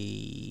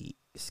a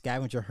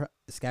scavenger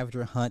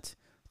hunt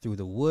through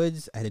the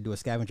woods. I had to do a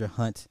scavenger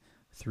hunt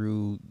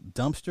through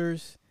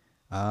dumpsters.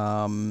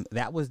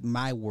 That was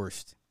my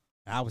worst.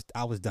 I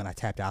was done. I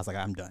tapped out. I was like,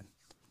 I'm done.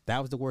 That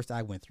was the worst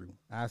I went through.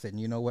 I said,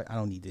 you know what? I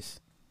don't need this.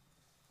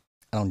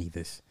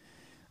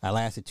 I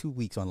lasted 2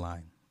 weeks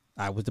online.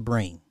 I was the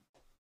brain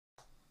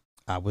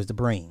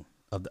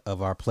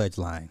of our pledge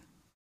line.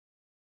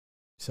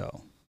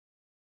 So,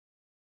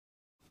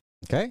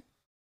 okay.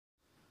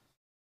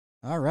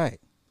 All right.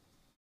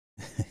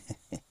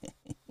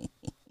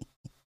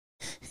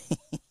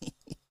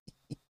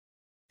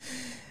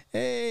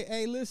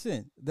 Hey,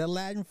 listen. The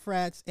Latin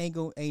frats ain't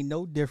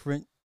no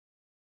different.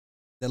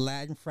 The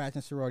Latin frats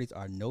and sororities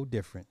are no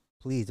different.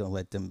 Please don't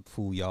let them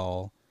fool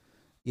y'all.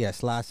 Yeah,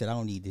 Sly said, I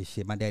don't need this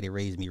shit. My daddy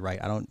raised me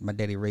right. My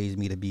daddy raised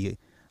me to be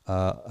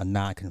a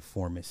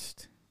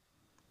nonconformist.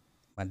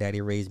 My daddy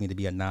raised me to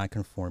be a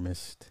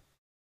nonconformist.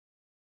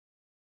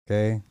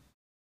 Okay?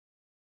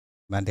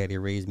 My daddy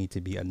raised me to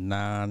be a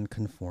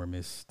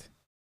nonconformist.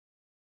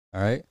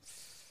 All right?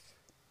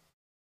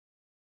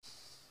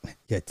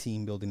 Yeah,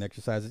 team building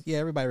exercises. Yeah,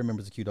 everybody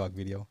remembers the Q-Dog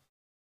video.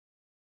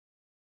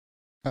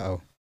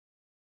 Uh-oh.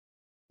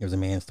 There was a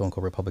man, Stone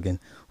Cold Republican,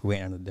 who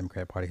ran under the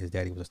Democrat Party. His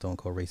daddy was a Stone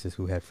Cold racist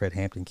who had Fred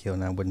Hampton killed,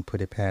 and I wouldn't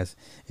put it past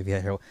if he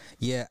had Harold.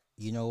 Yeah,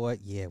 you know what?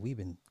 Yeah,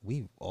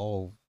 we've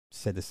all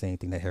said the same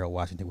thing, that Harold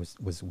Washington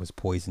was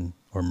poisoned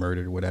or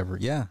murdered or whatever.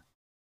 Yeah,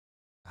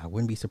 I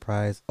wouldn't be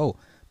surprised. Oh,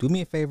 do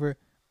me a favor.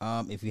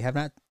 If you have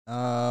not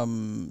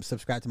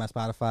subscribed to my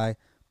Spotify,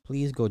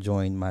 please go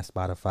join my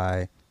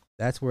Spotify.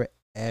 That's where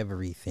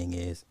everything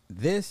is.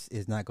 This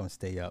is not going to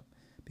stay up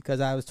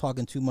because I was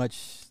talking too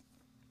much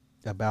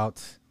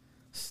about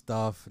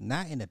stuff,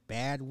 not in a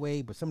bad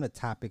way, but some of the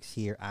topics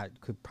here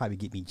could probably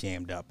get me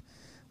jammed up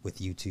with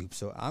YouTube.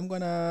 So I'm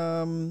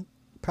gonna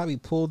probably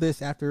pull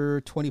this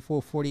after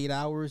 48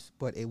 hours,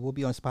 but it will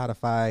be on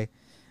Spotify.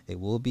 It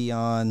will be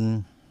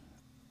on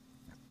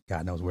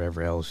God knows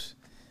wherever else.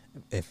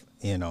 If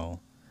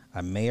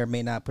I may or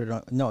may not put it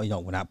on. No,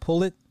 when I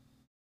pull it,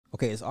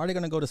 okay, it's already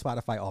gonna go to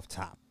Spotify off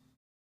top.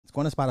 It's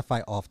going to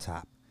Spotify off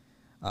top.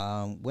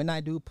 When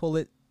I do pull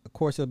it, of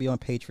course, it'll be on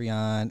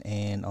Patreon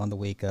and on the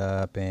Wake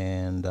Up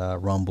and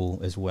Rumble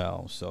as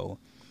well. So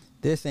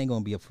this ain't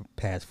going to be up for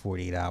past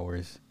 48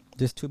 hours.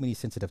 There's too many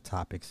sensitive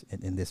topics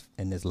in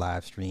this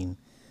live stream.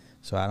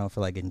 So I don't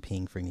feel like getting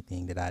pinged for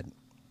anything that I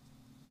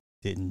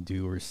didn't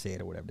do or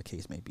said or whatever the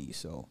case may be.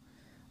 So,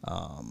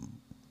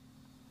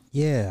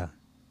 yeah.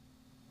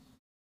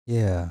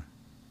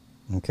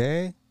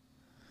 Okay.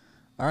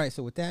 All right.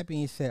 So with that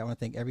being said, I want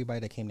to thank everybody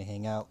that came to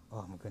hang out.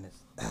 Oh, my goodness.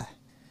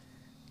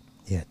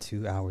 Yeah,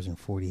 2 hours and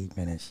 48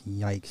 minutes.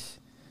 Yikes.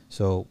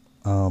 So,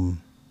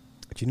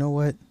 but you know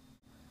what?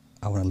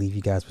 I want to leave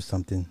you guys with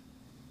something.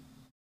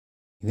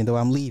 Even though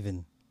I'm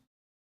leaving,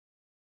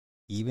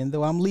 I'm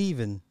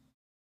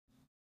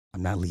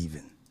not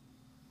leaving.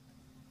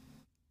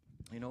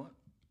 You know what?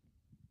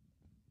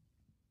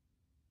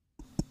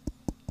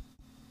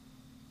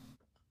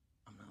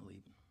 I'm not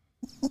leaving.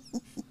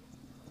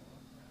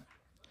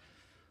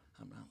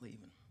 I'm not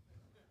leaving.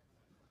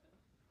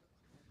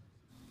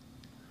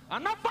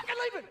 I'm not fucking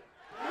leaving.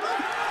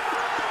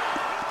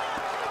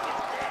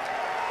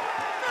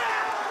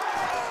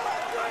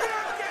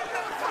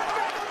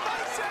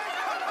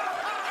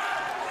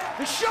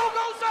 The show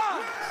goes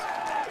on.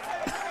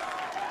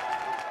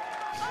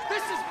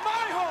 This is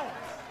my home.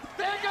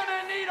 They're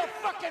gonna need a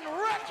fucking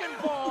wrecking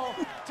ball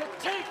to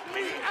take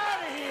me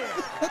out of here.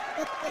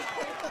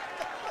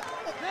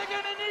 They're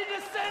gonna need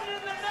to send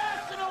in the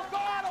National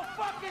Guard or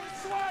fucking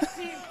SWAT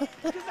team,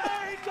 because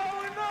I ain't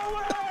going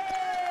nowhere.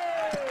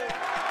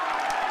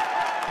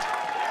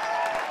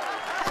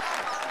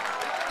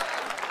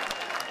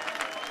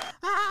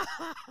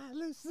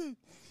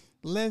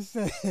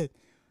 Listen.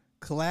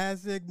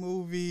 Classic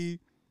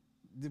movie,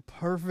 the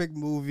perfect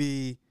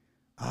movie.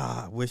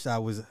 I wish I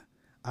was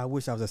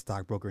a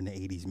stockbroker in the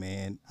 80s,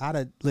 man. I'd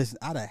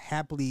have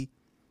happily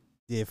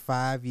did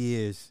 5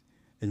 years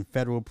in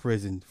federal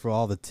prison for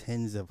all the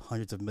tens of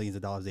hundreds of millions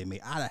of dollars they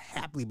made. I'd have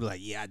happily be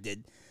like, yeah, I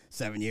did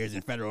 7 years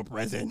in federal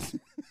prison.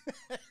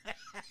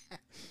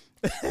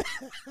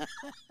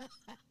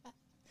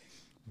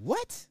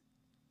 What?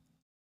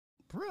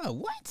 Bruh,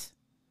 what?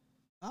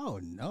 Oh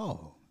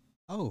no.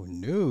 Oh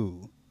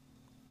no.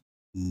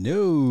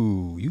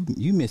 No.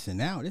 You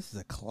missing out. This is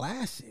a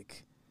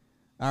classic.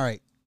 All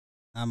right.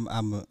 I'm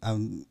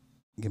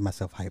getting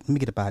myself hyped. Let me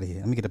get up out of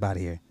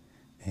here.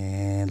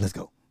 And let's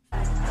go.